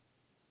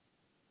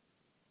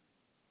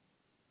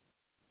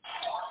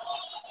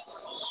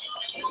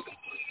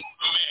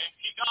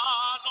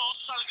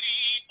 Mexicanos al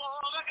grito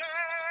de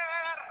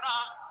guerra,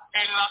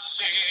 el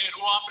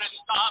acero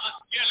apretado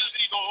y el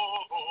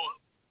rigor,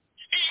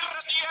 y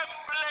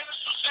retiembla en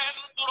sus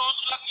centros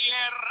la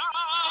tierra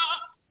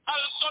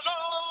al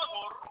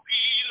sonoro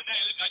rugir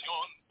del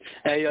cañón.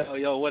 Hey,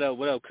 yo, what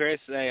up, Chris?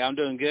 Hey, I'm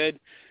doing good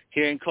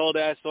here in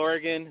cold-ass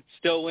Oregon. It's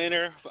still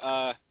winter,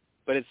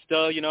 but it's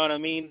still, you know what I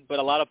mean? But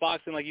a lot of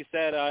boxing, like you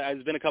said.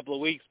 It's been a couple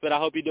of weeks, but I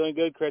hope you're doing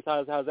good, Chris.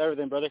 How's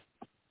everything, brother?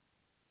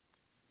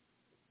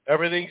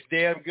 Everything's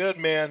damn good,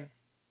 man.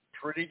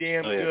 Pretty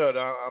damn good.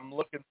 I'm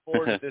looking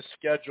forward to this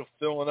schedule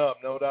filling up,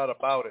 no doubt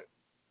about it.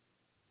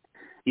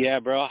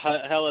 Yeah, bro.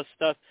 Hella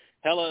stuff.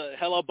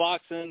 Hella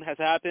boxing has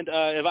happened.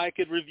 If I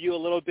could review a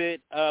little bit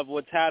of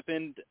what's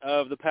happened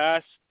of the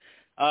past,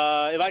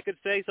 if I could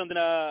say something,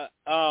 I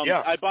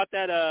bought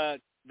that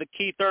the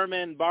Keith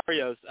Thurman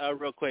Barrios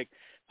real quick.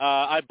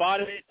 I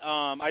bought it.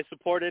 I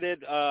supported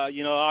it.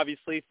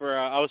 Obviously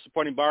I was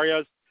supporting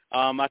Barrios.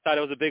 I thought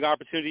it was a big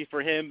opportunity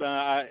for him.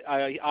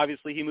 I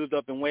obviously he moved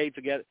up in weight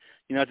to get,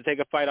 to take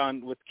a fight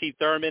on with Keith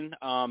Thurman.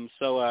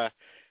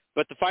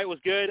 But the fight was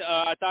good.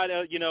 I thought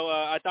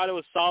it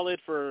was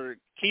solid for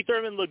Keith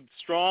Thurman. Looked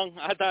strong.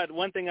 I thought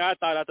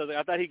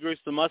he grew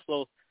some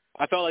muscle.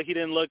 I felt like he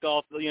didn't look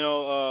all,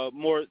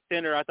 more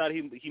thinner. I thought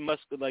he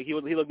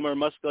looked more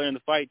muscular in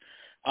the fight.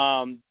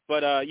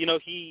 But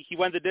he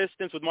went the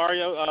distance with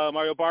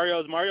Mario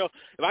Barrios. Mario,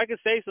 if I could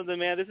say something,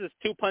 man, this is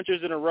 2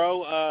 punches in a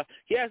row.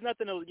 He has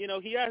nothing to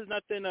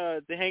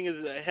hang his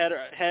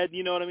head.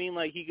 You know what I mean?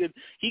 Like he could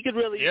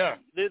really. Yeah.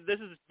 This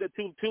is the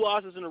two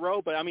losses in a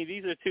row, but I mean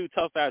these are 2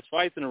 tough ass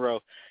fights in a row,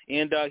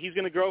 and he's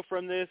gonna grow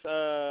from this.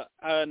 One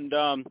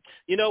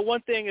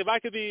thing, if I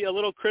could be a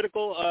little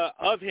critical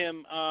of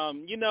him,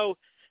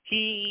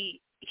 he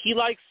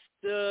likes.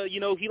 He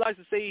likes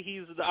to say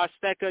he's the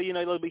Azteca,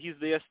 he's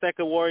the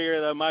Azteca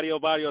warrior, the Mario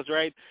Barrios,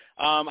 right?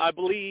 I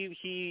believe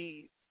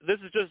this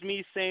is just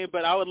me saying,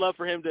 but I would love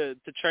for him to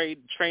trade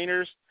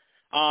trainers.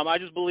 I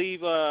just believe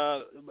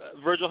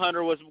Virgil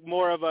Hunter was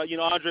more of a,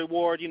 Andre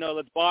Ward,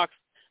 let's box.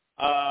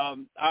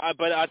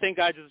 But I think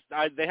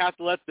they have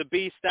to let the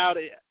beast out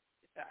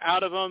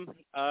of him,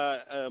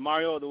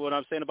 Mario, what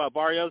I'm saying about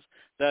Barrios,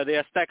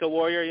 the Azteca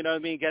warrior, you know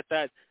what I mean? Get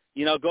that.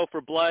 Go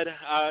for blood.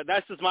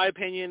 That's just my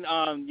opinion.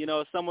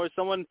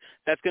 Someone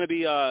that's going to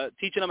be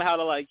teaching them how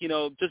to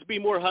just be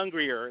more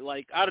hungrier.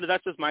 I don't know.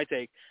 That's just my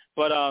take.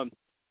 But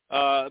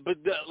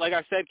like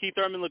I said, Keith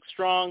Thurman looks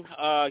strong.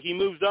 He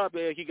moves up.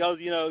 He goes.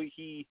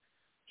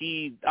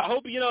 I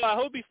hope he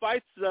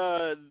fights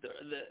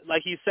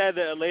like he said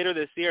later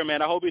this year,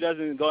 man. I hope he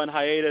doesn't go on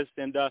hiatus.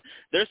 And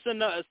there's some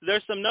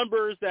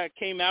numbers that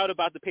came out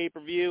about the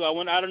pay-per-view.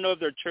 I don't know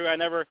if they're true. I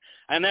never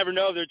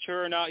know if they're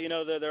true or not.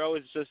 They're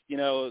always just I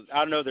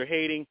don't know if they're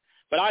hating.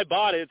 But I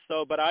bought it,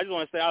 but I just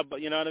want to say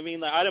you know what I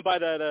mean. I didn't buy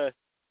that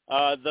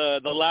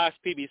the last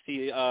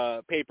PBC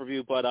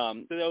pay-per-view, but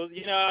it was,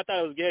 I thought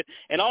it was good.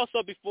 And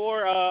also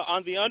before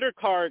on the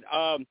undercard.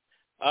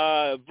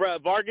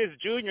 Vargas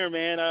Jr.,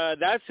 man,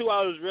 that's who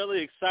I was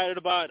really excited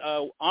about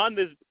on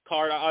this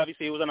card.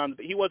 Obviously, he wasn't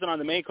on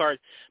the main card,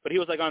 but he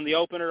was on the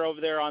opener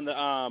over there on the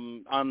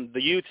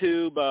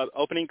YouTube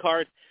opening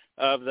card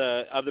of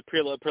the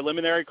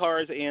preliminary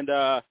cards, and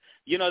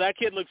that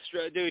kid looks,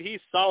 dude,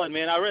 he's solid,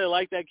 man. I really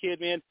like that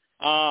kid, man.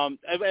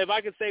 If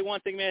I could say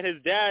one thing, man,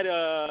 his dad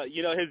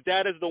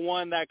is the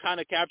one that kind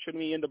of captured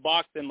me into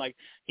boxing.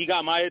 He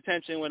got my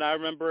attention when I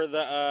remember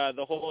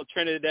the whole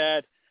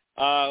Trinidad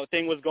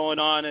thing was going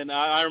on, and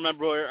I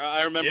remember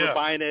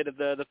buying it.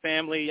 The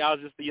family, I was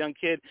just a young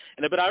kid,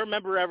 but I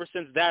remember ever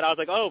since that I was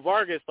like, oh,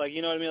 Vargas,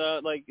 you know what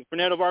I mean?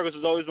 Fernando Vargas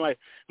was always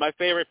my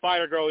favorite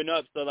fighter growing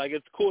up. So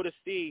it's cool to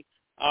see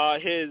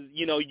his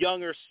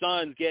younger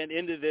sons getting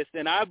into this,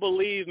 and I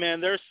believe,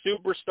 man, they're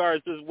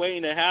superstars just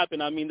waiting to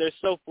happen. I mean, they're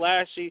so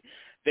flashy.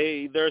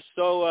 They're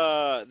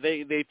so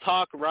they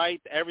talk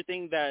right.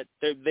 Everything that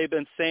they've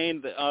been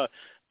saying,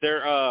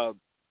 their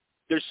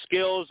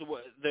skills,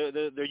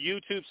 their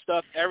YouTube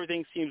stuff,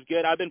 everything seems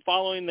good. I've been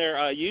following their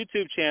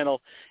YouTube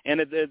channel,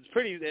 and it's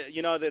pretty,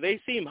 they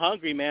seem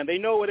hungry, man. They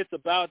know what it's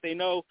about. They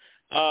know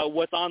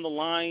what's on the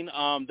line.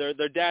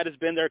 Their dad has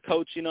been there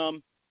coaching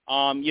them.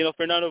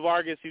 Fernando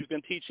Vargas, who's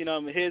been teaching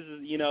them his,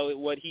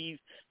 what he's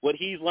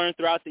learned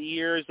throughout the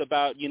years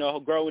about,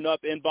 growing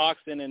up in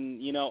boxing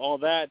and, all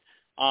that.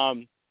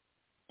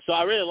 So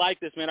I really like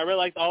this, man. I really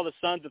like all the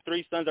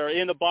 3 sons are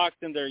in the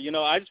boxing. They're,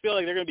 I just feel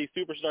like they're going to be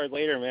superstars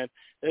later, man.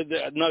 There's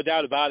no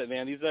doubt about it,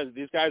 man. These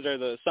guys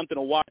are something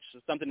to watch,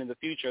 something in the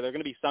future. They're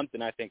going to be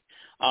something, I think.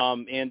 But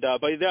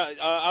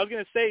I was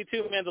going to say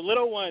too, man, the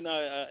little one,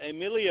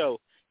 Emilio.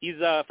 He's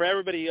for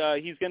everybody.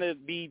 He's going to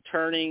be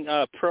turning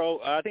pro.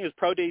 I think his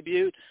pro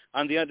debut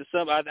on the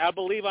I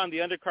believe on the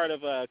undercard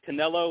of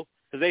Canelo,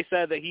 because they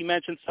said that he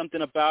mentioned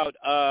something about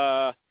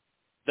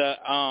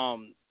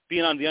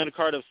being on the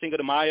undercard of Cinco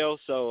de Mayo.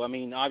 So I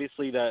mean,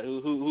 obviously,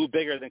 who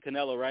bigger than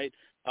Canelo, right?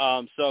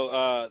 That's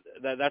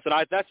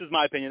just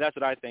my opinion. That's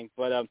what I think.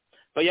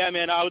 But yeah,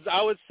 man, I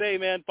would say,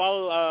 man,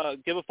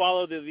 give a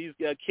follow to these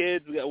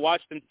kids.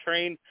 Watch them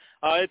train.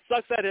 It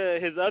sucks that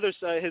his other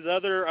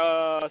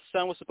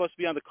son was supposed to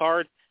be on the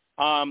card,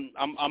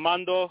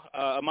 Armando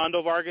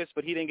Vargas,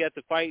 but he didn't get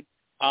to fight.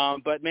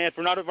 But man,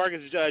 Fernando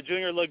Vargas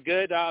Jr. looked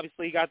good.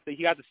 Obviously, he got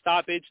the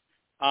stoppage.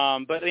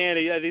 But man,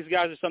 these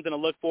guys are something to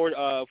look forward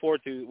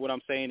to. What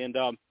I'm saying, and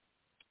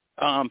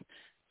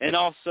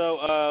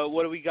also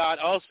what do we got?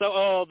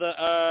 Also,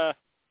 the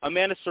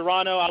Amanda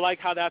Serrano. I like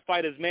how that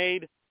fight is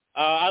made.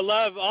 I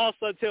love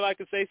also too. I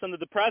could say something.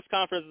 The press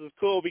conference is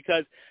cool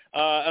because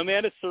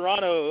Amanda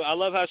Serrano. I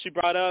love how she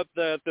brought up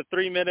the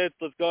 3 minutes.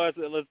 Let's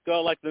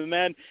go like the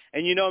men.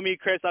 And you know me,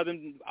 Chris. I've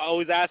been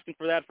always asking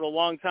for that for a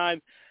long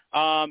time.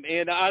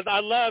 And I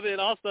love it.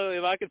 Also,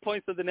 if I could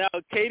point something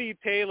out, Katie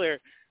Taylor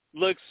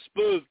looks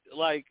spooked.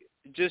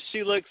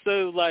 She looked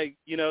so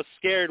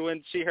scared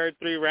when she heard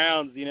 3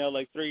 rounds.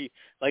 3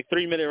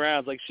 minute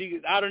rounds.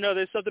 I don't know.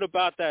 There's something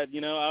about that.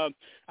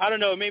 I don't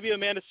know. Maybe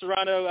Amanda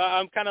Serrano.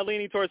 I'm kind of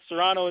leaning towards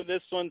Serrano in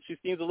this one. She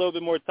seems a little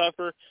bit more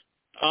tougher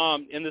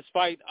in this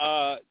fight.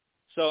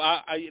 So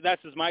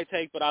that's just my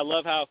take. But I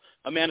love how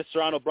Amanda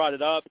Serrano brought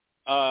it up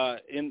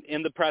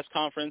in the press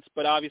conference.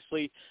 But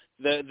obviously.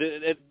 I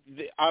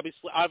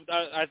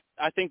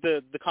think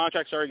the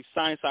contracts are already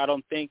signed, so I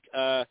don't think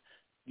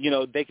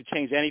they could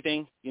change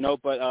anything.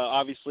 But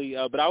obviously,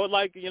 but I would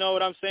like,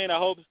 what I'm saying. I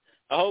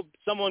hope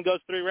someone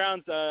goes 3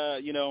 rounds.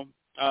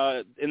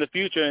 In the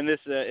future in this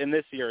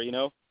year.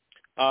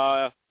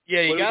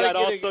 Yeah, you got to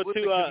get it with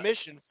the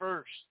commission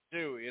first,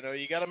 too.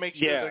 You got to make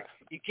sure that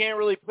you can't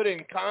really put it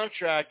in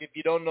contract if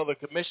you don't know the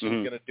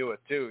commission's going to do it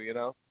too.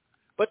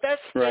 But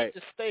that's state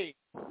to state.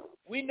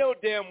 We know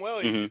damn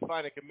well you can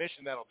find a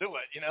commission that'll do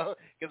it,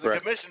 because the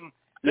commission,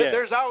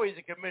 there's always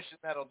a commission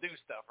that'll do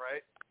stuff,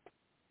 right?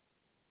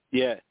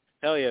 Yeah,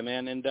 hell yeah,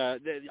 man. And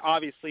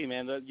obviously,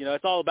 man,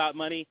 it's all about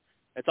money.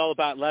 It's all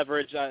about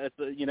leverage. I'm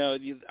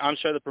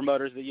sure the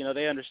promoters,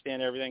 they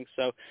understand everything.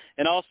 So,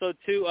 and also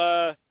too,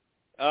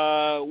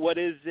 what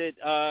is it?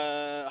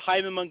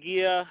 Jaime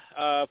Munguia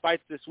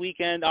fights this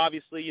weekend.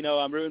 Obviously,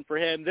 I'm rooting for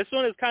him. This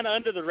one is kind of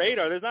under the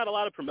radar. There's not a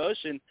lot of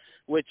promotion,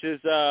 which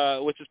is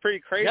pretty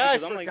crazy. Yeah, I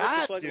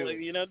forgot,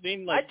 dude. You know what I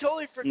mean? I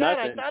totally forgot.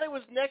 Nothing. I thought it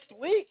was next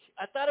week.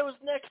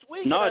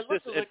 No, and I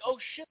looked, I was like, oh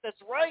shit,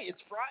 that's right.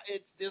 It's Friday.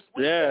 It's this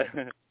week. Yeah.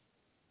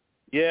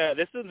 Yeah,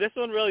 this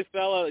one really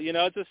fell.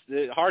 It's just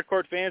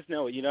hardcore fans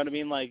know it. You know what I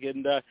mean? Like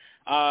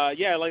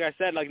I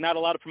said, like not a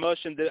lot of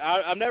promotion.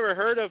 I've never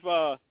heard of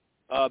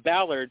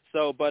Ballard.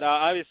 So, but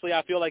obviously,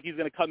 I feel like he's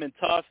going to come in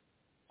tough.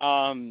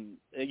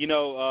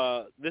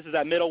 This is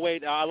at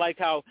middleweight. I like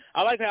how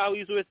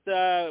he's with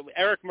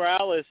Eric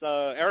Morales.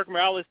 Eric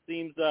Morales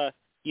seems, I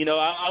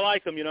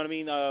like him. You know what I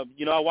mean?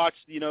 I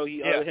watched,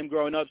 him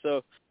growing up.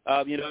 So,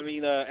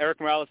 Eric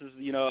Morales is,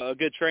 a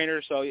good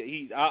trainer. So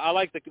I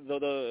like the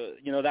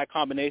that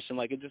combination.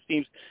 Like it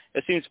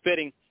seems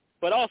fitting.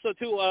 But also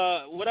too,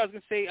 what I was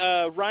gonna say,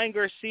 Ryan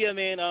Garcia,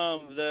 man.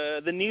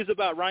 The news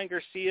about Ryan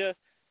Garcia,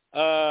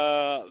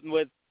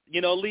 with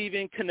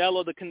leaving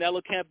the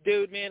Canelo camp,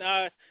 dude, man.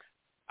 I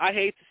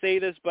hate to say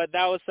this, but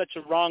that was such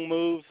a wrong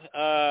move.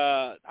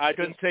 I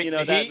couldn't just, take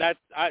the heat.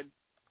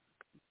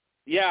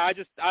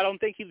 I don't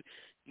think he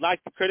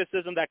liked the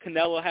criticism that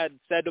Canelo had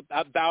said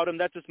about him.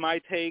 That's just my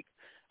take.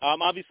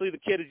 Obviously the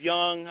kid is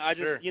young. I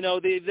just,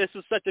 this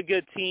was such a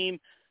good team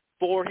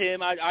for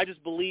him. I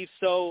just believe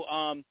so.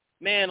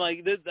 Man,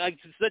 like this, like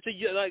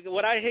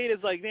what I hate is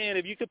like, man,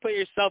 if you could put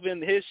yourself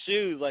in his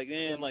shoes, like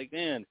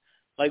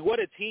what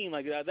a team.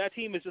 Like that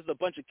team is just a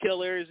bunch of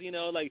killers,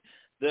 like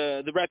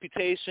the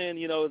reputation,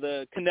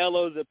 the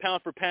Canelos, the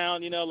pound for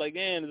pound, like,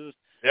 man, it's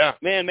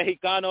just, man,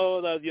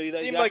 Mexicano, you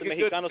got like the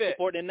Mexicano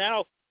support, and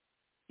now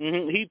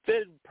he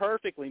fit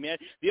perfectly, man.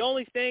 The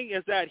only thing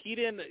is that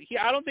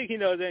I don't think he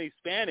knows any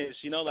Spanish,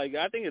 like,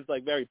 I think it's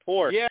like very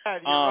poor. Yeah,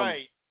 you're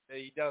right.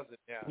 He doesn't,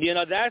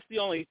 yeah. That's the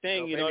only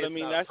thing, you know what I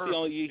mean? That's the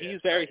only, he's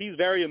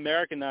very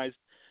Americanized.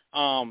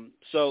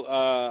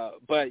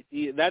 But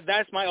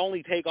that's my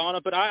only take on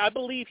it. But I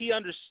believe he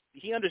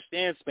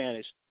understands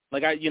Spanish.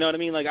 Like you know what I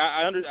mean? Like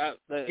and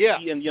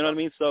you know what I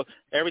mean? So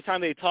every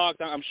time they talked,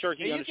 I'm sure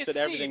he understood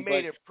everything. He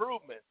made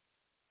improvement.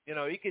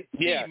 You could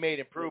see he made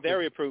improvement.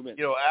 Very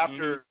improvement.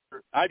 After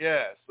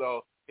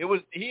so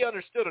he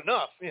understood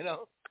enough.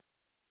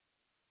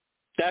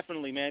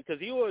 Definitely, man,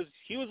 because he was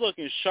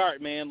looking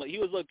sharp, man. Like he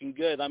was looking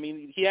good. I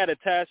mean, he had a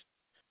test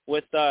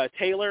with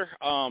Taylor.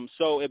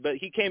 But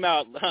he came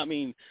out. I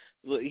mean,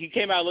 he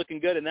came out looking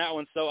good in that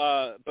one.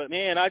 So, but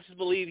man, I just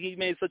believe he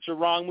made such a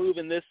wrong move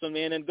in this one,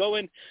 man. And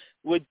going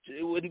with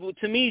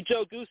to me,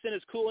 Joe Goosen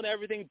is cool and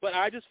everything, but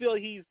I just feel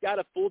he's got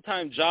a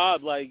full-time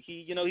job. Like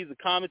he's a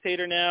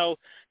commentator now.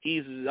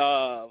 He's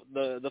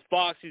the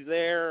Fox. He's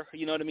there.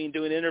 You know what I mean,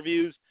 doing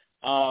interviews.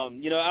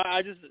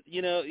 I just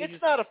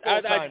it's not a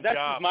full-time job. That's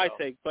just my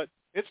take, but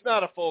it's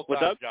not a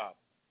full-time job.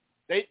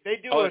 They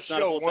do a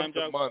show once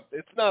a month.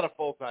 It's not a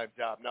full-time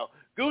job. No,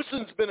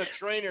 Goosen's been a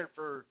trainer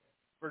for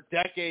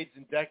decades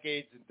and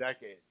decades and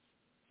decades.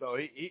 So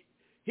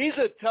he's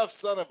a tough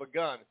son of a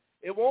gun.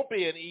 It won't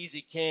be an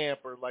easy camp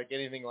or like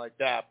anything like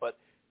that. But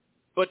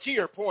to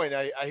your point,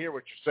 I hear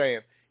what you're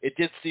saying. It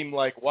did seem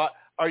like, what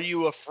are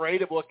you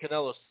afraid of what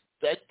Canelo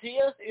said to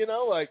you? You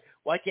know, like,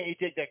 why can't you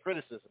take that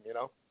criticism? You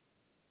know.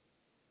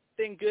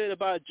 Thing good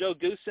about Joe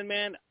Goosen,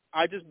 man.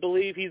 I just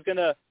believe he's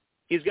gonna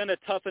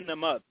toughen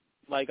them up.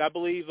 Like, I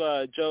believe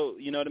Joe,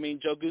 you know what I mean?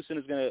 Joe Goosen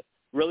is gonna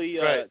really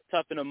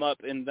toughen him up,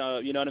 and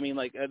you know what I mean?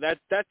 Like,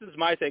 that's just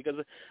my take. Cause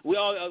we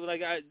all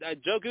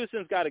Joe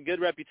Goosen's got a good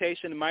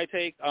reputation in my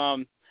take.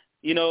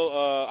 You know,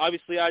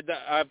 obviously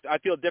I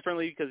feel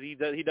differently because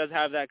he does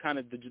have that kind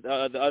of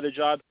the other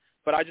job,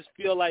 but I just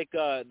feel like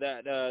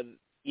that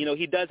you know,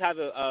 he does have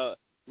a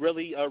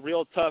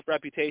real tough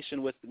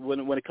reputation with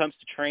when it comes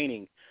to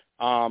training.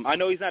 I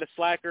know he's not a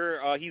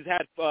slacker. He's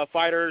had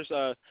fighters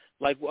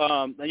like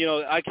you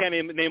know, I can't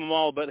name them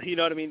all, but you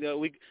know what I mean.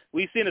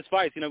 We've seen his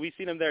fights. You know, we've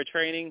seen him there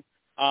training.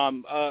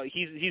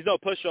 He's no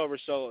pushover.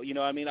 So you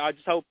know, I mean, I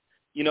just hope,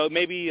 you know,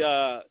 maybe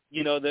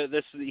you know,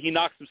 he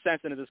knocks some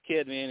sense into this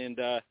kid, man.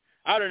 And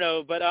I don't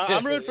know, but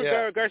I'm rooting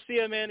for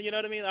Garcia, man. You know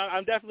what I mean?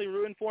 I'm definitely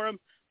rooting for him.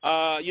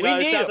 You know,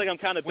 it sounds like I'm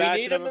kind of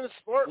bashing him. We need him in the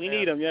sport. We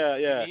need him,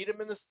 yeah. We need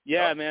him in the sport.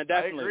 Yeah, man,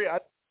 definitely. I agree. I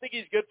think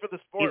he's good for the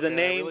sport. He's a man.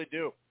 name. I really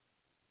do.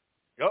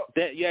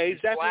 Yep.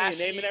 He's definitely flashy. a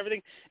name and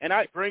everything. And he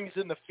brings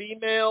in the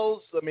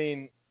females. I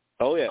mean,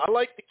 I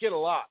like the kid a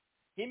lot.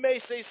 He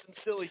may say some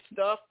silly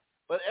stuff,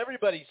 but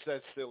everybody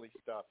says silly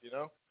stuff, you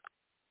know?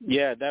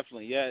 Yeah,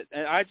 definitely. Yeah,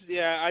 and I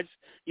just,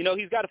 you know,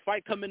 he's got a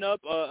fight coming up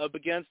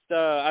against.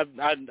 I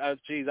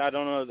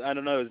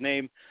don't know his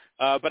name,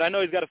 but I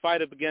know he's got a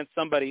fight up against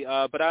somebody.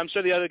 But I'm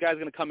sure the other guy's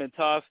going to come in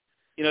tough.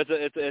 You know,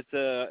 it's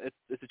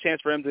a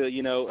chance for him to,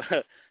 you know,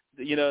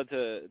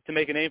 to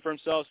make a name for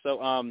himself.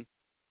 So,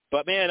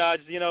 but man,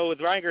 you know,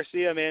 with Ryan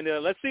Garcia, man,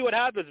 let's see what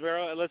happens,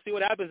 bro. Let's see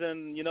what happens,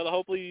 and you know,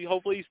 hopefully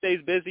he stays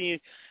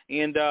busy,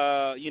 and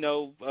you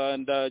know,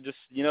 and just,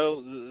 you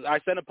know, I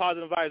send him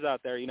positive vibes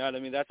out there. You know what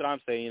I mean? That's what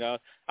I'm saying. You know,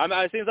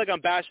 it seems like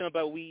I'm bashing him,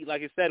 but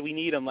like I said, we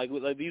need him. Like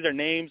these are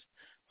names,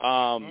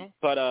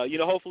 but you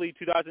know, hopefully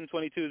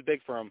 2022 is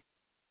big for him.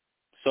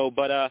 So,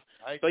 but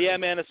yeah,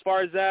 man. As far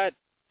as that,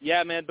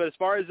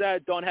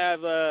 don't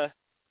have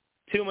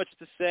too much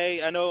to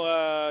say. I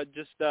know,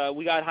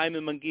 we got Jaime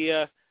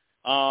Munguia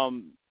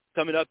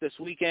coming up this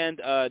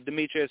weekend.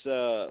 Demetrius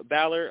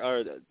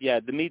Ballard,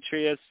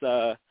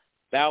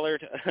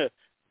 Ballard,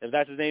 if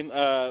that's his name.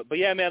 But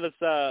yeah, man,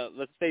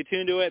 let's stay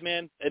tuned to it,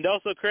 man. And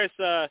also, Chris,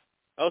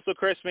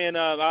 man,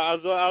 I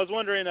was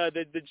wondering,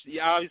 did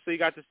you, obviously you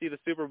got to see the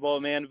Super Bowl,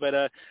 man, but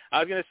I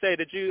was gonna say,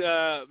 did you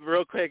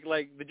real quick,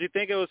 like, did you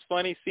think it was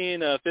funny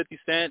seeing 50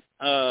 Cent?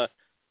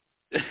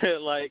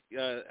 Like,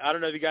 I don't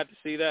know if you got to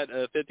see that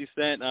 50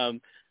 Cent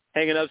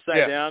hanging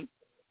upside down.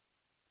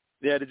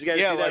 Yeah, did you guys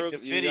see that? Yeah, like the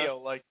video,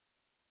 like,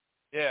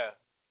 it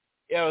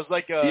was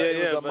like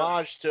it was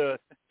homage to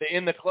the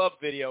In the Club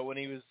video. When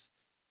he was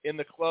in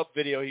the club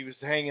video, he was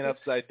hanging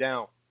upside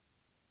down.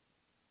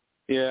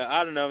 Yeah,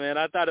 I don't know, man.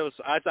 I thought it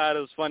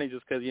was funny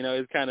just because, you know,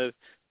 he's kind of,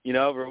 you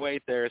know,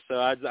 overweight there. So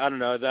I don't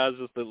know. That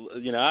was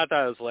just you know, I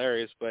thought it was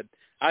hilarious, but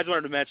I just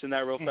wanted to mention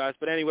that real fast.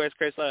 But anyways,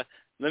 Chris, let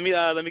me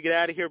get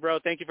out of here, bro.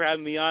 Thank you for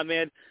having me on,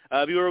 man.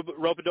 Viva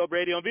Rope and Dope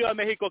Radio and Viva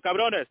Mexico,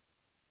 cabrones.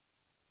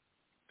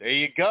 There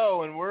you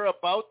go, and we're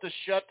about to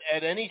shut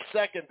at any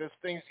second. This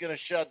thing's going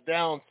to shut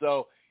down,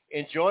 so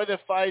enjoy the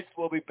fights.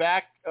 We'll be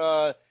back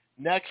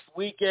next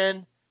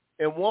weekend,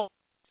 and